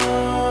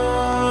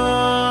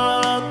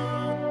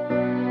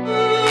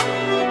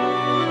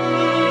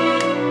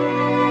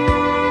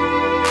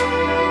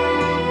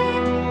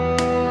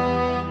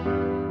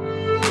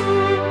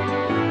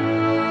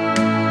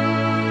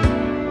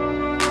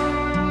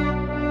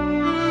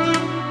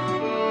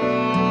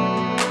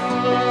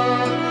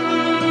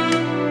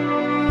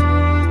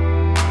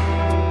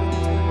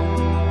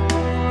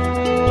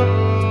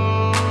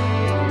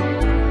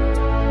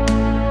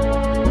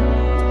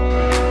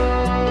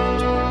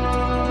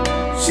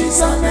 She's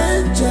an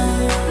angel.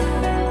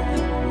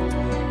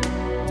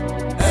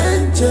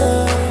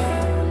 Angel,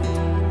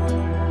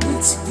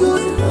 it's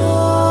good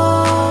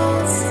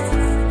heart.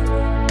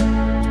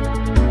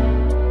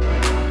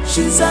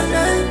 She's an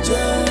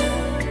angel.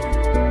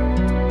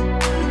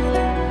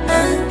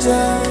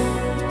 Angel,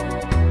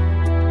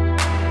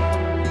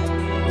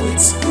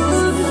 with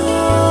good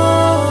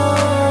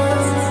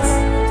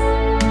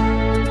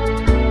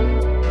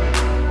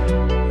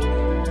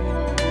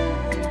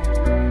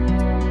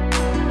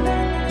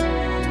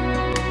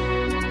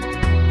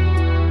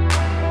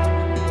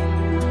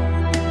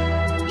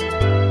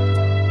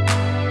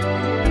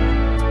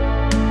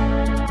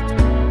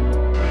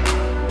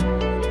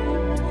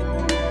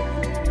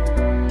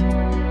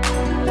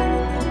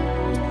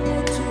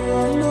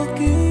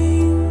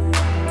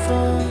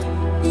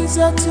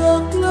at your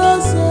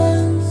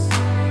closest.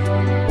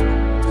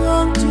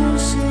 Come to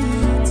see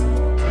it.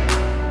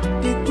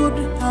 The good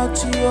heart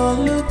you're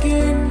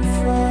looking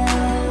for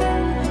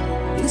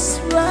is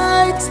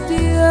right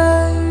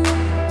there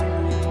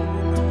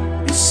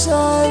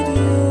beside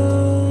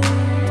you.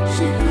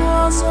 She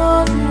has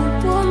all the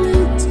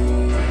quality.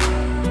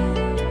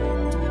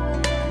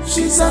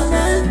 She's an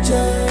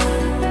angel,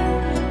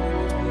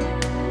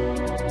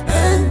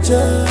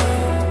 angel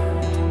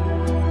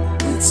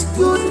with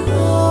good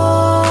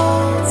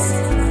heart.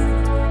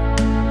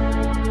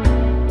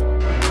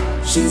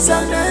 She's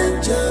an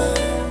angel,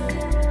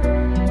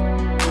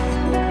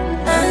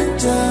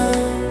 angel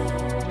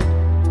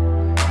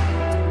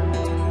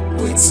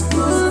with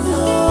good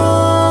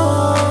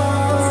heart.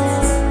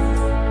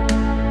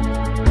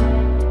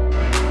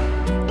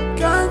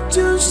 Can't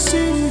you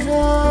see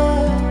her?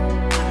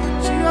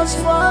 She was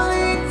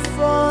falling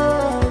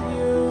for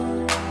you,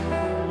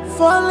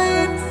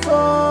 falling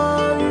for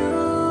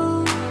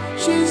you.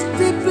 She's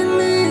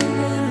deeply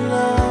in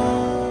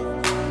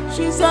love.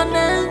 She's an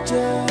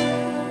angel.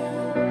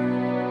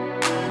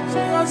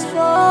 She was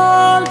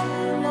falling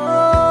in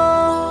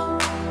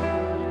love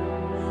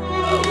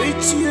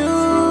with you,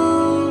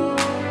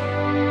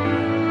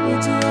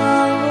 with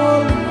your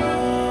whole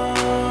heart.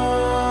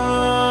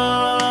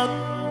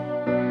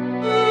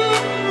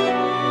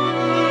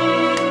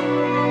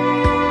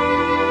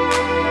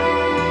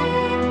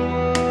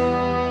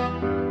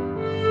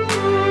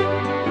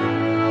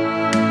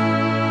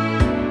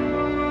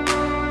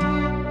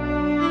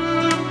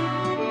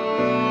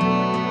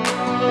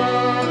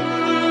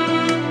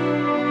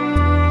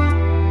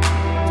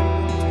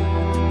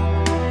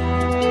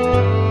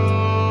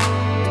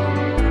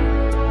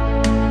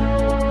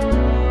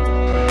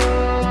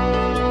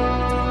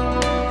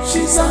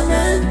 She's an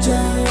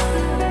angel,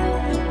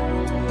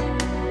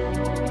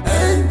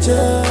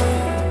 angel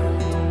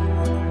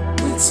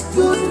with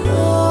good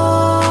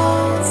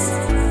heart.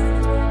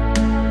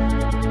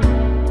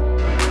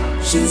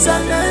 She's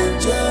an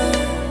angel,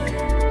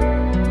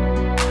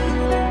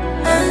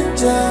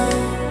 angel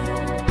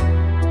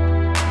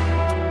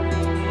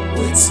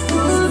with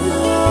good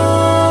heart.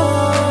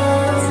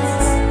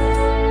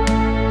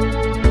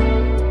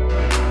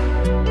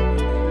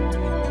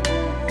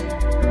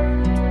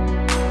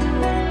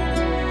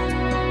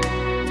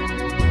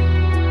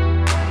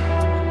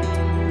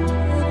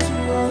 What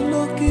you are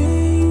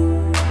looking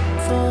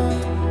for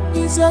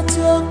is at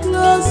your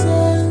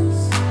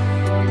closest.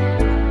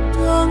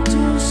 Come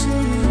to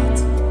see it.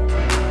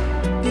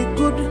 The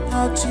good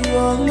heart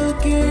you're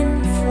looking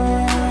for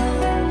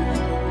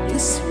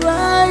is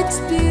right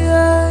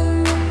there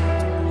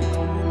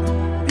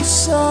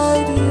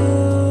beside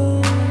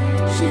you.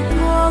 She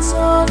has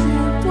all the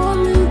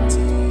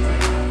quality.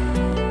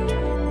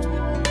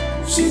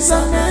 She's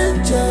an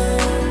angel,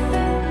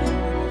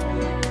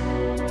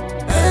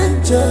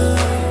 angel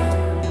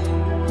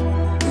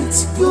with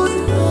good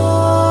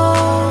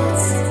heart.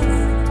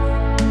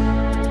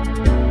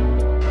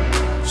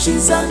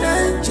 She's an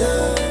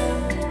angel,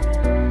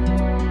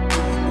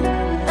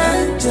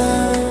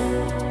 angel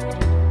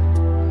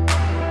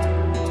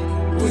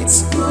with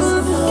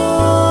good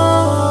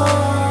heart.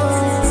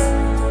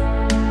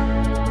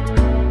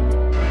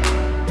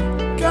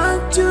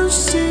 Can't you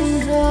see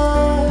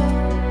her?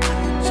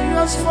 She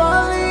was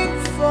falling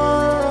for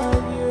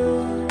you,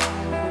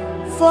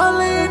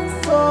 falling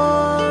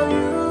for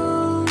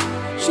you.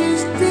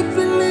 She's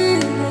deeply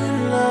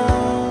in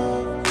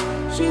love.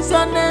 She's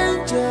an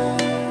angel.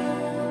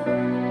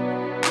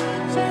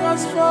 She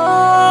was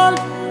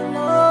falling in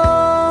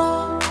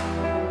love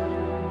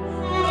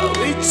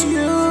with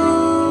you,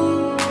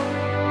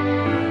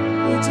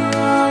 with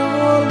your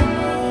whole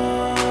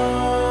heart.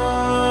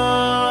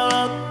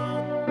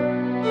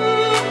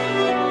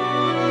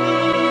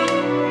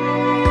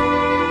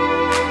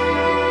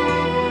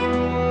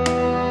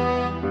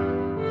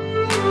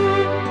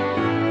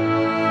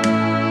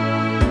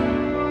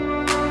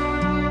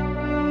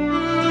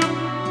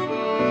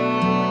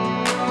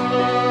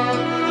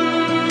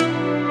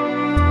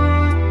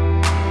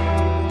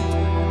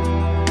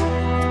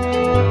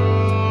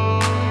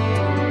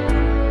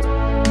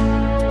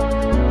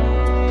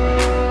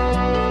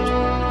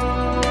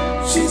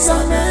 She's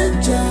an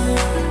angel,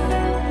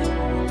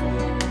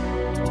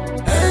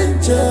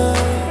 angel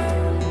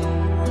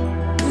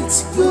with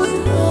good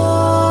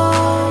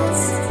heart.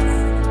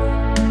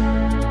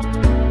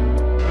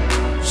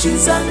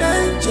 She's an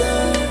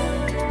angel,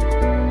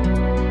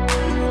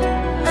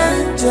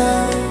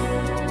 angel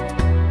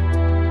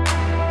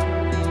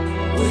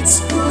with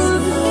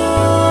good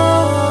heart.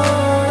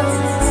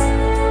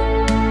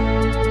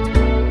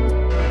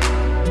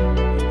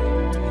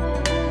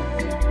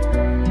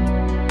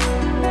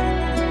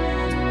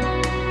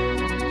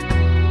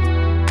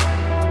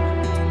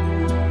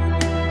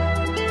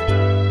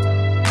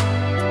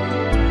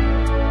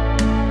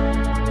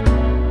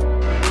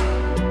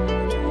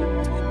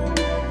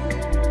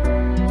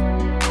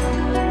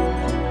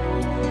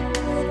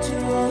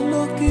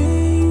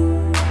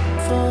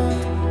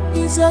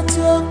 At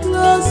your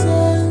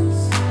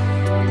closest,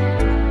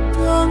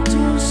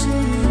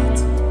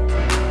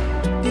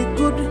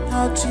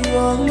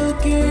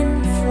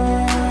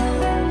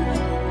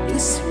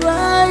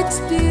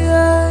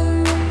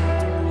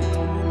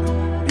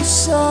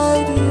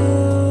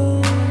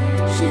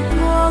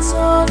 has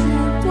all the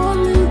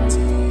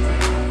quality.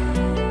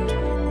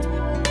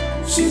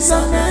 She's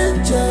an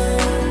angel,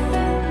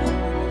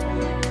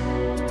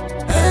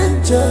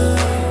 angel.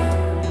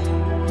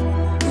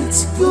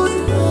 It's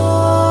good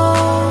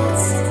heart.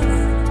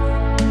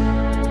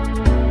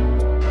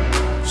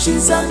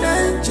 She's an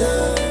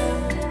angel,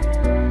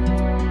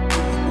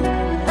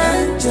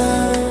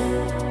 angel.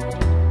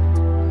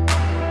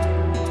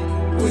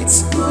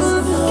 With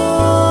good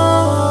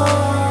heart.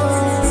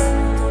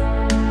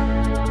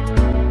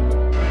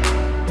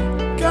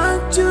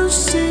 Can't you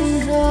see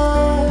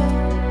her?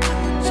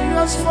 She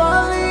was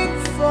falling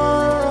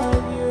for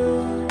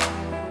you.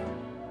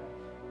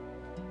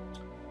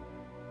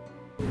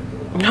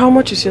 How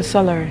much is your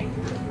salary?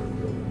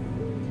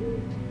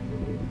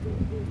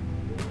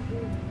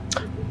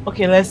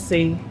 Okay, let's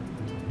say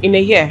in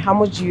a year, how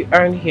much do you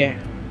earn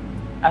here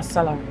as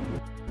salary?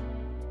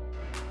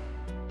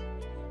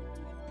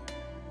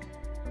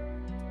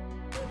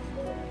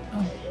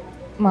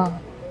 Ma,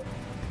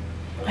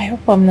 I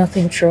hope I'm not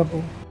in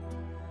trouble.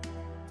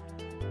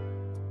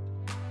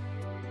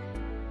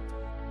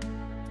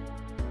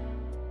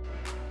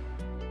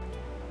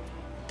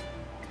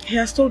 He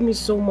has told me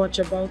so much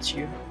about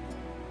you.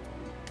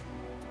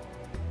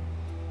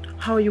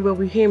 How you were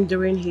with him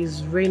during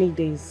his rainy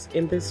days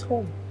in this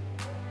home.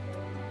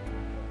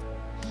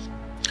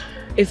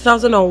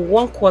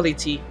 1,001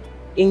 quality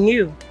in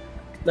you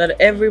that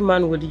every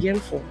man would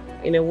yearn for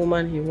in a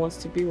woman he wants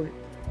to be with.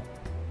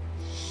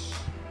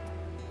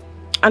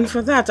 And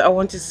for that, I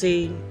want to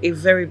say a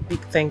very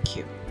big thank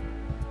you.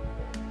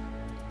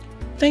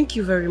 Thank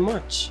you very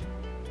much.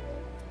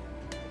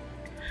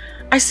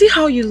 I see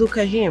how you look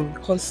at him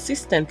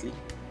consistently,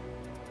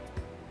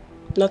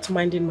 not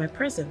minding my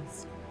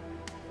presence.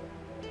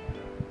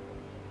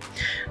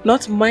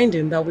 Not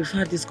minding that we've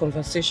had this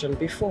conversation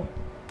before.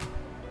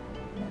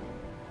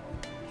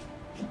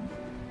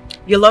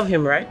 You love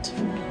him, right?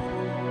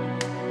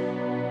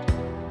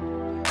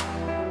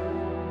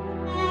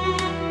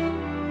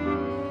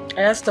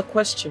 I asked a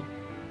question.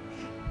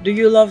 Do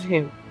you love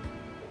him?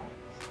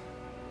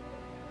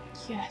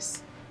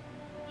 Yes.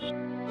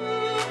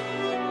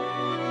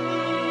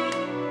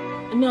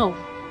 No,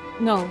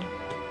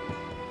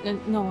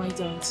 I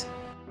don't.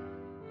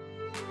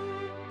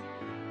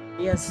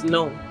 Yes,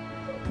 no.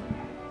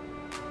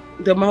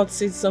 The mouth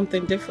says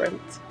something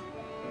different,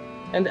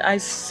 and the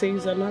eyes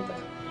says another.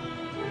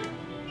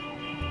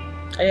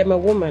 I am a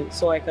woman,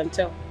 so I can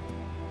tell.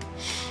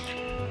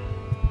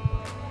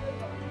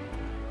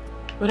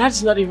 But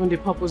that's not even the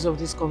purpose of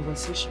this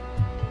conversation.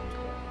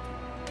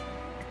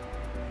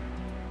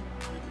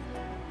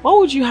 What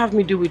would you have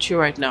me do with you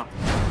right now?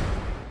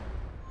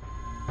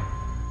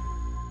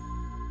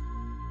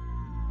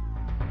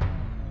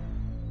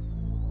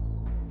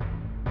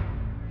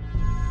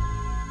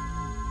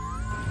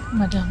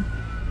 Madam,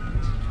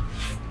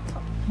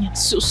 I'm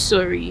so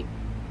sorry.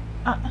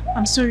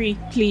 I'm sorry,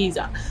 please.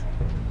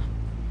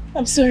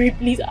 I'm sorry,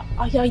 please.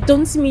 I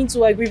don't mean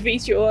to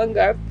aggravate your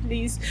anger,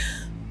 please.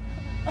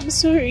 I'm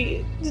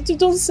sorry.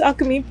 Don't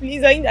sack me,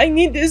 please. I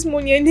need this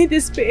money. I need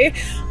this pay.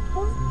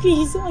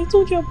 Please, I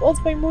told you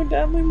about my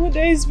mother. My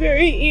mother is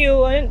very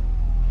ill and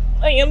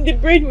I am the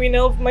breadwinner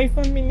of my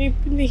family.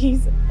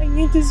 Please, I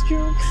need this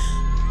job.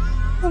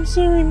 I'm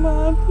sorry,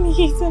 Ma.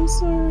 Please, I'm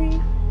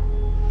sorry.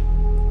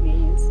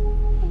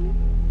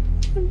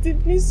 I'm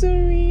deeply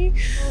sorry.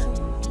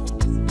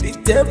 The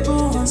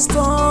table has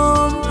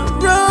turned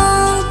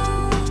around.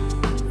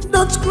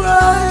 Don't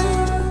cry,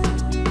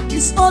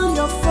 it's all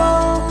your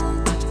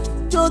fault,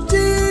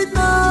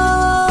 Georgina.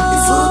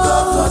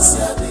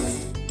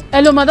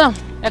 Hello, madam.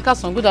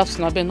 Ekason, good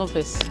afternoon. I beg no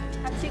face.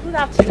 Auntie, good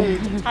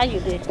afternoon. How you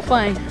doing?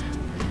 Fine.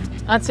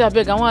 Auntie, I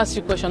beg, I want to ask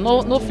you a question.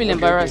 No feel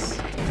embarrassed.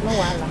 No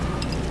wahala.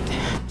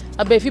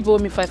 I beg, if you borrow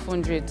me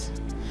 500,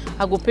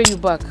 I go pay you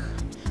back.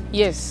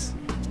 Yes.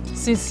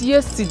 Since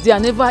yesterday, I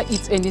never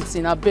eat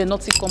anything. I beg,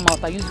 nothing come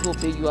out. I used to go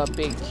pay you, I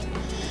beg.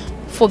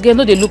 Forget,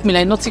 no, they look me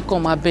like nothing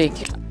come, I beg.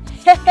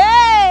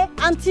 Hey,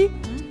 auntie.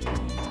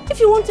 If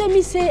you won't tell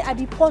me, say, I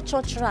be poor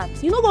church rat,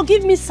 you know go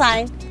give me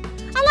sign.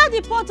 Allow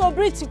the pot of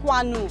bread to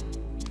kwanu.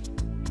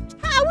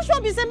 I wish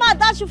one be say, ma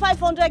dash you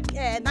 500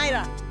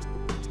 naira.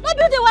 No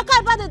be the worker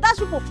about the dash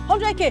you for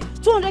 100k,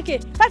 200k,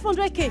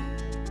 500k.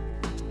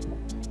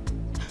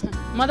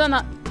 Madam,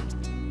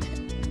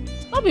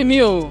 not be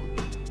me, oh.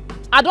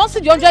 I don't see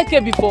the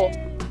 100k before.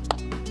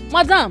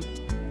 Madam,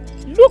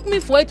 look me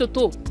for it to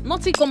toe.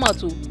 Nothing come out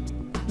to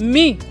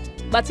me.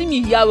 But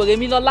me here with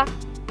me Lola.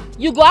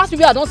 You go ask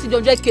me I don't see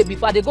the 100k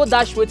before. They go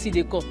dash wait till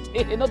they come.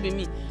 Not be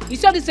me. You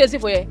see this say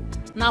for you?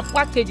 Now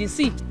packaging,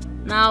 see.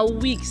 Now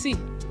week, see.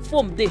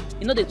 Foam day.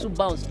 You know the two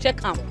bounce.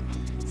 Check them.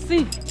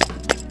 See.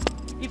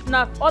 If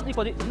not, all the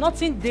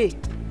nothing day.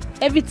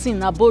 Everything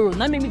na borrow.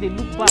 Now make me they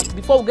look back.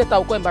 Before we get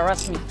out, go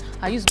embarrass me.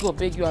 I used to go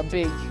beg you, I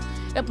beg.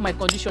 Help my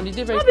condition. It's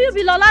very. How you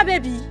be Lola,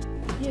 baby?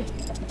 Yeah.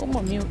 Come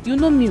on, you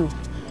know me.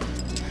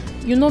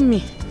 You know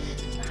me.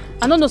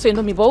 I don't know say you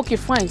know me, but okay,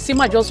 fine. See,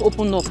 my just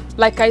open up.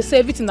 Like I say,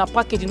 everything in the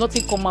package,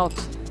 nothing come out.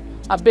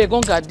 I beg,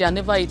 on God, I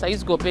never eat. I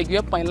used to go beg you.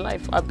 Help my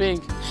life. I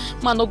beg.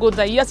 Man, no go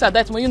die. Yes, I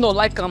died. You know,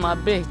 like I'm a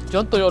beg.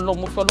 Don't tell your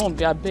mom,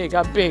 be a beg,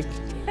 I beg.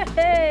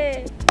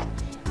 Hey,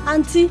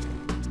 auntie,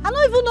 I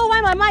don't even know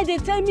why my mind they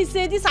tell me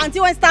say this auntie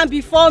won't stand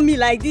before me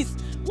like this.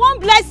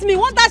 Won't bless me,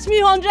 won't touch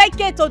me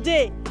 100K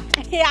today.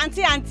 Hey,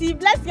 auntie,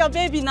 bless your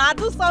baby now.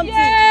 Do something.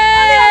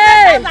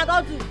 Yeah. Only 100,000 I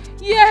don't do.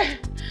 Yeah.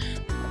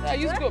 I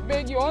used to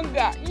beg you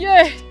hunger.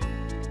 Yeah.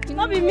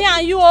 Not be me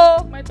and you,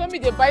 oh. My tummy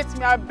they bite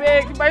me, I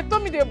beg. My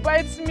tummy they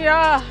bite me,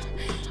 I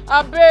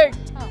beg.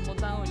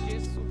 Mother,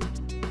 Jesus.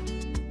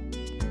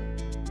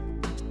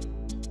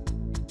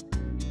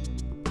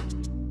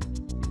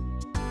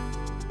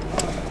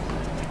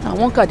 I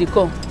want to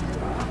come.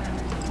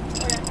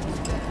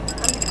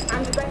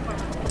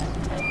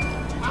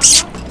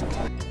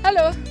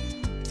 Hello.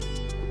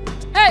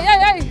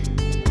 Hey.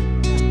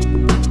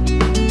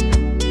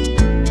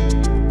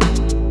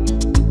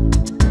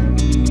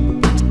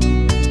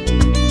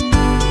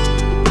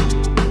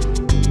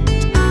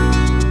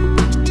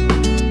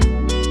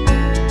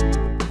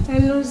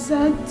 Hello,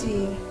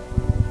 Zaddy.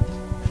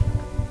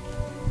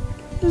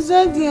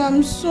 Zaddy,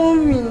 I'm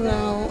sorry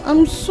now.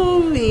 I'm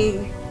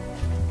sorry.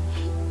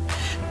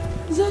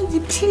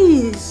 Zaddy,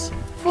 please,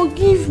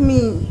 forgive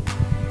me.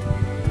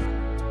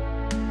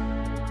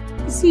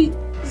 See,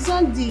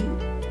 Zaddy,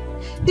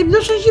 the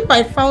relationship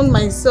I found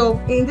myself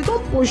in, they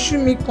don't pursue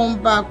me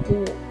come back.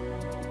 Oh.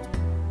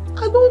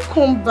 I don't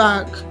come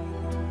back.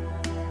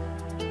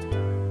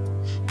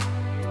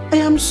 I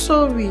am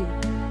sorry.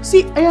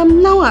 See, I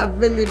am now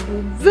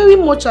available, very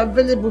much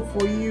available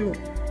for you.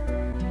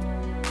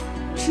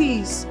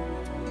 Please.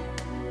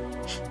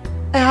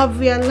 I have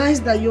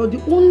realized that you're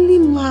the only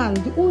man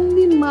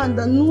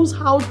that knows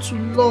how to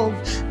love,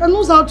 that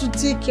knows how to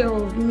take care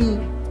of me.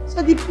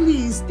 Zaddy,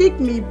 please, take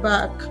me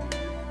back.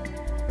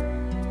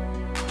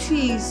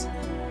 Please.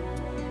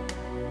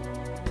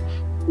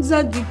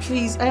 Zaddy,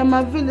 please, I am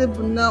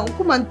available now.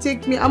 Come and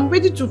take me. I'm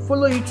ready to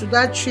follow you to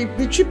that trip.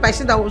 The trip I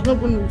said I was not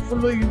going to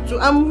follow you to.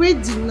 I'm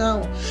ready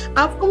now.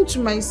 I've come to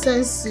my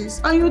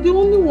senses and you're the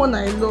only one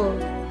I love.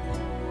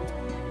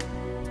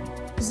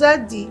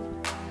 Zaddy.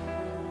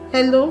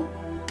 Hello?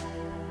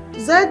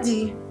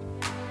 Zaddy?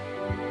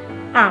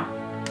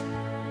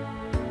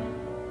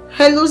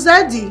 Hello,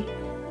 Zaddy?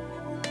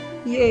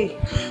 Yay.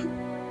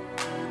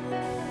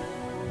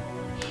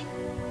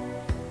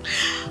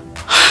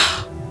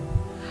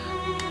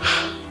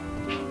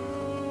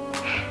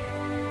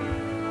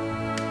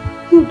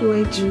 What do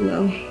I do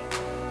now?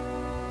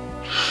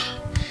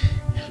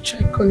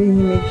 Try calling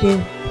him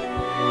again.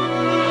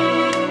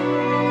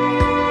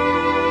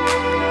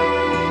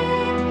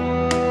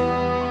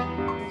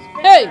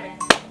 Hey!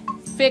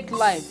 Fake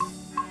life.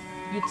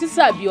 You think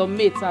I be your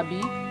mate,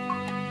 Abi?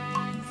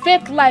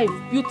 Fake life.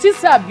 You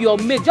think I be your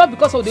mate just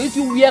because of the way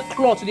you wear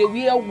clothes, they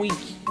wear wig.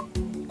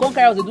 Come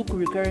carry out the do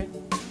curry.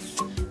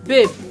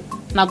 Babe,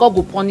 now God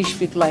go punish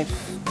fake life.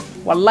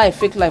 Wallahi,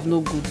 fake life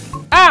no good.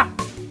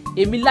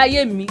 Èmi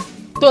láyé mi,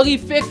 torí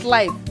fake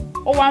life.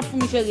 Oh, one for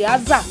me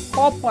Aza,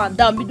 up and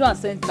down, middle and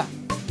center.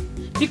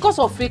 Because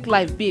of fake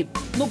life, babe,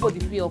 nobody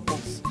feel help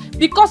us.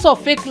 Because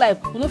of fake life,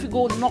 we no fit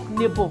go knock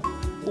neighbor,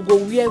 we go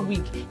wear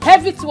wig.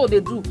 Everything what they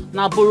do,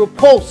 now borrow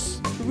post.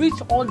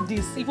 Reach all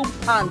this, even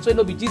pants, so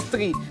no be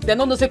G3. They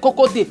no say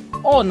Coco Day.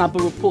 Oh, na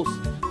borrow post.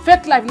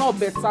 Fake life not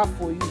better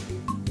for you.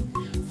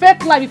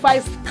 Fake life, if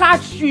I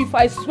catch you, if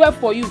I swear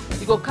for you,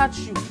 it go catch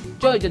you.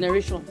 Joy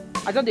generation.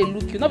 I just they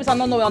look you. Not because I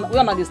don't know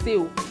where they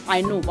stay.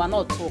 I know, but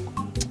not talk.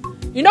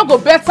 You know go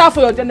better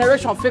for your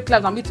generation. Fake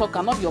life than me talk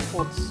and not be your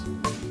fault.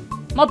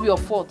 Not be your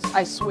fault,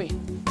 I swear.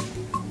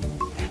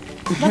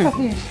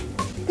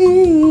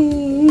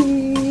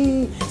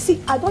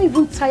 See, I don't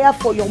even tire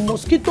for your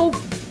mosquito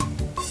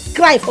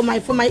cry for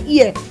my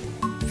ear.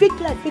 Fake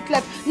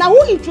life. Now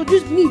who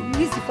introduced me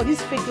Lisa for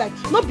this fake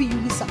life? Not be you,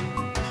 Lisa.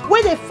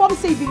 When they form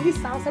say you be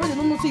Lisa, when they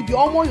don't know say you be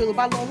Omo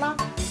Yoruba Lola.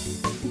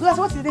 Because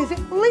what they say,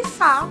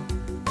 Lisa,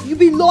 you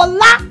be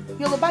Lola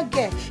Yoruba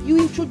girl. You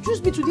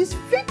introduced me to this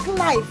fake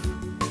life.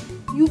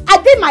 I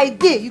did my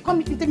day. You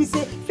come and tell me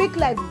say fake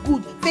life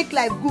good.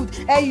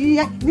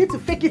 You need to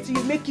fake it till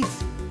you make it.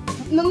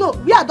 No,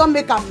 we are don't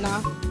make them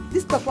now.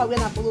 This stuff we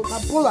na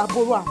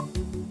borrow.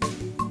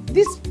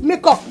 This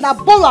makeup na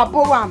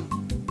borrow.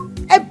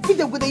 Every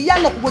day with the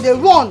yarn up, with the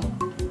run.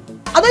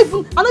 I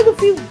don't even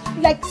feel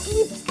like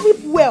sleep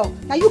well.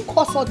 Now you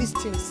cause all these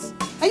things.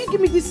 Now you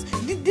give me this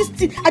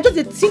thing. I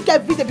just think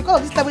every day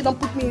because of this time we don't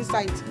put me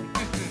inside.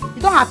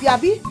 You don't happy,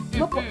 Abi?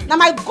 No. Now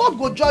my God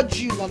go judge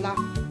you, Lola.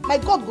 My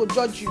God go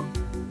judge you.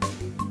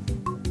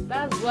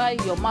 That's why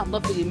your mouth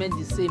not will remain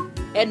the same.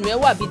 And where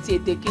will be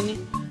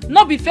taking?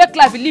 Not be fake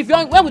life. You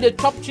live when we dey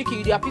chop chicken,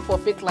 you dey happy for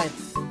fake life.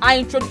 I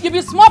introduce you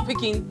be small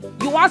picking.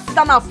 You want sit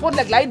down and fold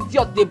like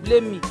idiot. They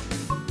blame me.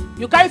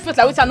 You carry face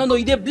like which I don't know.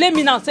 You dey blame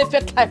me now. Say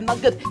fake life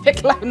not good.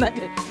 Fake life not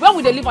good. When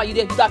we dey live and you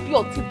dey happy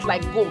your teeth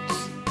like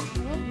goats.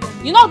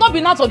 You know don't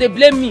be now so they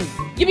blame me.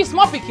 You be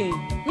small picking.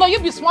 No, you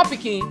be small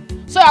picking.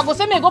 So I go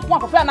say me go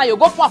point for fire now. You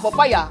go point for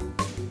fire.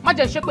 má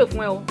jẹ́ ṣépè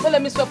fún ẹ o. Don't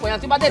let me swear for you.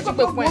 Tí bá dé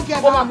ṣépè fún ẹ.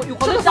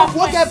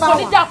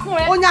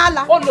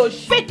 Onyala.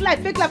 Fake life.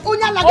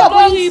 Onyala go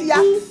go isi ya.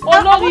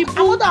 Olórí bú.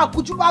 Àwọn tó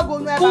kujuba go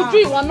no e ba. Kuju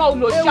ìwọ náà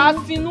ló ṣá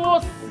sínú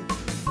òsì.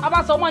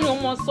 Aba so wọ́n ní o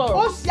mo sọ̀rọ̀.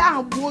 Ó ṣe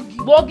an gbogi.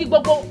 Gbogi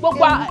gbogbo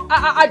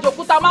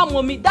ajokuta ma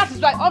mu mi. That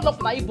is why all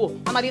of na Igbo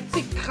and I dey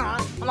take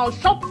can and I will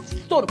shop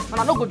stone and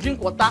I no go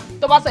drink water.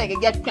 To ba say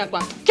get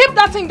kwan. Keep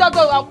that thing that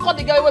I'll call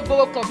the girl wey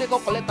borrow cloth go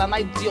collect an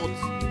idiot.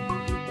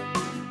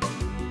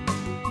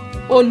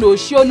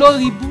 Olóṣì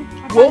olórí bú.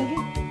 Wo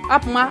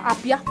apma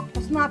apia.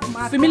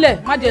 Fimile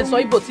má jẹ́ sọ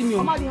Igbo tí mi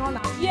o.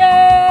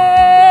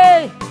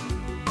 Yay!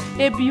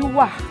 Ebi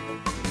wà.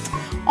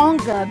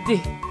 Hunger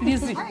dey.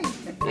 Lizzy.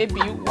 Ebi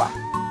wà.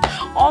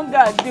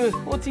 Hunger dey.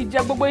 Ó ti jẹ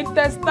gbogbo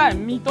intestine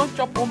mi. Don't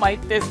chop all my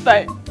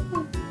intestine.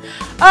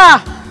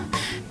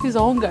 This is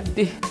hunger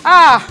day.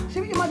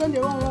 Ṣé bí ma don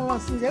dey run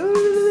since.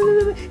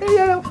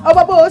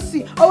 Obobo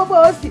osi.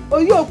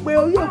 Oyi o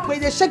pe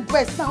dey shake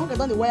breast now hunger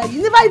don dey wire.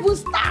 You never even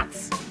start.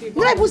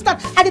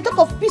 At the talk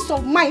of peace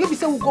of mind, you be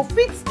say we go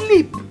fit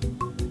sleep.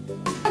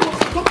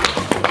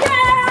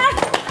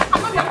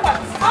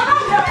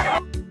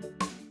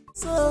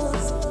 So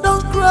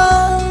don't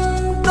cry.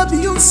 No be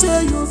you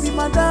say you be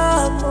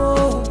madam.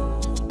 Oh.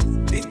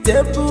 The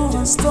table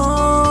has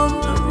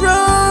turned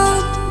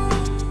around.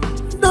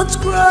 Don't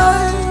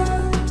cry.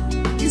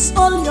 It's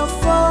all your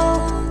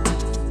fault,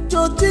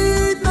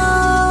 Georgina.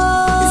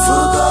 If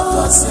you got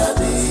what's your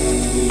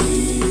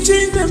name,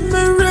 change the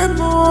mirror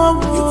more.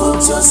 You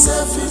put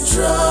yourself in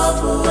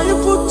trouble. Now you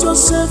put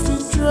yourself in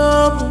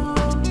trouble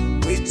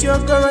with your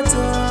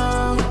character,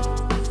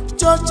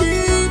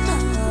 Georgina.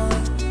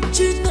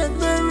 Change the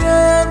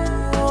mirror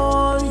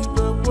more.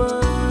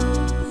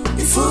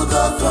 If you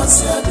got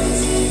what's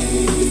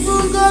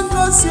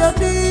your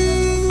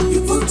name,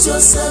 you put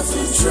yourself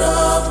in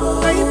trouble.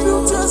 Now you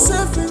put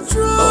yourself in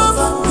trouble. Of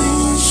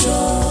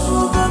ambition.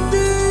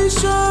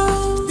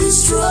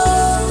 Destroy.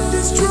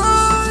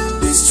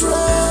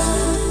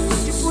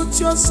 You put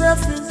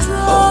yourself in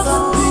trouble. Of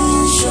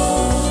ambition.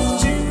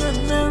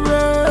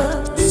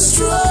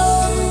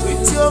 Destroy.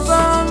 With your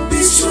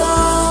ambition.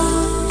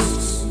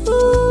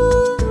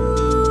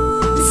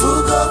 You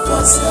forgot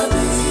what's your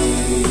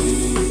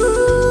name.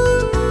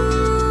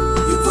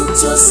 You put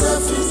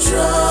yourself in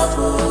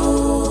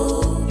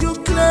trouble. You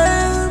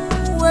claim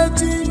what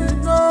you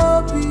know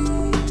be.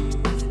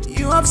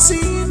 You have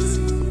seen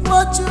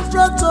what you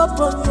brought up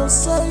on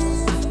yourself.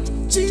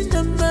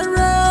 Gina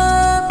Mera,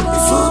 you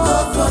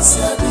forgot what's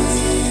your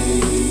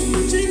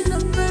name. Gina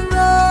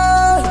Mera,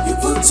 you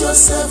put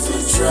yourself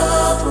in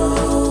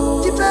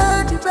trouble. The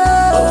bad.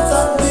 Of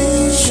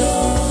ambition.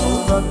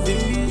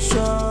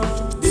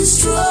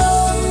 Destroy.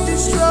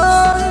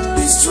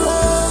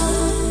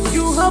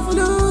 You have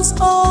lost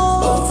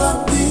all of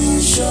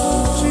ambition.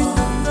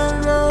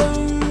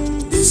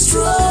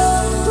 Destroy.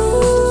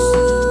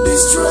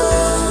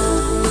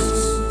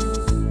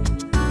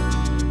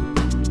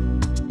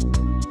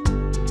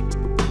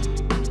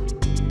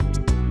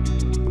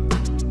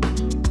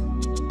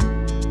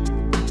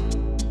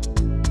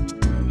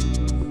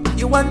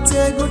 You want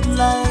a good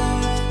life.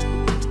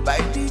 By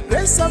the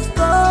grace of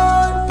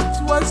God,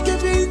 it was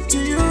given to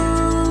you.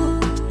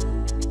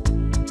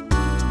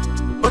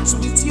 But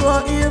with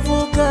your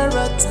evil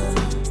character,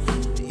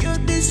 you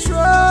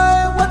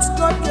destroy what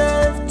God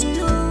gave to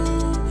you.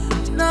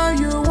 Now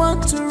you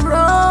want to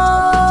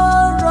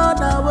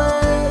run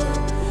away.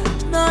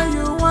 Now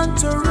you want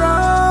to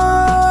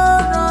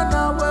run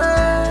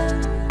away.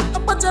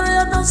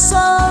 Apatariana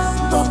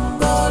son,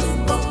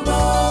 bombarding.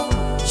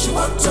 She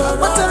want to run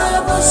away.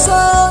 Apatariana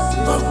son,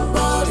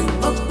 bombarding.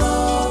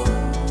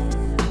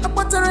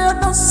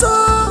 Apatariana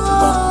son,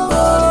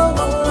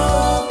 bombarding.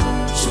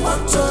 She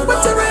want to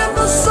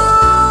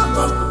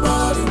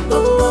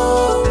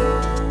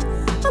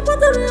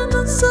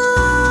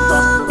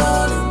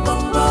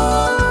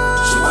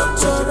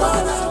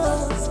run away.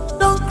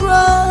 Don't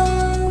cry,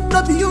 no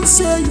be you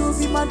say you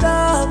be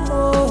madam.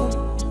 Oh.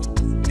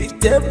 The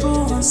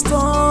table has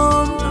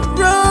turned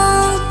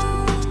around.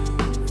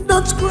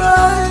 Don't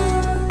cry,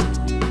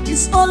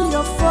 it's all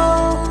your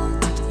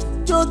fault,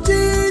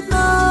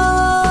 Georgina.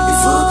 You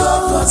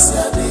forgot what's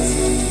your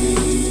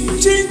name.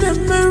 Change the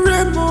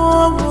mirror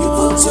more. You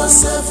put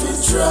yourself in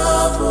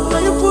trouble. Now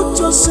you put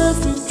yourself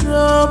in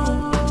trouble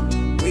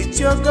with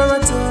your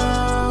character,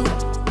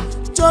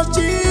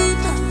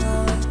 Georgina.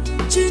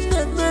 Change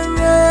the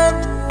mirror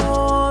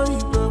more.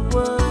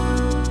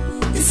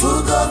 You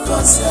forgot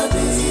what's your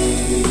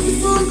name.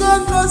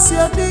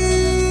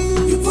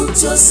 You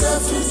put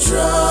yourself in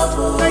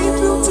trouble. Now you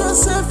put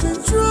yourself in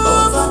trouble.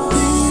 Of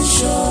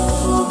ambition.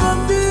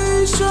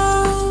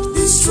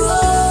 Destroy.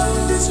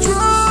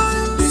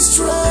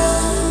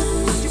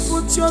 You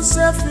put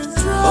yourself in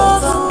trouble.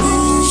 Of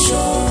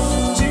ambition.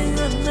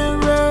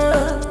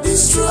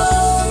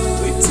 Destroy.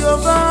 With your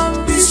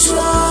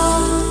ambition.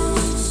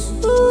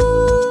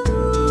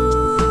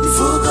 You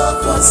forgot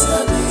what's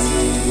your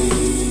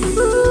name.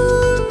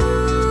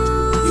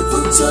 You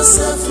put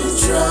yourself in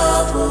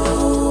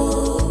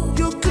trouble.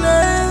 You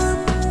claim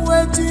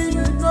what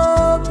you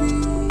know be.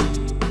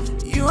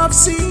 I've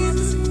seen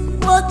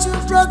what you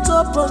brought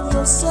up on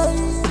yourself.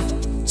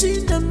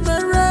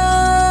 Chinemere,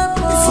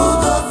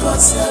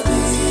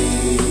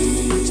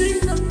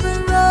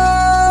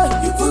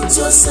 you put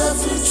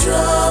yourself in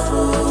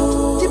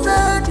trouble.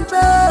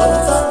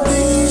 Of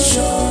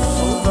ambition,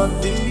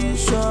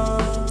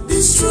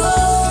 destroy.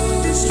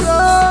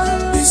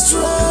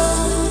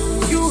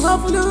 You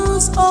have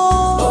lost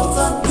all of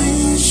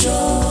ambition.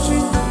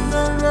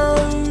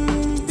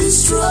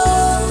 Destroy.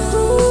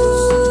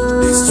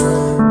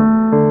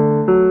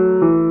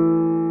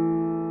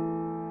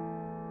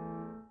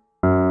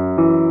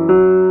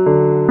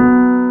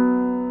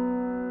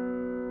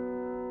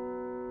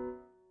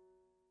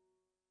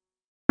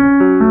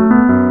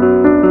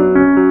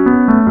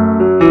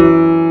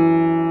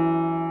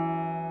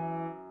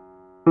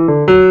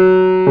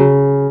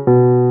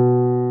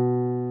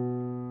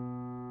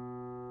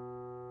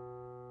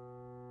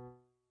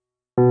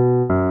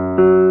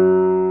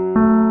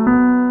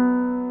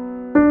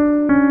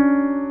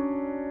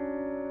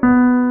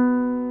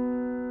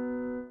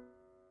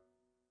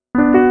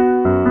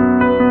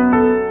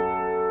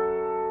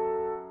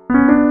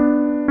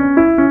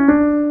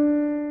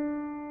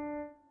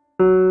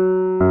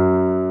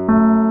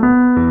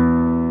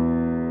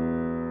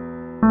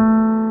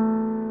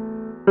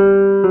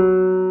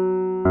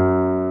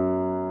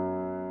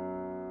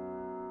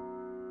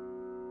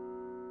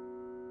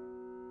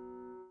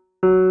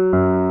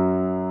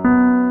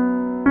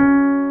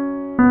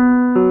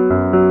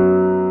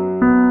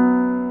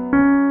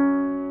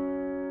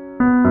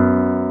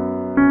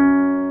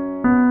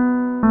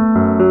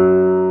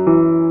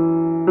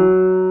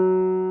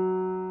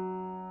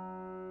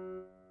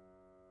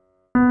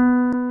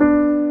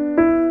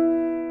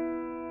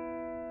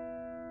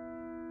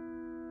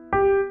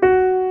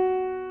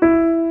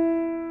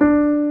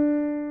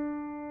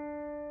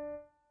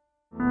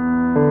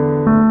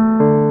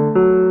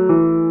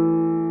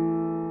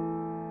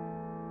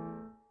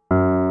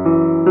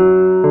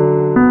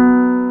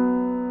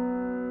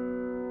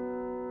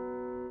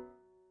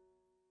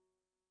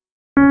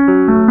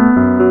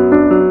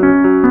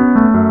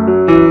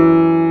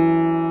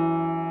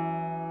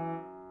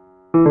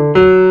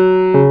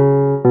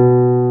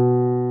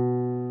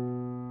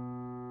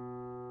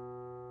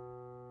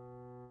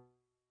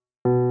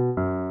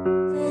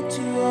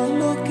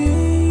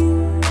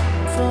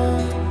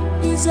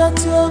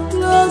 At your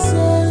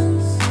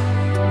closest,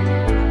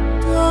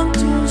 don't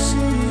you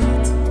see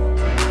it?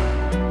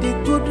 The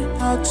good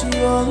heart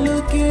you're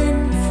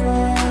looking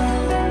for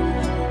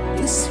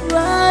is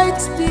right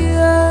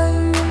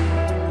there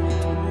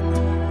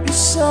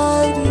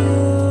beside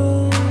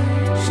you.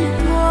 She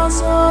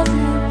has all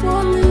the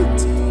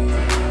quality.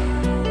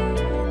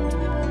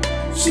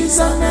 She's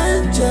an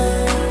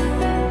angel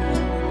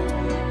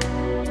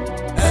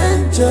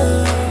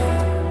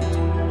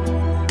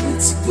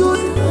with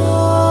good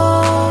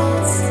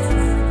heart.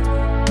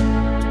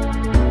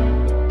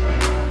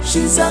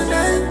 She's an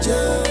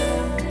angel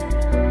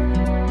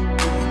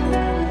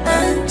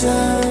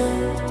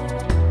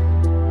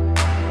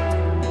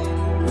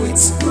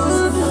with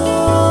good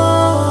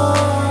heart.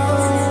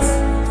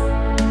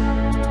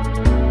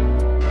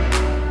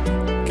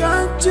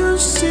 Can't you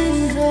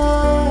see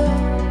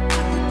her?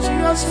 She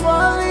was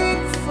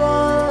falling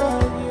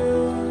for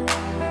you.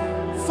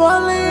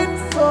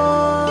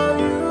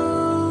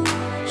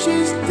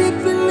 She's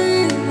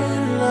deeply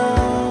in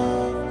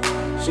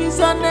love. She's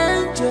an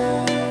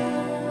angel.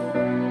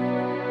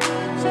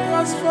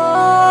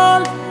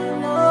 Fall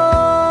in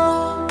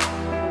love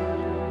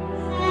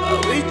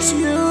with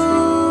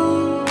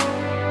you,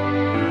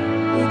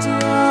 with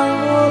your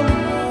whole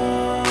heart.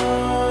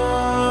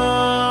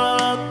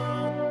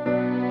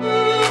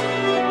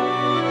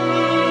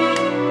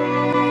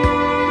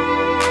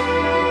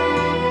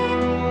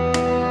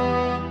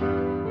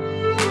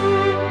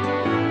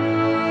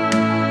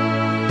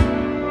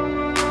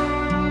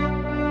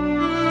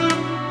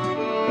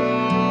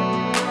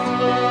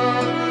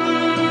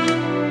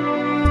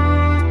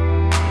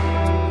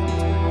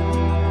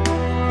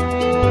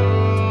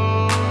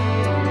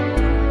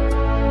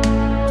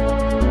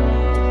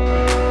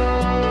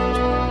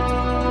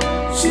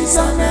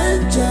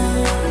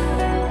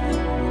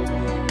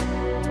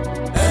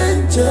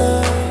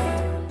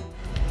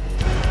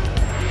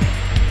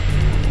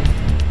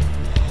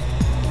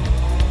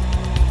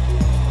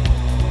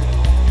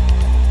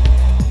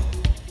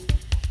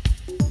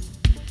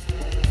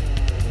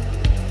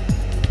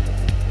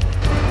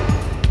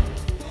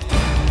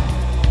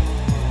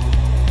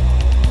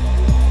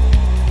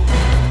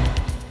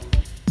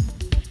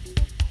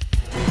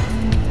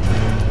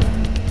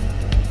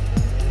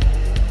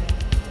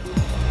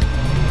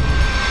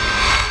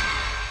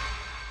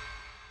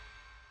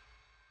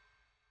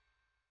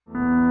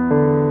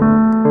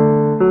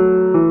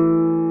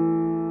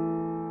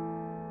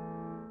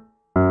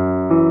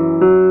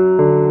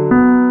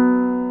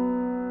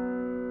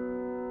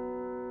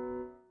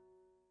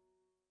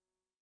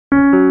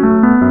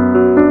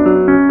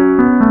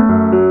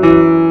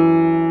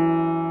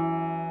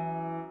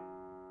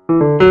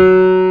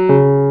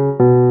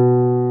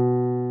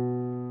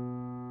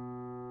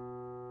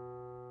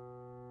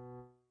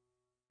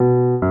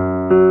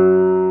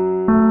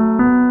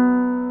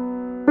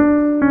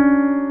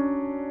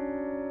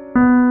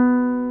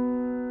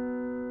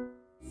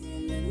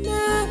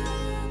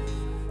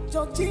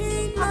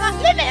 Leave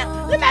me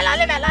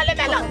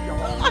alone.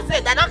 What's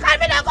it? They don't carry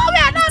me, they go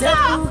where I don't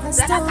know.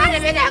 They don't carry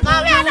me, they go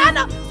where I don't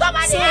know.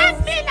 Somebody help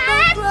me now,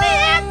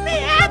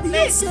 help me.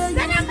 They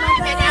don't carry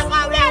me, they go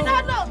where I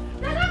don't know.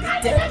 They don't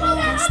carry me, they go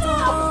where I don't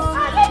know.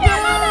 Leave me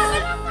alone, they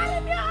don't carry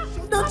me.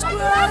 Don't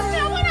cry.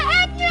 I wanna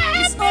help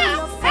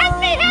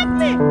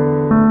me.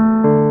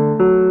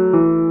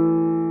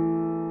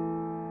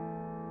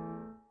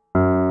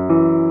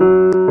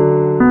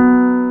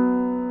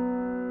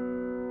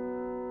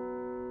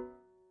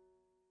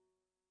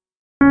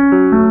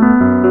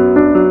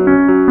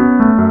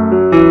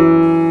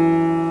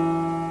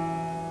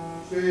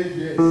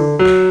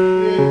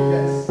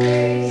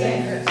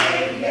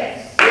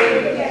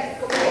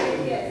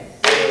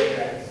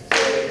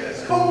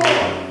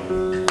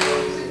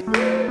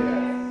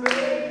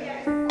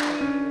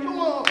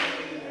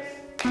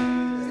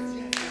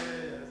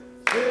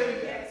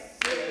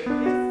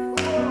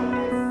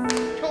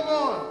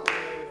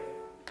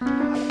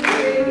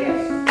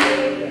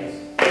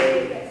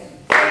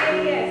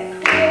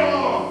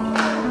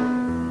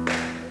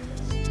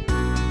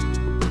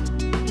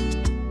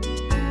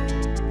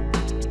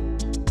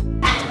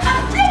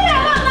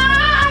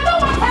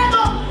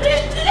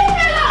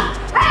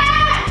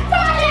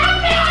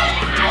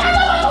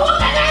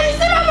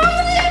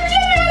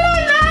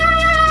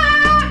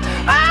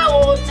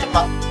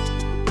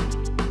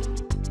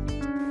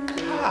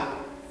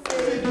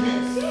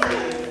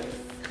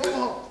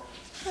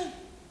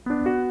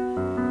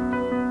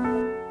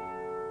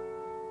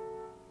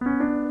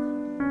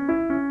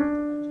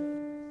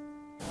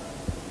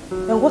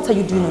 And what are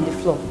you doing on the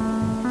floor?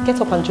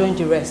 Get up and join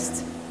the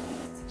rest.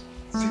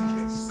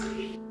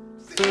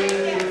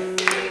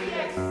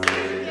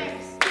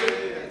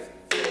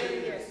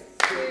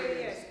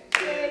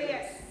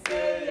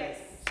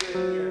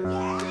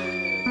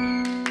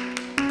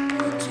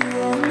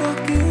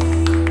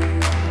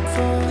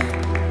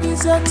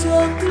 At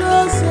your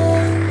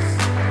closest,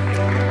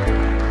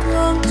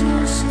 come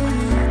to see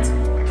it.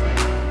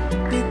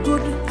 The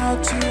good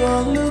heart you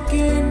are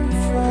looking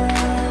for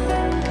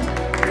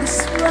is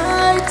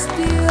right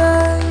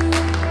there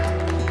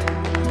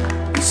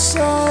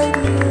beside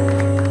you.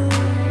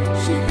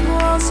 She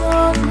knows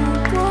all the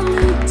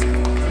quality.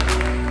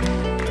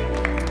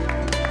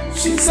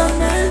 She's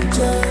an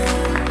angel.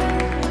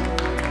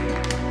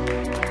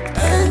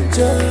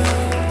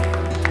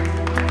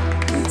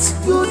 It's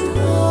good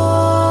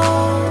enough.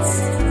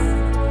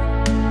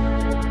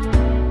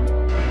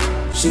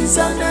 She's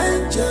an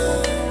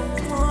angel.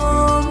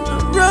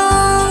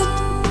 Run,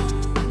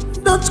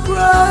 don't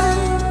cry.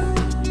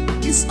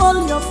 It's all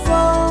your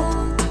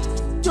fault,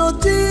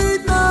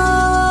 Georgina.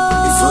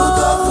 You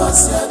forgot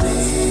what's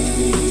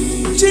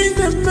happening.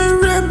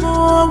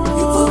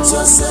 You put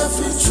yourself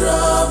in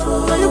trouble.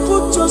 Now you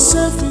put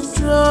yourself in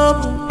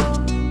trouble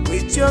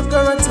with your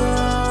character,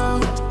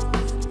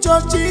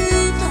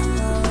 Georgina.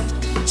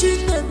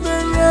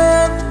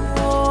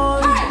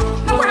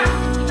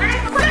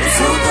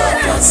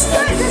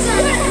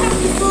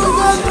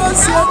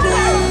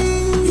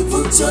 You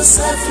put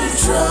yourself in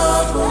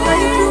trouble.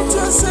 You put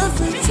yourself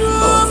in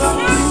trouble.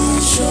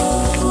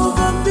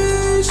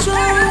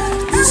 Ambition.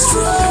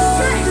 Destroy.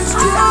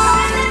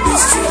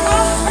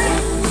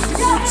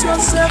 Put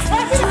yourself in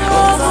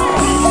trouble.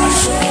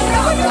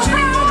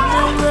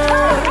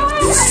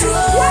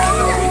 Destroy.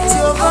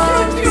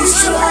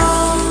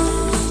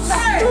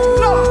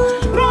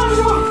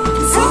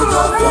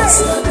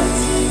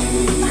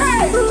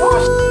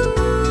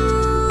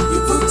 You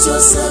put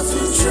yourself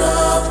in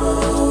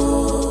trouble.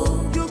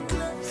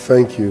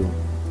 Thank you.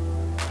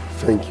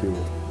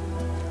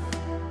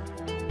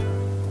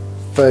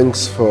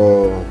 Thanks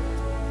for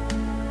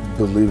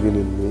believing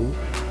in me.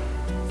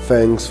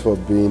 Thanks for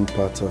being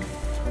part of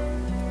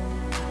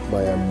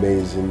my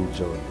amazing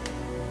journey.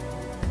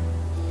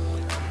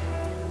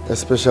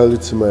 Especially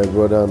to my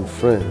brother and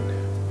friend,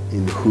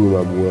 in whom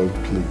I'm well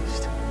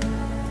pleased.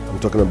 I'm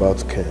talking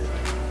about Ken.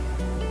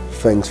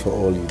 Thanks for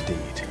all you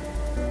did.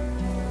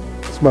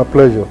 It's my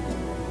pleasure.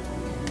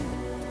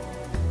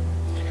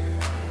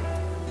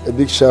 A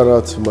big shout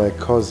out to my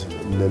cousin,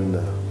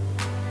 Nena.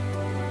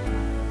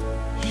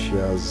 She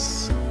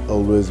has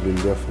always been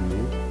there for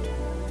me.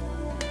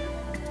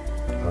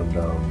 And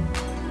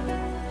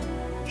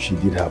she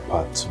did her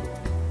part too.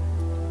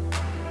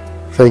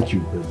 Thank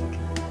you, basically.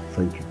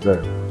 Thank you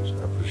very much.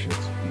 I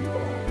appreciate you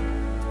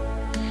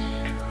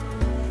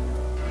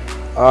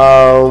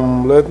all.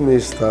 Let me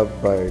start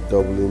by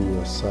doubling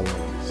your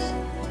salaries.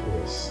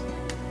 Yes.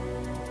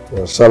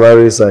 Your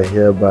salaries are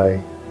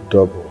hereby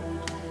doubled.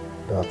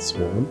 That's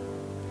one.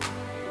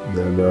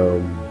 Then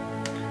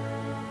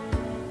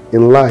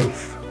in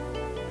life,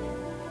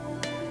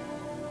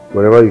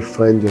 wherever you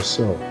find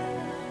yourself,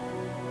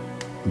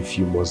 if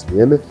you must be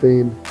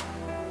anything,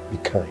 be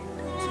kind.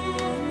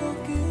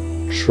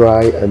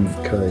 Try and be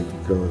kind,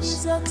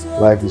 because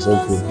life is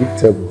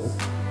unpredictable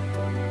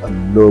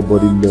and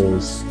nobody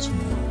knows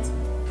tomorrow.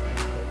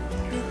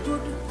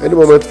 Any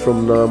moment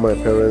from now, my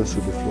parents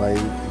will be flying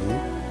in.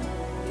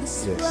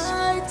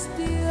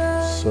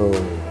 Yes. So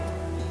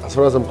As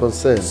far as I'm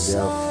concerned, they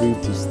are free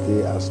to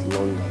stay as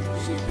long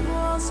as they can.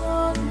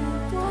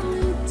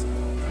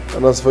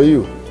 And as for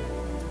you,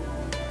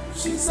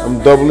 I'm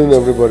doubling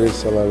everybody's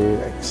salary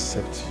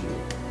except you.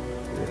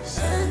 Yes.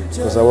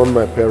 Because I want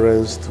my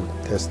parents to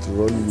test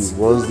run you.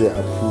 Once they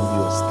approve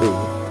your stay,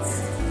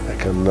 I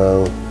can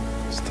now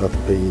start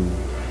paying you.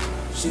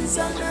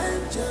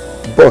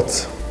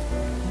 But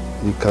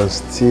you can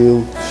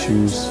still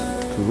choose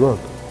to run.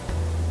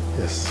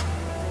 Yes.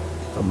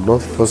 I'm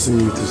not forcing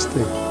you to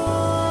stay.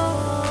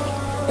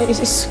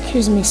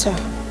 Excuse me, sir.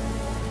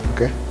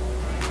 Okay?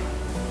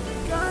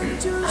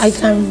 I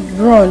can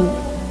run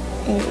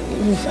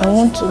if I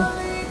want to.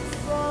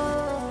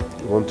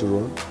 You want to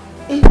run?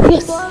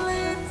 Yes.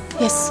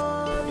 Yes.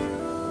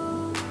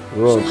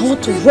 Run. I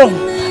want to run.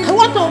 I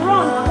want to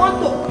run. I want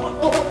to.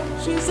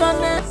 She's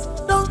honest.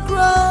 Don't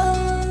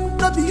cry.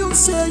 Not you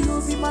say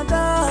you'll be my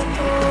dad.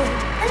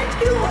 Thank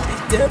you.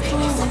 The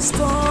devil is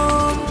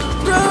torn.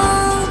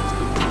 Run.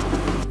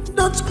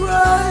 Don't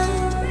cry.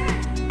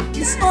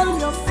 It's all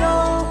your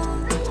fault.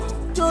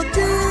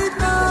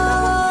 Georgina.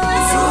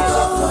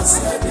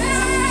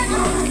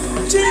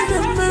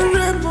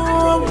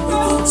 You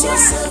put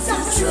yourself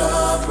in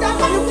trouble.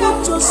 You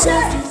put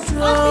yourself in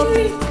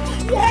trouble.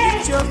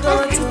 It's your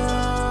daughter.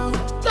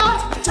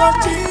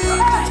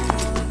 Georgina.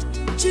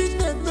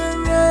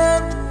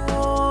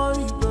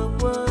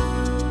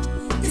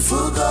 If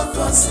you got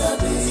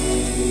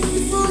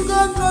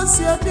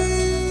custody,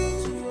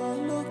 you are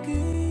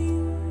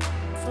looking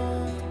for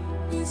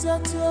is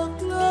at your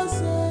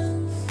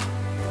closet.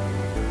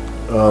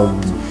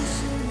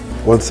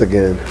 Once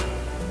again,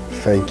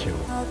 thank you.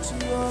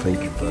 Thank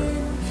you very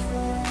much.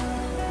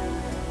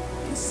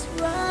 It's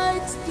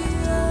right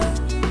there.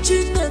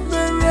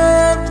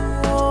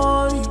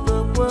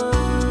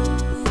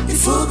 If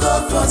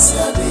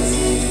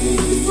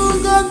you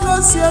got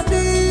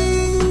custody,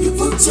 you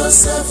put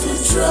yourself in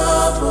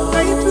trouble.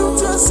 Now you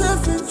put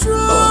yourself in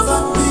trouble. Of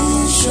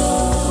ambition.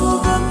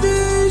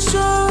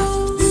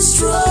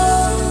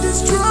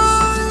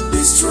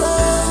 Destroy.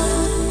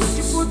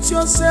 You put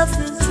yourself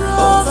in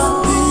trouble. Of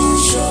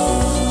ambition.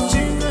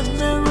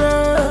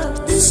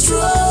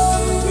 Destroy.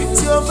 With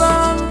your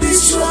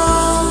ambition.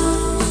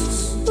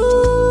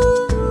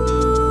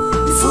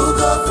 If you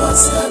got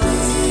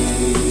custody,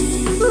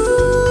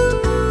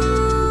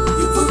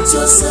 put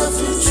yourself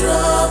in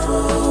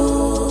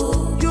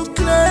trouble. You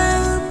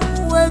claim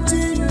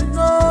waiting you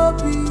know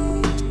be.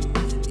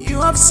 You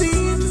have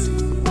seen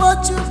what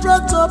you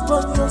brought up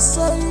on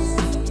yourself.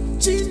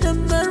 If you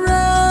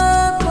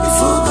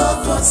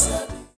got